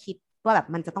าจะคิดว่าแบบ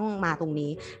มันจะต้องมาตรงนี้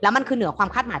แล้วมันคือเหนือความ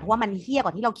คาดหมายเพราะว่ามันเหี้ยก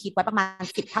ว่าที่เราคิดไว้ประมาณ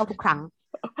10 เท่าทุกครั้ง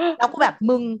แล้วก็แบบ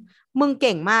มึงเ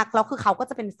ก่งมากแล้วคือเขาก็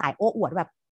จะเป็นสายโอ้อวดแบบ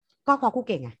ก็พอกู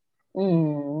เก่งไง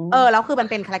แล้วคือมัน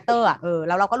เป็นคาแรคเตอร์แ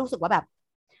ล้วเราก็รู้สึกว่าแบบ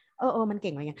มันเ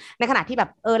ก่งอะไรเงี้ยในขณะที่แบบ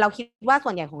เราคิดว่าส่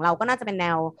วนใหญ่ของเราก็น่าจะเป็นแน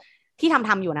วที่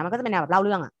ทำอยู่นะมันก็จะเป็นแนวแบบเล่าเ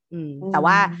รื่องแต่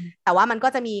ว่ามันก็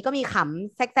มีข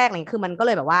ำแทรกอะไรคือมันก็เ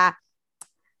ลยแบบว่า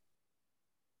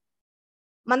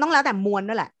มันต้องแล้วแต่มวล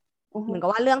ด้วยแหละเหมือนกับ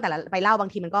ว่าเรื่องแต่ละไปเล่าบาง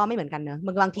ทีมันก็ไม่เหมือนกันเนอะ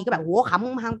บางทีก็แบบโอ้ข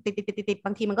ำติดบ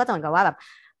างทีมันก็จะเหมือนกับว่าแบบ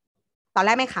ตอนแร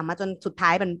กไม่ขำมาจนสุดท้า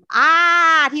ยเป็น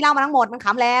ที่เล่ามาทั้งหมดมันข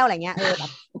ำแล้วอะไรเงี้ย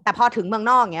แต่พอถึงเมือง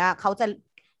นอกเงี้ยเขาจะ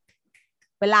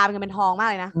เวลามันเป็นทองมาก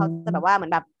เลยนะเขาจะแบบว่าเหมือ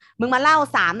นแบบมึงมาเล่า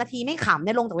3 นาทีไม่ขำเ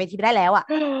นี่ยลงจากเวทีไปได้แล้วอ่ะ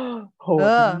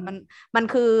มัน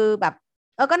คือแบบ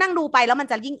ก็นั่งดูไปแล้วมัน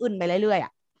จะยิ่งอึนไปเรื่อยๆอ่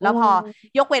ะแล้วพอ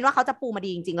ยกเว้นว่าเขาจะปูมาดี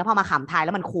จริงๆแล้วพอมาขำทายแ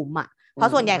ล้วมันคุ้มอ่ะเพรา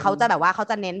ะส่วนใหญ่เขาจะแบบว่าเขา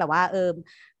จะเน้นแบบว่า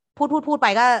พูดไป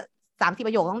ก็30 ป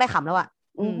ระโยคต้องได้ขำแล้วอ่ะ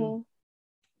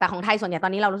แต่ของไทยส่วนใหญ่ตอ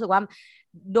นนี้เรารู้สึกว่า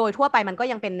โดยทั่วไปมันก็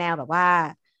ยังเป็นแนวแบบว่า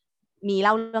มีเ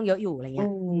ล่าเรื่องเยอะอยู่อะไรเงี้ย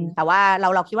แต่ว่าเ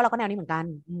ราคิดว่าเราก็แนวนี้เหมือนกัน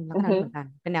เราก็แนวนี้เหมือนกัน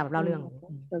เป็นแนวแบบเล่าเรื่อง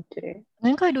โอเค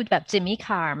งั้นเคยดูแบบจิมมี่ค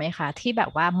าร์ไหมคะที่แบ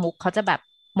บว่ามุกเขาจะแบบ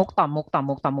มุกต่อมุกต่อ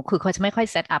มุกต่อมุกคือเขาจะไม่ค่อย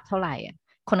เซตอัพเท่าไหร่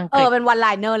คนอังกฤษเป็นวันไล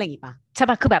เนอร์อะไรอย่างงี้ปะใช่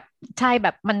ปะคือแบบใช่แบ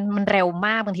บมันเร็วม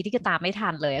ากบางทีที่ก็ตามไม่ทั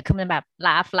นเลยคือมันแบบล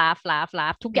า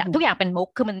ฟทุกอย่างเป็นมุก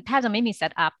คือมันแทบจะไม่มีเซ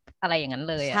ตอัพอะไรอย่างนั้น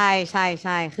เลยใ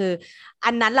ช่คือ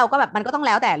อันนั้นเราก็แบบมันก็ต้องแ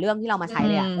ล้วแต่เรื่องที่เรามาใช้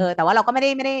เลยแต่ว่าเราก็ไม่ไ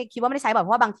ด้คิดว่าไม่ได้ใช้บ่อยเพร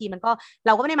าะว่าบางทีมันก็เ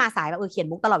ราก็ไม่ได้มาสายแบบเขียน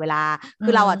มุกตลอดเวลาคื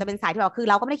อเราจะเป็นสายที่แบบคือ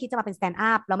เราก็ไม่ได้คิดจะมาเป็นสแตนด์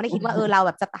อัพเราไม่ได้คิดว่าเราแ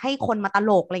บบจะให้คนมาต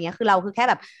ลกอะไรเงี้ยคือเราคือแค่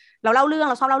แบบเราเล่าเรื่อง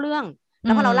เราชอบเล่าเรื่องแ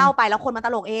ล้วพอเราเล่าไปแล้วคนมาต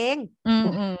ลกเอง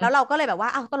แล้วเราก็เลยแบบว่า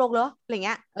อ้าวตลกเหรออะไรเ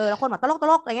งี้ยแล้วคนบอกต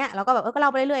ลกอะไรเงี้ยเราก็แบบก็เล่า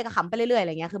ไปเรื่อยๆก็ขำไปเรื่อยๆอะไ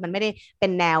รเงี้ยคือมันไม่ได้เป็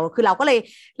นแนวคือเราก็เลย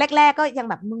แรกๆก็ยัง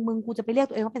แบบมึงกูจะไปเรียก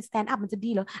ตัวเองว่าเป็นสแตนด์อัพมันจะ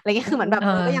ดีเหรออะไรเงี้ยคือเหมือนแบบ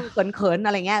ก็ยังเขินๆอ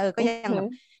ะไรเงี้ยก็ยังแบบ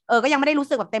ก็ยังไม่ได้รู้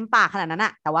สึกแบบเต็มปากขนาดนั้นอ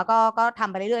ะแต่ว่าก็ท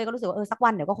ำไปเรื่อยๆก็รู้สึกว่าสักวั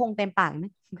นเดี๋ยวก็คงเต็มปากน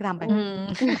ะก็ทำไป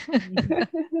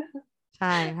ใ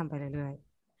ช่ทำไปเรื่อย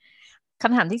ๆค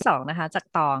ำถามที่2นะคะจาก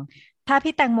ตองถ้า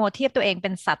พี่แตงโมเทียบตัวเองเป็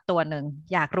นสัตว์ตัวหนึ่ง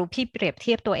อยากรู้พี่เปรียบเ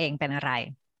ทียบตัวเองเป็นอะไร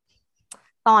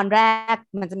ตอนแรก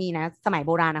มันจะมีนะสมัยโ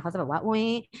บราณนะเขาจะแบบว่าอุ้ย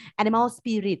animal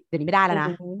spirit เดี๋ยวนี้ไม่ได้แล้วนะ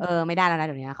ไม่ได้แล้วนะเ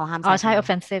ดี๋ยวนี้เขาห้ามใช่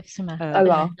offensive ใช่ไหม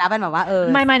แล้วเป็นแบบว่า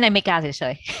ไม่ในอเมริกาเฉ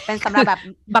ยๆเป็นสำหรับแบบ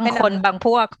บางคนบางพ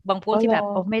วกที่แบบ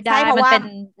ไม่ได้มันเป็น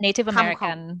native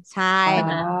American ใช่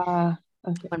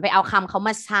เหมือนไปเอาคำเขาม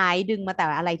าใช้ดึงมาแต่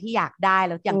อะไรที่อยากได้แ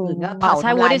ล้วอย่างอื่นก็เผาทำล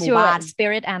ายหมู่บ้าน What is your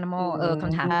spirit animal ค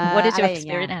ำถาม What is your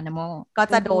spirit animal ก็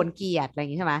จะโดนเกลียดอะไรอย่า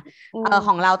งนี้ใช่ไหมข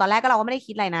องเราตอนแรกก็เราก็ไม่ได้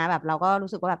คิดอะไรนะแบบเราก็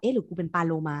รู้สึกว่าแบบหรือกูเป็นปลาโ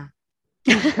ลมา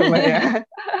ทำไม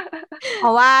เพร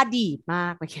าะว่าดีมา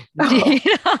กเลยดี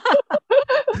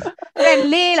เฟรน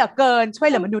ลี่เหลือเกินช่วย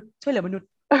เหลือมนุษย์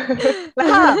แล้ว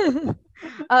ก็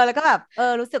แล้วก็แบบ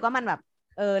รู้สึกว่ามันแบบ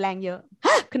แรงเยอะ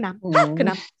ขึ้นน้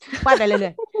ำว่ายไปเรื่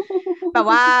อยๆแบบ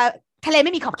ว่าทะเลไ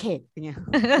ม่มีขอบเขตอย่างเงี้ย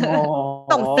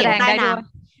ส่งเสียงใต้น้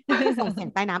ำส่งเสียง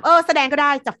ใต้น้ำแสดงก็ไ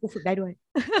ด้จับกูฝึกได้ด้วย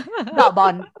เดาะบอ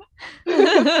ล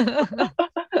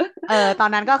ตอน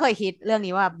นั้นก็เคยคิดเรื่อง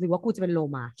นี้ว่าหรือว่ากูจะเป็นโล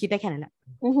มาคิดได้แค่นั้นแหละ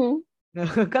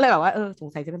ก็เลยแบบว่าสง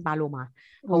สัยจะเป็นปลาโลมา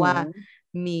เพราะว่า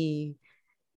มี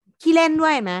ขี้เล่นด้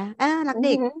วยไหมรักเ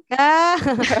ด็ก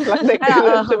รักเด็ก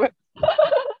ใช่ไหม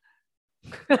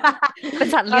เป็น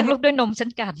สัตว์เลี้ยงลูกด้วยนมเช่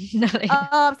นกันอะไร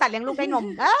สัตว์เลี้ยงลูกด้วยนม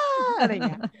อะไรเ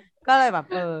งี้ยก็เลยแบบ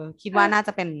คิดว่าน่าจ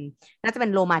ะเป็น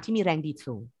โลมาที่มีแรงดีด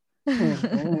สูง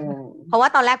เพราะว่า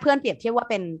ตอนแรกเพื่อนเปรียบเทียบว่า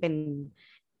เป็น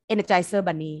Energizer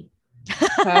Bunny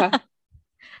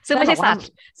ซึ่งไม่ใช่สัตว์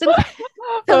ซึ่ง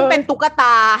เป็นตุ๊กต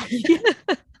า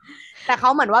แต่เขา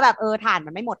เหมือนว่าแบบถ่าน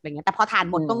มันไม่หมดอะไรเงี้ยแต่พอถ่าน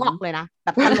หมดก็งอกเลยนะแบ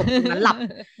บสลบตรงนั้นหลับ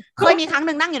เคยมีครั้งห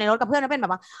นึ่งนั่งอยู่ในรถกับเพื่อนแล้วเป็นแบ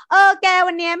บว่าแก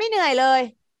วันนี้ไม่เหนื่อยเลย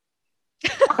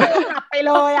หลับไปเ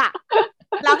ลยอ่ะ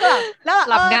แล้ว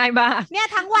หลับง่ายมากเนี่ย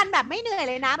ทั้งวันแบบไม่เหนื่อย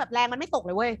เลยนะแบบแรงมันไม่ตกเ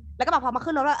ลยเว้ยแล้วก็แบบพอมา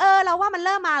ขึ้นรถว่าเราว่ามันเ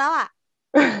ริ่มมาแล้วอ่ะ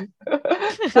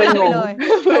เพื่อนง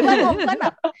งเพื่อนแบ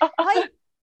บเฮ้ย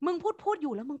มึงพูดอ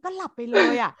ยู่แล้วมึงก็หลับไปเล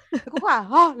ยอ่ะแล้วกูว่า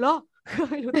เหรอ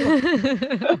ไม่รู้ตัว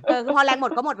คือพอแรงหม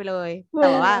ดก็หมดไปเลยแต่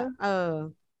ว่า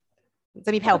จ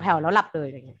ะมีแผ่วๆแล้วหลับเลย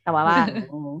อะไรเงี้ยแต่ว่า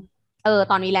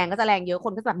ตอนมีแรงก็จะแรงเยอะค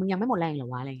นก็แบบมึงยังไม่หมดแรงเหรอ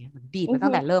วะอะไรเงี้ยมันดีดมาตั้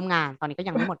งแต่เริ่มงานตอนนี้ก็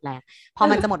ยังไม่หมดแรงพอ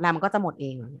มันจะหมดแรงมันก็จะหมดเอ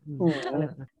ง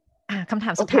คำถ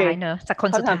ามสุดท้ายเนอะจากค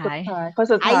นสุดท้าย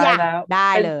แล้วได้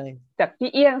เลยจากพี่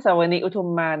เอี้ยงสาวนีอุทุม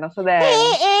มานักแสดง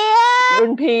รุ่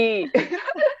นพี่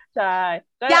ใช่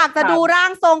อยากจะดูร่า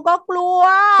งทรงก็กลัว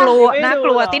น่าก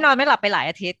ลัวที่นอนไม่หลับไปหลาย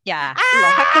อาทิตย์อย่า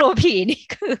ถ้ากลัวผีนี่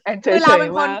คือเราเป็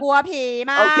นคนกลัวผี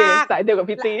มากโอเคสายเดียวกับ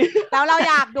พี่ตีแล้วเรา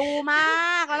อยากดูม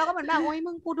ากแล้วเราก็เหมือนแบบโอ้ย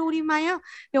มึงกูดูดีไหม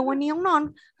เดี๋ยววันนี้ต้องนอน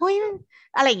เฮ้ย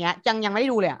อะไรเงี้ยยังไม่ได้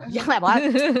ดูเลยยังแบบว่า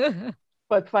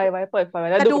เปิดไฟไว้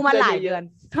แล้วจะดูมาหลายเดือน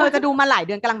จะดูมาหลายเ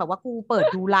ดือนกำลังแบบว่ากูเปิด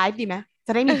ดูไลฟ์ดีไหมจ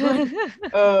ะได้มีเพื่อน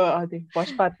เอาดิ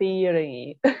watch party อะไรอย่าง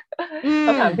งี้ค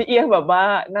ำถามพี่เอี้ยงแบบว่า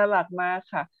น่ารักมาก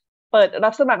ค่ะเปิดรั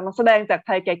บสมัครนักแสดงจากไท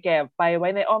ยแก่ๆไปไว้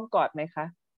ในอ้อมกอดไหมคะ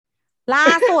ล่า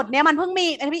สุดเนี่ยมันเพิ่งมี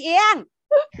พี่เอี้ยง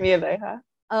มีอะไรคะ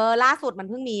ล่าสุดมัน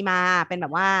เพิ่งมีมาเป็นแบ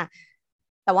บว่า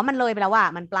แต่ว่ามันเลยไปแล้วว่ะ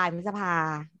มันปลายพฤษภา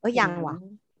ยังว่ะ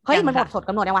เฮ้ยมันหมดสด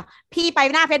กำหนดยังว่ะพี่ไป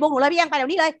หน้า Facebook หนูเลยพี่เอี้ยงไปเดี๋ย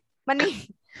วนี้เลย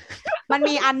มัน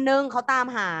มีอันนึงเขาตาม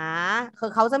หาคื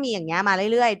อเขาจะมีอย่างเงี้ยมา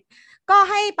เรื่อยๆก็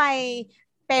ให้ไป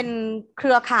เป็นเค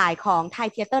รือข่ายของ Thai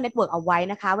Theater Network เอาไว้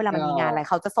นะคะเวลามันมีงานอะไร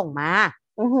เขาจะส่งมา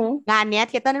งานเนี้ย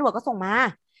Theater Network ก็ส่งมา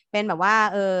เป็นแบบว่า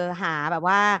หาแบบ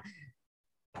ว่า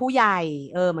ผู้ใหญ่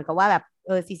เหมือนกับว่าแบบ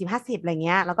40-50อะไรเ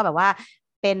งี้ยแล้วก็แบบว่า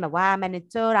เป็นแบบว่าแมเน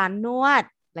เจอร์ร้านนวด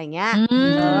อะไรเงี้ย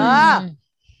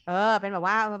เออเป็นแบบ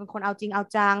ว่าเป็นคนเอาจริงเอา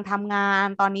จังทำงาน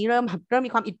ตอนนี้เริ่มมี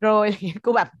ความอิดโรยอะไรเงี้ย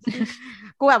กูแบ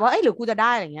บว่าเอ้ยหรือกูจะไ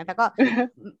ด้อะไรเงี้ยแต่ก็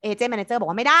เอเจนต์แมเนเจอร์บอก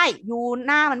ว่าไม่ได้อยู่ห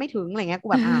น้ามันไม่ถึงอะไรเงี้ยกู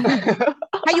แบบอ้าว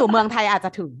ถ้าอยู่เมืองไทยอาจจ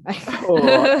ะถึง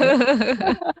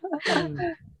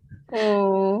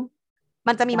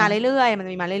มันจะมีมาเรื่อ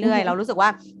ยๆเรารู้สึกว่า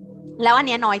แล้วอันเ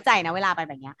นี้ยน้อยใจนะเวลาไป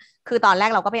แบบเนี้ยคือตอนแร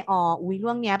กเราก็ไปอุ้ยเ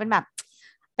รื่องเนี้ยเป็นแบบ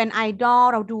เป็นไอดอล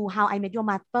เราดู How I Met Your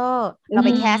Mother เราไป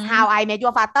แคส How I Met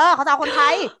Your Father เขาจะเอาคนไท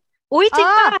ยอุ้ยจริง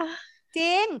ป่ะจ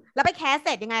ริงแล้วไปแคสเส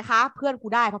ร็จยังไงคะเพื่อนกู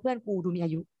ได้เพราะเพื่อนกูดูมีอ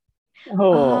ายุโอ้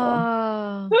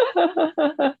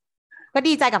ก็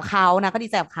ดีใจกับเขานะก็ดี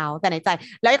ใจกับเขาแต่ในใจ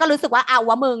แล้วก็รู้สึกว่าเอา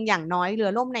ว่ามึงอย่างน้อยเรือ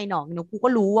ล่มในหนองนูกูก็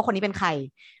รู้ว่าคนนี้เป็นใคร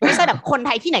ไม่ใช่แบบคนไท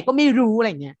ยที่ไหนก็ไม่รู้อะไร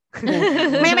เงี้ย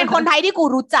ไม่เป็นคนไทยที่กู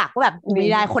รู้จักก็แบบกูไม่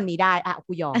ได้คนนี้ได้อ่ะ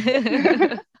กูยอม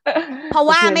เพราะ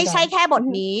ว่าไม่ใช่แค่บท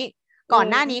นี้ก่อน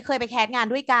หน้านี้เคยไปแคสงาน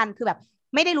ด้วยกันคือแบบ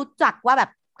ไม่ได้รู้จักว่าแบบ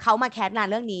เขามาแคสงาน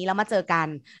เรื่องนี้แล้วมาเจอกัน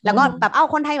แล้วก็แบบ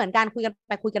คนไทยเหมือนกันคุยกันไ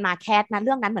ปคุยกันมาแคสนั้นเ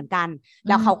รื่องนั้นเหมือนกันแ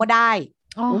ล้วเขาก็ได้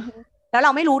แล้วเร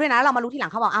าไม่รู้ด้วยนะเรามารู้ทีหลั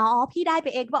งเขาบอกอ๋อพี่ได้ไป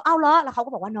เองบอกเหรอแล้วเขา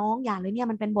ก็บอกว่าน้องอย่าเลยเนี่ย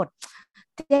มันเป็นบท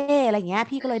เท่อะไรเงี้ย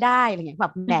พี่ก็เลยได้อะไรเงี้ยแบ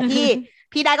บแหม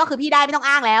พี่ได้ก็คือพี่ได้ไม่ต้อง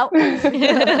อ้างแล้ว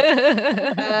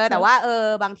แต่ว่า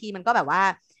บางทีมันก็แบบว่า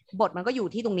บทมันก็อยู่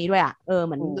ที่ตรงนี้ด้วยอ่ะเ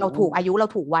หมือนเราถูกอายุเรา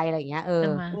ถูกวัยอะไรเงี้ย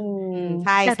ใ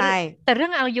ช่ใช่แต่เรื่อ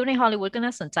งอายุในฮอลลีวูดก็น่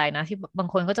าสนใจนะที่บาง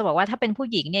คนก็จะบอกว่าถ้าเป็นผู้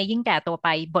หญิงเนี่ยยิ่งแก่ตัวไป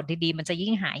บทดีๆมันจะยิ่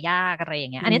งหายากอะไรอย่า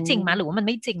งเงี้ยอันนี้จริงไหมหรือว่ามันไ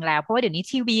ม่จริงแล้วเพราะว่าเดี๋ยวนี้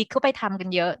ทีวีเขาไปทำกัน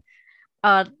เยอะ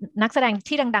นักแสดง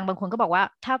ที่ดังๆบางคนก็บอกว่า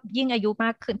ถ้ายิ่งอายุม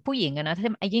ากขึ้นผู้หญิงอะนะถ้า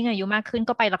ยิ่งอายุมากขึ้น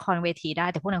ก็ไปละครเวทีได้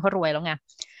แต่พวกนั้นเขารวยแล้วไง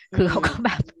คือเขาก็แบ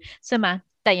บใช่ไหม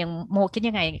แต่ยังโมคิด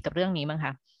ยังไงกับเรื่องนี้มั้งค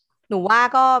ะหนูว่า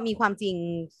ก็มีความจริง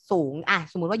สูง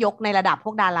สมมุติว่ายกในระดับพ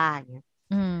วกดาราอย่างเงี้ย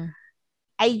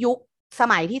ไอยุคส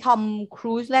มัยที่ทอมค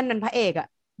รูซเล่นเป็นพระเอกอะ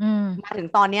มาถึง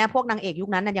ตอนนี้พวกนางเอกยุค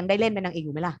นั้นยังได้เล่นเป็นนางเอกอ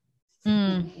ยู่ไหมล่ะ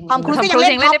ทอมครูซก็ยังเล่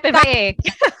นเป็นพระเอก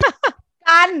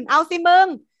กันเอาสิมึง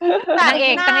นางเอ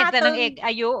กแต่นางเอกอ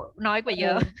ายุน้อยกว่าเย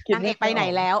อะนางเอกไปไหน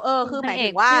แล้วคือหมายถึ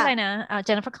งว่าชื่ออะไรนะเจ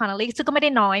นนิเฟอร์คอนเนลลี่ซึ่งก็ไม่ได้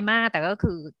น้อยมากแต่ก็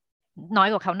คือน้อย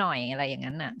กว่าเขาหน่อยอะไรอย่าง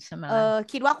นั้นน่ะใช่ไหม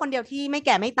คิดว่าคนเดียวที่ไม่แ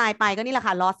ก่ไม่ตายไปก็นี่แหละ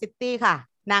ค่ะลอสซิตี้ค่ะ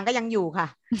นางก็ยังอยู่ค่ะ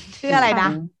ชื่ออะไรนะ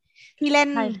ที่เล่น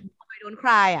บอยโดนค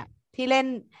ลายอ่ะที่เล่น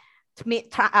มี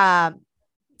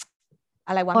อ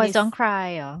ะไรวะบอยโดนคลาย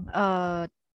เหรอ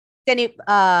เจนิ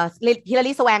ฮิลลา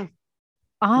รีสแวง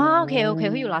อ๋อโอเค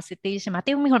เขาอยู่ลอสซิตี้ใช่ไหม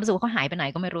ติ้วมีคนรู้สึกว่าเขาหายไปไหน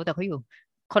ก็ไม่รู้แต่เขาอยู่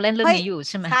เขาเล่นเรื่องนี้อยู่ใ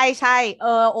ช่ไหมใช่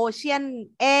โอเชียน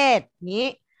8นี้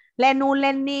เล่นนู่นเ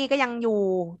ล่นนี่ก็ยังอยู่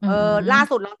ล่า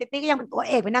สุดลอสซิตี้ก็ยังเป็นตัว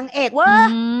เอกเป็นนางเอกเว้ย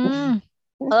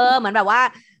เหมือนแบบว่า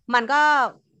มัน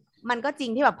ก็จริ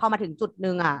งที่แบบพอมาถึงจุด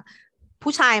นึงอ่ะ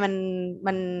ผู้ชาย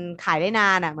มันขายได้นา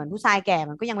นอ่ะเหมือนผู้ชายแก่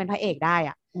มันก็ยังเป็นพระเอกได้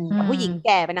อ่ะแต่ผู้หญิงแ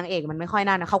ก่เป็นนางเอกมันไม่ค่อย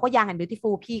น่านะเขาก็ยังเห็น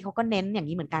Beautiful พี่เขาก็เน้นอย่าง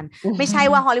นี้เหมือนกันไม่ใช่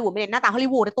ว่าฮอลลีวูดไม่เน้นหน้าตาฮอลลี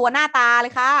วูดตัวหน้าตาเล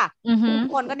ยค่ะทุ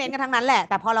กคนก็เน้นกันทั้งนั้นแหละ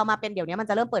แต่พอเรามาเป็นเดี๋ยวนี้มัน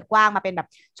จะเริ่มเปิดกว้างมาเป็นแบบ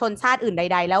ชนชาติอื่นใ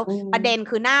ดๆแล้วประเด็น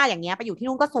คือหน้าอย่างเงี้ยไปอยู่ที่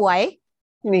นู่นก็สวย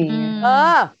นี่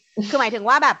คือหมายถึง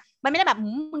ว่าแบบมันไม่ได้แบบ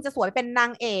มึงจะสวยเป็นนา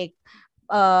งเอก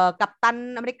กัปตัน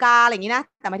อเมริกาอะไรอย่างนี้นะ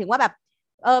แต่หมายถึงว่าแบบ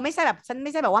ไม่ใช่แบบฉันไ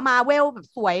ม่ใช่แบบว่ามาเวลแบบ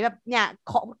สวยแบบเนี่ย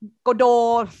โกโด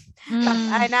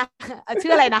อะไรนะชื่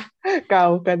ออะไรนะกา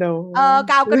กระโด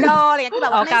กากระโดอะไรอย่างเงี้ยแบ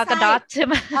บว่ากากระดอใช่ไ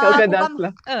หมกากระดอ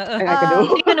กระโด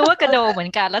นี่ก็นึกว่ากระโดเหมือ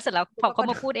นกันแล้วเสร็จแล้วพอเขา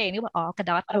มาพูดเองนี่ว่าอ๋อกระ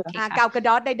ดอโอเคกากระด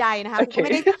อใดๆนะคะไ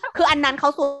ม่ได้คืออันนั้นเขา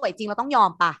สวยจริงเราต้องยอ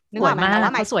มป่ะนึกว่า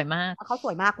เขาสวยมากเขาส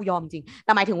วยมากกูยอมจริงแ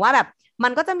ต่หมายถึงว่าแบบมั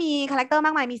นก็จะมีคาแรคเตอร์ม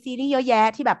ากมายมีซีรีส์เยอะแยะ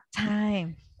ที่แบบใช่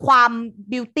ความ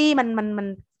บิวตี้มัน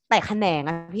แตกแขนง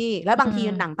อะพี่แล้วบางที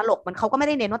หนังตลกมันเขาก็ไม่ไ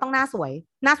ด้เน้นว่าต้องหน้าสวย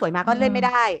มาก็เล่นไม่ไ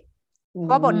ด้เพ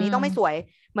ราะบทนี้ต้องไม่สวย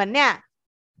เหมือนเนี่ย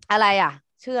อะไรอ่ะ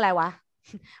ชื่ออะไรวะ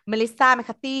เมลิซาแมค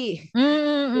คาตี้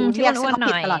ชื่ออ้วนห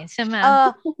น่อยใช่ไหม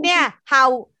เนี่ย how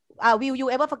will you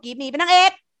ever forgive me เป็นนางเอ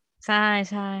กใ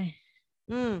ช่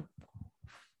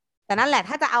แต่นั่นแหละ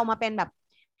ถ้าจะเอามาเป็นแบบ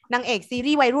นางเอกซี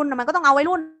รีส์วัยรุ่นมันก็ต้องเอาวัย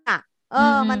รุ่นอ่ะ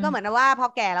มันก็เหมือนว่าพอ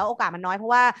แก่แล้วโอกาสมันน้อยเพรา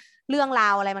ะว่าเรื่องรา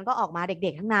วอะไรมันก็ออกมาเด็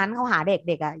กๆทั้งนั้นเขาหาเ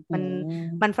ด็กๆอ่ะ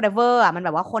มัน forever อ่ะมันแบ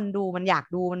บว่าคนดูมันอยาก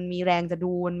ดูมันมีแรงจะ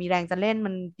ดูมันมีแรงจะเล่น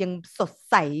มันยังสด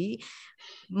ใส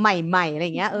ใหม่ๆอะไร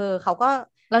เงี้ยเขาก็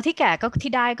แล้วที่แก่ก็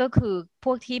ที่ได้ก็คือพ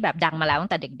วกที่แบบดังมาแล้วตั้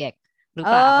งแต่เด็กๆหรือเ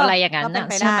ปล่าอะไรอย่างนั้นนะ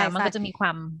ใช่ไหมมันก็จะมีคว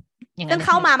ามซึ่งเ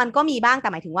ข้ามามันก็มีบ้างแต่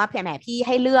หมายถึงว่าแหมพี่ใ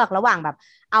ห้เลือกระหว่างแบบ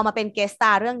เอามาเป็นเกสตา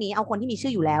ร์เรื่องนี้เอาคนที่มีชื่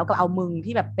ออยู่แล้วกับเอามึง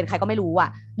ที่แบบเป็นใครก็ไม่รู้อ่ะ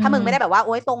ถ้ามึงไม่ได้แบบว่าโ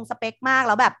อ๊ยตรงสเปคมากแ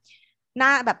ล้วแบบหน้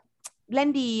าแบบ เล่น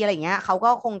ดีอะไรเงี้ยเขาก็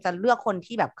คงจะเลือกคน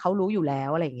ที่แบบเขารู้อยู่แล้ว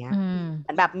อะไรเงี้ยเห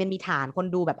มือนแบบมันมีฐานคน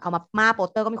ดูแบบเอามาโปส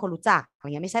เตอร์ก็มีคนรู้จักอะไรเ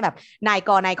งี้ยไม่ใช่แบบนายก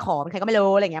นายขอใครก็ไม่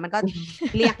รู้อะไรเงี้ยมันก็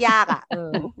เรียกยากอ่ะ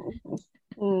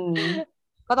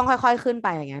ก็ต้องค่อยๆขึ้นไป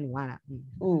อย่างเงี้ยหนูว่า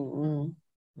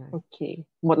โอเค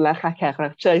หมดแล้วค่ะแขกรั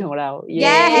บเชิญของเราเ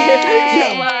ย้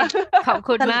ขอบ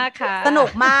คุณมากค่ะสนุก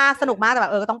มากแต่แบ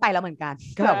บก็ต้องไปแล้วเหมือนกัน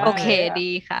ก็แบบโอเคดี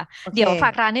ค่ะเดี๋ยวฝา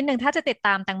กร้านนิดนึงถ้าจะติดต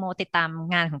ามแตงโมติดตาม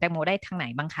งานของแตงโมได้ทางไหน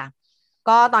บ้างคะ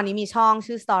ก็ตอนนี้มีช่อง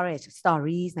ชื่อ Storage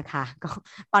Stories นะคะก็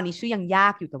ตอนนี้ชื่อยังยา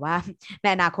กอยู่แต่ว่าใน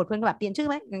อนาคตเพื่อนก็แบบเปลี่ยนชื่อ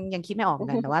ไหมยังคิดไม่ออกเหมือน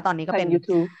กันแต่ว่าตอนนี้ก็เป็น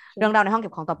YouTube เรื่องราวในห้องเก็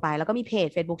บของต่อไปแล้วก็มีเพจ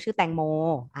Facebook ชื่อแตงโม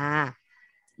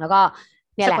แล้วก็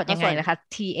เนี่ยแหละสะกดยังไงนะคะ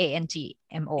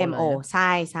TANGMO ใช่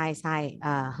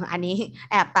อันนี้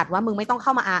แอบตัดว่ามึงไม่ต้องเข้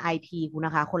ามา RIP กูน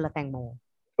ะคะคนละแตงโม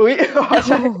อุ๊ย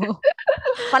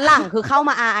ฝรั่งคือเข้า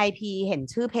มา RIP เห็น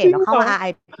ชื่อเพจแล้วเข้ามา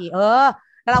RIP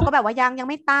แล้วเราก็แบบว่ายัง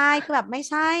ไม่ตายคือแบบไม่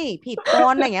ใช่ผิดค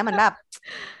นอะไรเงี้ยเหมือนแบบ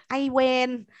ไอเวน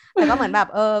แต่ก็เหมือนแบบ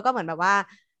ก็เหมือนแบบว่า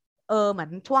เหมือน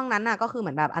ช่วงนั้นน่ะก็คือเห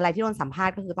มือนแบบอะไรที่โดนสัมภาษ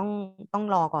ณ์ก็คือต้อง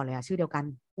รอก่อนเลยอะชื่อเดียวกัน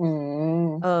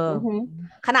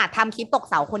ขนาดทำคลิปตก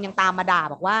เสาคนยังตามมาด่า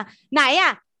บอกว่าไหนอ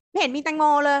ะไม่เห็นมีแตงโม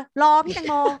เลยรอพี่แตง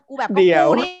โมกูแบบ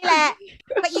กูนี่แหละ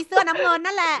ก็อีเสื้อน้ำเงิน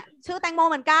นั่นแหละชื่อแตงโม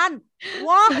เหมือนกัน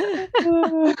ว้า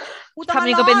กูจะมา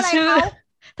ล้ออะไรเขา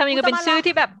ทำยังไงเป็นชื่อ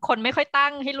ที่แบบคนไม่ค่อยตั้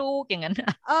งให้ลูกอย่างนั้น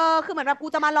คือเหมือนแบบกู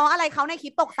จะมาล้ออะไรเขาในคลิ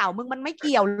ปตกเสามึงมันไม่เ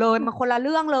กี่ยวเลยมันคนละเ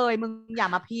รื่องเลยมึงอย่า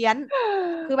มาเพี้ยน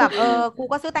คือแบบกู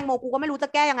ก็ซื้อแตงโมกูก็ไม่รู้จะ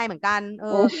แก้ยังไงเหมือนกัน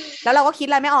แล้วเราก็คิด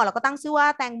อะไรไม่ออกเราก็ตั้งชื่อว่า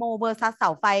แตงโมเวอร์ซัสเสา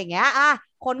ไฟอย่างเงี้ย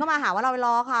คนก็มาหาว่าเราไป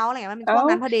ล้อเขาอะไรเงี้ยมันเป็นช่วง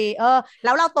นั้นพอดีแ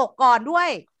ล้วเราตกก่อนด้วย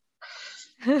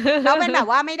แล้วเป็นแบบ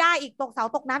ว่าไม่ได้อีกตกเสา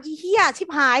ตกน้ำอีเหี้ยชิบ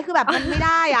หายคือแบบมันไม่ไ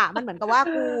ด้อ่ะมันเหมือนกับว่า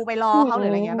กูไปล้อเขาหรือ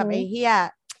อะไรเงี้ยแบบไอ้เหี้ย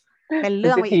เป็นเ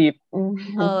รื่องไปอีก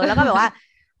แล้วก็แบบว่า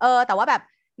แต่ว่าแบบ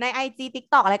ใน IG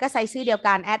TikTok อะไรก็ใช้ชื่อเดียว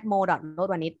กัน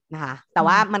 @mo.lodwanit นะคะแต่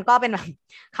ว่ามันก็เป็นแบบ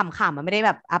ขำๆมันไม่ได้แ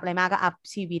บบอัพอะไรมากก็อัพ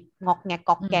ชีวิตงอกแงก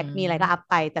ก๊อกแก๊กมีอะไรก็อัพ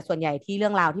ไปแต่ส่วนใหญ่ที่เรื่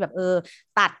องราวที่แบบ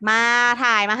ตัดมา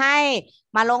ถ่ายมาให้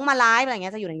มาไลฟ์อะไรเ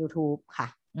งี้ยจะอยู่ใน YouTube ค่ะ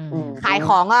ขายข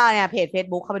องก็เนี่ยเพจ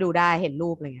Facebook เข้าไปดูได้เห็นรู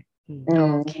ปอะไรเงี้ย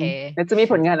โอเคแล้วจะมี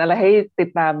ผลงานอะไรให้ติด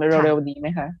ตามเร็วๆนี้ไหม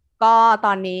คะก็ต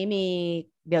อนนี้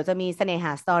เดี๋ยวจะมีเสน่ห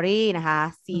าสตอรี่นะคะ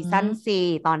ซีซั่น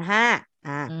4 ตอน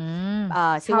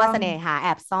 5ชื่อว่าเสน่หาแอ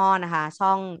บซ่อนนะคะช่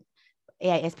อง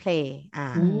AIS Play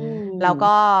แล้ว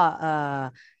ก็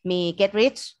มี Get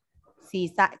Rich ซี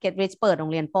ซั่น Get Rich เปิดโร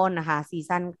งเรียนปล้นนะคะซี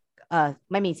ซั่น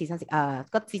ไม่มีซีซั่น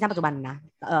ก็ซีซั่นปัจจุบันนะ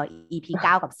EP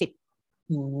 9 กับ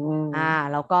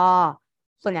 10แล้วก็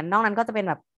ส่วนใหญ่นอกนั้นก็จะเป็น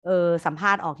แบบสัมภ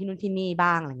าษณ์ออกที่นู่นที่นี่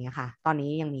บ้างอะไรเงี้ยค่ะตอนนี้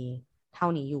ยังมีเท่า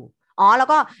นี้อยู่แล้ว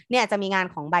ก็เนี่ยจะมีงาน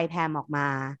ของใบแพมออกมา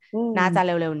น่าจะเ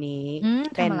ร็วๆนี้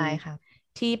เป็นอะไรคะ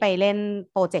ที่ไปเล่น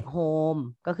โปรเจกต์โฮม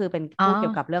ก็คือเป็นพูดเกี่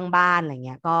ยวกับเรื่องบ้านอะไรเ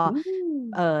งี้ยก็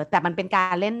แต่มันเป็นกา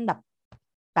รเล่นแบ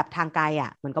บทางไกลอ่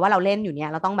ะเหมือนกับว่าเราเล่นอยู่เนี้ย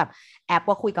เราต้องแบบแอป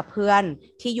ว่าคุยกับเพื่อน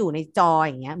ที่อยู่ในจอ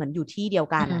อย่างเงี้ยเหมือนอยู่ที่เดียว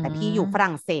กันแต่พี่อยู่ฝ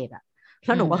รั่งเศสอ่ะแ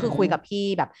ล้วหนูก็คือคุยกับพี่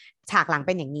แบบฉากหลังเ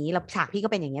ป็นอย่างนี้แล้วฉากพี่ก็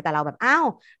เป็นอย่างเงี้ยแต่เราแบบอ้าว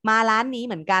มาร้านนี้เ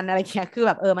หมือนกันอะไรเงี้ยคือแ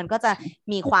บบมันก็จะ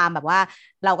มีความแบบว่า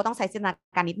เราก็ต้องใช้จินตนา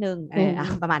การนิดนึง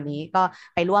ประมาณนี้ก็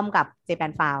ไปร่วมกับเจแป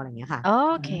นฟาวอะไรเงี้ยค่ะโ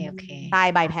อเคใต้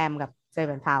ใบแพมกับเจแ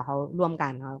ปนฟาวเขาร่วมกั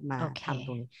นเขามาทำต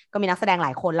รงนี้ก็มีนักแสดงหล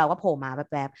ายคนเราก็โผล่มา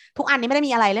แบบทุกอันนี้ไม่ได้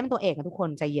มีอะไรเล่นเป็นตัวเอกนะทุกคน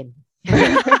ใจเย็น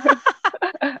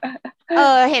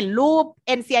เห็นรูป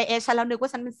NCIS ฉันแล้วนึกว่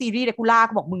าฉันเป็นซีรีส์เรกูล่า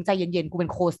กูบอกมึงใจเย็นๆกูเป็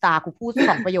นโคสตาร์กูพูด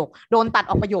2 ประโยคโดนตัด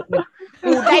ออกประโยคนึง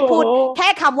กูได้พูดแค่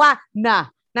คำว่า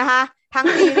นะคะทั้ง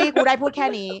ซีรีส์กูได้พูดแค่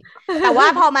นี้แต่ว่า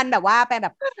พอมันแบบว่าเป็นแบ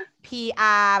บ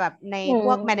PR แบบในพ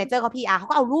วกแมเนเจอร์เขา PR เขา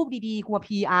ก็เอารูปดีๆกูมา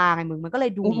PR ไงมึงมันก็เล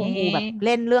ยดูกูแบบเ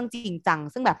ล่นเรื่องจริงจัง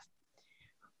ซึ่งแบบ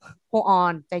โฮออ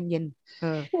นใจเย็น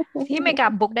ที่เมกา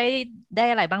บุ๊กได้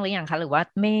อะไรบ้างหรือยังคะหรือว่า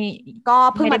ไม่ก็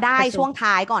เพิ่งมาได้ช่วง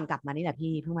ท้ายก่อนกลับมานี่แหละ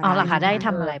พี่เพิ่งมาได้เหรอคะได้ท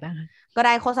ำอะไรบ้างก็ไ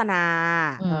ด้โฆษณา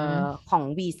ของ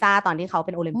วีซ่าตอนที่เขาเ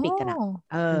ป็นโอลิมปิกกันนะ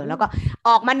แล้วก็อ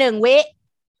อกมา1 วิ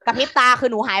กระพริบตาคือ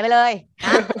หนูหายไปเลย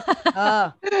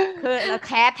คือแ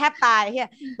คสแทบตายเฮีย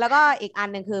แล้วก็อีกอัน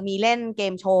หนึ่งคือมีเล่นเก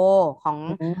มโชว์ของ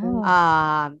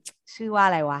ชื่อว่าอ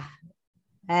ะไรวะ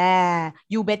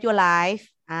You Bet Your Life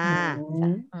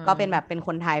ก็เป็นแบบเป็นค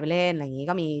นไทยไปเล่นอะไรอย่างนี้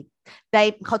ก็มีได้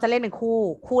เขาจะเล่นเป็น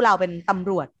คู่เราเป็นตำ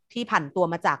รวจที่ผันตัว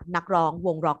มาจากนักร้องว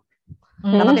งร็อก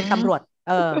แล้วก็เป็นตำรวจ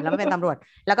แล้วก็เป็นตำรวจ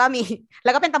แล้วก็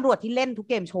เป็นตำรวจที่เล่นทุก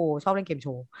เกมโชว์ชอบเล่นเกมโช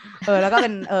ว์แล้วก็เป็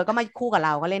นก็มาคู่กับเร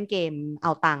าก็เล่นเกมเอ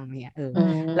าตังค์เนี่ย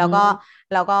แล้ว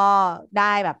ก็ไ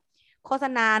ด้แบบโฆษ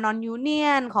ณานอนยูเนี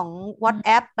ยนของ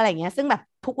WhatsApp อะไรเงี้ยซึ่งแบบ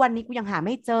ทุกวันนี้กูยังหาไ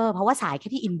ม่เจอเพราะว่าฉายแค่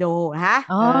ที่อินโดนะคะ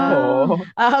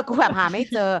กูแบบหาไม่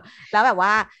เจอแล้วแบบว่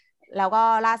าแล้วก็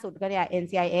ล่าสุดก็เนี่ย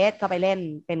NCIS ก็ไปเล่น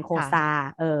เป็นโคซา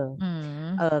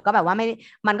ก็แบบว่าไม่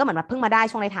มันก็เหมือนแบบเพิ่งมาได้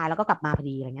ช่วงท้ายๆแล้วก็กลับมาพอ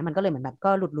ดีอะไรเงี้ยมันก็เลยเหมือนแบบก็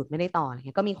หลุดไม่ได้ต่ออะไรเ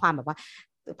งี้ยก็มีความแบบว่า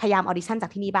พยายามออดิชั่นจา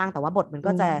กที่นี่บ้างแต่ว่าบทมัน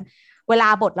ก็จะเวลา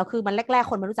บทเราคือมันแรกๆ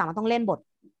คนมันรู้จักมันต้องเล่นบท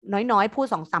น้อยๆพูด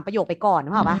 2-3 ประโยคไปก่อนนึ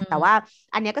กออกปะแต่ว่า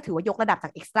อันนี้ก็ถือว่ายกระดับจา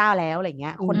กเอ็กซ์ตร้าแล้วอะไรเงี้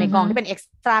ยคนในกองที่เป็นเอ็กซ์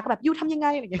ตร้าก็แบบยูทำยังไง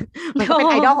อะไรเงี้ยมันก็เป็น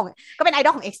ไอดอลของ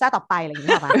เอ็กซ์ตร้าต่อไปอะไรอย่างเ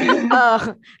งี้ยป่ะ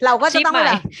เราก็จะต้องแ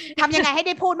บบทำยังไงให้ไ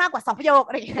ด้พูดมากกว่า2 ประโยคอ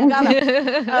ะไรอย่างเงี้ยก็แบบ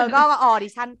ก็ออดิ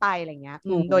ชั่นไปอะไรเงี้ย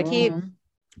โดย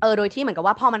ที่เหมือนกับ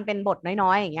ว่าพอมันเป็นบทน้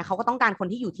อยๆอย่างเงี้ยเขาก็ต้องการคน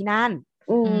ที่อยู่ที่นั่น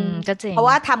ก็จริงเพราะ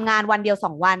ว่าทำงานวันเดียว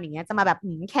2 วันอย่างเงี้ยจะมาแบบ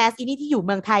แคสอีนี่ที่อยู่เ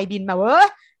มืองไทยบินมาเว้ย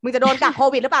มึงจะโดนกักโค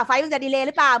วิดหรือเปล่าไฟมึงจะดีเลย์ห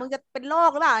รือเปล่ามึงจะเป็นโรค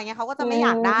หรือเปล่าอย่างเงี้ยเขาก็จะไม่อย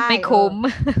ากได้ไม่คุ้ม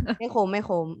ไม่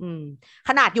คุ้มข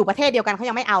นาดอยู่ประเทศเดียวกันเขา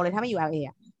ยังไม่เอาเลยถ้าไม่อยู่ LA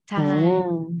อ่ะใช่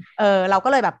เราก็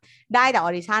เลยแบบได้แต่อ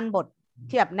อดิชั่นบท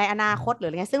ที่แบบในอนาคตหรืออ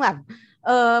ะไรเงี้ยซึ่งแบบ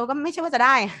ก็ไม่ใช่ว่าจะไ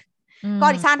ด้ก็อ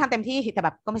อดิชั่นทำเต็มที่แต่แบ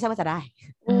บก็ไม่ใช่ว่าจะได้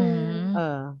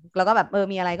แล้วก็แบบ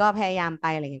มีอะไรก็พยายามไป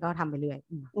อะไรเงี้ยก็ทำไปเรื่อย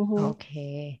โอเค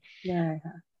ได้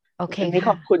ค่ะโอเคนี่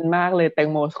ขอบคุณมากเลยแตง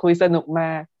โมคุยสนุกม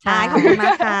ากใช่ขอบคุณม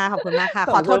ากค่ะขอบคุณมากค่ะ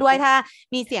ขอโทษด้วยถ้า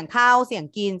มีเสียงเข้าเสียง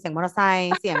กินเสียงมอเตอร์ไซ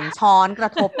ค์เสียงช้อนกร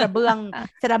ะทบกระเบื้อง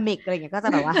เซรามิกอะไรอย่างเงี้ยก็จะ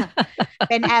แบบว่า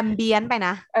เป็นแอมเบียนไปน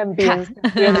ะแอมเบียน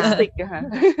เรียลลิสติกนะคะ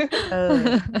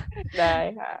ได้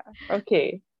ค่ะโอเค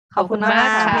ขอบคุณมาก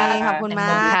ค่ะพี่ขอบคุณมา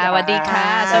กสวัสดีค่ะ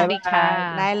สวัสดีค่ะ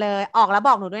ได้เลยออกแล้วบ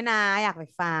อกหนูด้วยนะอยากไป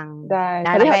ฟังไ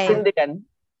ด้ไปสิ้นเดือน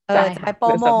จะไปโปร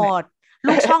โมท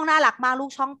ลูกช่องน่ารักมากลู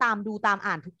กช่องตามดูตาม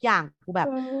อ่านทุกอย่างกูแบบ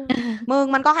มึง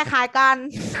มันก็คล้ายๆกัน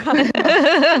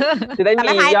แต่ไ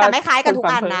ม่คล้ายกันทุก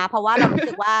อันนะเพราะว่าเรารู้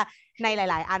สึกว่าในห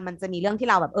ลายๆอันมันจะมีเรื่องที่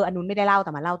เราแบบอันนู้นไม่ได้เล่าแ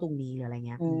ต่มาเล่าตรงนี้หรืออะไรเ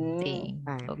งี้ยจริง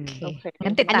โอเค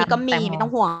งั้นติดตามอันนี้ก็มีไม่ต้อ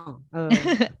งห่วง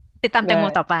ติดตามแตงโม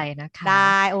ต่อไปนะคะไ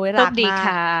ด้โอ้ยรักมา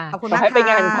กขอบคุณมากค่ะให้เป็น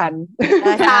งานพัน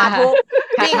สาธุ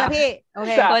จริงค่ะพี่โอเ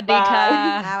คสวัสดีค่ะ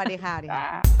สวัสดีค่ะ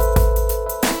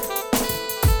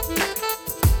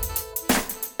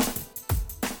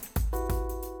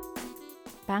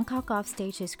Bangkok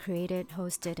Offstage is created,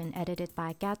 hosted, and edited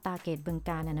by Gautaket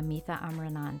Bunkan and Amitha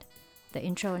Amranand. The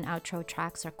intro and outro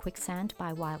tracks are Quicksand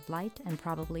by Wild Light and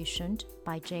Probably Shouldn't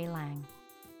by Jay Lang.